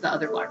 30 is the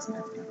other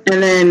blacksmith.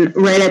 And then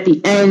right at the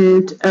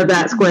end of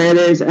that square,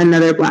 there's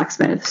another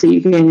blacksmith, so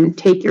you can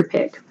take your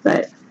pick.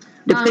 But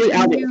they're pretty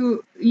obvious.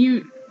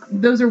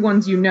 Those are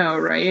ones you know,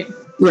 right?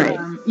 Right.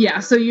 Yeah,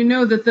 so you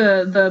know that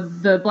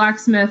the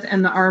blacksmith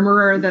and the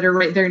armorer that are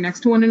right there next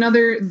to one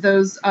another,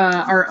 those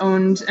are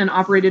owned and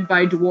operated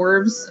by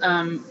dwarves,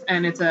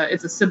 and it's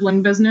a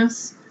sibling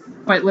business,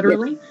 quite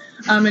literally.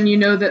 Yep. And you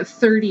know that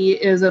 30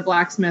 is a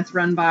blacksmith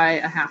run by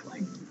a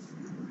halfling.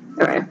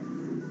 Okay.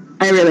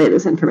 I relay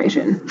this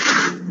information.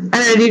 I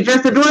don't know, do you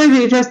trust the dwarves or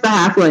do you trust the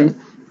halfling?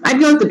 I'd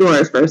go with the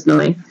dwarves,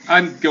 personally.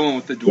 I'm going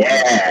with the dwarves.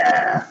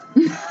 Yeah.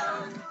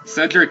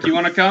 Cedric, you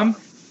want to come?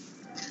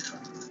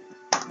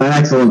 An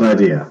excellent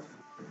idea.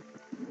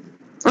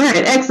 All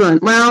right,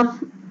 excellent. Well,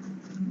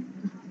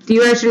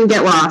 you guys shouldn't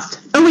get lost.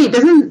 Oh, wait,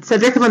 doesn't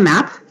Cedric have a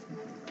map?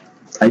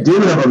 I do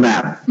have a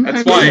map.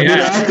 That's why I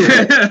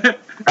asked.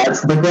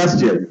 That's the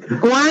question.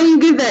 Why don't you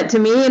give that to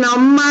me and I'll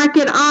mark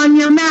it on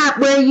your map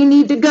where you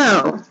need to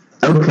go?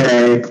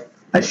 Okay.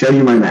 I show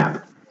you my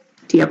map.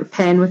 Do you have a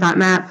pen with that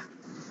map?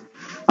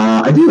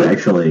 I do,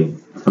 actually.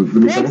 Let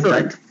me double check.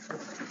 Excellent.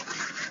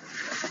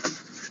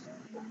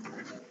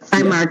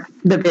 I marked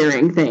the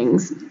bearing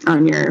things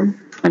on your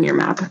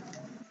map.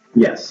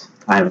 Yes,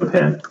 I have a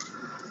pen.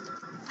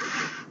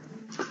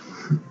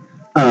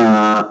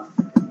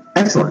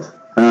 Excellent.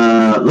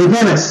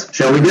 Lieutenant,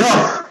 shall we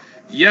go?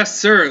 Yes,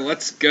 sir.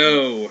 Let's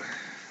go.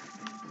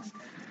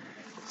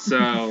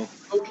 So,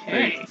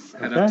 Okay.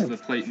 head up to the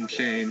plate and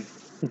chain.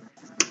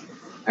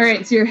 All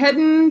right, so you're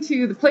heading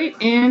to the plate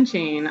and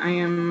chain. I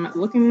am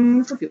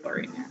looking for people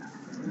right now.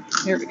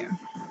 Here we go.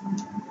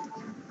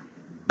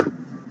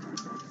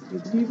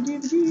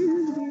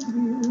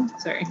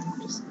 Sorry,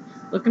 just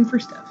looking for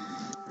stuff.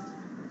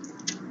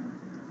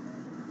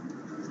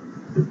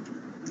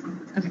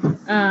 Okay.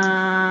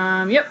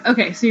 Yep.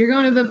 Okay. So you're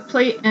going to the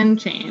plate and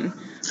chain.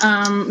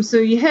 So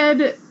you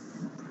head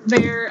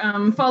there,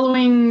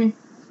 following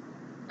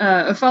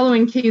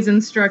Kay's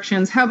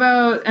instructions. How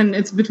about, and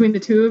it's between the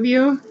two of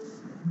you.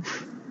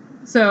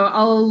 So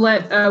I'll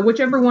let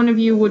whichever one of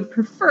you would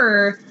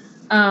prefer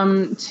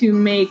to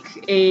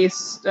make a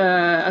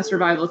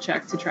survival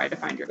check to try to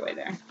find your way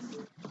there.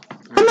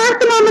 I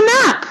marked them on the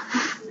map.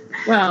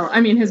 Well,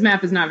 I mean, his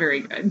map is not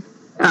very good.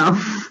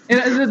 Oh.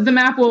 The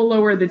map will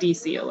lower the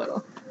DC a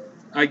little.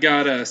 I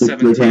got a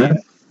 17.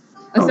 Lieutenant?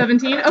 A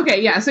 17?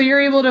 Okay, yeah, so you're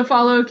able to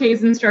follow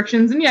Kay's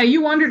instructions. And yeah,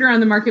 you wandered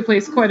around the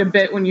marketplace quite a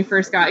bit when you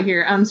first got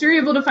here. So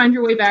you're able to find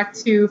your way back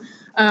to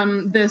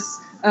this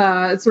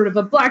sort of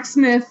a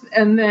blacksmith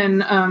and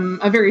then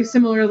a very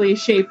similarly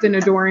shaped and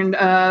adorned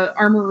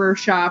armorer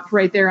shop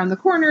right there on the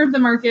corner of the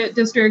market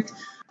district.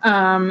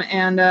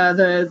 And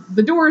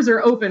the doors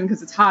are open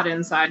because it's hot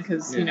inside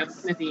because, you know,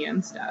 smithy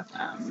and stuff.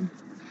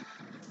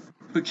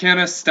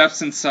 Buchanan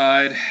steps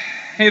inside.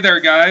 Hey there,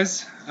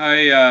 guys.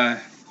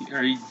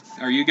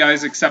 Are you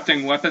guys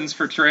accepting weapons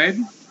for trade?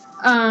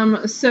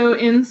 So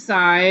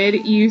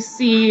inside you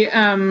see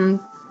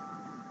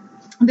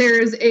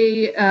there's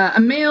a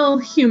male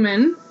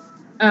human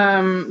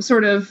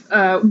sort of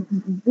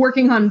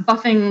working on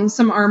buffing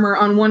some armor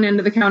on one end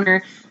of the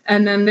counter,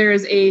 and then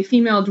there's a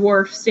female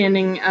dwarf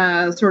standing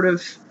sort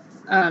of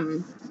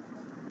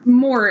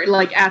more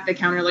like at the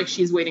counter, like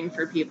she's waiting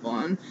for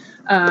people.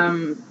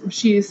 And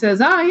she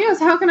says, yes,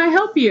 how can I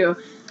help you?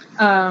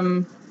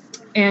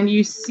 And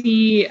you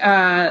see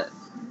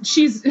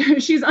she's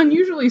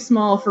unusually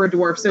small for a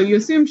dwarf, so you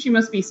assume she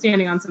must be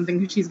standing on something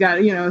because she's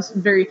got, you know, a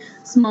very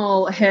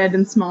small head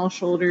and small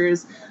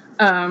shoulders.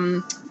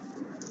 And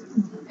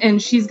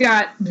she's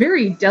got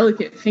very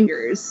delicate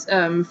fingers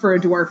for a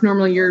dwarf.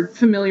 Normally you're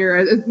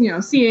familiar, you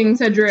know, seeing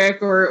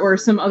Cedric or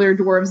some other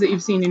dwarves that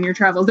you've seen in your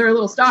travels. They're a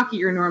little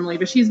stockier normally,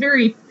 but she's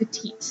very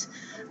petite.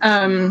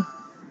 And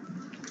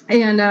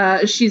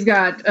she's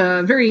got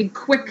very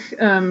quick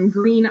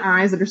green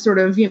eyes that are sort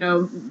of, you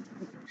know,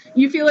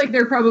 you feel like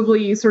they're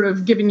probably sort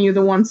of giving you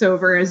the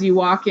once-over as you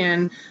walk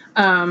in.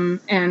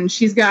 And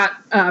she's got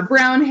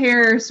brown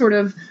hair sort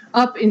of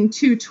up in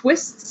two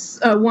twists,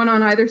 one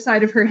on either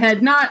side of her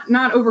head,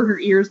 not over her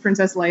ears,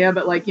 Princess Leia,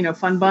 but like, you know,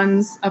 fun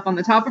buns up on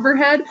the top of her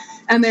head.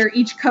 And they're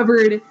each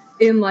covered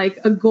in like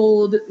a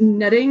gold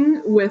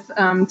netting with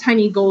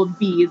tiny gold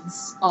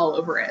beads all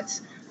over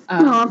it.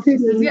 She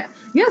says,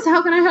 yes,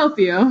 how can I help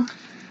you?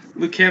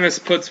 Lucanus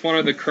puts one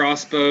of the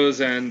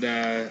crossbows and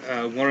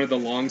one of the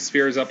long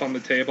spears up on the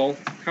table.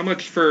 How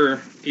much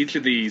for each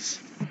of these?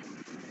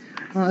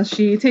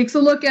 She takes a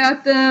look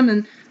at them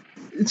and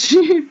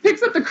she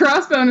picks up the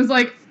crossbow and is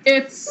like,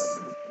 it's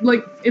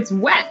wet. It's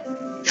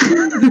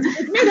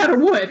made out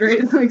of wood,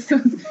 right? Like, so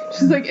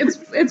she's like,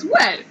 it's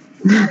wet.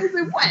 Why is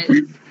it wet?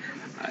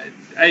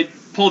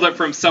 pulled it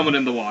from someone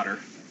in the water.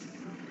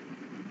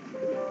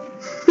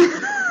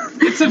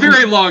 It's a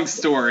very long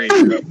story.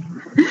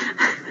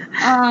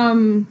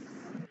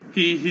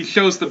 He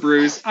shows the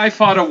bruise. I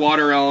fought a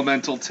water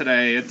elemental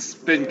today. It's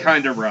been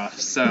kind of rough,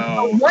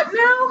 so... What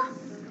now?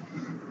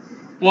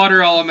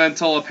 Water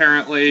elemental,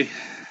 apparently.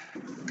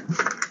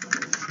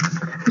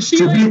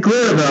 To be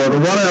clear, though, the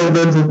water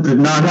elemental did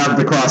not have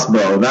the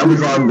crossbow. That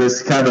was on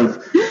this kind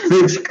of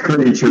fish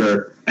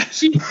creature.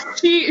 She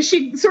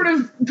sort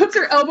of puts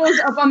her elbows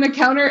up on the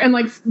counter and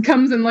like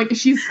comes and like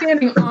she's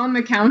standing on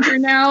the counter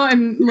now,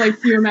 and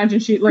like you imagine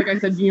she must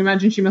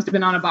have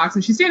been on a box,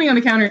 and she's standing on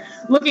the counter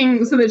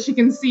looking so that she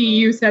can see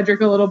you,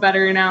 Cedric, a little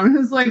better now, and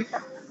is like,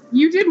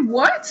 "You did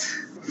what?"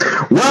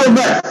 Well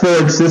met,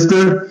 Ford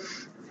sister.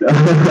 We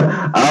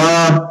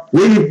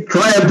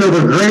triumphed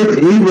over great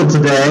evil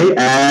today,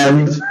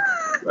 and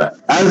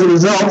as a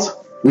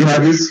result, we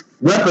have these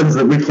weapons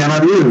that we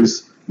cannot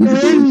use.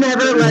 We're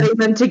never letting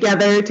them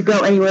together to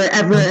go anywhere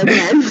ever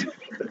again.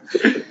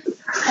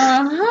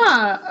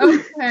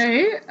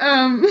 Okay.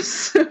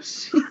 So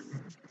she...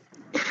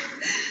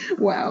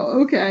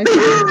 Wow, okay.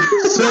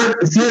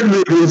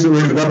 Certainly these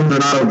weapons are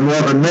not of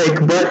dwarven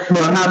make, but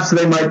perhaps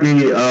they might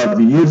be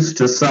of use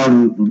to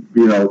some,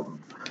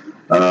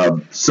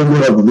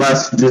 somewhat of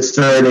less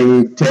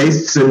discerning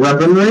tastes in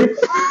weaponry.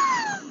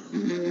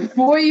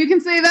 Boy, you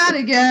can say that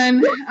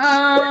again.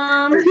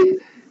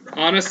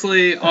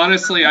 Honestly,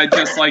 I'd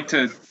just like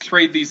to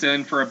trade these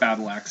in for a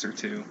battle axe or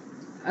two.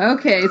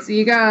 Okay, so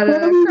you got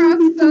a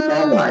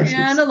crossbow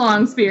and a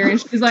long spear, and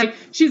she's like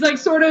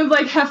sort of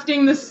like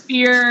hefting the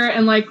spear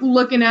and like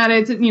looking at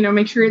it to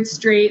make sure it's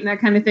straight and that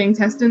kind of thing,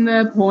 testing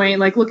the point,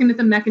 like looking at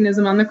the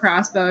mechanism on the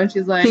crossbow, and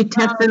she's like, she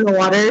testing the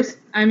waters.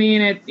 I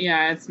mean,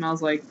 it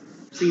smells like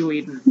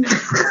seaweed.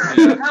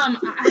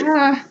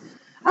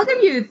 I'll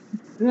give you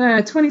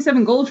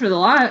 27 gold for the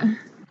lot.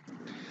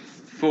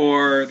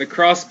 For the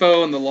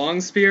crossbow and the long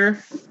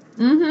spear?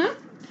 Mm-hmm.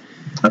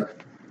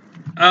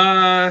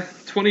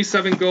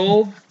 27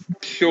 gold?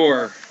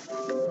 Sure.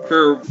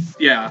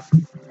 Yeah.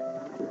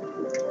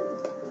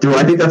 Do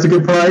I think that's a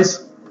good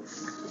price?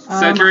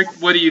 Cedric,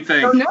 what do you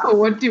think? Oh no,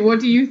 what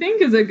do you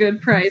think is a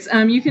good price?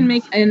 You can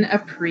make an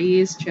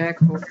appraise check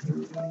for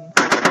me.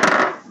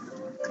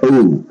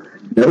 Ooh,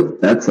 nope,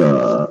 that's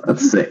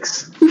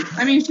 6.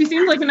 I mean, she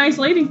seems like a nice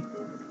lady.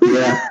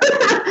 Yeah.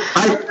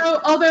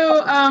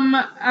 Although,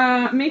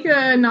 make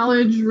a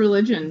knowledge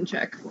religion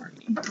check for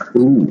me.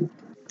 Ooh.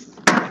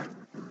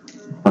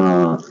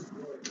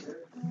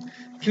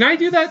 Can I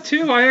do that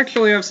too? I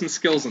actually have some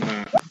skills in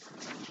that.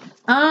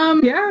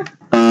 Yeah.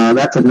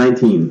 That's a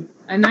 19.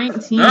 A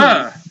 19.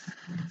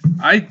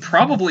 I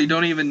probably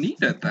don't even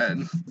need it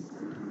then.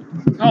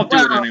 I'll do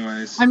it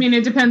anyways. I mean,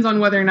 it depends on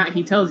whether or not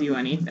he tells you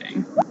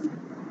anything.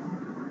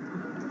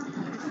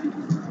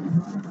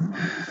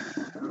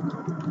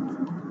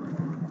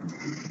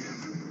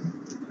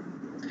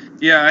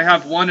 Yeah, I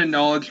have 1 in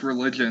knowledge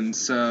religion,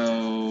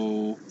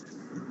 so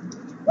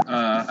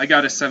I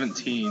got a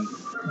 17.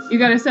 You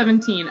got a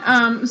 17.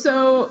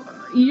 So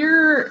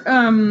you're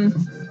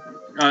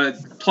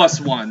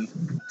plus 1.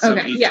 So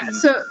okay, 18. yeah.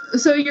 So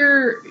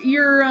your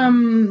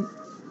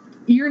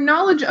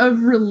knowledge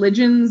of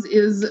religions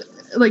is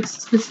like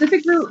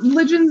specific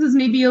religions is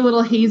maybe a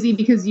little hazy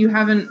because you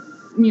haven't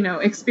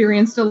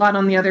experienced a lot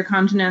on the other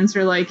continents,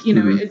 or like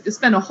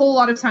spend a whole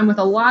lot of time with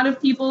a lot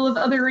of people of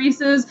other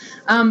races,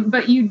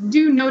 but you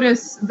do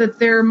notice that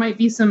there might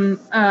be some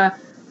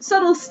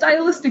subtle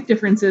stylistic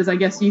differences, I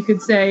guess you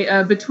could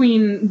say,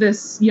 between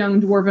this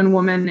young dwarven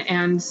woman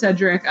and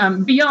Cedric,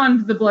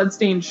 beyond the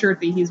bloodstained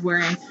shirt that he's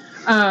wearing.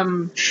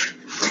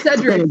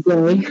 Cedric,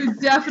 you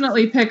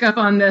definitely pick up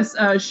on this.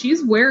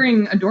 She's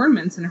wearing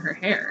adornments in her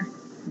hair.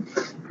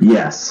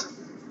 Yes.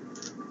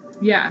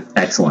 Yeah.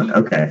 Excellent.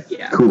 Okay.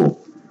 Yeah. Cool.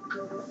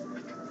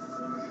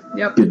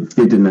 Yep.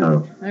 Good to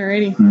know.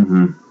 Alrighty.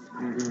 Mm-hmm.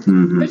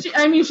 Mm-hmm. But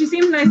she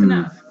seems nice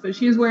enough. But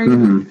she is wearing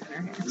adornments in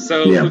her hair.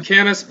 So yeah.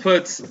 Lucanus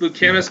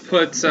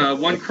puts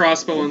 1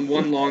 crossbow and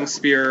 1 long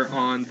spear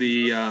on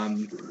the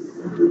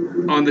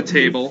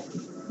table.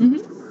 Mm-hmm.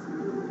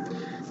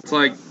 It's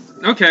like,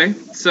 okay,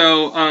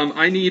 so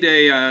I need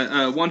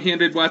a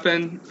one-handed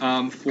weapon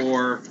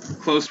for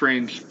close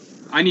range.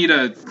 I need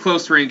a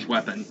close range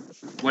weapon.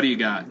 What do you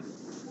got?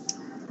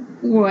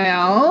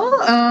 Well,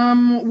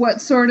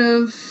 what sort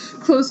of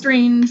close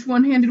range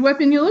one-handed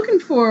weapon you looking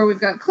for? We've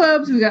got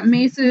clubs, we've got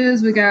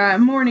maces, we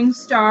got morning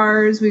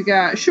stars, we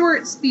got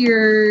short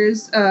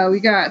spears, we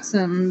got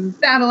some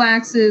battle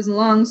axes,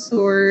 long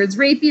swords,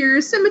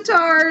 rapiers,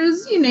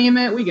 scimitars, you name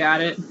it, we got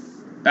it.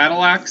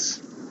 Battle axe?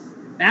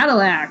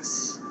 Battle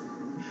axe.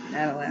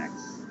 Battle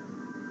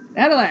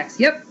axe,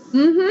 yep.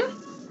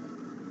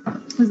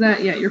 Mm-hmm. Is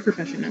that, yeah, you're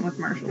proficient with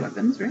martial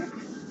weapons, right?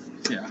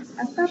 Yeah,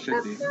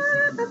 should be.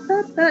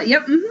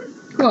 Yep,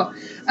 mm-hmm. Cool.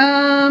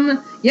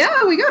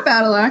 Yeah, we got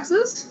battle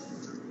axes.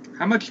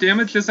 How much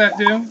damage does that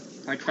do?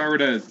 Like if I were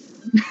to...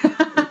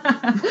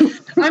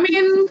 I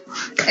mean...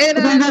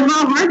 Depends on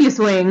how hard you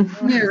swing.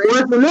 Yeah,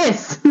 right. Or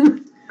miss.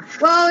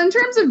 Well, in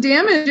terms of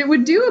damage, it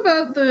would do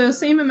about the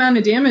same amount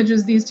of damage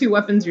as these 2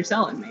 weapons you're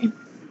selling me.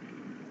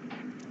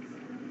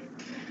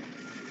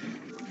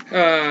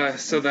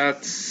 So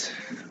that's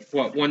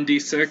what,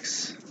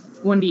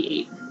 1d6,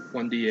 1d8.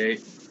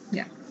 1d8.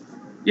 Yeah.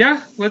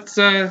 Yeah. Let's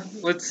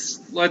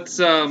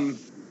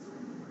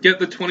get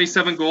the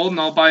 27 gold, and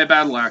I'll buy a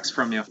battle axe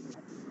from you.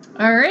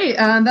 All right,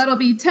 that'll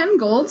be 10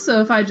 gold.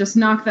 So if I just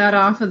knock that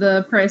off of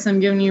the price I'm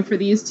giving you for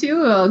these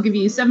two, I'll give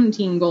you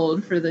 17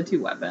 gold for the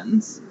 2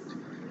 weapons.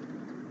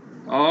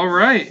 All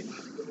right.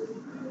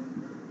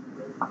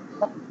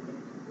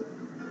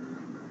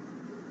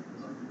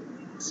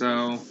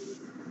 So.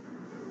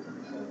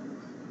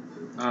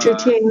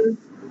 Cha-ching.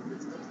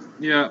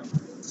 Yeah.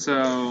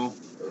 So.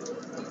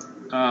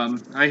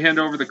 I hand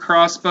over the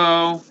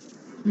crossbow.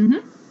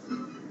 Mm-hmm.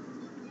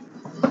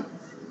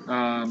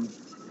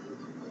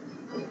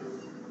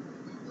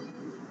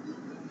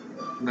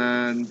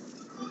 Then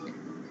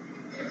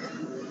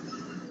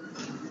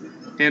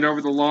hand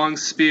over the long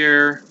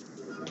spear.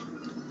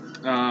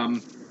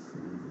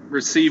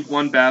 Receive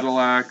 1 battle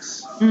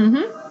axe.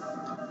 Mm-hmm.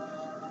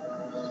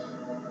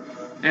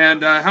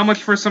 And how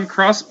much for some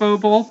crossbow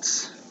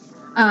bolts?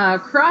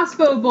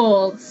 Crossbow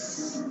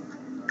bolts.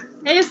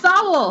 Hey,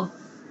 Saul!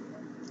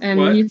 And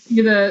What? you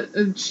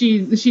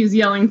see she's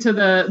yelling to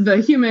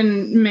the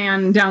human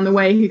man down the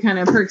way. He kind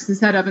of perks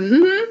his head up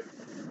and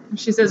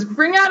she says,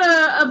 "Bring out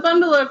a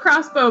bundle of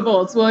crossbow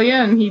bolts, will you?"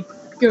 And he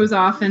goes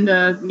off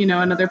into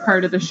another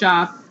part of the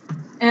shop.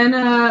 And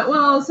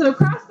so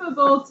crossbow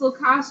bolts will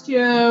cost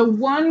you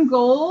 1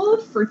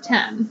 gold for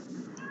 10.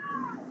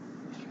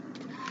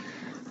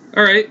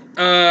 All right.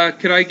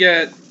 Could I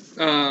get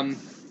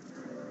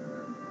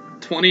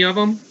 20 of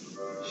them?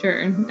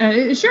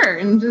 Sure. Sure.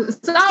 And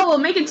so we'll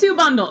make it 2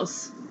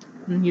 bundles.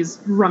 And he's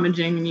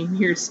rummaging, and you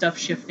hear stuff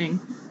shifting.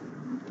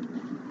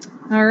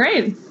 All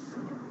right.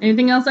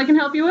 Anything else I can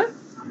help you with?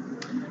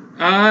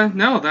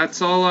 No.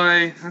 That's all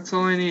I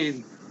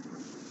need.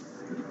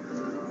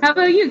 How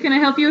about you? Can I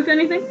help you with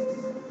anything?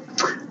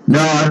 No,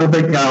 I don't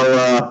think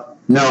I'll.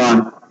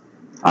 No,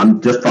 I'm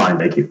just fine,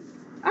 thank you.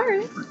 All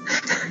right.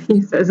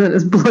 He says in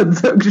his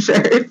blood-soaked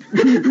shirt.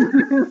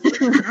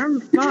 I'm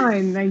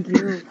fine, thank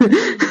you.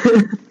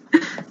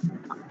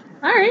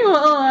 All right.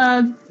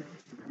 Well,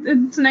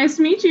 it's nice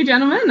to meet you,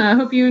 gentlemen. I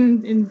hope you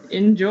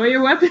enjoy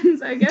your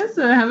weapons. I guess.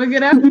 Have a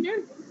good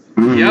afternoon.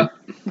 Yep.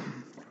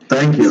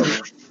 Thank you.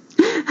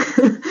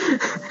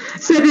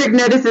 Cedric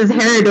notices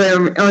hair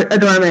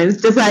adornments,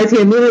 decides he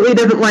immediately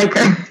doesn't like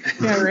her.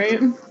 Yeah. Right.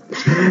 Yep.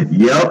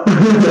 Yep,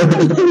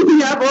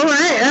 all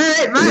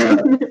right, fine.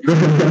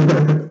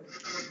 Yeah.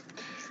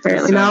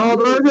 Apparently not all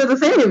dogs are the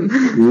same.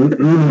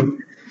 Mm-mm.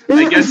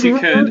 I guess you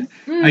could.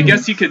 I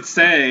guess you could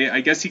say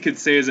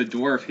as a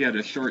dwarf he had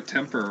a short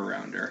temper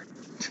around her.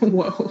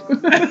 Whoa.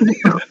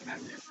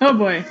 Oh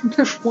boy.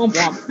 Womp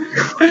womp.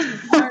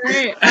 All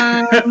right.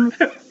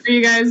 Are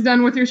you guys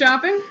done with your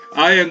shopping?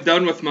 I am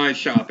done with my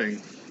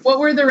shopping. What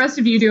were the rest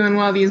of you doing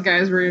while these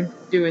guys were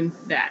doing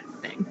that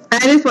thing? I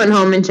just went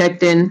home and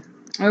checked in.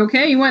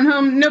 Okay, you went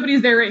home.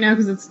 Nobody's there right now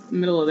because it's the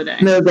middle of the day.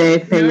 No, they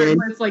figured.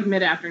 It's like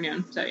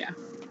mid-afternoon, so yeah.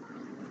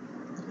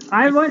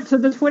 I went to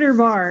the Twitter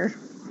bar.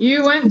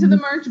 You went to the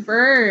Marked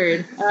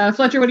Bird.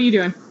 Fletcher, what are you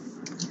doing?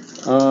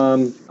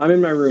 I'm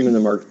in my room in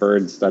the Marked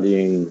Bird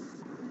studying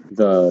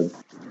the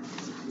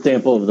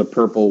sample of the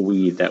purple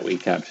weed that we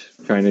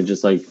kept, trying to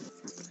just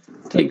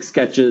take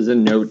sketches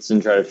and notes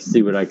and try to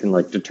see what I can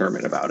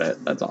determine about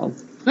it. That's all.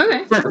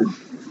 Okay.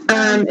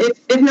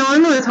 If no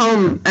one was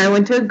home, I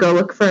went to go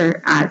look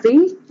for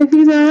Ozzy if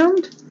he's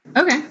around.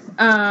 Okay.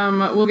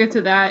 We'll get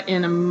to that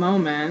in a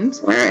moment.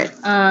 All right.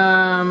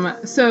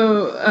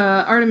 So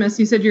Artemis,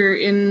 you said you're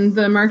in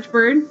the Marked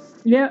Bird?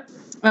 Yep.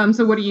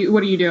 So what are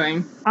you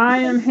doing? I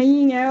am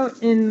hanging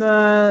out in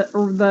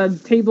the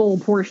table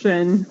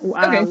portion.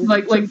 Okay,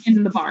 like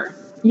in the bar.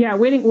 Yeah,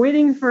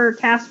 waiting for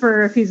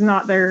Casper if he's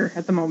not there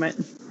at the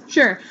moment.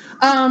 Sure.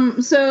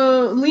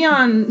 So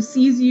Leon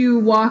sees you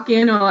walk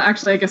in. Well,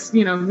 actually, I guess,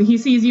 he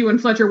sees you and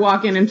Fletcher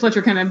walk in, and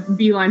Fletcher kind of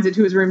beelines it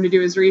to his room to do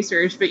his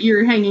research, but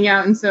you're hanging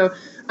out, and so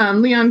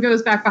Leon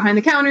goes back behind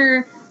the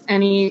counter,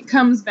 and he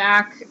comes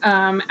back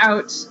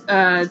out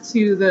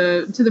to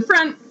the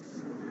front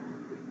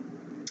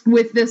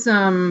with this,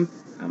 oh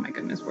my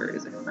goodness, where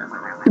is it?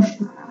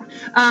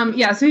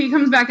 So he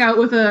comes back out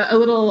with a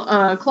little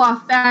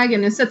cloth bag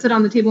and sets it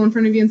on the table in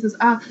front of you and says,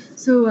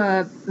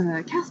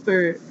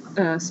 Casper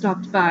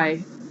stopped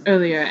by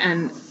earlier,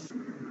 and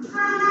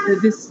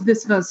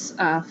this was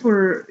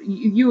for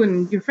you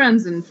and your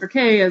friends and for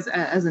Kay as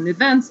an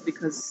advance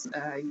because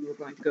you were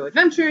going to go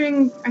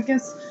adventuring, I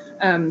guess.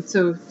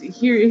 So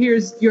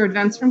here's your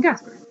advance from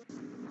Casper.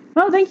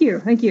 Oh, thank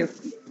you.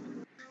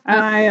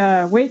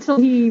 I wait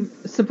till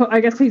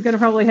I guess he's going to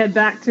probably head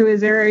back to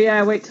his area.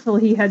 I wait till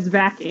he heads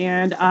back,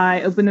 and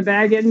I open the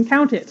bag and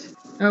count it.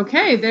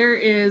 Okay, there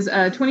is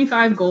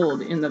 25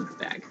 gold in the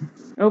bag.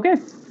 Okay.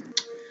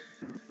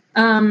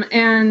 I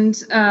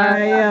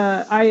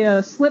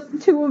slip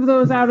 2 of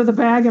those out of the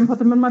bag and put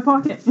them in my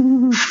pocket.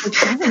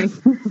 Okay.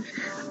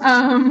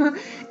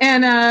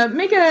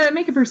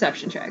 Make a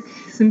perception check,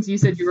 since you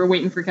said you were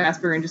waiting for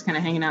Casper and just kind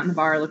of hanging out in the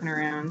bar looking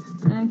around.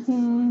 Okay.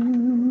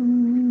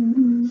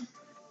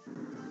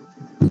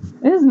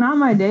 It is not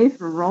my day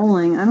for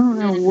rolling. I don't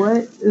know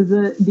what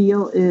the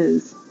deal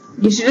is.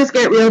 You should just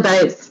get real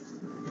dice.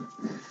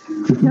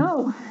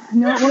 No.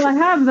 Well, I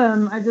have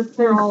them.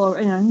 They're all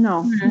over. Yeah,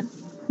 no.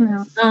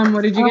 No.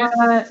 What did you get?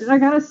 I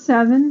got a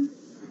 7.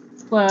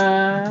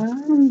 Plus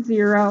 0.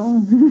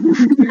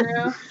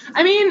 0.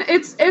 I mean,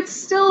 it's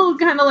still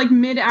kind of like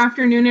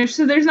mid-afternoonish,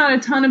 so there's not a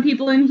ton of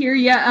people in here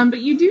yet.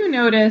 But you do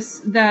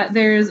notice that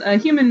there's a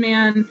human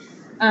man,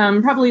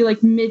 probably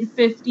like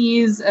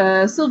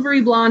mid-50s,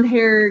 silvery blonde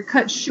hair,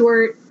 cut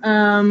short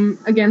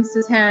against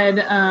his head,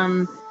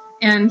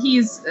 and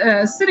he's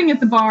sitting at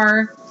the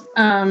bar,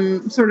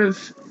 sort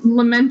of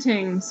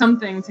lamenting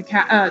something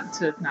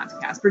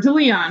to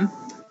Leon,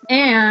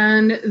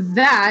 and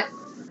that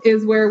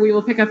is where we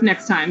will pick up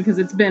next time, because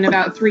it's been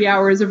about 3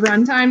 hours of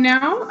runtime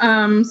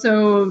now.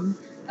 So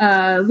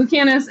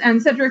Lucanus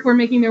and Cedric were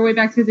making their way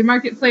back to the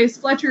marketplace.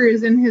 Fletcher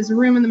is in his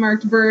room in the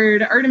Marked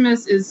Bird.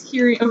 Artemis is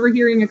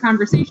overhearing a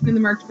conversation in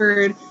the Marked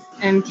Bird,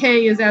 and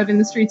Kay is out in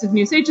the streets of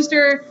New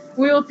Sachester.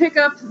 We will pick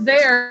up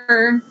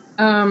there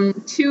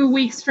 2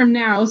 weeks from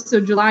now,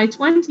 so July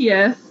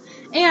 20th.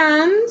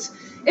 And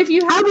if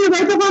you have... I'll be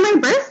right up on my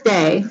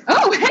birthday.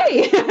 Oh,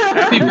 hey!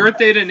 Happy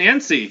birthday to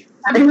Nancy.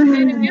 Happy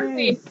birthday to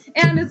Nancy.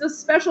 And as a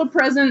special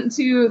present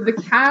to the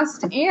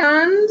cast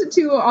and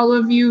to all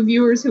of you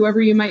viewers,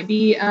 whoever you might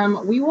be,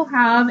 we will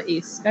have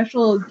a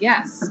special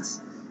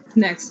guest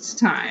next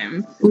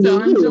time.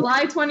 So on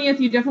July 20th,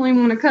 you definitely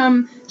want to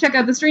come check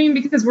out the stream,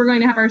 because we're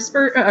going to have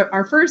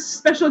our first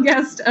special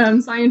guest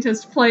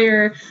scientist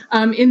player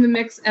in the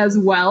mix as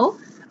well.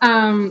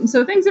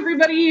 So thanks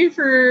everybody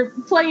for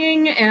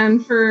playing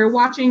and for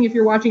watching. If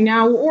you're watching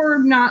now or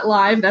not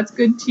live, that's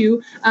good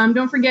too.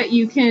 Don't forget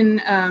you can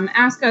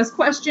ask us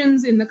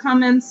questions in the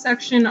comments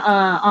section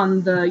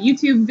on the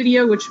YouTube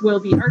video, which will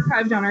be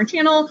archived on our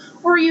channel,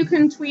 or you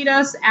can tweet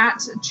us at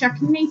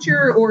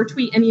CheckNature or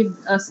tweet any of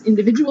us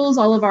individuals.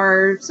 All of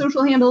our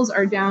social handles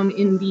are down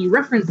in the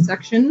reference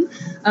section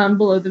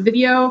below the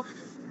video.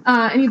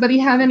 Anybody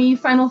have any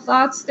final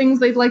thoughts,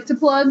 things they'd like to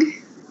plug?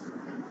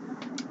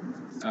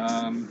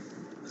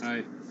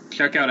 I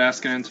check out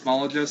Ask an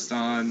Entomologist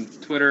on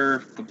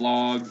Twitter, the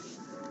blog,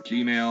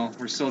 Gmail.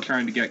 We're still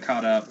trying to get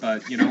caught up,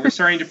 but we're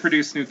starting to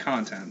produce new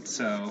content,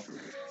 so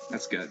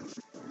that's good.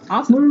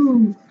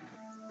 Awesome.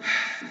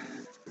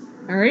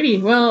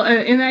 Alrighty, well,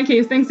 in that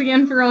case, thanks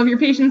again for all of your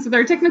patience with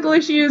our technical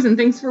issues, and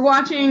thanks for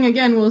watching.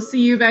 Again, we'll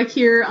see you back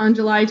here on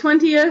July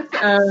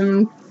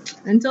 20th.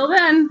 Until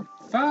then,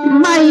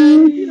 bye. Bye.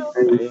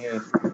 Yeah.